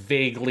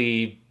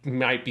 vaguely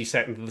might be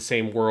set into the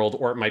same world,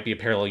 or it might be a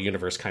parallel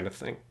universe kind of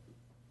thing.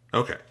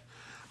 Okay.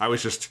 I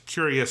was just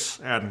curious,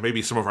 and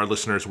maybe some of our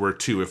listeners were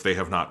too if they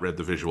have not read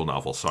the visual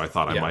novel, so I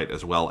thought I might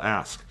as well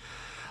ask.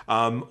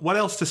 What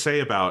else to say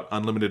about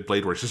Unlimited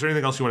Blade Works? Is there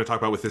anything else you want to talk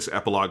about with this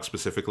epilogue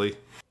specifically?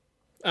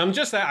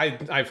 Just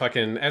that I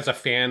fucking, as a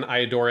fan, I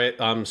adore it.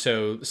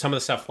 So some of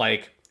the stuff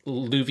like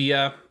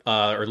Luvia,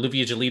 or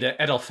Luvia Gelita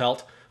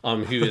Edelfelt,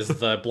 who is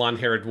the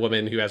blonde-haired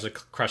woman who has a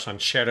crush on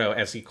Shiro,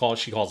 as she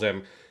calls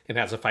him, and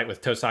has a fight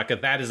with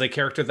Tosaka. That is a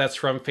character that's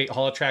from Fate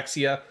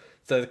Holotraxia,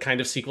 the kind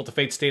of sequel to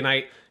Fate Stay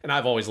Night, and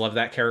I've always loved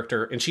that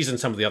character, and she's in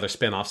some of the other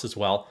spin-offs as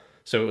well,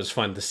 so it was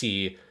fun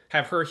to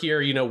have her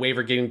here,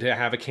 Waver getting to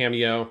have a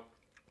cameo.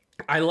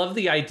 I love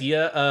the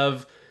idea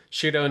of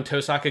Shiro and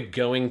Tosaka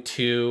going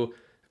to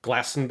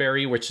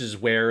Glastonbury, which is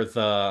where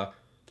the,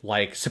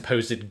 like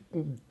supposed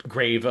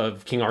grave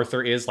of King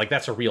Arthur is. Like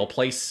that's a real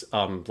place.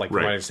 Like from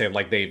what I understand,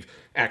 like they've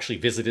actually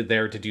visited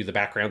there to do the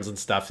backgrounds and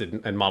stuff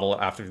and model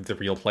it after the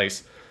real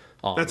place.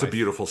 That's a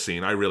beautiful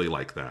scene. I really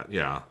like that.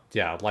 Yeah.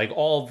 Yeah. Like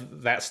all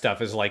that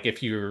stuff is like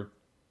if you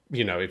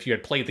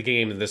had played the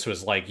game and this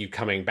was like you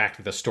coming back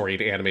to the story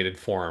in animated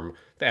form,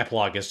 the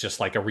epilogue is just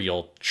like a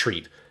real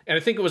treat. And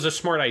I think it was a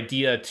smart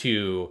idea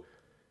to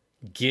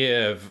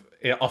give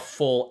a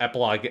full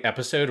epilogue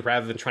episode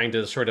rather than trying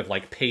to sort of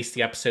like pace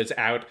the episodes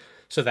out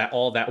so that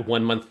all that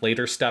 1 month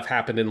later stuff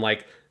happened in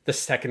like the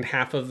second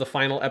half of the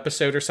final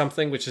episode or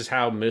something, which is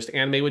how most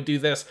anime would do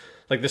this.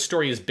 Like the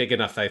story is big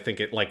enough that I think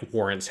it like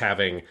warrants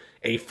having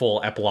a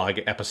full epilogue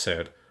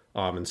episode.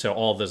 And so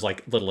all those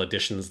like little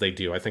additions they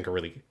do, I think are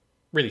really,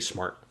 really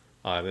smart.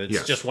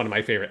 It's just one of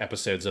my favorite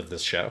episodes of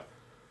this show.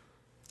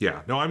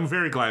 Yeah, no, I'm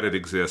very glad it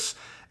exists.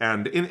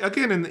 And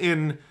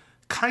in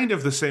kind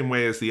of the same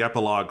way as the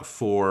epilogue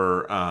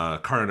for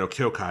Kara no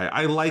Kyokai,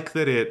 I like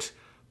that it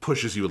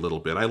pushes you a little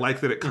bit. I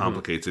like that it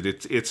complicates it.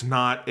 It's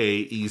not a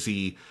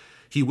easy,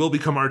 he will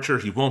become Archer,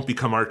 he won't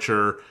become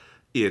Archer.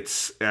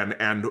 It's,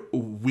 and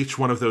which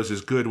one of those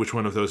is good, which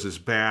one of those is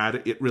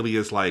bad. It really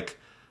is like,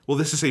 well,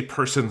 this is a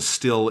person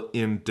still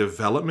in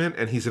development,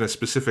 and he's in a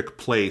specific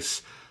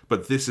place,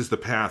 but this is the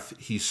path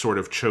he's sort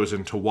of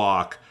chosen to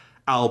walk,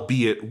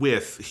 albeit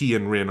with he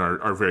and Rin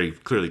are very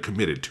clearly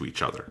committed to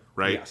each other,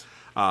 right? Yes.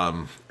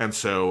 And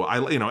so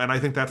I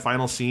think that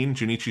final scene,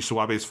 Junichi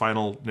Suwabe's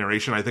final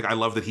narration, I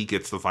love that he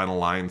gets the final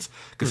lines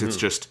because it's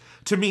just,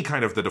 to me,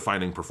 kind of the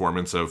defining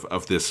performance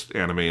of this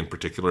anime in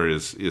particular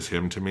is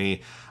him to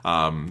me.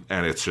 And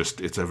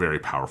it's a very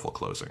powerful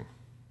closing.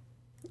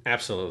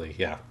 Absolutely.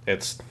 Yeah.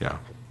 It's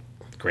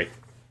great.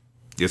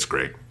 It's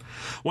great.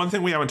 One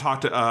thing we haven't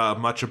talked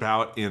much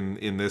about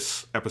in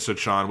this episode,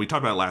 Sean, we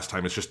talked about it last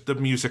time, is just the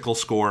musical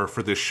score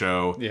for this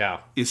show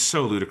is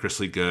so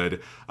ludicrously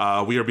good.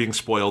 We are being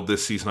spoiled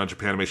this season on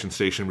Japanimation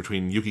Station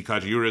between Yuki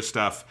Kajiura's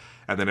stuff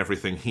and then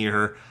everything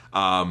here.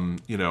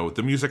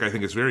 The music I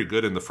think is very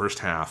good in the first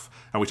half,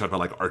 and we talked about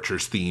like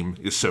Archer's theme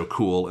is so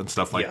cool and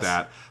stuff like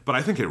that. But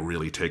I think it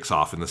really takes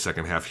off in the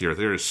second half here.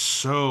 There are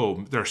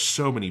so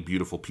many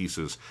beautiful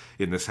pieces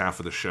in this half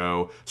of the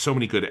show, so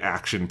many good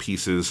action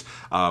pieces.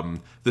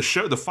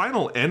 The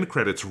final end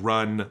credits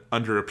run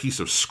under a piece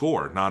of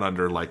score, not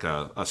under like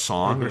a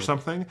song or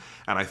something,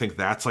 and I think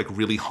that's like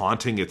really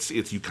haunting. It's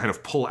you kind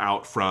of pull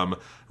out from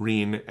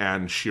Rin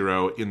and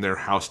Shiro in their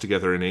house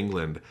together in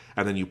England,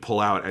 and then you pull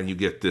out and you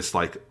get this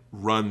like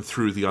run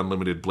through the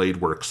Unlimited Blade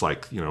Works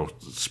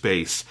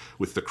space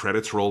with the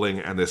credits rolling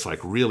and this like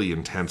really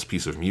intense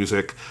piece of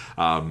music.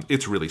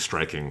 It's really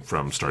striking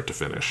from start to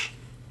finish.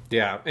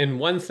 Yeah, and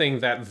one thing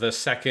that the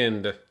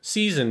second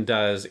season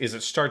does is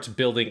it starts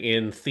building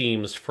in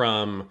themes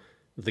from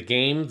the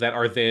game that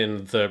are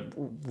then the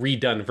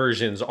redone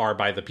versions are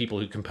by the people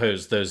who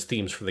composed those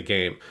themes for the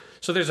game.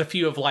 So there's a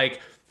few of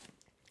like,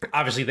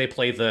 obviously they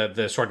play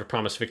the Sword of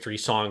Promise Victory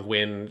song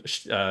when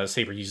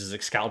Saber uses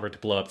Excalibur to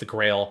blow up the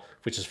Grail,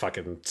 which is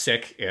fucking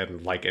sick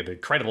and like an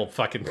incredible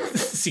fucking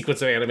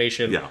sequence of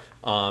animation. Yeah.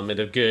 And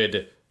a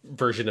good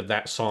version of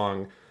that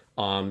song.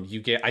 You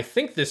get, I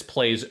think this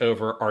plays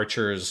over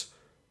Archer's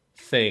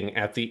thing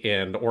at the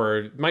end, or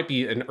it might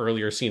be an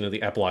earlier scene of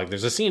the epilogue.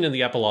 There's a scene in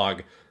the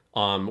epilogue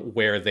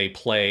where they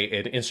play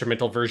an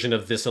instrumental version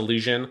of This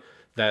Illusion,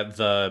 that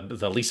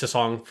the Lisa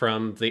song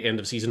from the end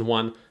of season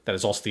 1, that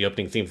is also the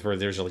opening theme for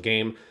the original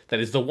game.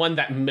 That is the one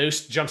that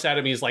most jumps out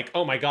at me is like,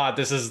 oh my god,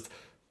 this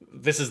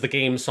is the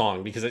game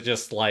song, because it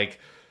just like,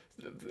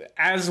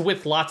 as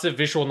with lots of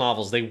visual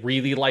novels, they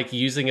really like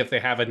using, if they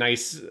have a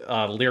nice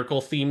lyrical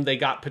theme they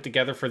got put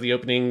together for the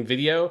opening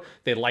video,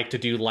 they like to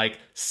do like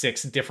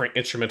 6 different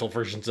instrumental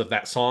versions of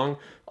that song.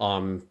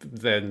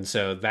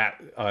 So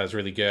that is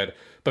really good.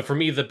 But for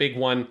me, the big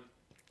one,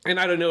 and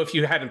I don't know if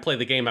you hadn't played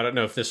the game, I don't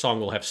know if this song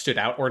will have stood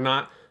out or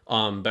not.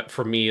 But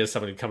for me, as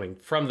somebody coming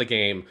from the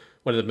game,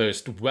 one of the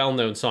most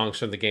well-known songs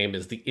from the game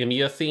is the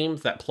Emiya theme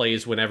that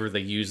plays whenever they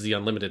use the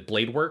Unlimited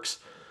Blade Works.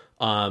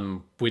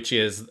 Which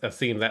is a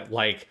theme that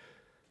like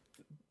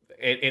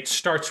it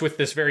starts with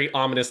this very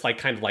ominous like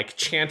kind of like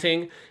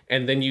chanting,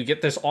 and then you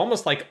get this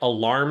almost like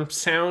alarm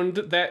sound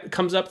that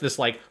comes up, this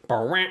like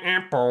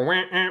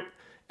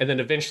and then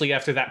eventually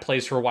after that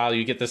plays for a while,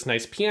 you get this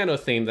nice piano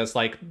theme that's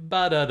like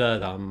ba da da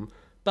dum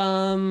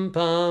bum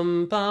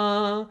bum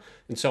ba,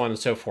 and so on and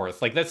so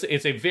forth. Like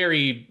it's a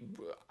very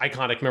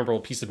iconic,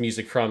 memorable piece of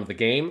music from the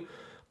game.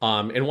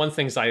 And one of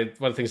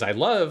the things I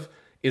love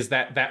is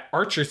that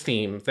Archer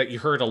theme that you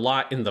heard a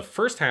lot in the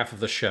first half of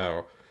the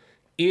show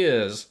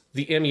is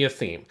the Emiya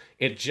theme.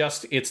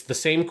 It's the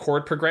same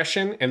chord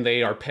progression, and they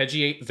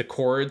arpeggiate the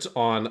chords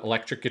on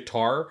electric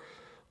guitar.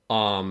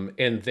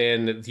 And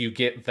then you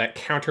get that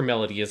counter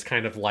melody is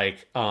kind of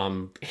like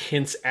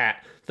hints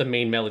at the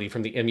main melody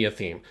from the Emiya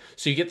theme.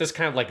 So you get this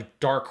kind of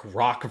like dark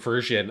rock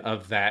version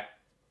of that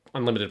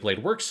Unlimited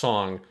Blade Works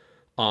song,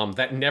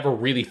 that never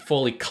really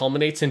fully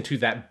culminates into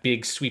that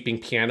big sweeping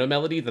piano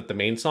melody that the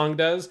main song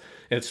does.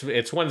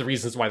 It's one of the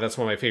reasons why that's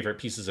one of my favorite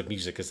pieces of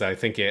music, is that I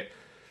think it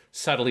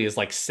subtly is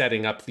like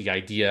setting up the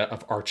idea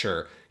of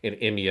Archer and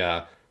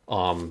Emiya,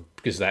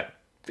 because that,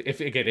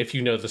 if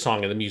you know the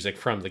song and the music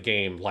from the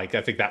game, like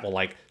I think that will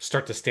like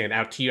start to stand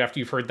out to you after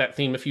you've heard that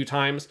theme a few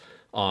times.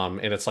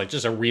 And it's like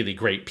just a really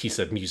great piece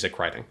of music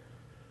writing.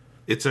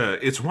 It's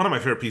one of my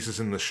favorite pieces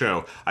in the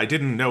show. I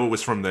didn't know it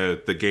was from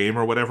the game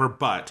or whatever,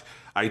 but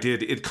I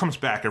did. It comes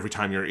back every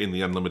time you're in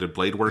the Unlimited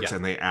Blade Works,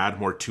 and they add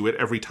more to it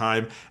every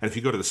time. And if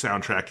you go to the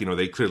soundtrack,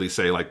 they clearly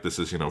say like this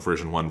is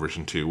version 1,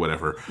 version 2,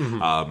 whatever.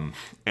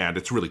 And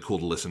it's really cool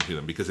to listen to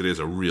them because it is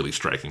a really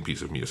striking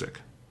piece of music.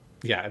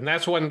 Yeah, and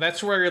that's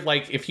where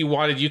like if you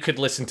wanted, you could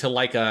listen to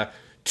like a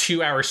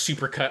 2-hour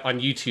supercut on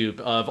YouTube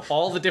of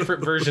all the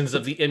different versions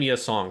of the Emiya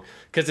song,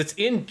 because it's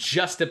in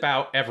just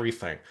about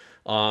everything.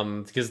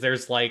 Because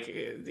there's like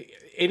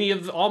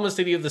almost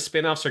any of the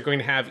spin-offs are going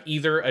to have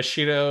either a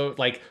Shiro,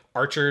 like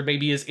Archer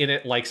maybe is in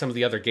it, like some of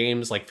the other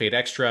games like Fate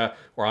Extra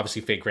or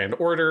obviously Fate Grand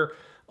Order,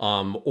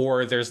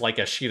 or there's like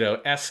a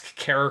Shiro-esque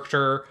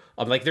character.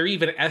 Like there are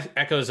even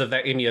echoes of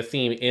that Emiya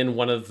theme in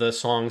one of the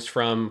songs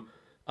from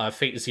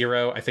Fate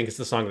Zero. I think it's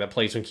the song that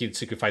plays when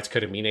Kiritsugu fights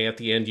Kodamine at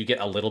the end. You get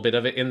a little bit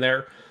of it in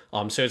there.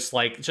 So it's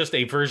like just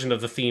a version of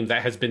the theme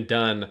that has been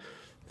done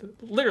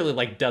literally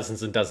like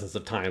dozens and dozens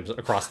of times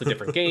across the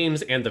different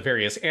games and the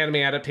various anime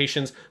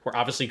adaptations. We're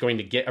obviously going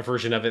to get a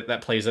version of it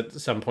that plays at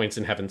some points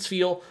in Heaven's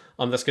Feel.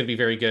 That's going to be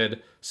very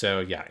good. So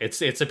yeah,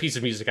 it's a piece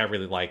of music I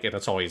really like, and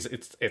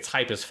it's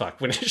hype as fuck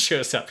when it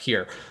shows up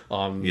here.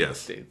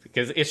 Yes,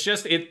 because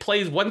it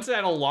plays once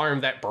that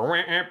alarm that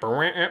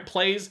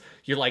plays.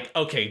 You're like,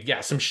 okay,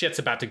 yeah, some shit's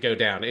about to go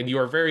down, and you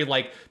are very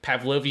like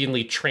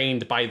Pavlovianly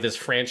trained by this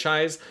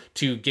franchise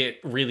to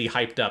get really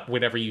hyped up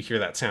whenever you hear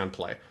that sound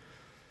play.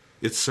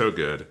 It's so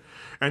good.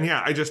 And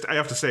yeah, I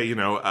have to say,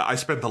 I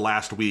spent the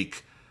last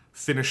week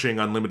finishing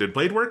Unlimited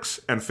Blade Works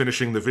and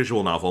finishing the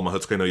visual novel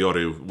Mahotsukai no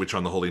Yoru, Witch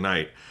on the Holy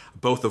Night,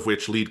 both of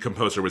which lead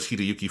composer was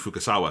Hideyuki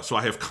Fukasawa. So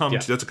I have come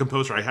to, that's a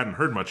composer I hadn't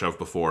heard much of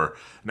before.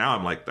 Now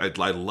I'm like,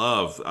 I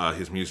love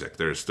his music.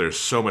 There's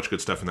so much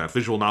good stuff in that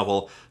visual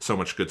novel, so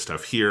much good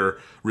stuff here.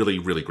 Really,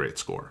 really great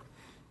score.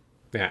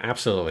 Yeah,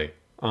 absolutely.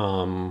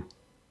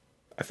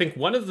 I think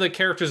one of the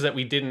characters that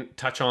we didn't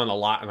touch on a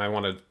lot, and I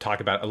want to talk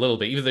about a little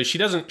bit, even though she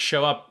doesn't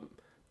show up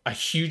a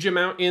huge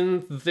amount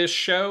in this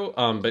show,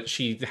 but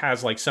she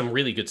has like some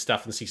really good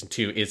stuff in season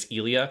 2, is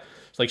Elia.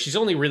 Like she's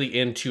only really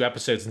in 2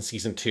 episodes in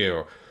season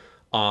 2,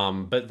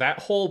 but that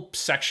whole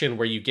section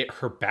where you get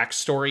her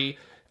backstory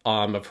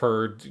of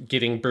her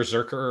getting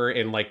berserker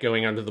and like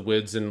going under the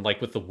woods and like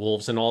with the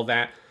wolves and all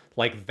that,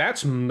 like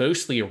that's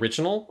mostly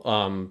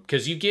original,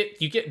 because you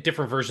get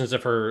different versions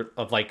of her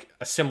of like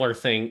a similar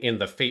thing in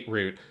the Fate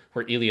route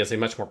where Elia is a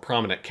much more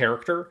prominent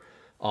character,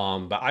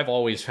 but I've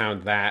always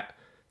found that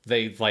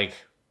they like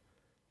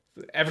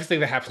everything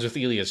that happens with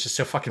Elia is just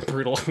so fucking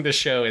brutal in this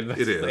show, and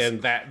it is.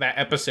 And that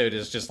episode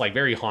is just like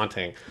very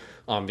haunting,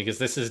 because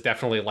this is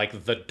definitely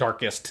like the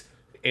darkest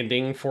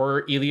ending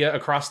for Elia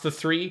across the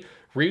 3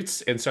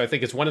 routes, and so I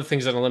think it's one of the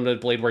things that Unlimited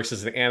Blade Works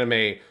as an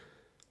anime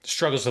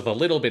struggles with a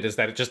little bit, is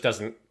that it just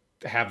doesn't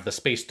have the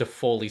space to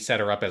fully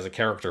set her up as a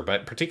character.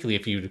 But particularly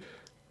if you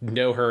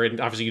know her, and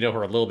obviously you know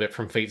her a little bit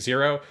from Fate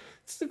Zero,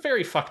 it's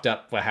very fucked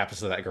up what happens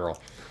to that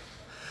girl.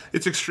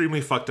 It's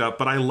extremely fucked up,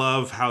 but I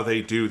love how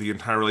they do the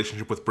entire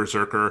relationship with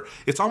Berserker.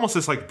 It's almost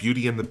this like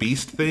Beauty and the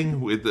Beast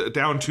thing, with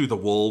down to the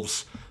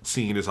wolves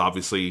scene is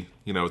obviously,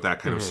 that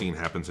kind of scene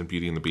happens in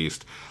Beauty and the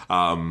Beast.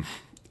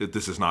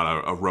 This is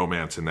not a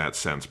romance in that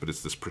sense, but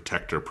it's this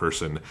protector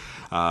person.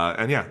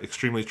 And yeah,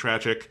 extremely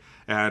tragic.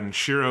 And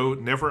Shiro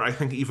never, I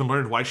think, even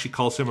learned why she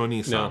calls him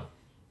Onisa. No.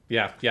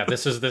 Yeah.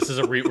 This is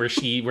a route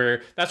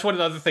where that's one of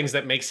the other things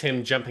that makes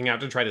him jumping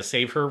out to try to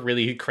save her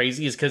really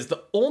crazy, is because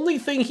the only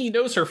thing he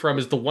knows her from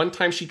is the one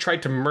time she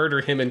tried to murder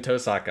him in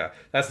Tosaka.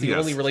 That's the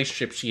only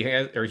relationship he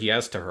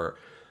has to her.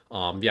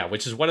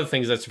 Which is one of the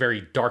things that's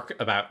very dark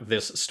about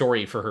this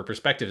story for her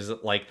perspective, is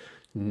that like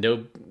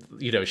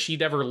she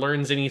never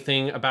learns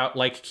anything about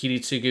like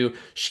Kiritsugu.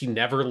 She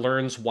never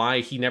learns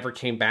why he never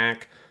came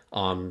back.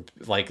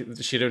 Like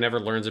Shido never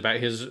learns about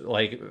his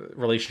like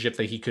relationship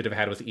that he could have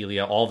had with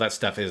Elia. All that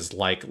stuff is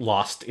like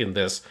lost in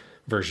this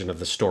version of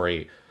the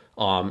story.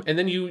 And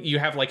then you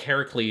have like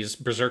Heracles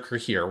Berserker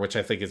here, which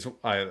I think is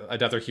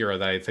another hero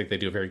that I think they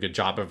do a very good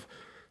job of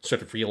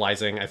sort of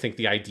realizing. I think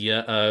the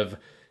idea of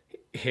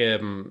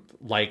him,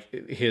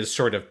 like his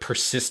sort of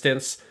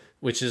persistence,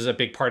 which is a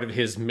big part of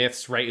his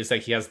myths, right, is that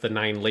he has the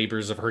 9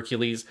 labors of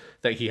Hercules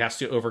that he has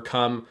to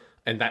overcome.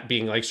 And that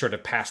being like sort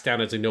of passed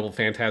down as a noble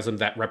phantasm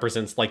that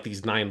represents like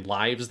these 9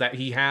 lives that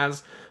he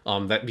has,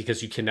 that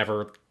because you can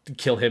never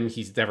kill him,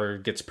 he never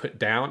gets put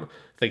down,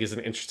 I think is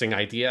an interesting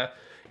idea.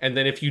 And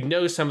then if you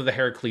know some of the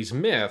Heracles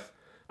myth,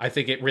 I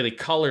think it really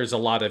colors a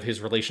lot of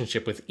his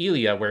relationship with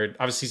Elia, where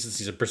obviously since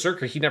he's a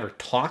berserker, he never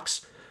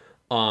talks.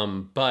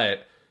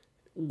 But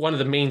one of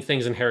the main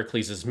things in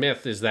Heracles'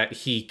 myth is that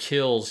he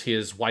kills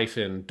his wife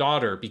and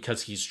daughter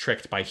because he's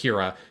tricked by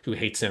Hera, who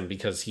hates him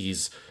because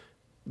he's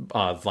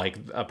like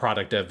a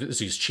product of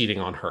Zeus cheating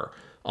on her.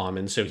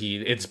 And so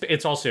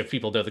it's also, if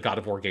people know the God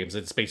of War games,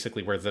 it's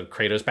basically where the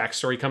Kratos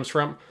backstory comes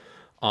from.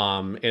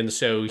 And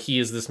so he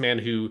is this man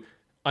who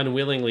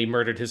unwillingly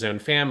murdered his own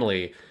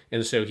family.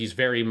 And so he's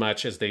very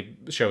much, as they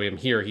show him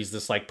here, he's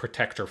this like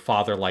protector,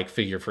 father-like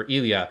figure for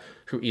Ilya,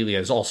 who Ilya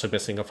is also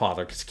missing a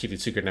father because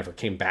Kiritsugu never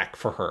came back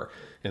for her.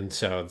 And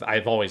so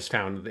I've always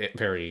found it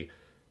very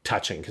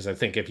touching, because I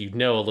think if you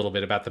know a little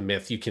bit about the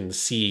myth, you can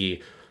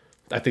see,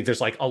 I think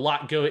there's like a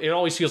lot it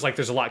always feels like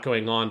there's a lot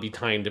going on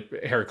behind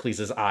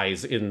Heracles'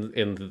 eyes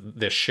in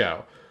this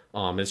show.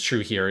 It's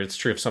true here. It's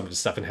true of some of the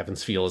stuff in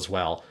Heaven's Feel as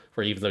well,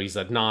 where even though he's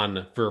a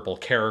non-verbal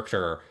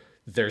character,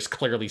 there's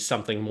clearly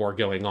something more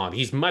going on.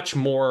 He's much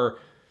more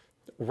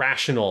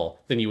rational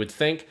than you would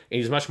think, and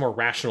he's much more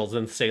rational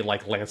than, say,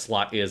 like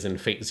Lancelot is in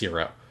Fate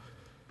Zero.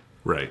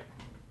 Right.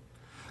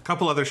 A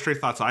couple other stray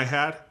thoughts I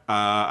had.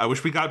 I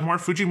wish we got more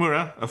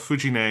Fujimura of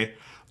Fujine,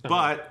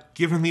 but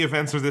given the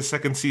events of this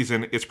second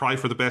season, it's probably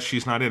for the best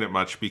she's not in it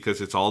much,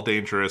 because it's all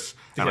dangerous,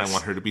 and I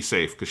want her to be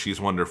safe because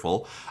she's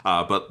wonderful.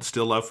 But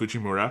still love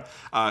Fujimura.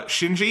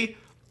 Shinji,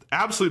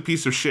 absolute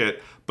piece of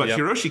shit, but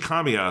Hiroshi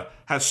Kamiya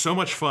has so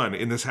much fun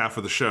in this half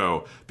of the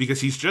show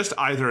because he's just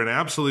either an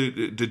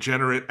absolute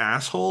degenerate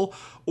asshole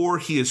or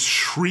he is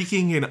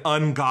shrieking in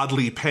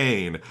ungodly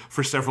pain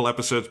for several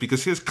episodes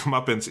because his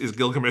comeuppance is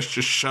Gilgamesh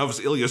just shoves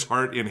Ilya's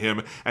heart in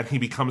him and he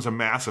becomes a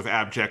mass of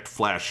abject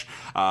flesh.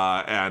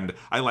 And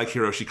I like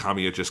Hiroshi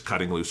Kamiya just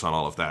cutting loose on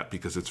all of that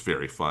because it's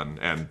very fun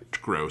and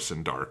gross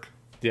and dark.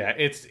 Yeah,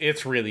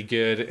 it's really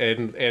good,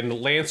 and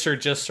Lancer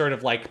just sort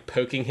of like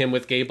poking him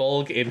with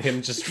Gaybulg and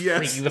him just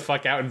freaking the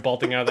fuck out and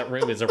bolting out of that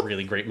room is a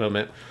really great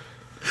moment.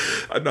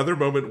 Another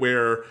moment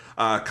where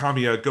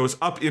Kamiya goes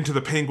up into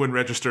the penguin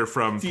register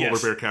from Polar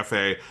Bear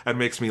Cafe and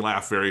makes me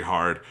laugh very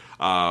hard.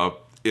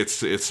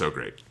 It's so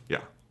great.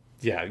 Yeah.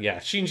 Yeah.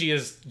 Shinji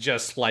is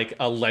just like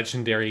a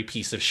legendary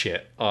piece of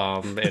shit,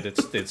 and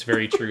it's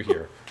very true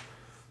here.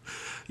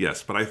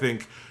 Yes, but I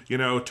think,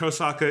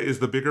 Tosaka is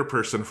the bigger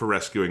person for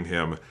rescuing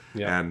him,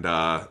 and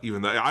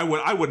even though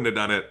I wouldn't have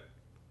done it,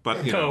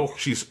 but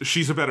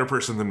she's a better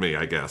person than me,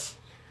 I guess.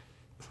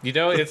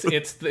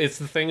 It's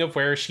the thing of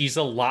where she's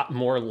a lot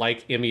more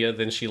like Emiya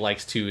than she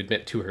likes to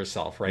admit to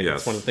herself, right? Yes.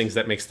 It's one of the things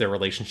that makes their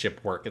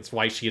relationship work. It's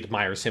why she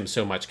admires him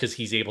so much, because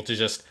he's able to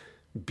just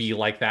be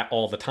like that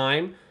all the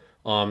time,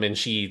 and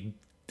she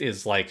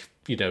is like,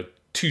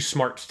 too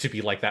smart to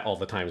be like that all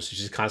the time, so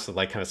she's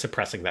constantly like kind of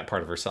suppressing that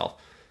part of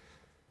herself.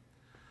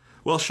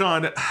 Well,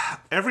 Sean,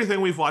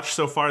 everything we've watched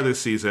so far this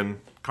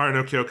season, Kara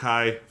no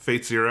Kyokai,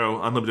 Fate Zero,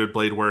 Unlimited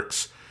Blade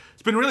Works,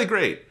 it's been really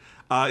great.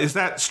 Is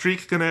that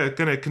streak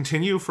gonna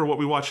continue for what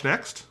we watch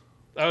next?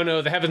 Oh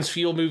no, the Heaven's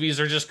Feel movies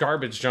are just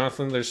garbage,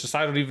 Jonathan. There's just,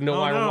 I don't even know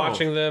why we're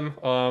watching them.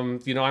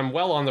 I'm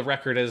well on the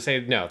record as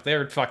saying, no,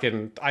 they're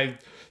fucking,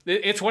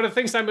 it's one of the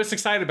things I'm most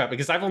excited about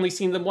because I've only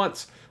seen them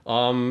once.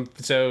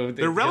 So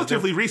they're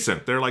relatively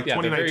recent. They're like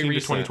 2019 to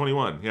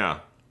 2021. Yeah.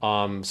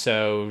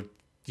 So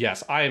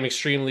yes, I am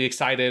extremely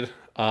excited.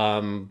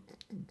 They're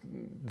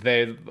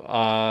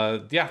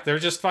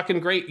just fucking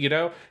great,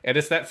 and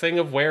it's that thing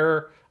of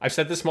where I've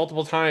said this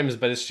multiple times,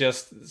 but it's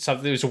just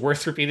something that's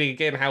worth repeating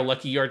again, how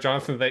lucky you are,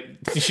 Jonathan, that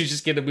you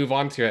just get to move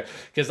on to it.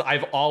 Because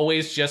I've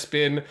always just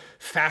been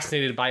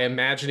fascinated by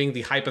imagining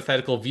the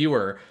hypothetical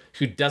viewer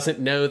who doesn't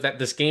know that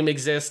this game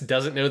exists,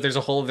 doesn't know there's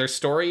a whole other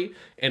story,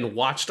 and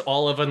watched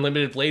all of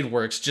Unlimited Blade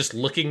Works just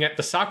looking at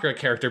the Sakura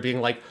character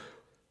being like,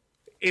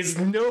 is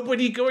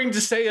nobody going to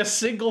say a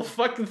single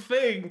fucking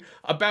thing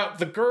about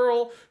the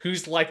girl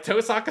who's like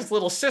Tosaka's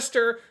little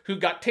sister who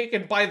got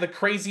taken by the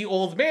crazy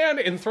old man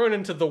and thrown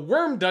into the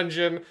worm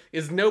dungeon?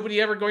 Is nobody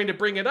ever going to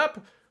bring it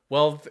up?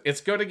 Well, it's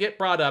going to get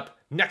brought up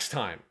next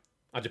time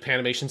on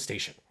Japanimation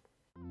Station.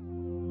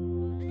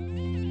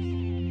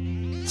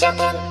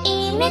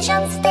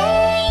 Japanimation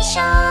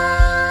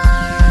Station.